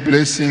and many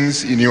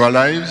blessings in your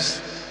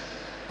lives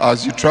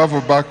as you travel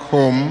back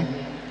home,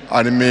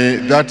 and may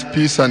that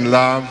peace and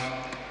love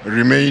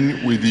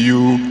remain with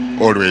you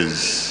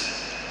always.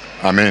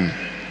 Amen.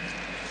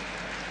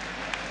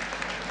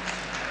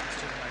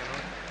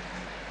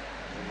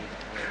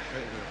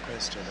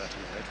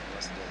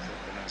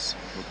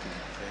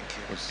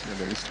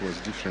 The list was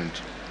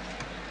different.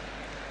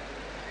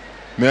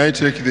 May I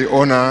take the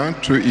honor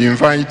to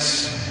invite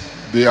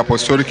the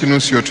Apostolic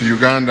Nuncio to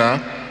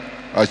Uganda,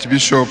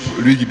 Archbishop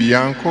Luigi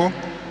Bianco,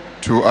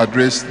 to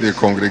address the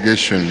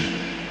congregation.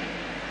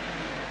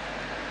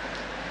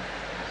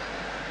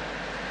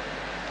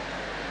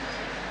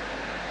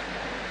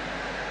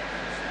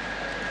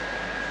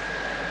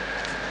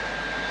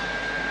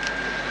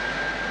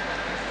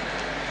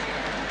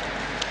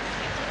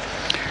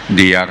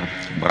 Dear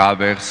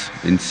brothers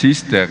and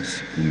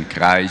sisters in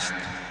Christ,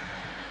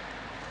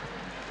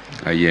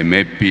 I am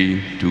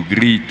happy to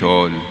greet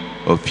all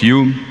of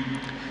you,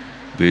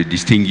 the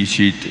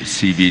distinguished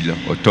civil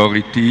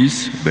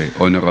authorities, the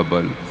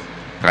Honorable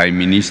Prime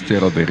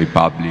Minister of the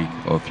Republic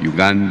of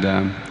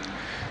Uganda,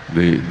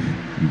 the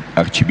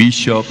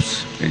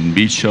archbishops and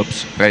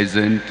bishops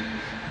present,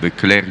 the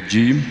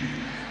clergy,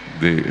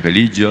 the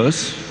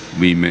religious,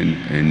 women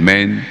and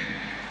men,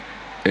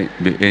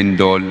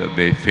 and all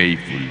the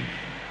faithful.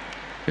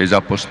 As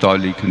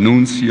Apostolic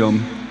Nuncio,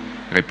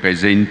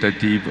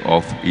 representative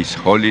of His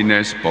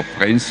Holiness Pope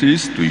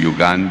Francis to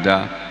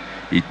Uganda,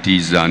 it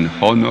is an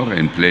honor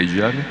and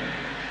pleasure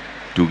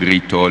to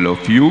greet all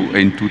of you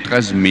and to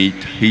transmit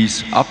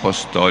His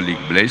apostolic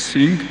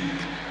blessing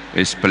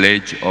as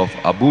pledge of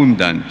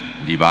abundant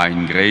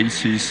divine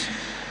graces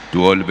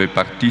to all the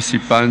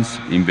participants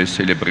in the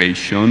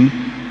celebration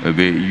of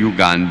the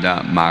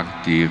Uganda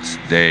Martyrs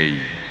Day.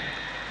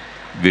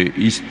 The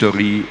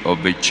history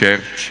of the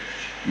Church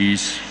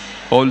is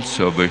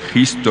also the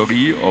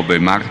history of the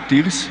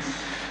martyrs,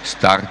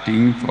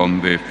 starting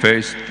from the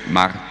first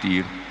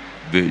martyr,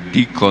 the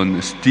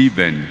deacon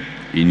Stephen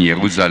in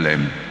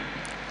Jerusalem.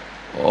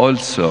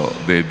 Also,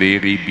 the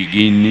very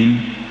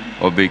beginning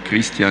of the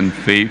Christian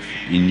faith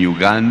in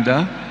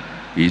Uganda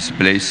is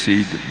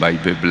blessed by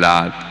the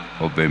blood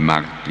of the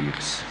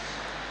martyrs.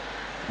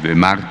 The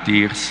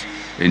martyrs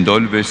and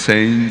all the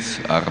saints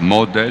are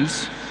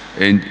models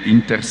and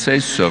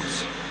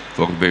intercessors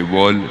for the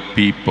whole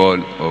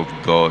people of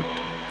God.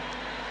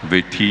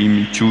 The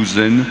theme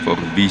chosen for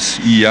this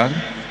year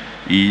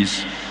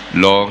is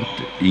Lord,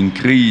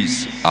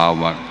 increase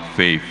our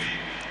faith.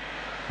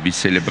 This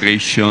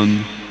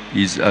celebration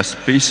is a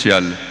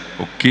special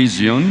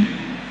occasion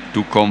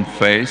to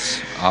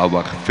confess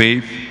our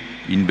faith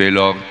in the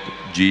Lord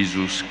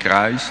Jesus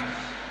Christ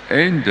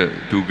and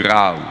to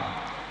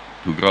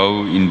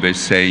grow in the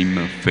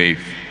same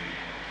faith.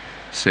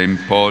 St.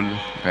 Paul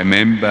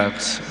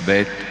remembers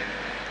that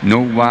no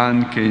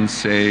one can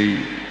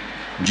say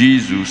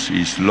Jesus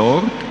is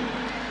Lord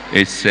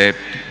except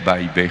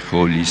by the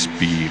Holy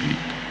Spirit.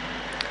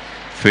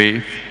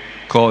 Faith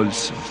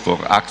calls for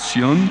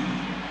action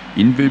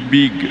in the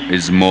big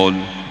and small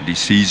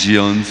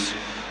decisions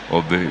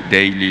of the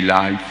daily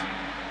life,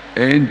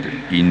 and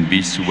in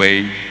this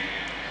way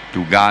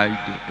to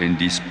guide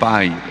and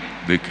inspire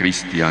the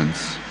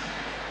Christians.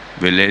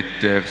 The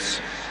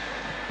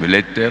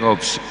letter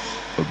of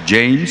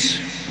James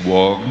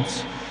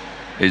warns,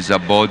 as a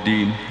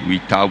body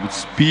without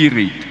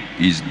spirit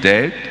is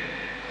dead,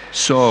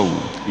 so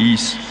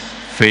is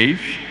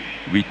faith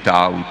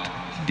without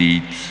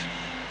deeds.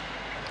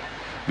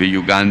 The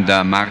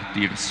Uganda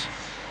Martyrs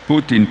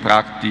put in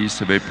practice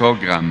the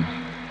program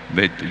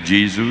that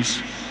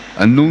Jesus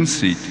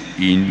announced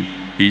in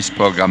his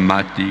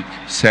programmatic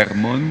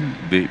sermon,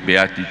 the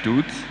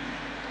Beatitudes.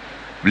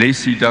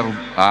 Blessed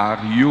are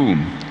you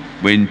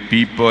when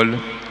people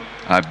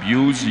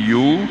abuse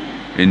you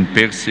and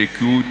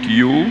persecute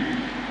you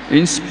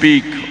and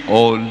speak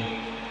all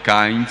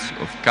kinds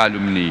of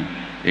calumny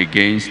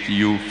against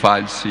you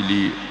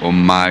falsely on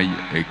my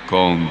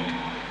account.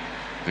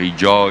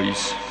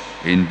 Rejoice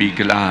and be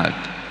glad,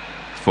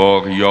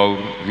 for your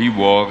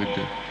reward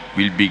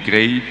will be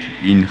great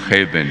in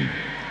heaven.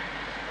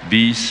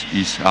 This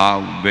is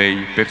how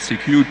they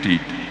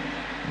persecuted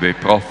the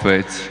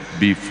prophets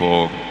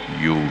before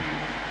you.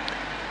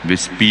 The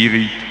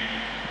Spirit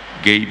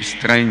gave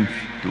strength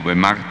to the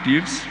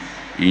martyrs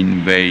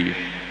in their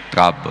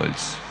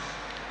troubles.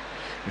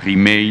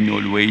 Remain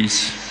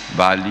always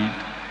valid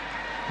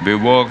the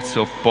words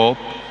of Pope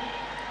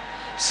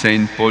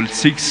St. Paul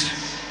VI,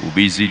 who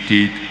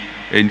visited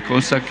and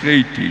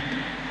consecrated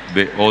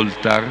the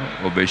altar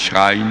of the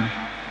shrine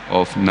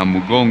of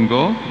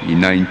Namugongo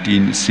in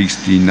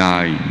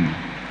 1969.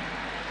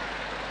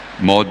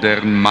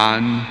 Modern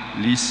man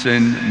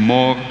listens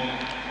more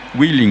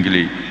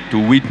willingly to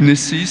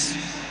witnesses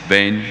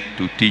than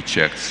to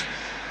teachers.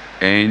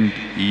 And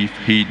if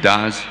he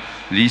does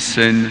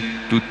listen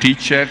to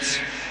teachers,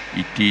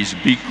 it is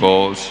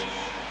because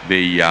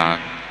they are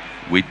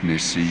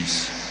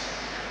witnesses.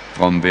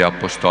 From the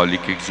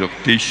Apostolic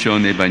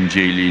Exhortation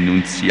Evangelii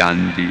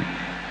Nuntiandi,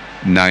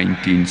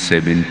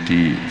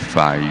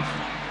 1975.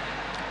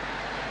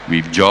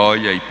 With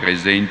joy, I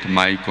present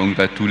my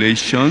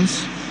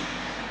congratulations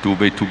to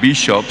the two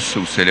bishops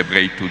who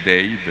celebrate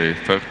today the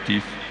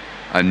 30th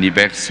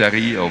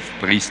anniversary of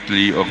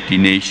priestly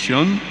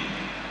ordination.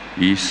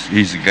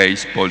 His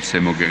Grace Paul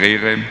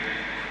Semogerere,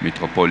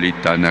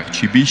 Metropolitan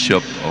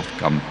Archbishop of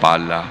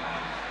Kampala,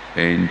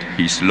 and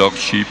His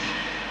Lordship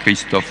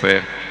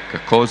Christopher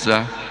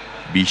Kakoza,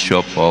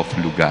 Bishop of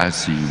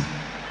Lugazi.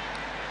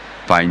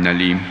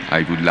 Finally,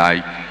 I would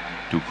like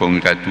to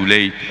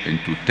congratulate and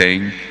to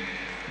thank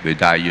the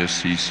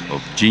Diocese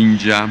of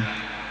Jinja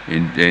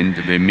and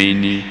the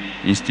many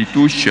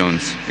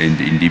institutions and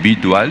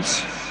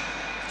individuals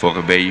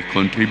for their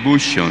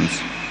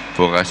contributions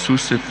for a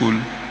successful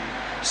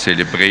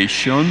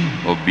celebration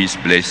of this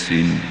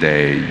blessed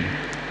day.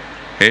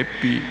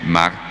 Happy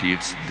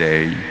Martyrs'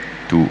 Day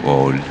to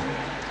all.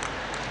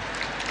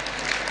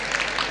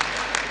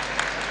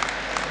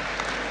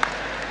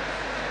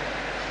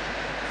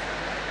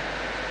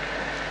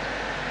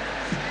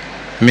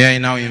 May I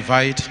now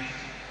invite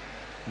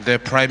the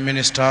Prime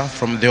Minister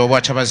from the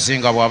Oba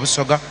Kyabazinga wa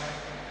Busoga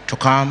to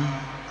come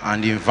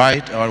and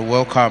invite or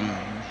welcome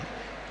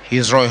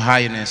His Royal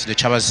Highness the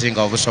Kyabazinga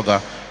of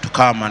Busoga to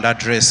come and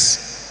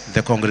address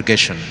the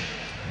congregation.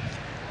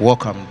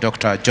 Welcome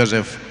Dr.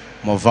 Joseph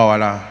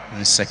Movawala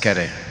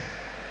Nsekere.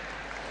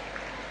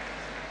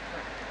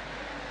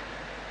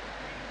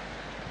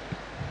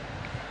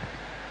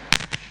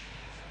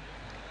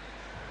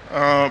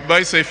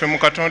 Baisaife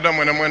mukatonda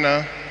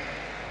mwena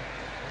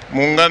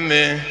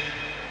mungane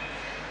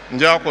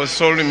njako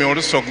solumi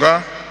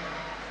olusoga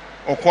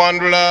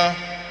okwandula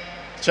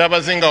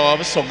Kyabazinga wa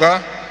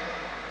Busoga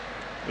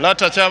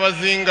lata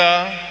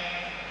Kyabazinga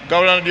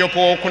gawula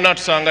ndyopo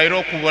kunatusangaira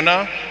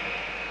okubona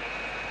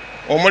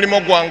omulimo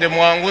gwange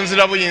mwangu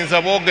nzira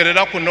buyinza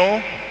bwogerera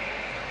kuno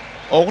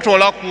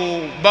okutola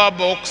ku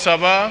baba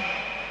okusaba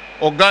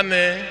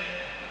ogane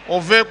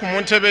ove ku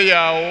muntebe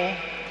yawo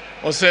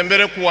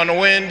osembere ku wano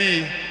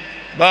wendi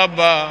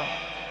baba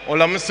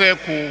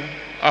olamuseku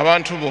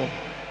abantu bo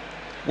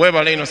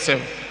webale ino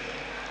sebo.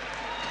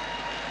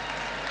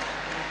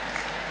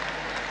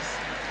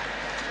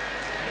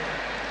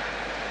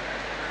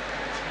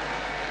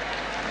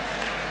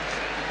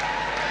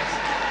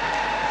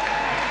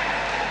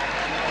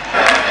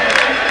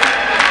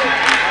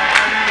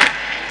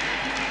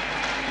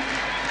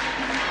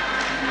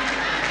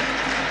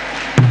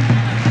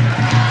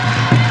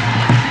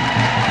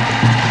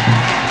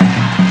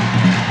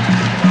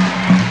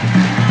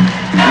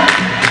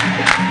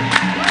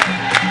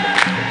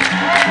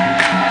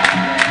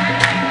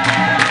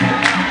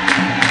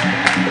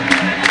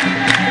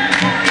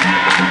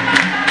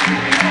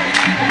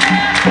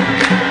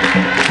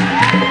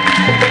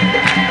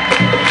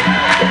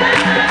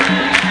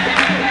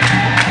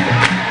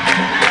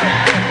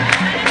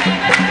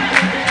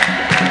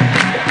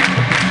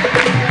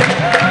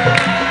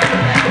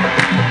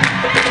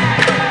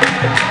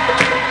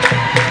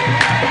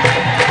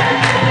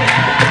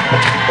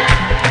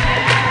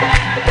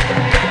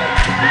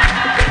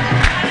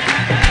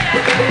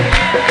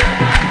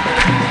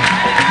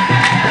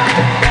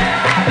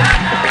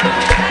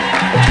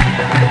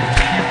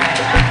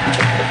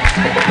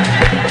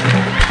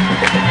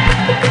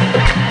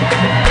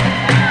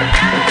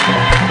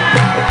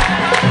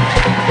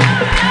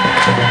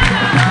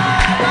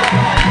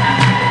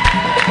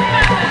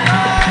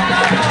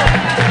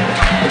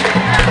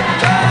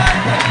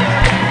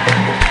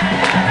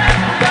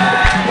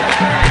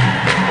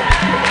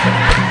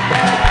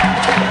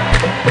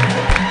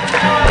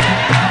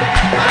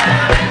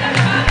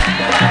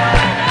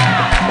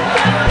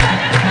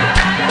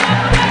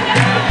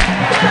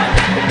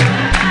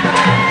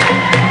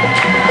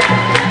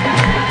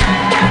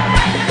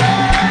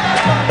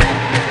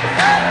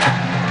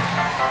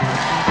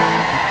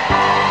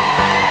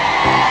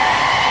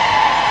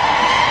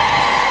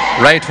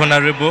 Right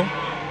Honorable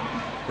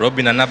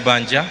Robin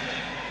Anabanja,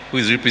 who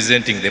is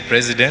representing the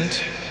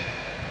President,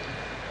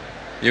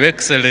 Your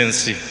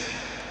Excellency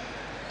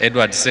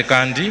Edward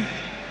Sekandi,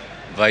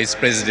 Vice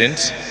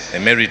President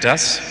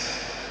Emeritus,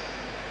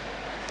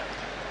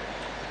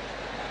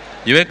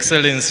 Your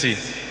Excellency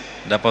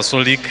the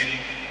Apostolic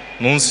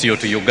Nuncio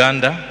to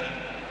Uganda,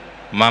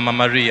 Mama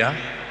Maria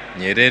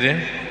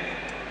Nyerere,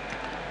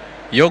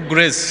 Your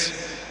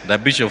Grace the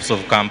Bishops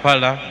of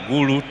Kampala,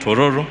 Gulu,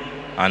 Tororo,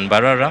 and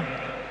Barara,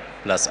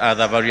 plus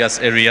other various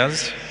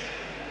areas,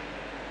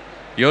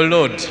 Your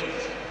Lord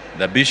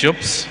the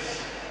Bishops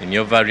in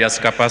your various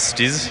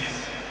capacities,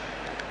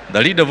 the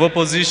Leader of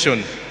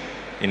Opposition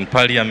in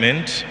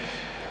Parliament,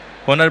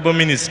 Honorable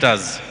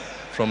Ministers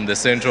from the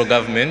Central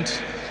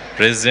Government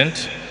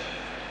present,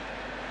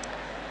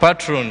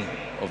 Patron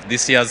of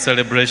this year's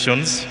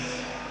celebrations,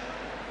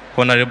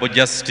 Honorable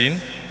Justin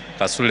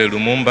Kasule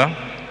Lumumba,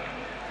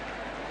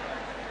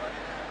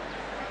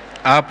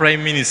 our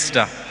Prime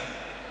Minister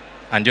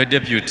and your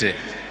Deputy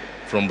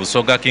from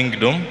Busoga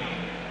Kingdom,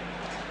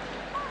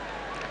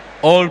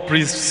 all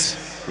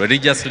priests,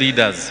 religious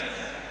leaders,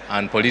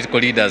 and political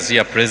leaders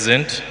here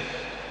present,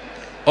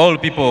 all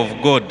people of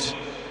God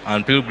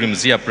and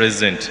pilgrims here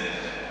present,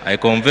 I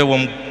convey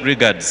warm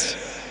regards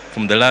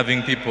from the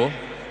loving people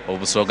of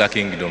Busoga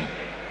Kingdom.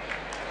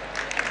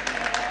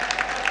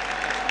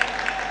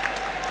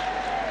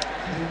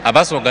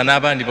 Abasoga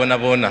n'abandi bona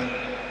bona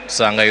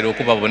tusangayira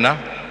okubabona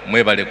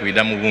mwebale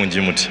kuyida mu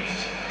bungi muti.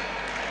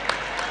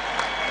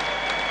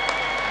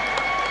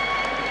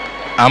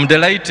 I'm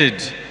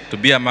delighted to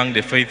be among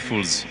the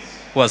faithfuls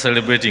who are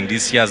celebrating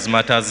this year's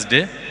Martyrs'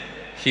 Day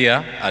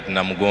here at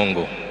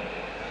Namugongo.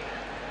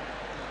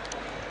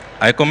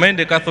 I commend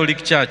the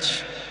Catholic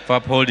Church for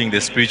upholding the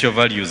spiritual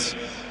values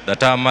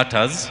that our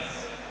martyrs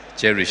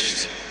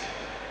cherished.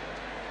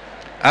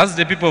 As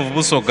the people of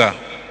Busoga,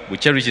 we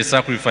cherish the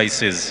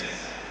sacrifices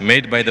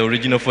made by the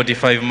original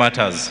 45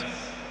 martyrs,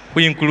 who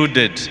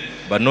included,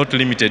 but not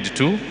limited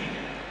to,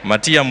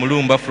 Matia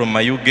Mulumba from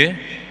Mayuge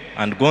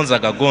and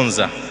Gonzaga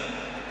Gonza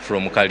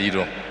from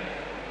Kaliro.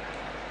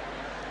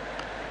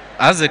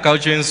 As a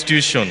cultural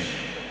institution,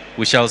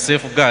 we shall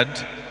safeguard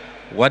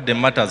what the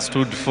martyrs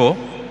stood for,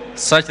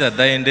 such that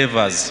their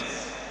endeavors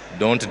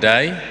don't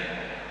die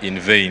in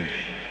vain.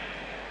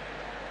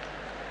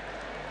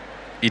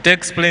 It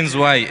explains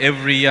why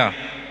every year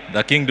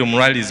the kingdom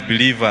rallies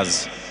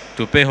believers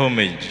to pay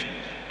homage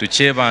to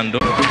Cheva and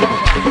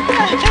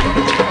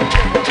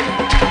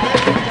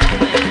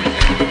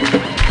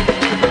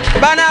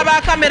Bana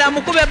abakamera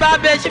mukube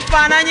babe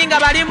ekifaananyi nga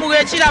bali mu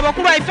ekirabo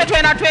kulwa ife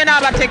twena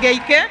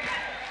abategeike.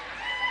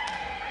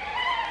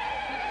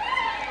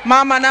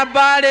 Mama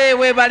Nabale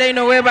webale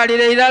ino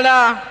webalire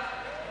irala.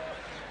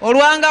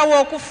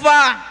 Olwangawo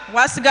okufa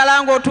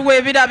wasigala ng'otuwa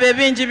ebirabo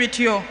ebingi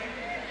bityo.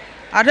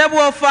 Ate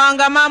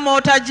bw'ofanga mama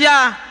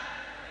otajja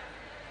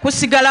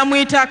kusigala mu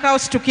itaka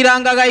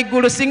ositukiranga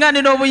gaigulu singa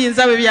nina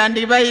obuyinza bwe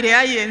byandibaire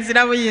aye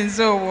nzira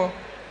buyinza obwo.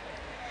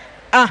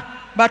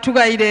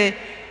 Batugaire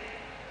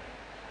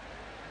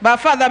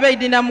Bafather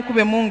Beidina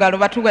mukube mu ngalo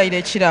batugaire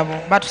ekirabo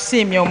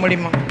batusiimye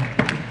omulimu.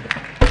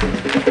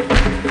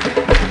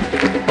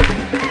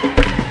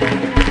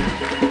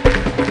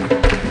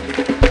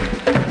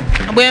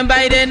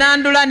 Bwembaire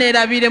nandula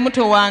nerabire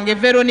muto wange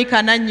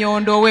Veronica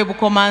Nanyondo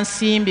webukoma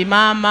nsimbi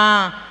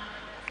mama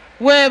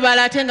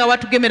webala ate nga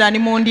watugemera ni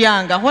mu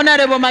ndyanga.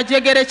 Honorable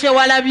Majegere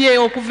Kyewalabye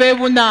okuva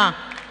ebuna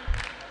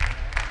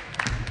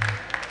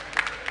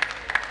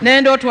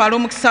nendo otwala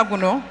omukisa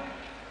guno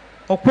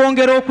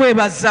okwongera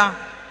okwebaza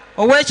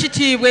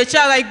ow'ekitiibwa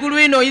ekyaga igulu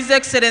ino His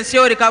Excellency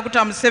Yoweri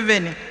Kaguta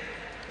Museveni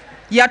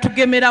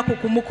yatugemera ku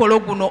kumukolo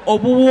guno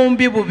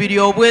obuwumbi bubiri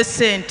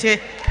obw'esente.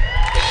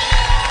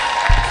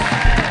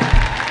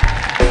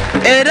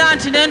 Era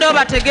nti nendo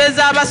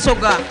bategeeza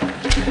abasoga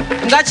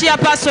nga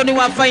chairperson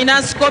wa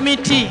Finance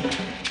Committee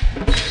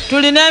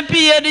tulina MP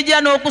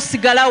edija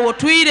n'okusigalawo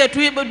tuyire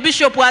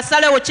Bishop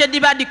asalewo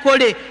kyeddiba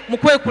dikole mu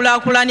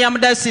kwekulaakulanya mu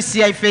Diocese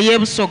yaffe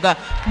y'Ebusoga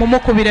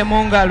mumukubire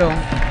mu ngalo.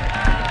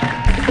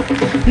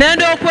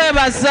 Nendo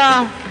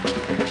okwebaza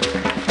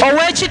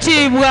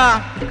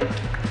ow'ekitiibwa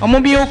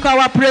omumyuka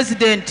wa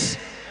President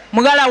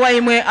mugala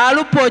waimwe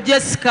Alupo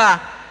Jessica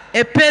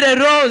Epere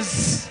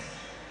Rose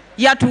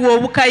yatuwa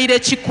obukayire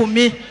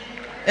 10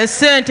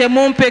 esente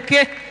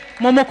mumpeke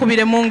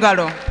mumukubire mu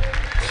ngalo.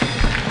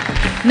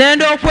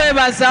 Nendo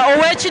okwebaza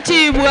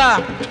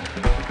ow'ekitiibwa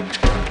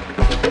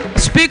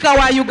Speaker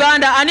wa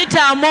Uganda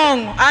Anita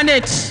Among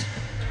Anet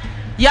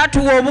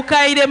yatuwa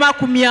obukayire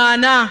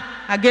 40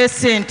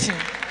 ag'esente.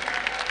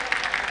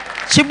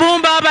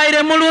 Chibumba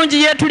abaire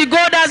mulungi yetuli.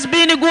 God has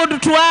been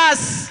good to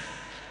us.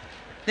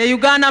 The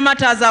Uganda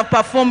Martyrs have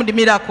performed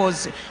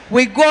miracles.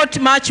 We got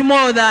much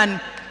more than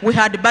we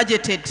had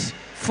budgeted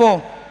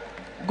for.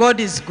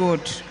 God is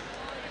good.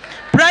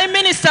 Prime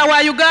Minister wa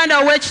Uganda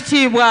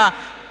ow'ekitiibwa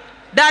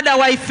dada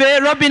waife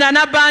Robin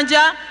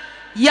Anabanja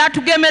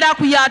yatugemera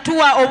ku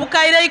yatuwa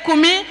obukayire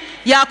 10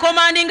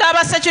 yakomandinga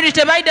aba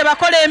security baide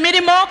bakola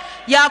emirimu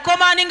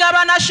yakomandinga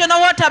aba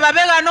national water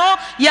babegano,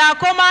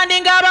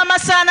 yakomandinga aba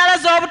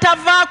masanalaze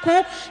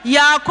obutavaaku,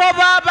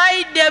 yakoba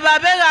baide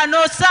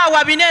babegano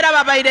saawa binera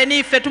babaire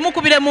nife.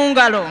 Tumukubire mu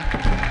ngalo.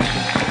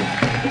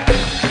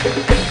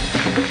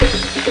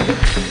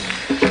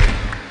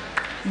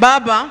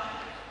 Baba,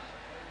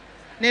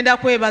 nenda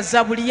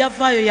kwebaza buli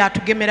yavaayo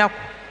yatugemerako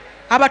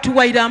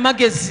abatuwaire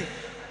amagezi.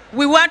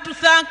 We want to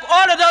thank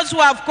all of those who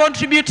have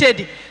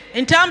contributed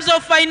in terms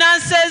of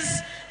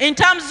finances, in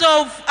terms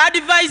of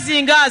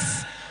advising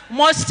us.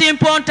 Most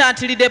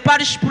importantly, the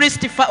parish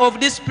priest of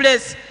this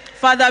place,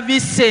 Father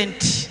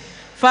Vincent.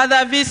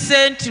 Father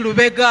Vincent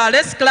Lubega.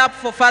 Let's clap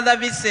for Father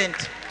Vincent.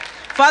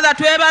 Father,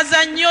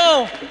 twebaza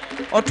nnyo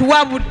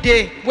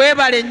otuwabudde,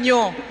 webale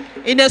nnyo.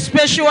 In a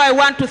special way, I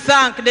want to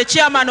thank the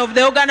chairman of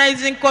the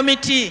organizing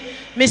committee,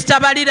 Mr.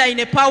 Balira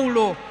Ine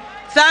Paulo.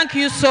 Thank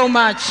you so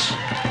much.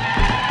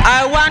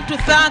 I want to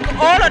thank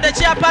all of the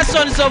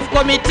chairpersons of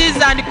committees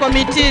and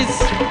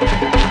committees.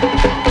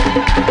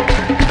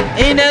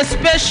 In a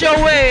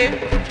special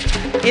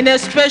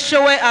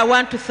way, I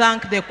want to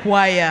thank the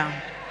choir.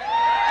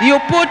 You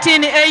put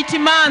in 8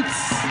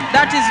 months.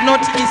 That is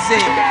not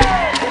easy.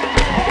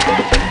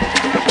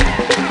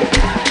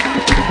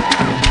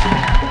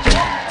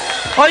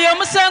 Oyo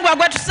musengwa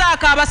gwe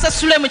tusaaka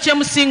abasasule mu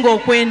kyemusinga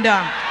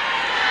okwenda.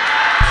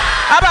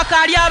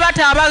 Abakali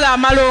abata abaga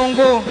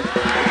amalongo.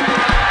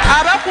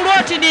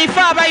 Abakuloti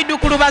nife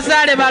abaidukulu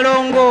bazaale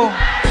balongo.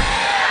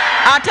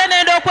 Ate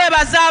nenda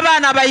okwebaza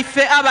abaana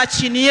baife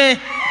abakinye.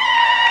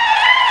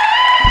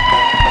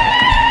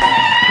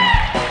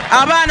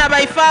 Abaana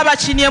baife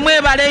abakinye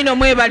mwebale ino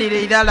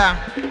mwebalire irala.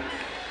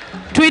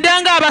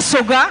 Tuidanga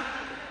abasoga.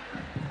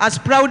 As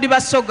proud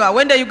Basoga,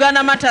 when the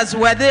Uganda Martyrs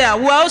were there,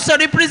 we were also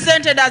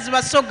represented as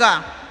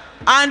Basoga.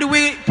 And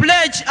we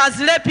pledge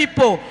as lay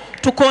people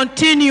to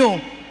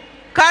continue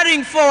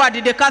carrying forward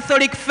the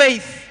Catholic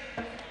faith,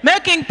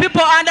 making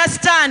people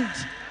understand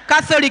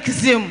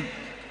Catholicism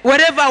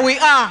wherever we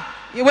are,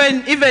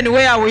 even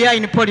where we are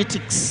in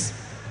politics.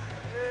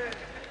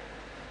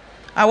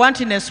 I want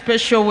in a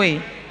special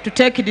way to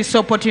take this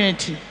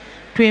opportunity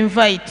to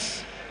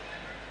invite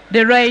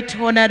the Right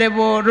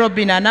Honorable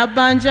Robin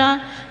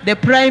Anabanja, the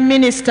Prime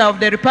Minister of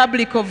the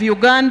Republic of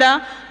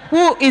Uganda,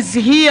 who is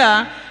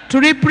here to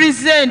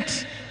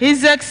represent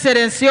His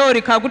Excellency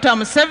Yoweri Kaguta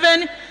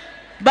Museveni.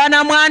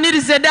 Bana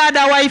mwanirize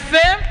dada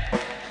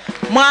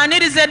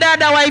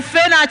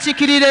waife na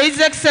achikirire His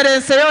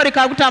Excellency Yoweri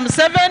Kaguta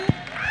Museveni.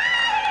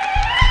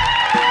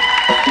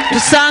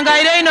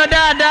 Tusangaire ino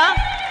dada.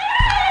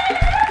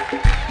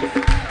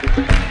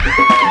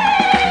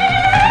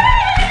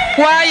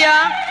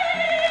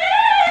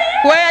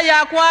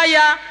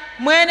 Kwaya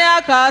mwene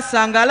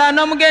akasangala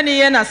n'omugeni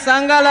yena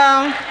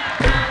sangala.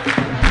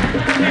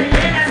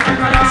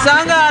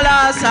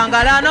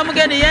 Sangala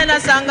n'omugeni yena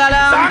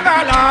sangala.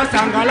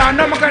 Sangala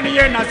n'omugeni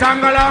yena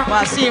sangala.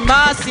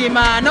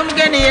 Wasima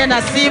n'omugeni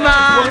yena sima.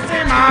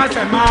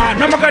 Wasima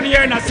n'omugeni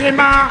yena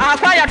sima.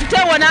 Akwaya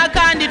tutewo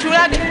n'akandi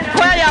tulage.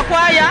 Kwaya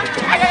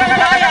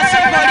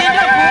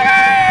sokolindaku.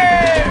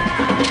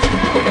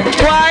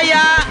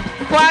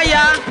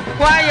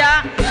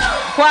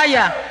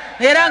 Kwaya.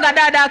 Era nga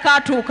dada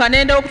akatuuka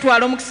nenda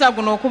okutwala omukisa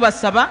guno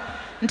okubasaba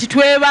nti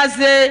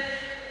twebaze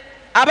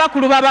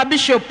abakulu baba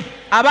bishop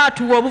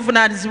abatuwa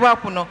obuvunaanyizibwa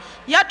kuno.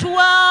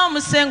 Yatuwa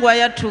musengwa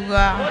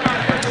yatuga.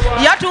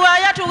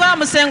 Yatuwa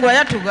musengwa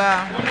yatuga.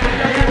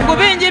 Ku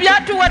bingi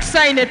byatuwa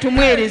tusaine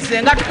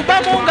tumwirize nga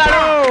tukuba mu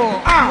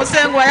ngalo.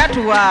 Musengwa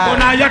yatuwa.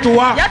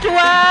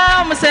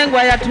 Yatuwa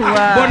musengwa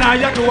yatuwa.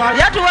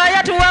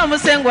 Yatuwa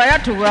musengwa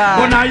yatuwa.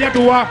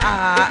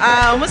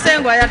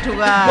 Musengwa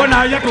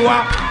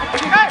yatuwa.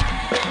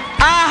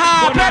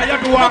 Aha,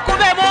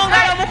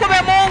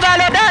 mukube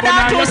mungalo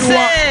dada atuse.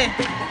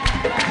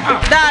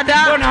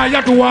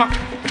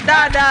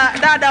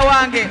 Dada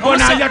wange.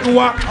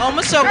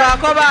 Omusoga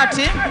akoba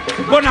ati.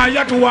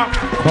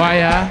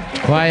 Choir.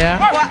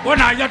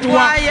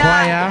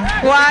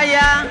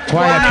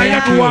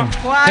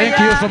 Thank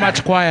you so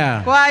much,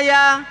 choir.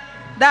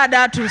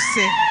 Dada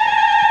atuse.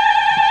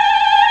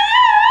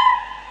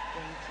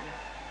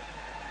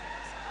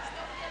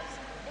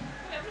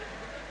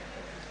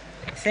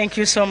 Thank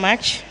you so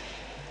much.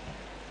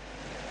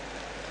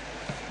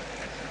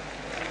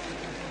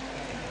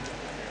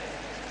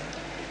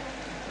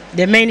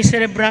 The main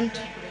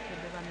celebrant,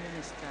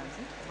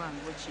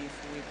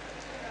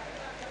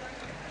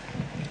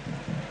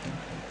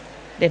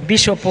 the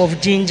Bishop of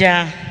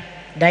Jinja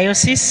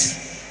Diocese,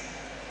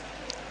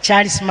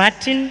 Charles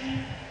Martin,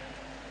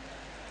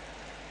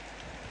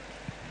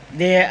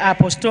 the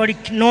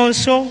Apostolic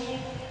Nonso,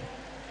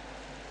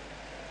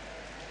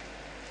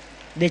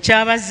 the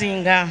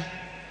Chabazinga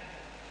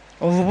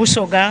of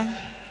Busoga,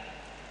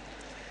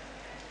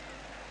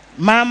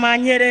 Mama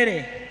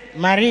Nyerere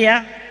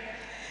Maria,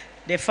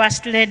 the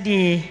First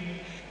Lady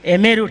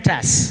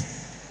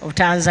Emeritus of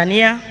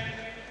Tanzania,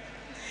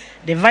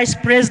 the Vice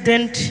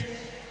President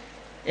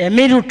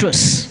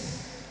Emeritus,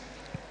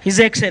 His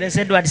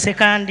Excellency Edward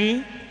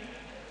II,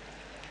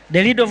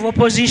 the Leader of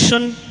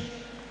Opposition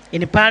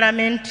in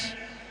Parliament,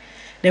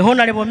 the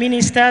honorable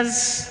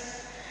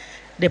ministers,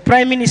 the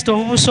Prime Minister of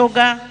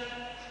Busoga,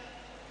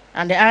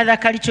 and the other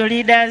cultural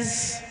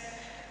leaders,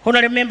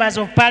 honorable members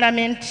of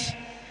parliament,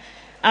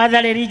 other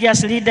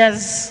religious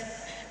leaders,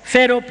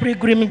 fellow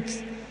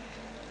pilgrims,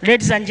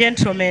 ladies and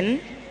gentlemen,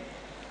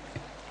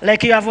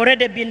 like you have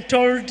already been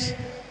told,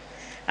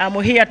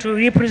 I'm here to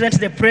represent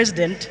the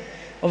President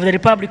of the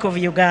Republic of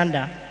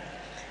Uganda.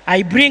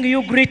 I bring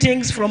you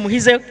greetings from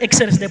His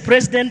Excellency the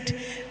President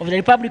of the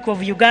Republic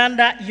of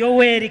Uganda,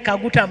 Yoweri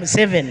Kaguta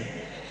Museveni.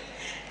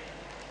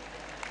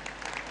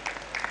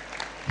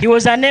 He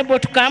was unable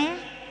to come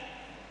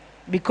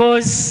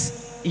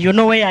because you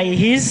know where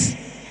he is,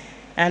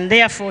 and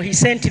therefore he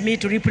sent me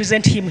to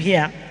represent him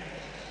here.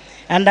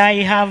 And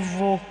I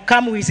have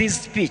come with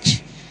his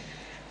speech,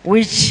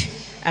 which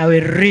I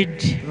will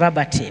read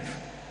verbatim.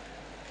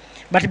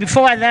 But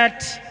before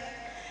that,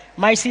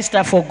 my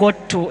sister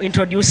forgot to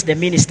introduce the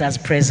ministers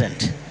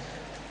present.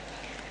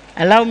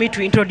 Allow me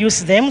to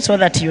introduce them so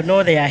that you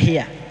know they are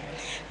here.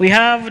 We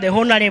have the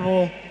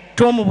Honorable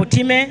Tom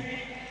Butime,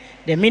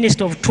 the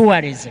Minister of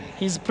Tourism.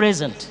 He's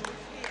present.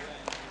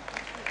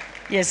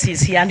 Yes,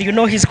 he's here, and you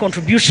know his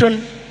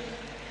contribution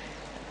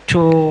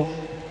to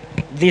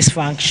this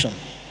function.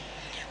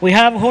 We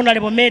have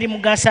Honorable Mary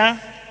Mugasa,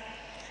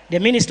 the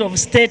Minister of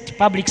State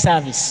Public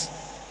Service.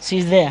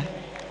 She's there.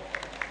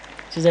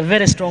 She's a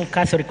very strong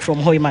Catholic from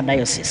Hoima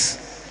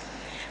Diocese.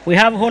 We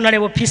have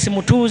Honorable Peace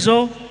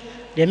Mutuzo,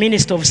 the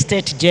Minister of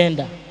State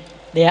Gender.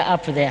 They are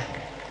up there.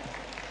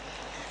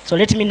 So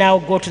let me now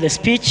go to the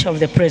speech of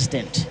the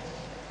President.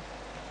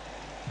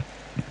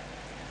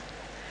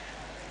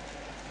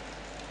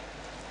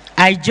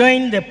 I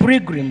join the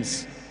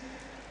pilgrims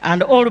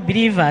and all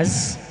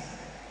believers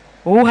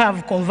who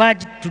have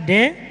converged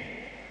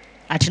today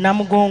at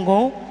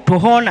Namugongo to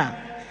honor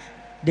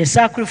the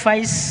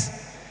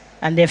sacrifice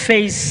and the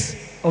faith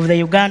of the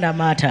Uganda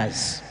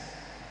Martyrs.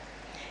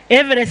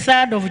 Every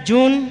 3rd of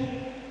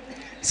June,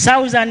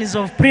 thousands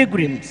of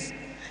pilgrims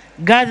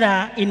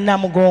gather in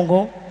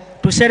Namugongo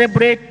to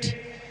celebrate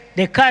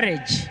the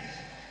courage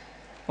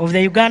of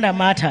the Uganda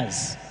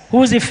Martyrs,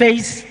 whose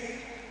faith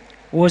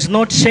was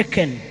not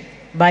shaken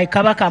by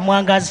Kabaka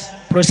Mwanga's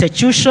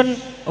persecution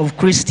of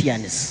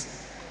Christians.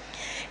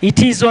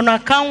 It is on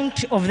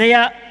account of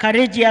their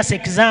courageous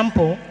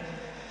example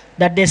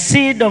that the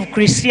seed of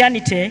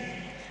Christianity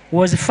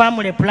was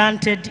firmly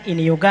planted in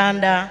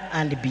Uganda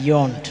and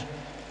beyond.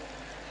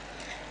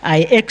 I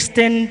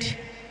extend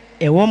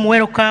a warm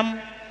welcome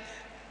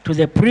to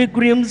the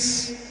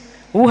pilgrims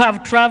who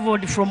have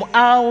traveled from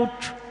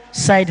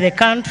outside the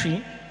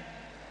country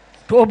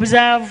to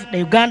observe the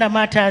Uganda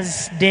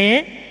Martyrs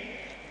Day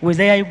with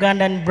their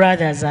Ugandan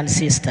brothers and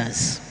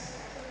sisters.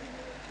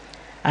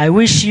 I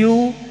wish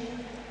you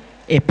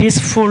a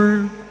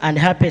peaceful and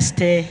happy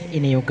stay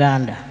in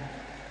Uganda.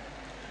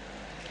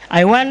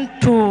 I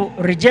want to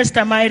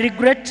register my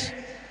regret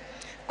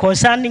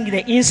concerning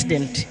the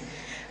incident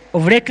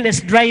of reckless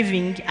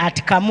driving at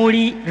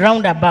Kamuli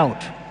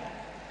roundabout,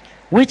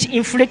 which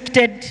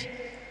inflicted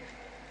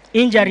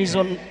injuries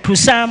to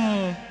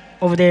some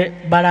of the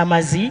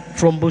Balamazi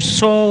from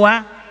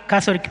Busowa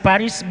Catholic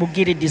Parish,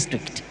 Bugiri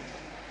district.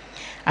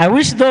 I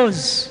wish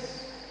those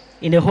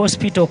in the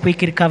hospital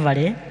quick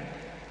recovery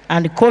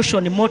and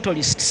caution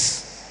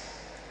motorists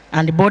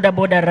and border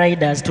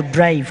riders to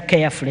drive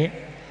carefully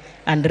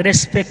and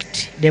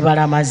respect the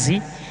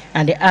Balamazi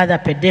and the other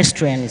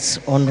pedestrians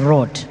on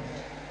road.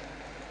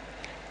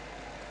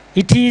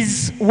 It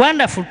is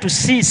wonderful to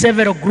see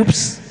several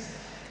groups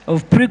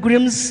of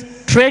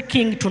pilgrims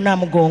trekking to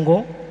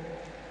Namugongo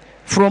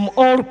from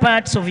all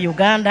parts of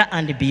Uganda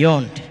and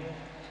beyond.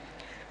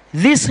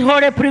 This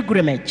holy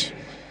pilgrimage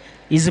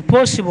is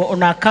possible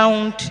on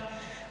account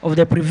of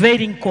the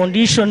prevailing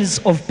conditions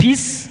of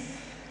peace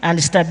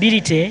and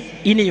stability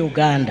in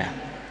Uganda.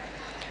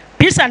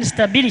 Peace and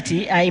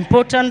stability are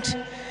important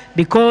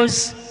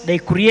because they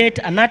create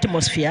an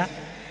atmosphere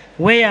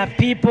where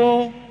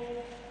people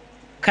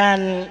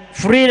can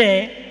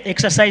freely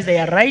exercise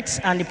their rights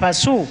and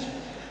pursue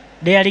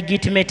their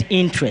legitimate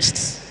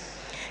interests.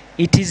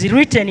 It is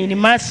written in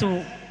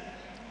Matthew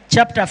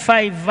chapter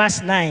 5,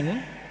 verse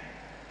 9,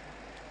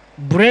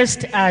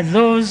 "Blessed are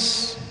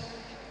those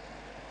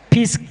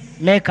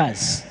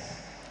peacemakers,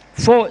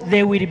 for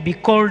they will be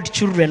called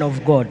children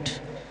of God."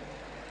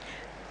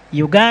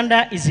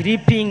 Uganda is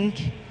reaping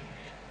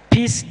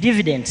peace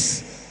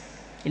dividends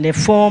in the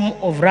form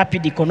of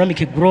rapid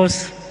economic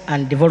growth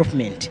and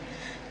development.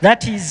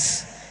 That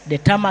is the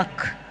tarmac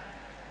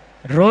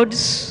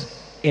roads,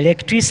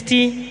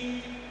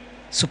 electricity,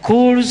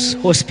 schools,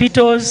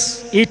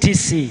 hospitals,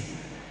 etc.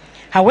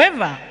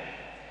 However,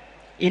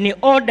 in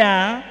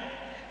order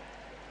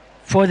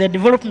for the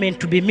development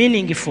to be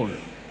meaningful,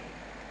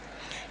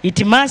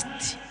 it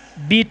must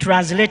be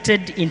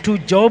translated into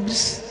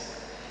jobs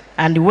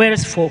and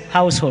wealth for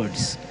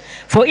households.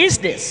 For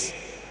instance,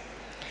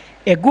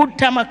 a good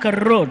tarmac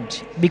road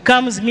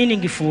becomes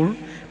meaningful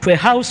to a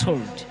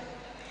household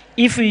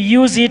if we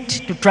use it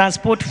to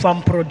transport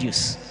farm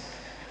produce.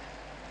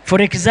 For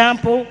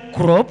example,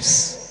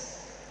 crops,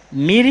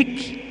 milk,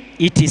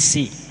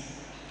 etc.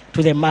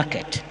 to the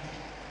market.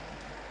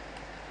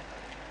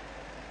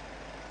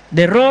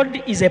 The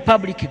road is a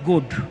public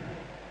good.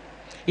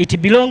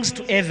 It belongs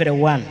to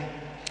everyone.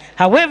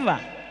 However,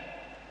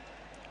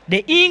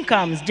 the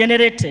incomes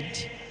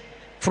generated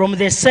from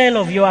the sale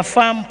of your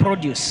farm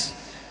produce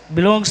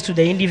belongs to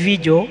the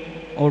individual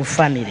or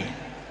family.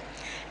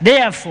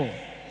 Therefore,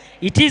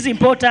 it is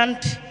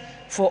important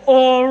for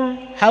all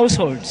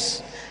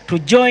households to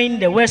join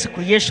the wealth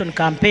creation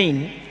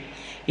campaign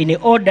in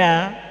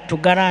order to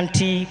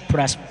guarantee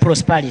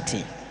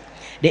prosperity.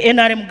 The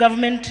NRM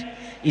government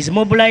is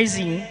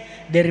mobilizing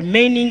the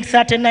remaining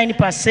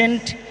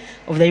 39%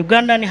 of the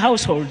Ugandan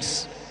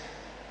households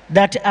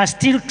that are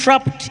still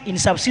trapped in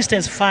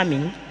subsistence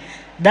farming,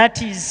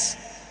 that is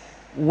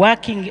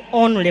working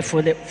only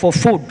for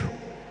food,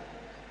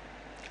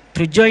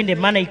 to join the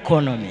money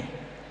economy.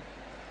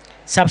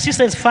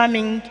 Subsistence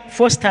farming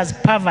fosters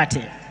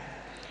poverty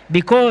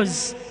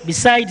because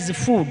besides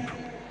food,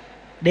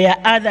 there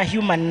are other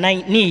human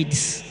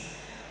needs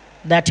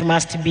that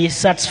must be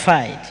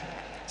satisfied,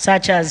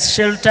 such as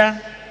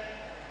shelter,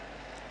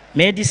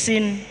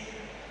 medicine,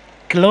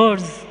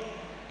 clothes,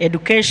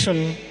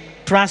 education,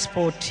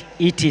 transport,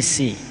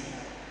 etc.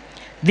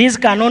 These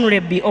can only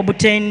be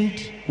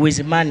obtained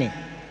with money.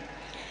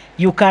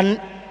 You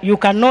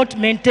cannot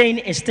maintain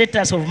a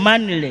status of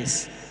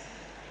moneyless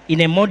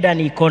in a modern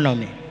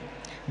economy.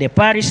 The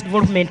parish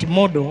development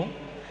model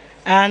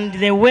and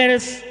the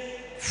wealth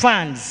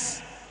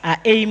funds are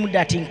aimed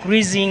at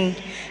increasing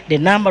the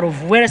number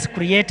of wealth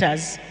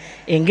creators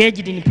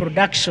engaged in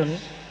production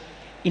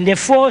in the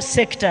 4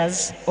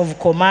 sectors of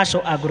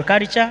commercial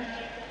agriculture,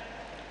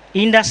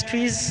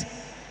 industries,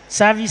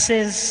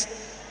 services,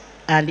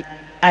 and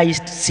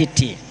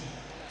ICT.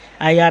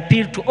 I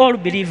appeal to all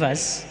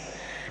believers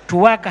to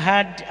work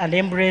hard and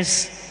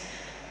embrace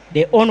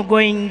the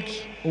ongoing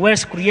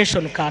wealth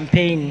creation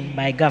campaign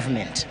by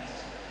government.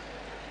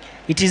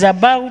 It is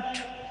about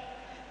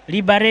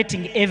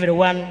liberating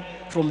everyone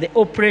from the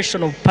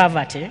oppression of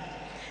poverty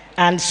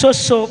and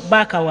social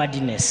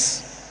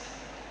backwardness.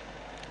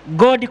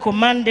 God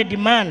commanded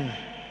man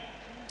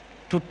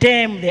to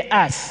tame the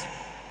earth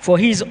for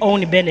his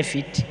own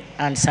benefit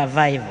and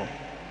survival.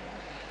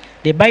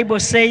 The Bible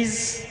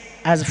says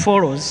as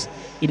follows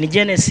in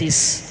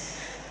Genesis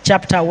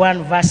chapter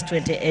 1 verse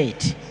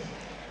 28.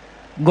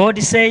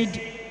 God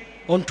said,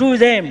 "Unto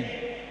them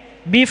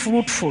be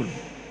fruitful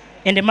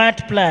and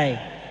multiply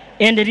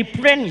and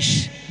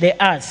replenish the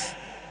earth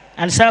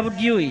and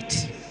subdue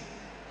it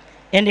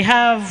and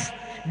have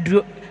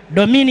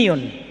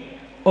dominion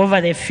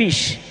over the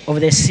fish of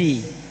the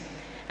sea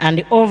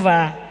and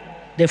over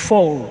the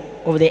fowl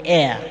of the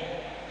air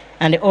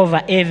and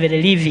over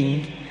every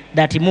living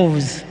that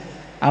moves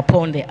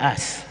upon the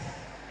earth."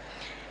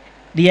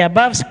 The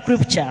above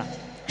scripture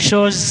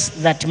shows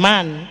that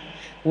man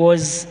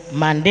was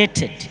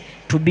mandated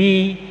to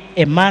be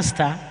a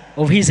master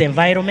of his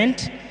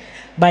environment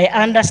by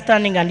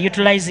understanding and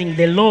utilizing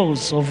the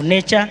laws of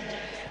nature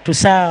to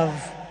serve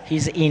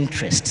his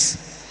interests.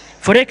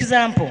 For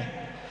example,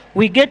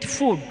 we get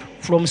food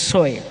from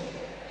soil,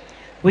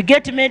 we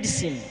get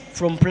medicine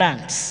from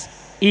plants,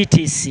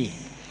 etc.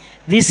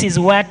 This is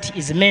what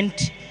is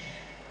meant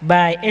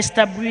by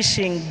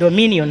establishing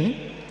dominion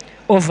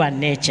over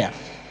nature.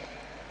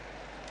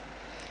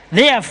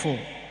 Therefore,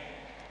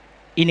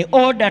 in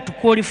order to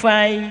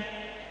qualify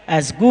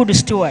as good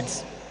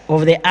stewards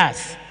of the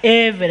earth,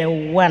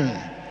 everyone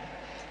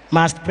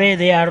must play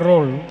their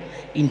role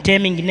in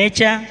taming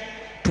nature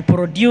to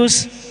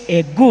produce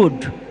a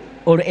good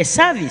or a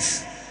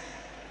service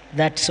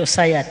that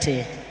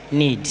society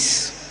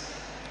needs.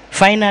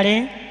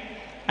 Finally,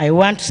 I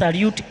want to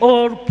salute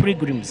all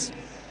pilgrims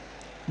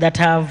that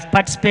have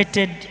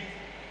participated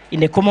in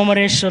the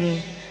commemoration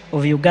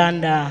of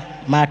Uganda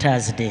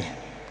Martyrs Day.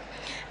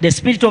 The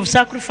spirit of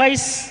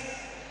sacrifice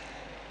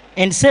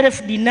and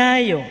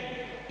self-denial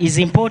is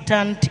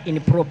important in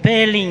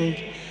propelling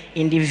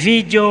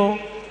individual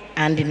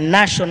and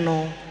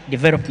national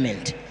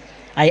development.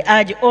 I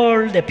urge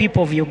all the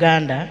people of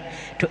Uganda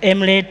to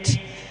emulate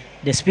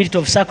the spirit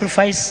of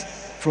sacrifice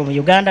from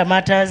Uganda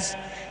Martyrs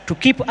to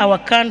keep our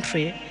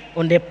country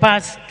on the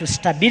path to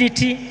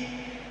stability,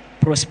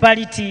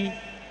 prosperity,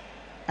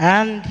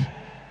 and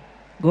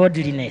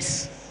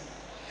godliness.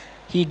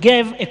 He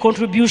gave a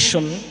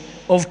contribution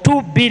of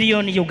 2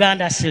 billion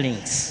Uganda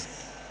shillings.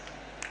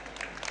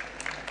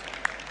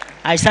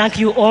 I thank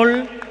you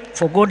all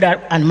for God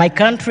and my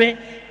country.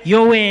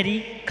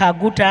 Yoweri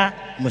Kaguta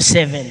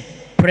Museveni,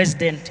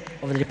 President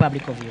of the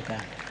Republic of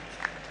Uganda.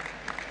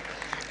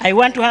 I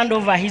want to hand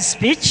over his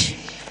speech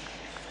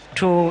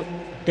to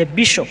the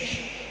Bishop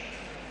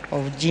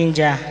of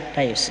Jinja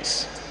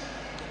Diocese.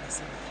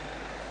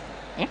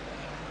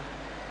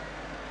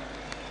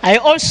 I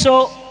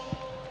also,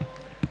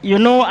 you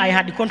know, I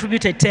had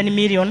contributed 10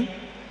 million.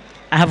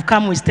 I have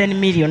come with 10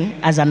 million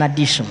as an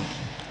addition.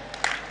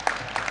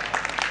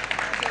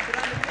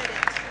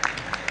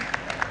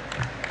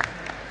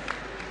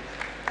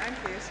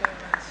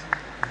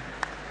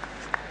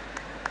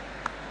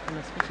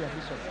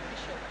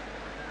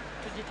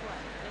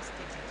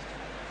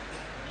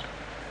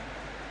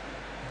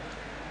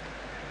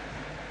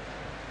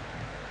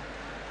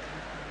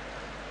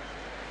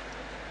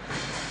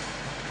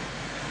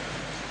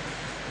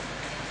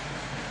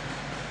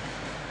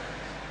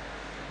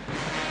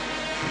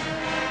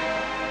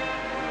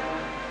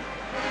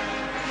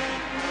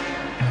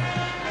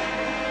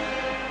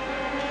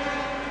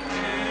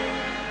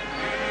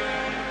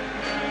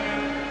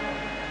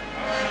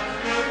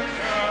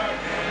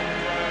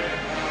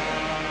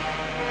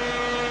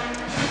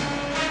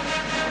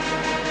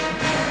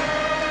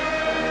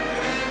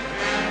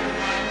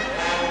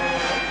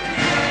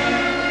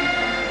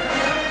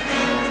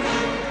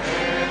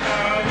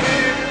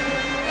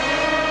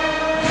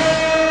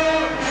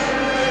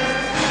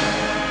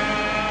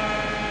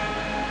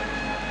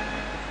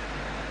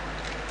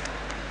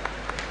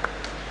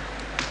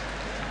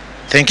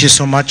 Thank you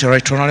so much,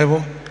 Right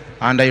Honorable.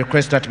 And I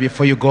request that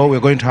before you go, we're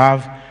going to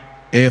have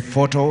a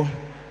photo.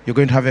 You're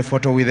going to have a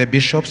photo with the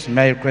bishops.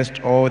 May I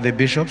request all the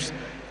bishops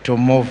to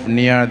move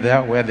near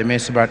there where the main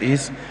celebrant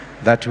is,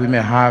 that we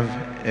may have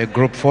a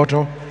group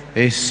photo,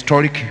 a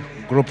historic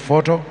group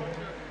photo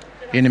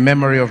in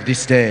memory of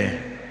this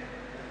day.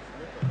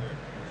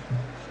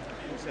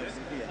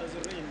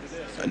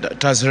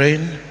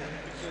 Tazrain.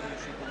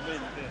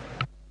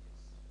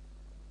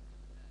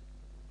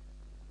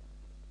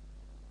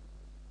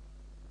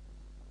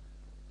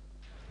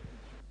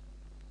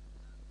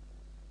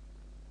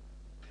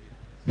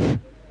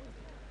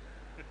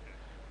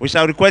 We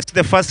shall request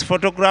the first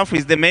photograph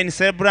with the main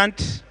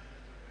celebrant.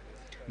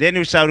 Then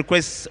we shall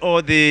request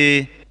all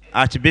the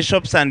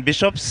archbishops and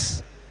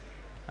bishops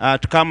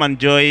to come and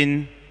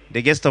join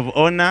the guest of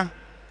honor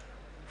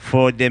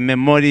for the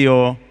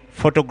memorial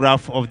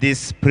photograph of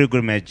this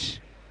pilgrimage.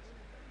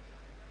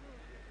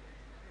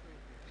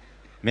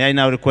 May I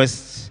now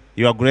request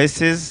your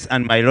graces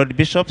and my lord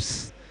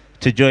bishops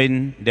to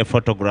join the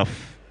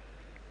photograph.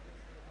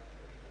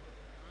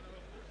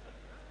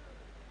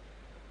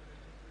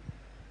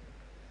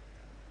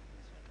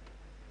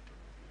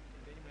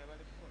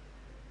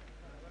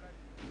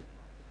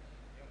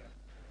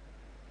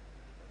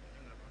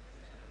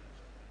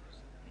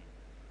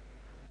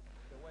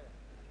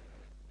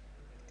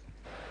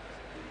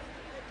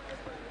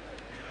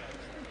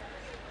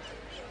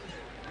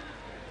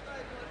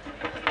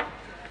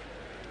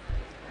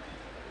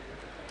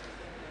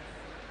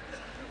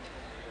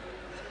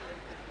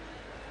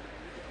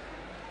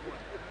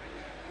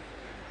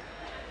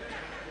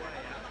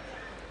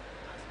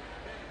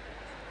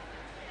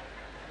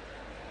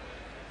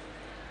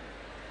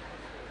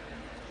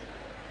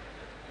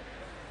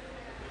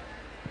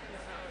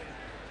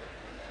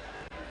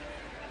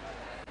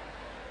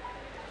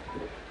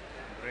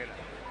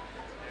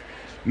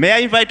 May I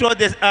invite all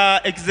the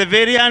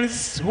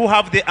Xaverians who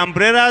have the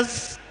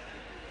umbrellas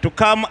to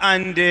come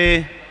and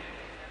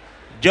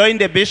join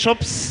the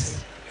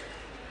bishops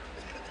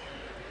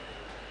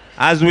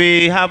as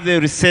we have the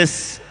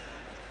recess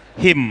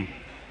hymn.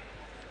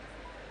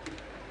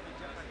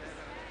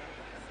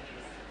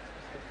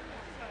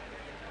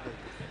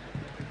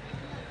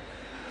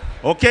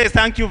 Okay,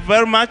 thank you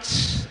very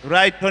much,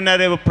 Right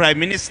Honorable Prime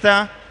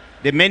Minister,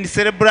 the main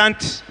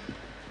celebrant,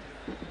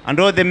 and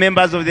all the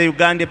members of the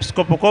Uganda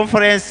Episcopal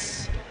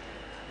Conference.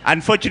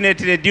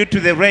 Unfortunately, due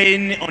to the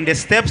rain on the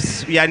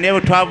steps, we are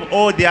unable to have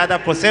all the other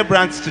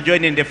co-celebrants to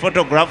join in the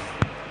photograph.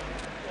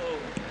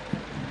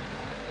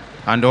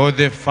 And all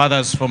the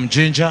fathers from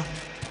Jinja,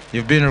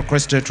 you've been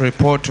requested to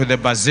report to the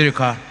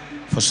Basilica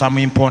for some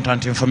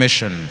important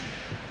information.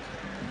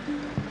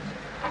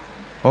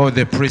 All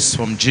the priests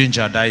from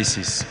Jinja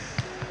Diocese.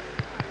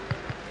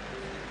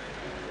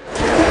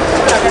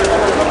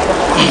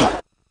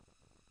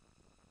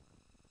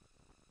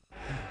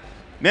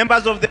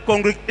 Members of the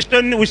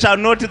congregation, we shall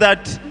note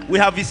that we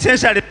have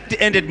essentially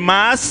ended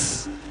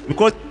Mass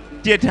because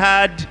we yet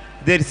had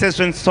the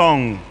recession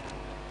song.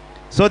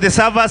 So the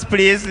servers,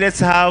 please, let's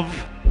have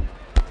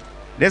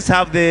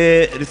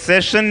the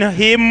recession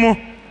hymn.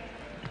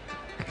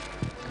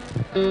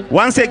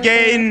 Once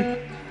again,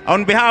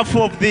 on behalf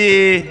of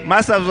the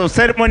Masters of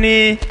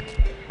Ceremony,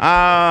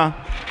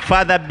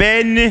 Father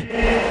Ben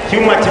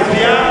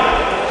Humativia,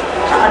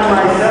 and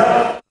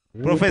myself,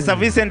 Professor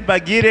Vincent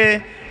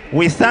Bagire,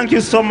 we thank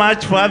you so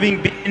much for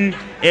having been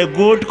a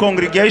good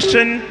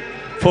congregation,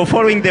 for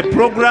following the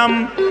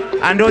program,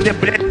 and all the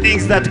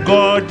blessings that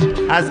God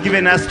has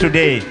given us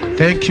today.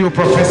 Thank you,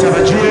 Professor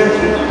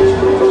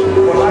Bagire.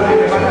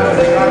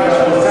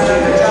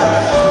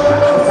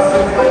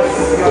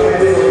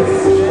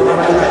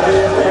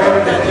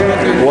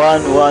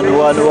 One.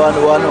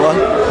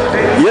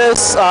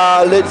 Yes,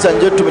 ladies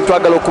and gentlemen,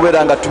 twagala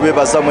okubeera nga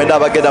tubeebaza mwena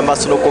abagenda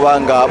maaso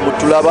n'okubanga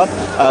mutulaba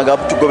nga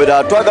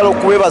mutugobera. Twagala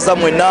okubeebaza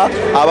mwena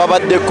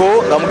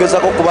ababaddeko nga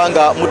mugezako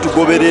kubanga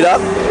mutugoberera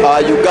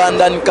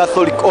Ugandan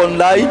Catholic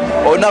Online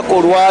olunaku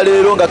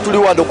olwaleero nga tuli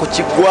wano ku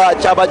kiggwa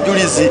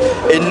ky'abajulizi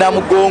e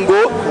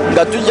Namugongo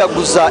nga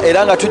tujaguza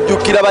era nga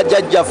tujjukira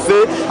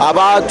bajjajjaffe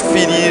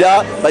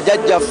abaatufiirira,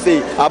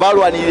 bajjajjaffe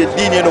abalwanirira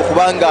eddiini eno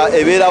kubanga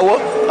ebeerawo.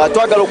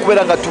 Twagala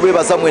okubeera nga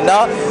tubeebaza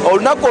mwena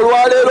olunaku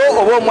olwaleero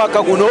oba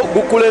omwaka guno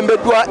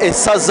gukulembeddwa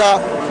essaza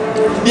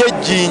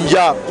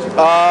ly'Ejjinja.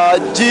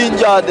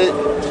 Jinja, the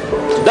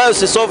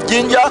Diocese of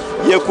Jinja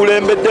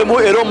yekulembeddemu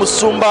era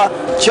omusumba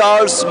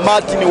Charles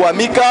Martin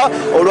Wamika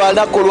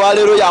olwanaku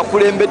olwaleero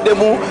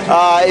yakulembeddemu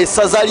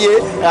essaza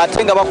lye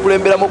ate nga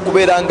bakulemberamu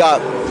okubeera nga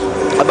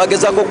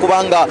abagezako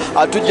kubanga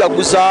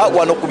atujaguza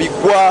wano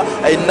kubiggwa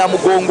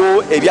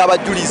Namugongo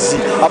eby'abajulizi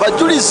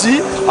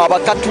abajulizi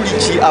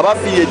abakatuliki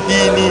abafiira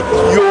eddiini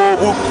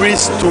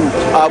y'obukristu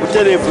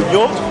butereevu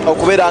nnyo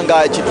okubeera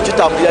nga ekintu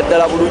kitambulira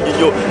ddala bulungi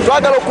nnyo.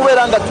 Twagala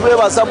okubeera nga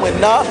tubeebaza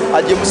mwenna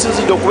gye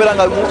musinzidde okubeera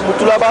nga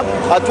mutulaba,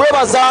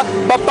 twebaza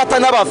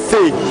bapatana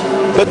baffe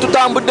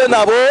betutambudde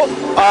nabo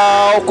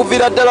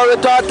okuviira ddala lwe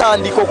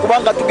twatandika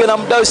okubanga tugenda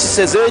mu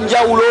dayosisi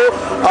ez'enjawulo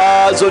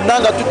zonna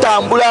nga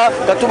tutambula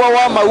nga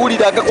tubawa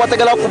amawulire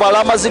agakwatagala ku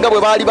balamazinga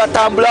bwe baali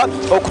batambula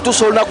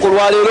okutuusa olunaku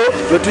olwaleero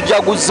lwe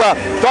tujaguza.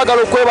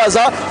 Twagala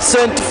okwebaza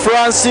St.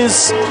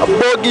 Francis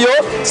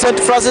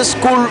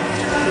School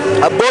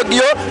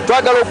Bogio,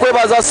 twagala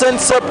okwebaza St.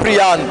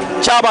 Cyprian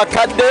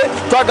Kyabakadde,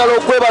 twagala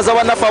okwebaza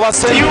bannaffe aba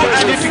St.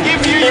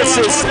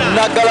 SS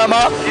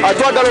Nagalama,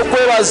 twagala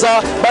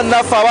okwebaza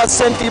bannaffe aba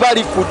St.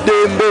 Bali ku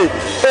Ddembe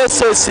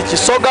SS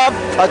Kisoga,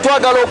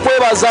 twagala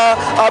okwebaza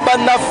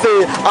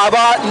bannaffe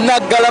aba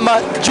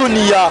Nagalama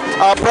Junior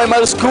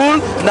Primary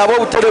School nabo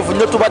butereevu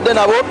nnyo tubadde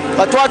nabo.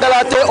 Twagala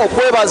ate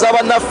okwebaza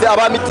bannaffe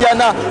aba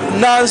Mityana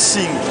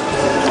Nursing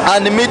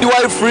and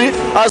Midwifery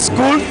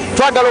School,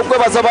 twagala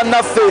okwebaza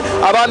bannaffe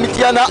aba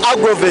Mityana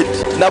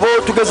Agrovet nabo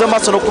tugeze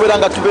maaso n'okubeera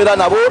nga tubeera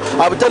nabo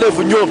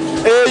abutereevu nnyo.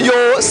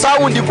 Eyo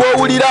sawundi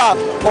gw'owulira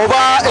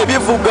oba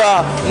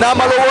ebivuga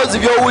n'amaloboozi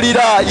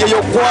by'owulira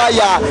yeyo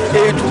kwaya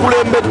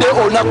etukulembedde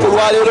olunaku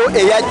olwaleero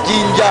eya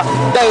Jinja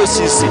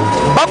Diocese.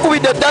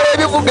 Bakubidde ddala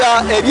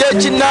ebivuga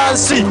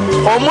eby'ekinnansi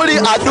omuli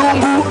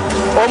adungu,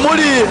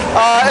 omuli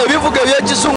ebivuga eby'ekizungu